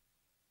happen.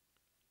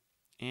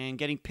 And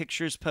getting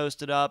pictures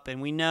posted up,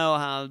 and we know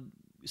how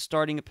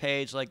starting a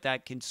page like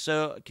that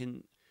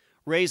can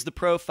raise the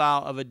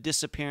profile of a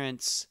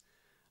disappearance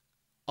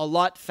a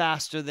lot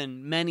faster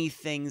than many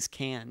things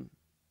can.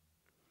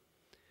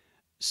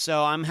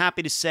 So I'm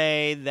happy to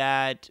say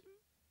that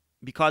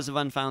because of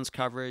Unfound's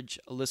coverage,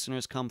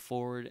 listeners come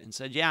forward and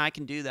said, yeah, I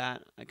can do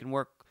that. I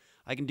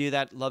can do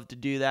that. Love to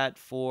do that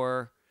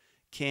for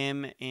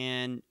Kim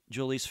and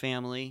Julie's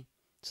family.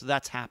 So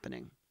that's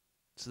happening.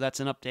 So that's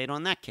an update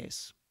on that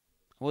case.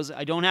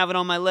 I don't have it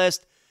on my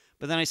list,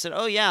 but then I said,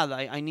 oh yeah,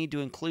 I need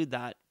to include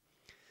that.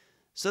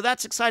 So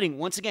that's exciting.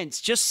 Once again,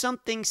 it's just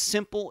something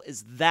simple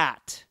as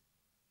that.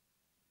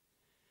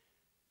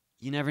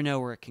 You never know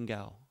where it can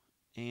go.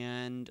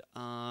 And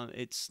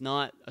it's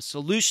not a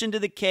solution to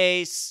the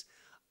case.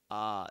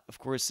 Of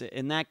course,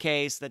 in that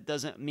case, that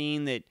doesn't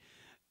mean that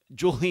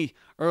Julie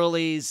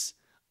Early's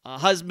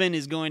husband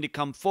is going to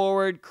come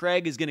forward.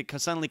 Craig is going to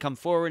suddenly come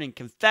forward and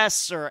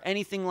confess or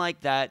anything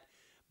like that.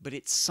 But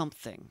it's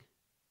something.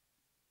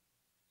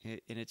 and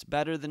it's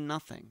better than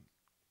nothing.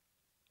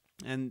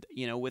 And,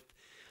 with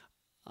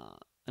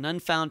an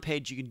Unfound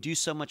page, you can do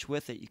so much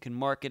with it. You can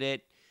market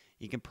it,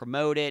 you can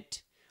promote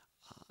it,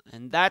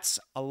 and that's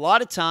a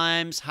lot of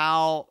times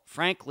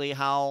frankly,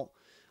 how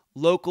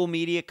local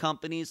media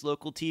companies,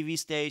 local TV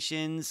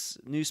stations,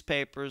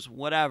 newspapers,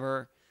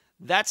 whatever,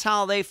 that's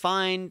how they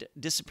find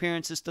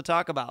disappearances to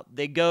talk about.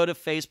 They go to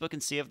Facebook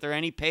and see if there are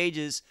any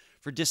pages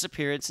for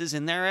disappearances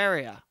in their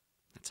area.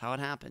 That's how it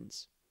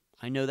happens.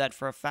 I know that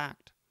for a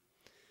fact.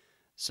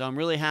 So I'm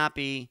really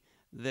happy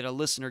that a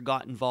listener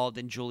got involved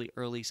in Julie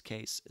Early's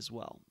case as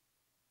well.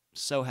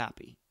 So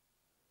happy.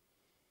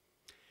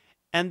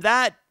 And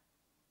that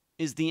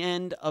is the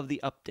end of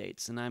the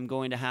updates, and I'm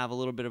going to have a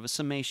little bit of a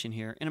summation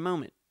here in a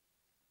moment.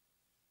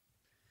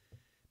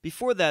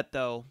 Before that,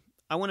 though,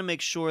 I want to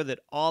make sure that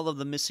all of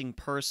the missing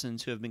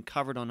persons who have been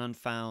covered on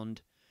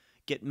Unfound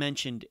get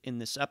mentioned in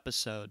this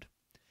episode.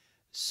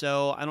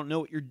 So I don't know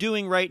what you're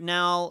doing right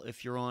now,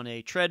 if you're on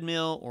a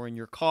treadmill or in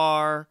your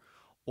car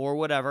or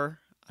whatever.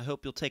 I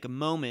hope you'll take a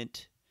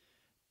moment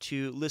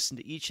to listen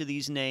to each of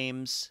these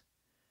names,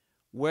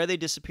 where they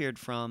disappeared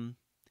from,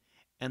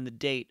 and the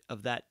date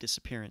of that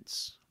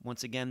disappearance.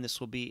 Once again, this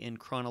will be in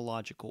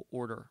chronological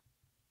order.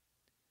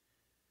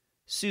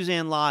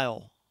 Suzanne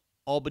Lyle,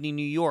 Albany,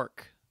 New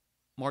York,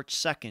 March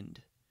 2nd,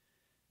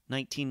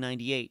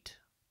 1998.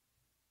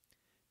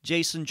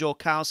 Jason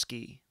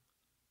Jolkowski,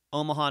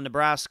 Omaha,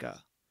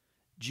 Nebraska,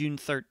 June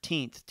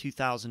 13th,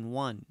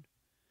 2001.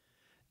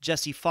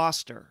 Jesse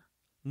Foster,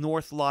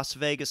 North Las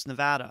Vegas,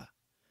 Nevada,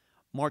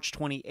 March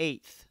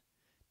 28th,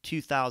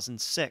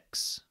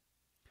 2006.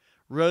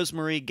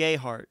 Rosemarie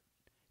Gayhart,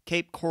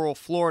 Cape Coral,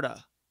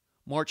 Florida,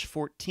 March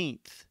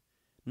 14th,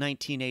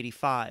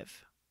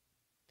 1985.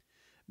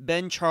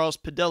 Ben Charles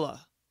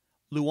Padilla,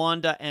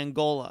 Luanda,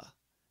 Angola,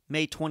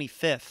 May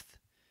 25th,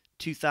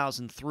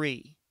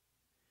 2003.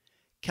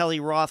 Kelly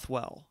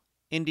Rothwell,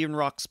 Indian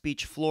Rocks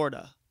Beach,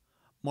 Florida,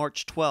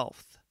 March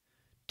 12th,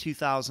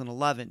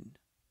 2011.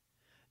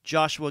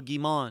 Joshua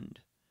Guimond,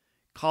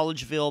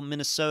 Collegeville,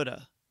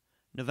 Minnesota,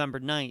 November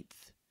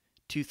 9th,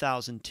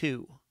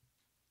 2002.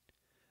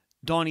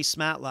 Donnie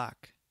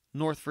Smatlack,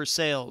 North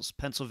Versailles,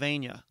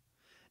 Pennsylvania,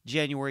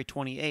 January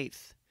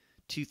 28th,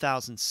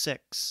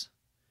 2006.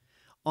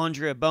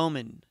 Andrea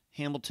Bowman,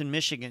 Hamilton,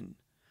 Michigan,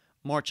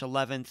 March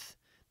 11th,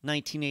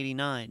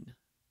 1989.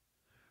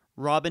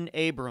 Robin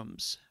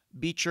Abrams,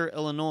 Beecher,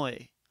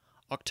 Illinois,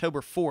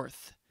 October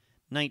 4th,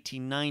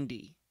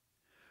 1990.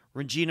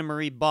 Regina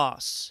Marie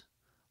Boss,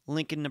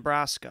 Lincoln,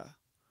 Nebraska,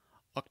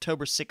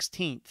 October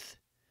 16th,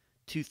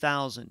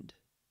 2000.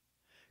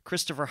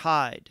 Christopher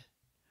Hyde,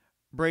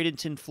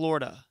 Bradenton,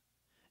 Florida,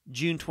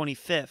 June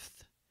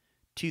 25th,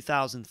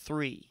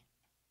 2003.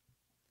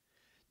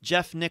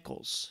 Jeff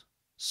Nichols,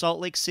 Salt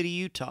Lake City,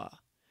 Utah,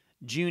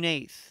 June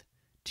 8th,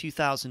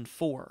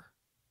 2004.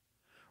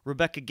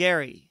 Rebecca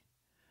Gary,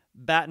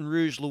 Baton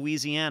Rouge,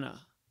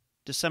 Louisiana,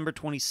 December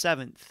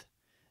 27th,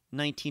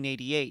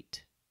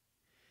 1988.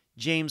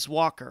 James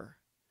Walker,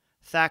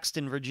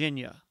 Thaxton,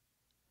 Virginia,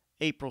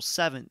 April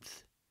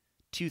 7th,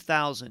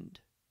 2000.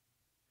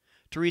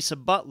 Teresa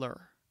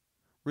Butler,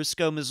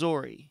 Risco,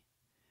 Missouri,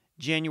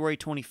 January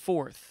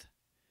 24th,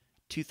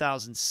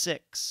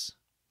 2006.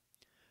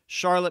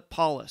 Charlotte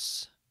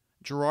Paulus,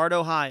 Girard,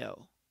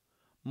 Ohio,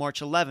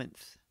 March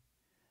 11th,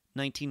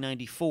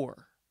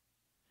 1994.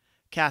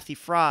 Kathy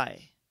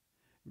Fry,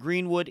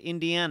 Greenwood,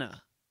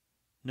 Indiana,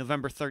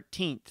 November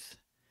 13th,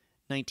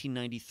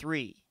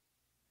 1993.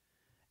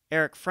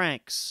 Eric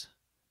Franks,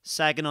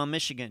 Saginaw,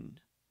 Michigan,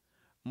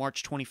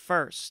 March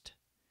 21st,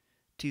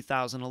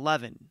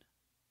 2011.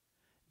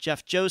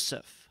 Jeff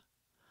Joseph,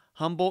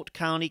 Humboldt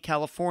County,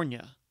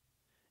 California,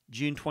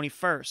 June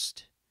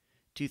 21st,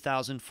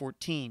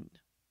 2014.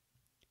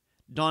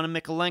 Donna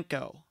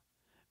Mikolenko,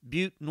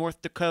 Butte,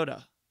 North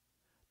Dakota,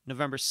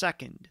 November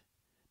 2nd,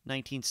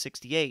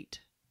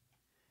 1968.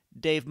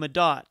 Dave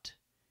Madot,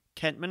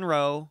 Kent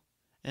Monroe,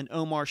 and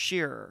Omar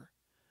Shearer,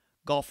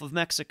 Gulf of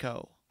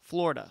Mexico,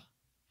 Florida,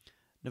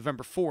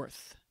 November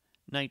 4th,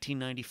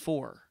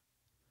 1994.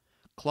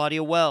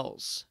 Claudia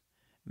Wells,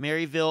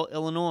 Maryville,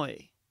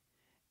 Illinois,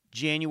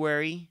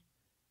 January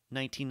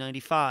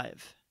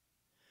 1995.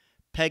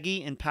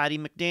 Peggy and Patty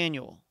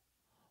McDaniel,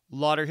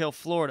 Lauderhill,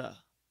 Florida,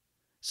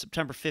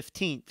 September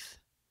 15th,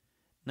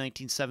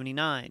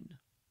 1979.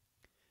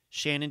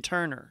 Shannon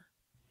Turner,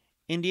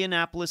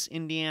 Indianapolis,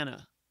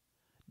 Indiana,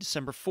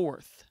 December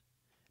 4th,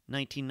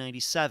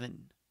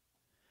 1997.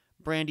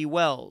 Brandy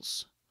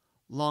Wells,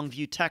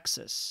 Longview,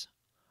 Texas,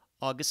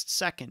 August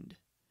 2nd,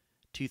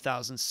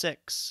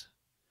 2006.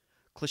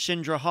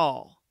 Cleshindra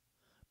Hall,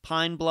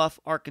 Pine Bluff,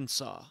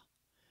 Arkansas,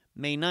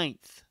 May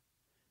 9th,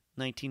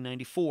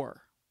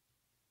 1994.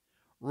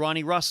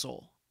 Ronnie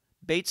Russell,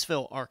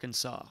 Batesville,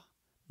 Arkansas,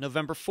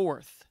 November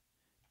 4th,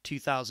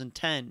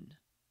 2010.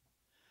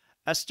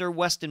 Esther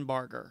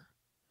Westenbarger,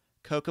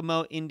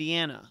 Kokomo,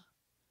 Indiana,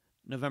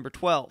 November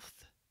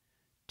 12th,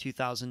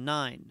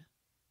 2009.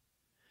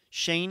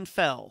 Shane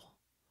Fell,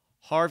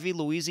 Harvey,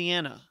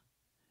 Louisiana,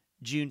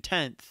 June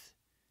 10th,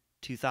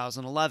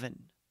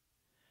 2011.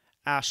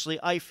 Ashley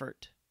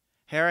Eifert,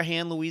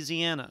 Harahan,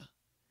 Louisiana,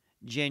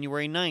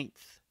 January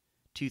 9th,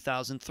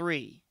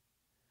 2003.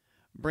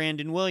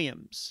 Brandon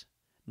Williams,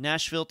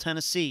 Nashville,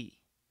 Tennessee,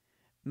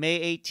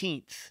 May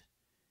 18th,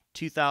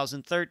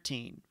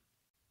 2013.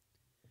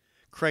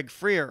 Craig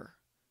Freer,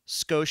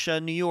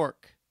 Scotia, New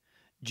York,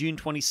 June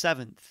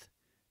 27th,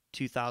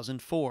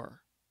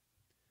 2004.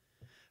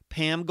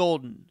 Pam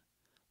Golden,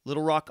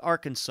 Little Rock,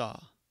 Arkansas,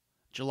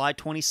 July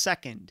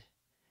 22nd,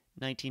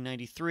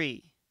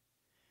 1993.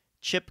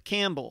 Chip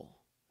Campbell,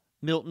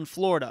 Milton,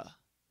 Florida,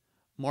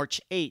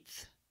 March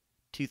 8th,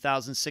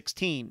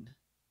 2016.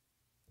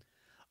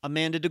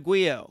 Amanda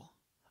DeGuio,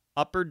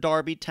 Upper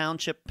Darby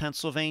Township,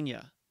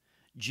 Pennsylvania,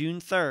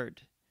 June 3rd,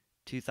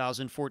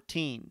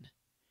 2014.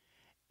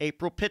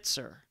 April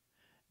Pitzer,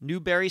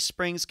 Newberry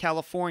Springs,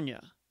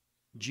 California,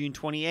 June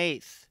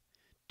 28th,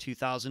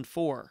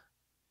 2004.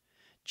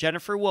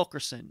 Jennifer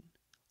Wilkerson,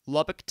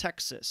 Lubbock,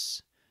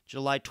 Texas,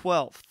 July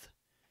 12th,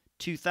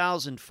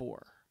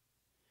 2004.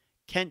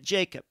 Kent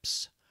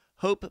Jacobs,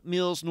 Hope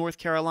Mills, North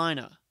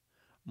Carolina,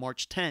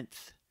 March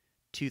 10th,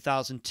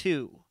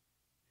 2002.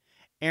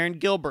 Aaron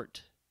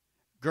Gilbert,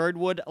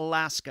 Girdwood,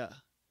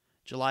 Alaska,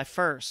 July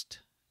 1st,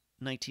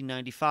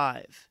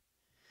 1995.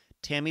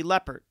 Tammy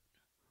Leppert,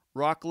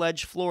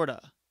 Rockledge,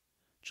 Florida,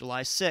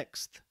 July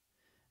 6th,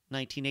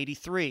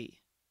 1983.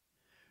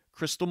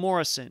 Crystal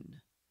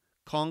Morrison,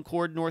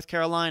 Concord, North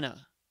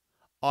Carolina,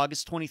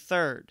 August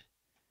 23rd,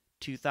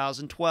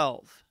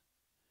 2012.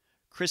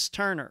 Chris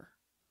Turner,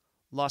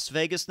 Las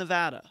Vegas,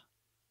 Nevada,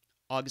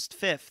 August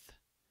 5th,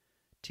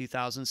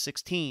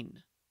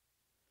 2016.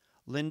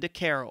 Linda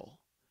Carroll,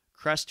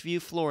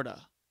 Crestview,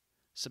 Florida,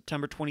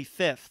 September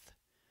 25th,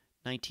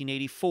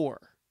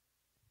 1984.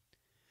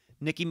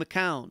 Nikki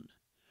McCown,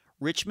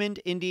 Richmond,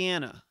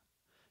 Indiana,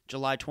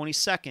 July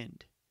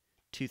 22nd,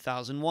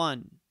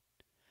 2001.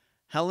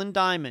 Helen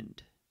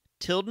Diamond,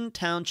 Tilden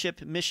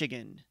Township,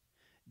 Michigan,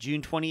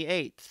 June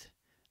 28th,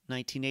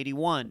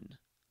 1981.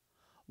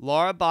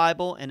 Laura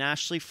Bible and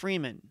Ashley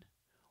Freeman,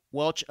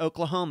 Welch,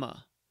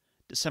 Oklahoma,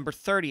 December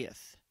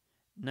 30th,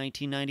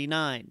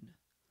 1999.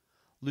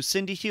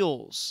 Lucinda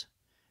Hewells,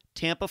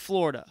 Tampa,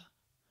 Florida,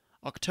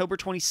 October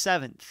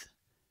 27th,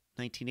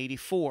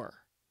 1984.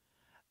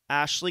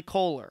 Ashley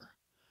Kohler,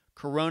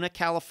 Corona,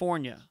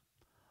 California,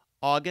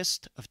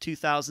 August of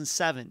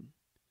 2007.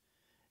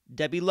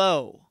 Debbie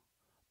Lowe,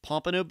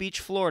 Pompano Beach,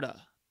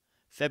 Florida,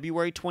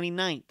 February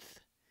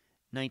 29th,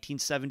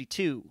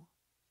 1972.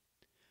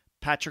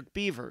 Patrick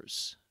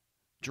Beavers,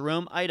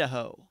 Jerome,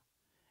 Idaho,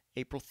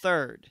 April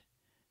 3rd,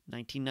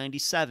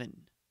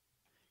 1997.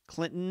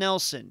 Clinton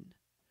Nelson,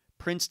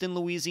 Princeton,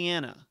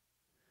 Louisiana,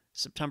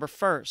 September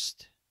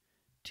 1st,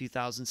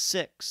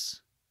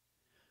 2006.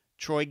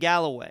 Troy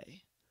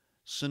Galloway,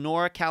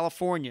 Sonora,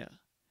 California,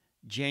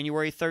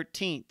 January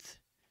 13th,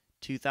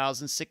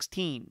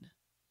 2016.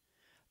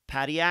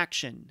 Patty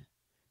Action,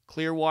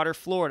 Clearwater,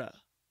 Florida,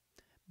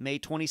 May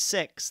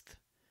 26th,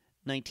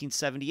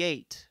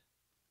 1978.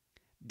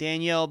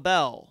 Danielle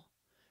Bell,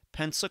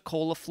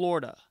 Pensacola,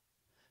 Florida,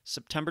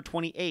 September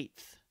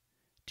 28th,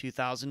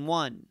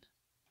 2001.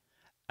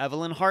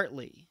 Evelyn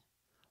Hartley,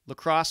 La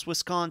Crosse,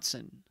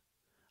 Wisconsin,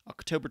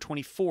 October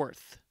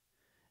 24th,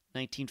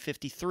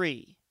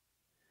 1953.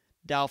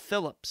 Dal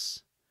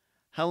Phillips,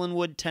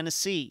 Helenwood,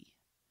 Tennessee,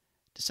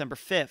 December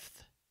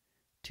 5th,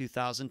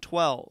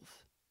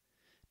 2012.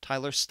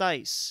 Tyler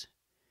Stice,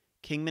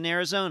 Kingman,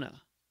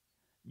 Arizona,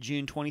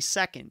 June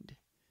 22nd,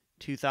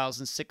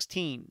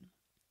 2016.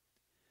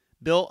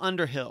 Bill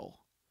Underhill,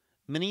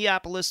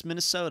 Minneapolis,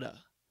 Minnesota,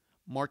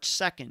 March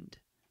 2nd,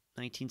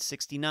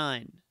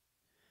 1969.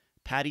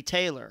 Patty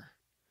Taylor,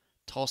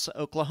 Tulsa,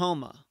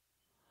 Oklahoma,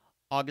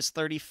 August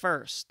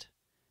 31st,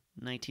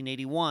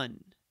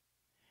 1981.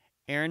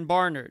 Aaron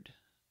Barnard,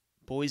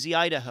 Boise,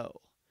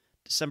 Idaho,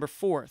 December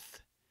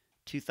 4th,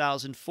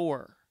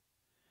 2004.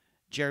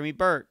 Jeremy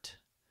Burt,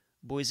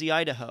 Boise,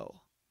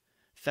 Idaho,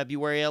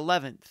 February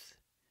 11th,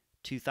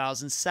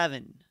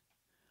 2007.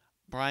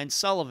 Brian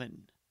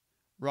Sullivan,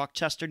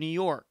 Rochester, New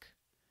York,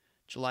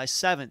 July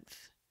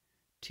 7th,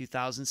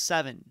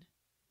 2007.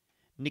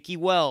 Nikki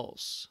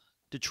Wells,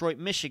 Detroit,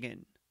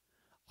 Michigan,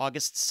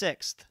 August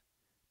 6th,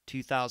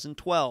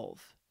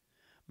 2012.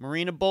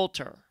 Marina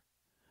Bolter,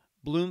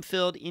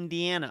 Bloomfield,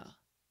 Indiana,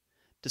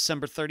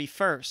 December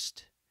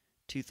 31st,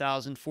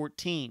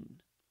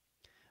 2014.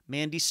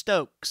 Mandy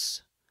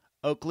Stokes,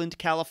 Oakland,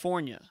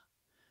 California,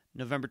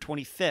 November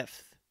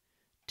 25th,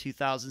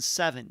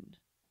 2007.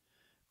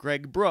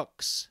 Greg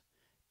Brooks,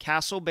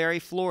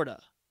 Castleberry,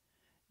 Florida,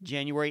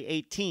 January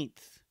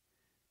 18th,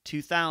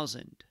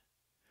 2000.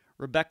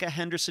 Rebecca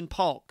Henderson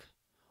Polk,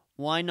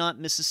 Wynot,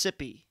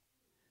 Mississippi,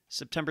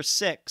 September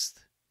 6th,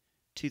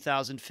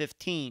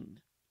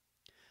 2015.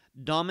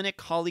 Dominic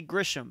Holly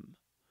Grisham,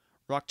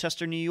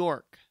 Rochester, New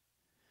York,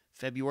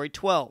 February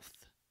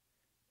 12th,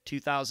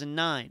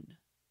 2009.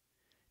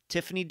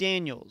 Tiffany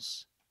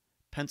Daniels,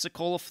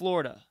 Pensacola,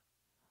 Florida,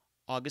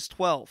 August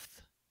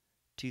 12th,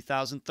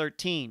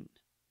 2013.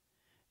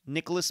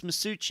 Nicholas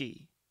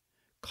Masucci,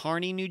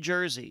 Kearney, New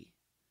Jersey,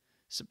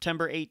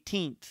 September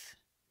 18th,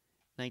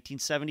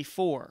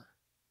 1974.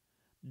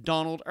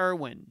 Donald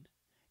Irwin,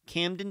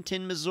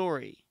 Camdenton,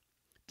 Missouri,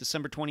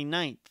 December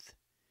 29th,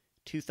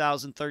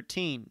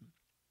 2013.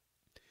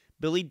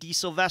 Billy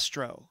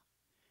DiSilvestro,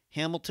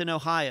 Hamilton,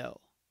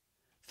 Ohio,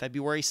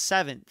 February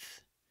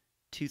 7th,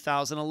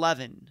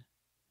 2011.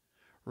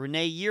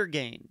 Renee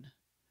Yeargain,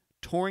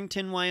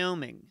 Torrington,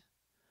 Wyoming,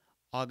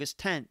 August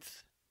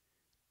 10th,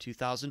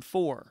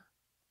 2004.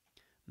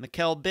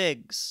 Mikkel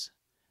Biggs,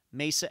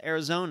 Mesa,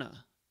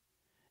 Arizona,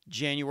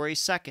 January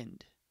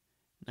 2nd,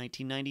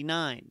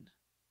 1999.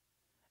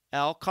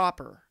 Al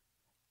Copper,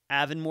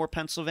 Avonmore,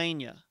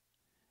 Pennsylvania,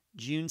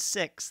 June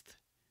 6th,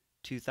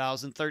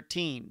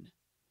 2013.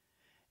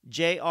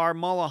 J.R.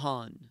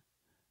 Mullahan,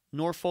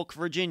 Norfolk,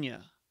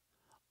 Virginia,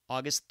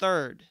 August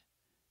 3rd,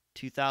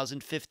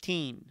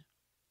 2015.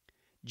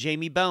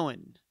 Jamie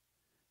Bowen,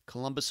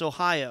 Columbus,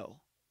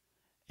 Ohio,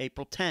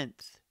 April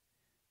 10th,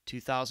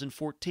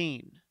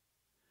 2014.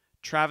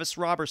 Travis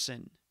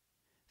Robertson,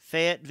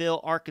 Fayetteville,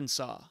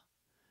 Arkansas,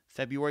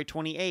 February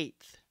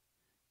 28th,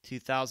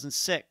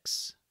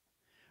 2006.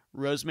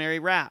 Rosemary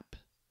Rapp,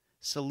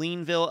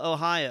 Salineville,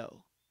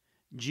 Ohio,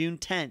 June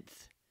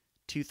 10th,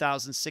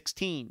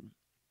 2016.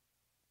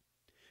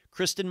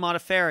 Kristen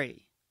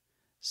Modafferi,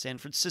 San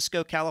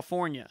Francisco,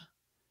 California,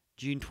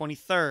 June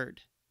 23rd,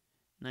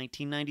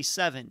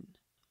 1997.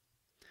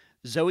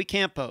 Zoe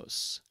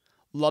Campos,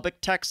 Lubbock,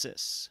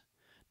 Texas,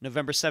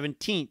 November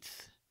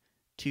 17th,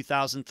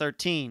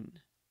 2013.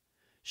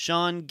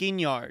 Sean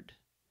Gignard,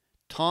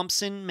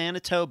 Thompson,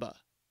 Manitoba,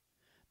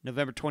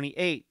 November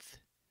 28th,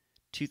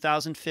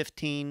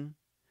 2015.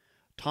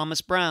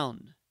 Thomas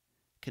Brown,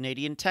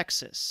 Canadian,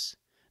 Texas,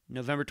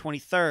 November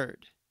 23rd,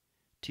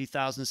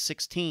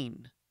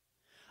 2016.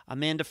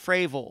 Amanda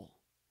Fravel,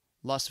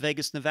 Las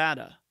Vegas,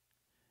 Nevada,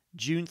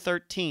 June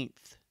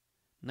 13th,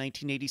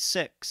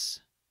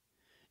 1986.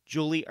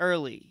 Julie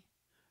Early,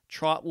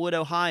 Trotwood,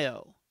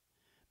 Ohio,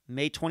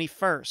 May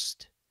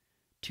 21st,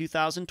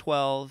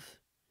 2012.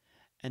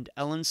 And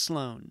Ellen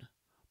Sloan,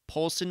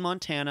 Polson,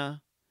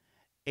 Montana,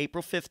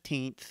 April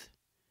 15th,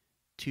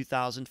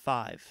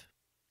 2005.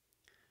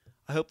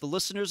 I hope the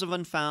listeners of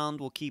Unfound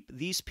will keep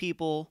these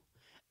people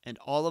and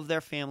all of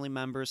their family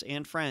members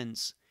and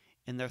friends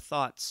in their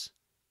thoughts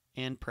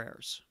and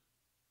prayers.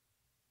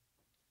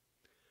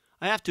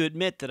 I have to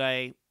admit that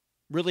I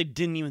really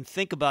didn't even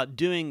think about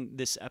doing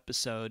this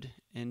episode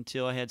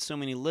until I had so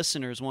many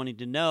listeners wanting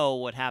to know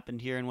what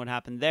happened here and what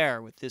happened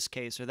there with this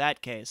case or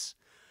that case.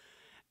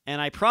 And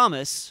I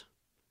promise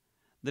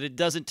that it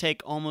doesn't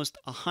take almost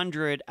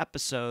 100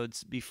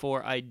 episodes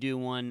before I do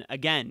one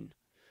again.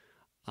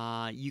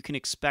 You can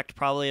expect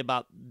probably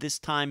about this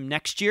time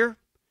next year,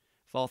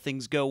 if all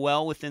things go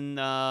well within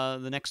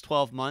the next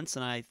 12 months,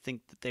 and I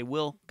think that they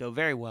will go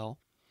very well,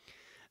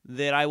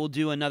 that I will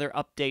do another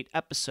update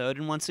episode.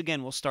 And once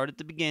again, we'll start at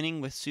the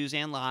beginning with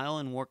Suzanne Lyle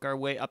and work our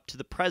way up to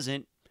the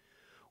present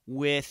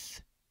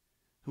with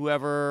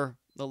whoever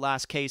the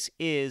last case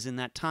is in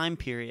that time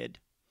period.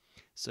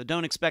 So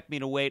don't expect me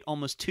to wait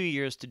almost 2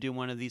 years to do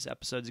one of these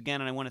episodes again.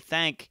 And I want to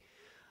thank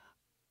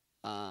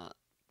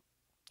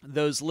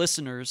those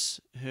listeners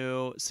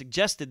who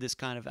suggested this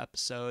kind of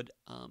episode.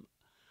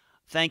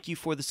 Thank you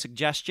for the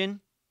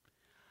suggestion.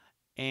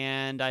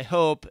 And I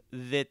hope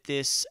that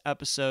this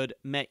episode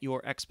met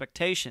your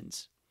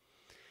expectations.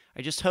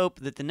 I just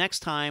hope that the next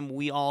time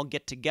we all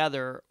get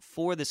together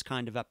for this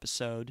kind of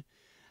episode,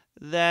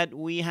 that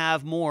we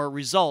have more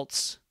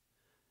results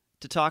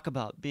to talk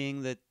about,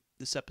 being that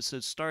this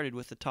episode started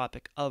with the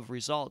topic of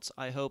results.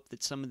 I hope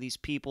that some of these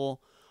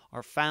people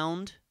are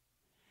found,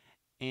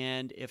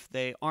 and if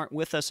they aren't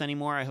with us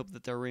anymore, I hope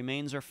that their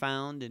remains are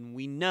found, and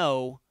we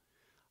know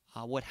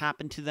what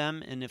happened to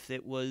them, and if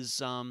it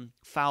was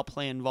foul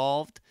play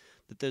involved,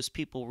 that those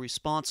people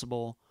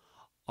responsible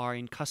are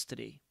in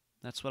custody.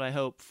 That's what I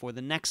hope for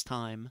the next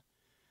time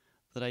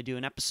that I do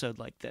an episode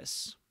like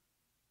this.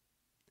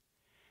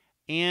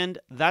 And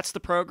that's the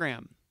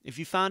program. If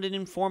you found it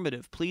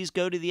informative, please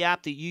go to the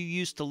app that you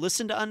use to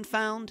listen to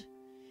Unfound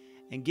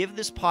and give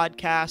this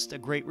podcast a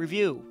great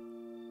review.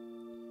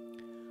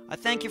 I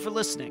thank you for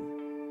listening.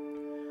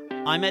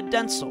 I'm Ed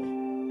Densel,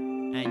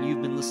 and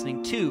you've been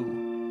listening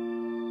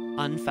to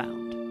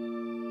Unfound.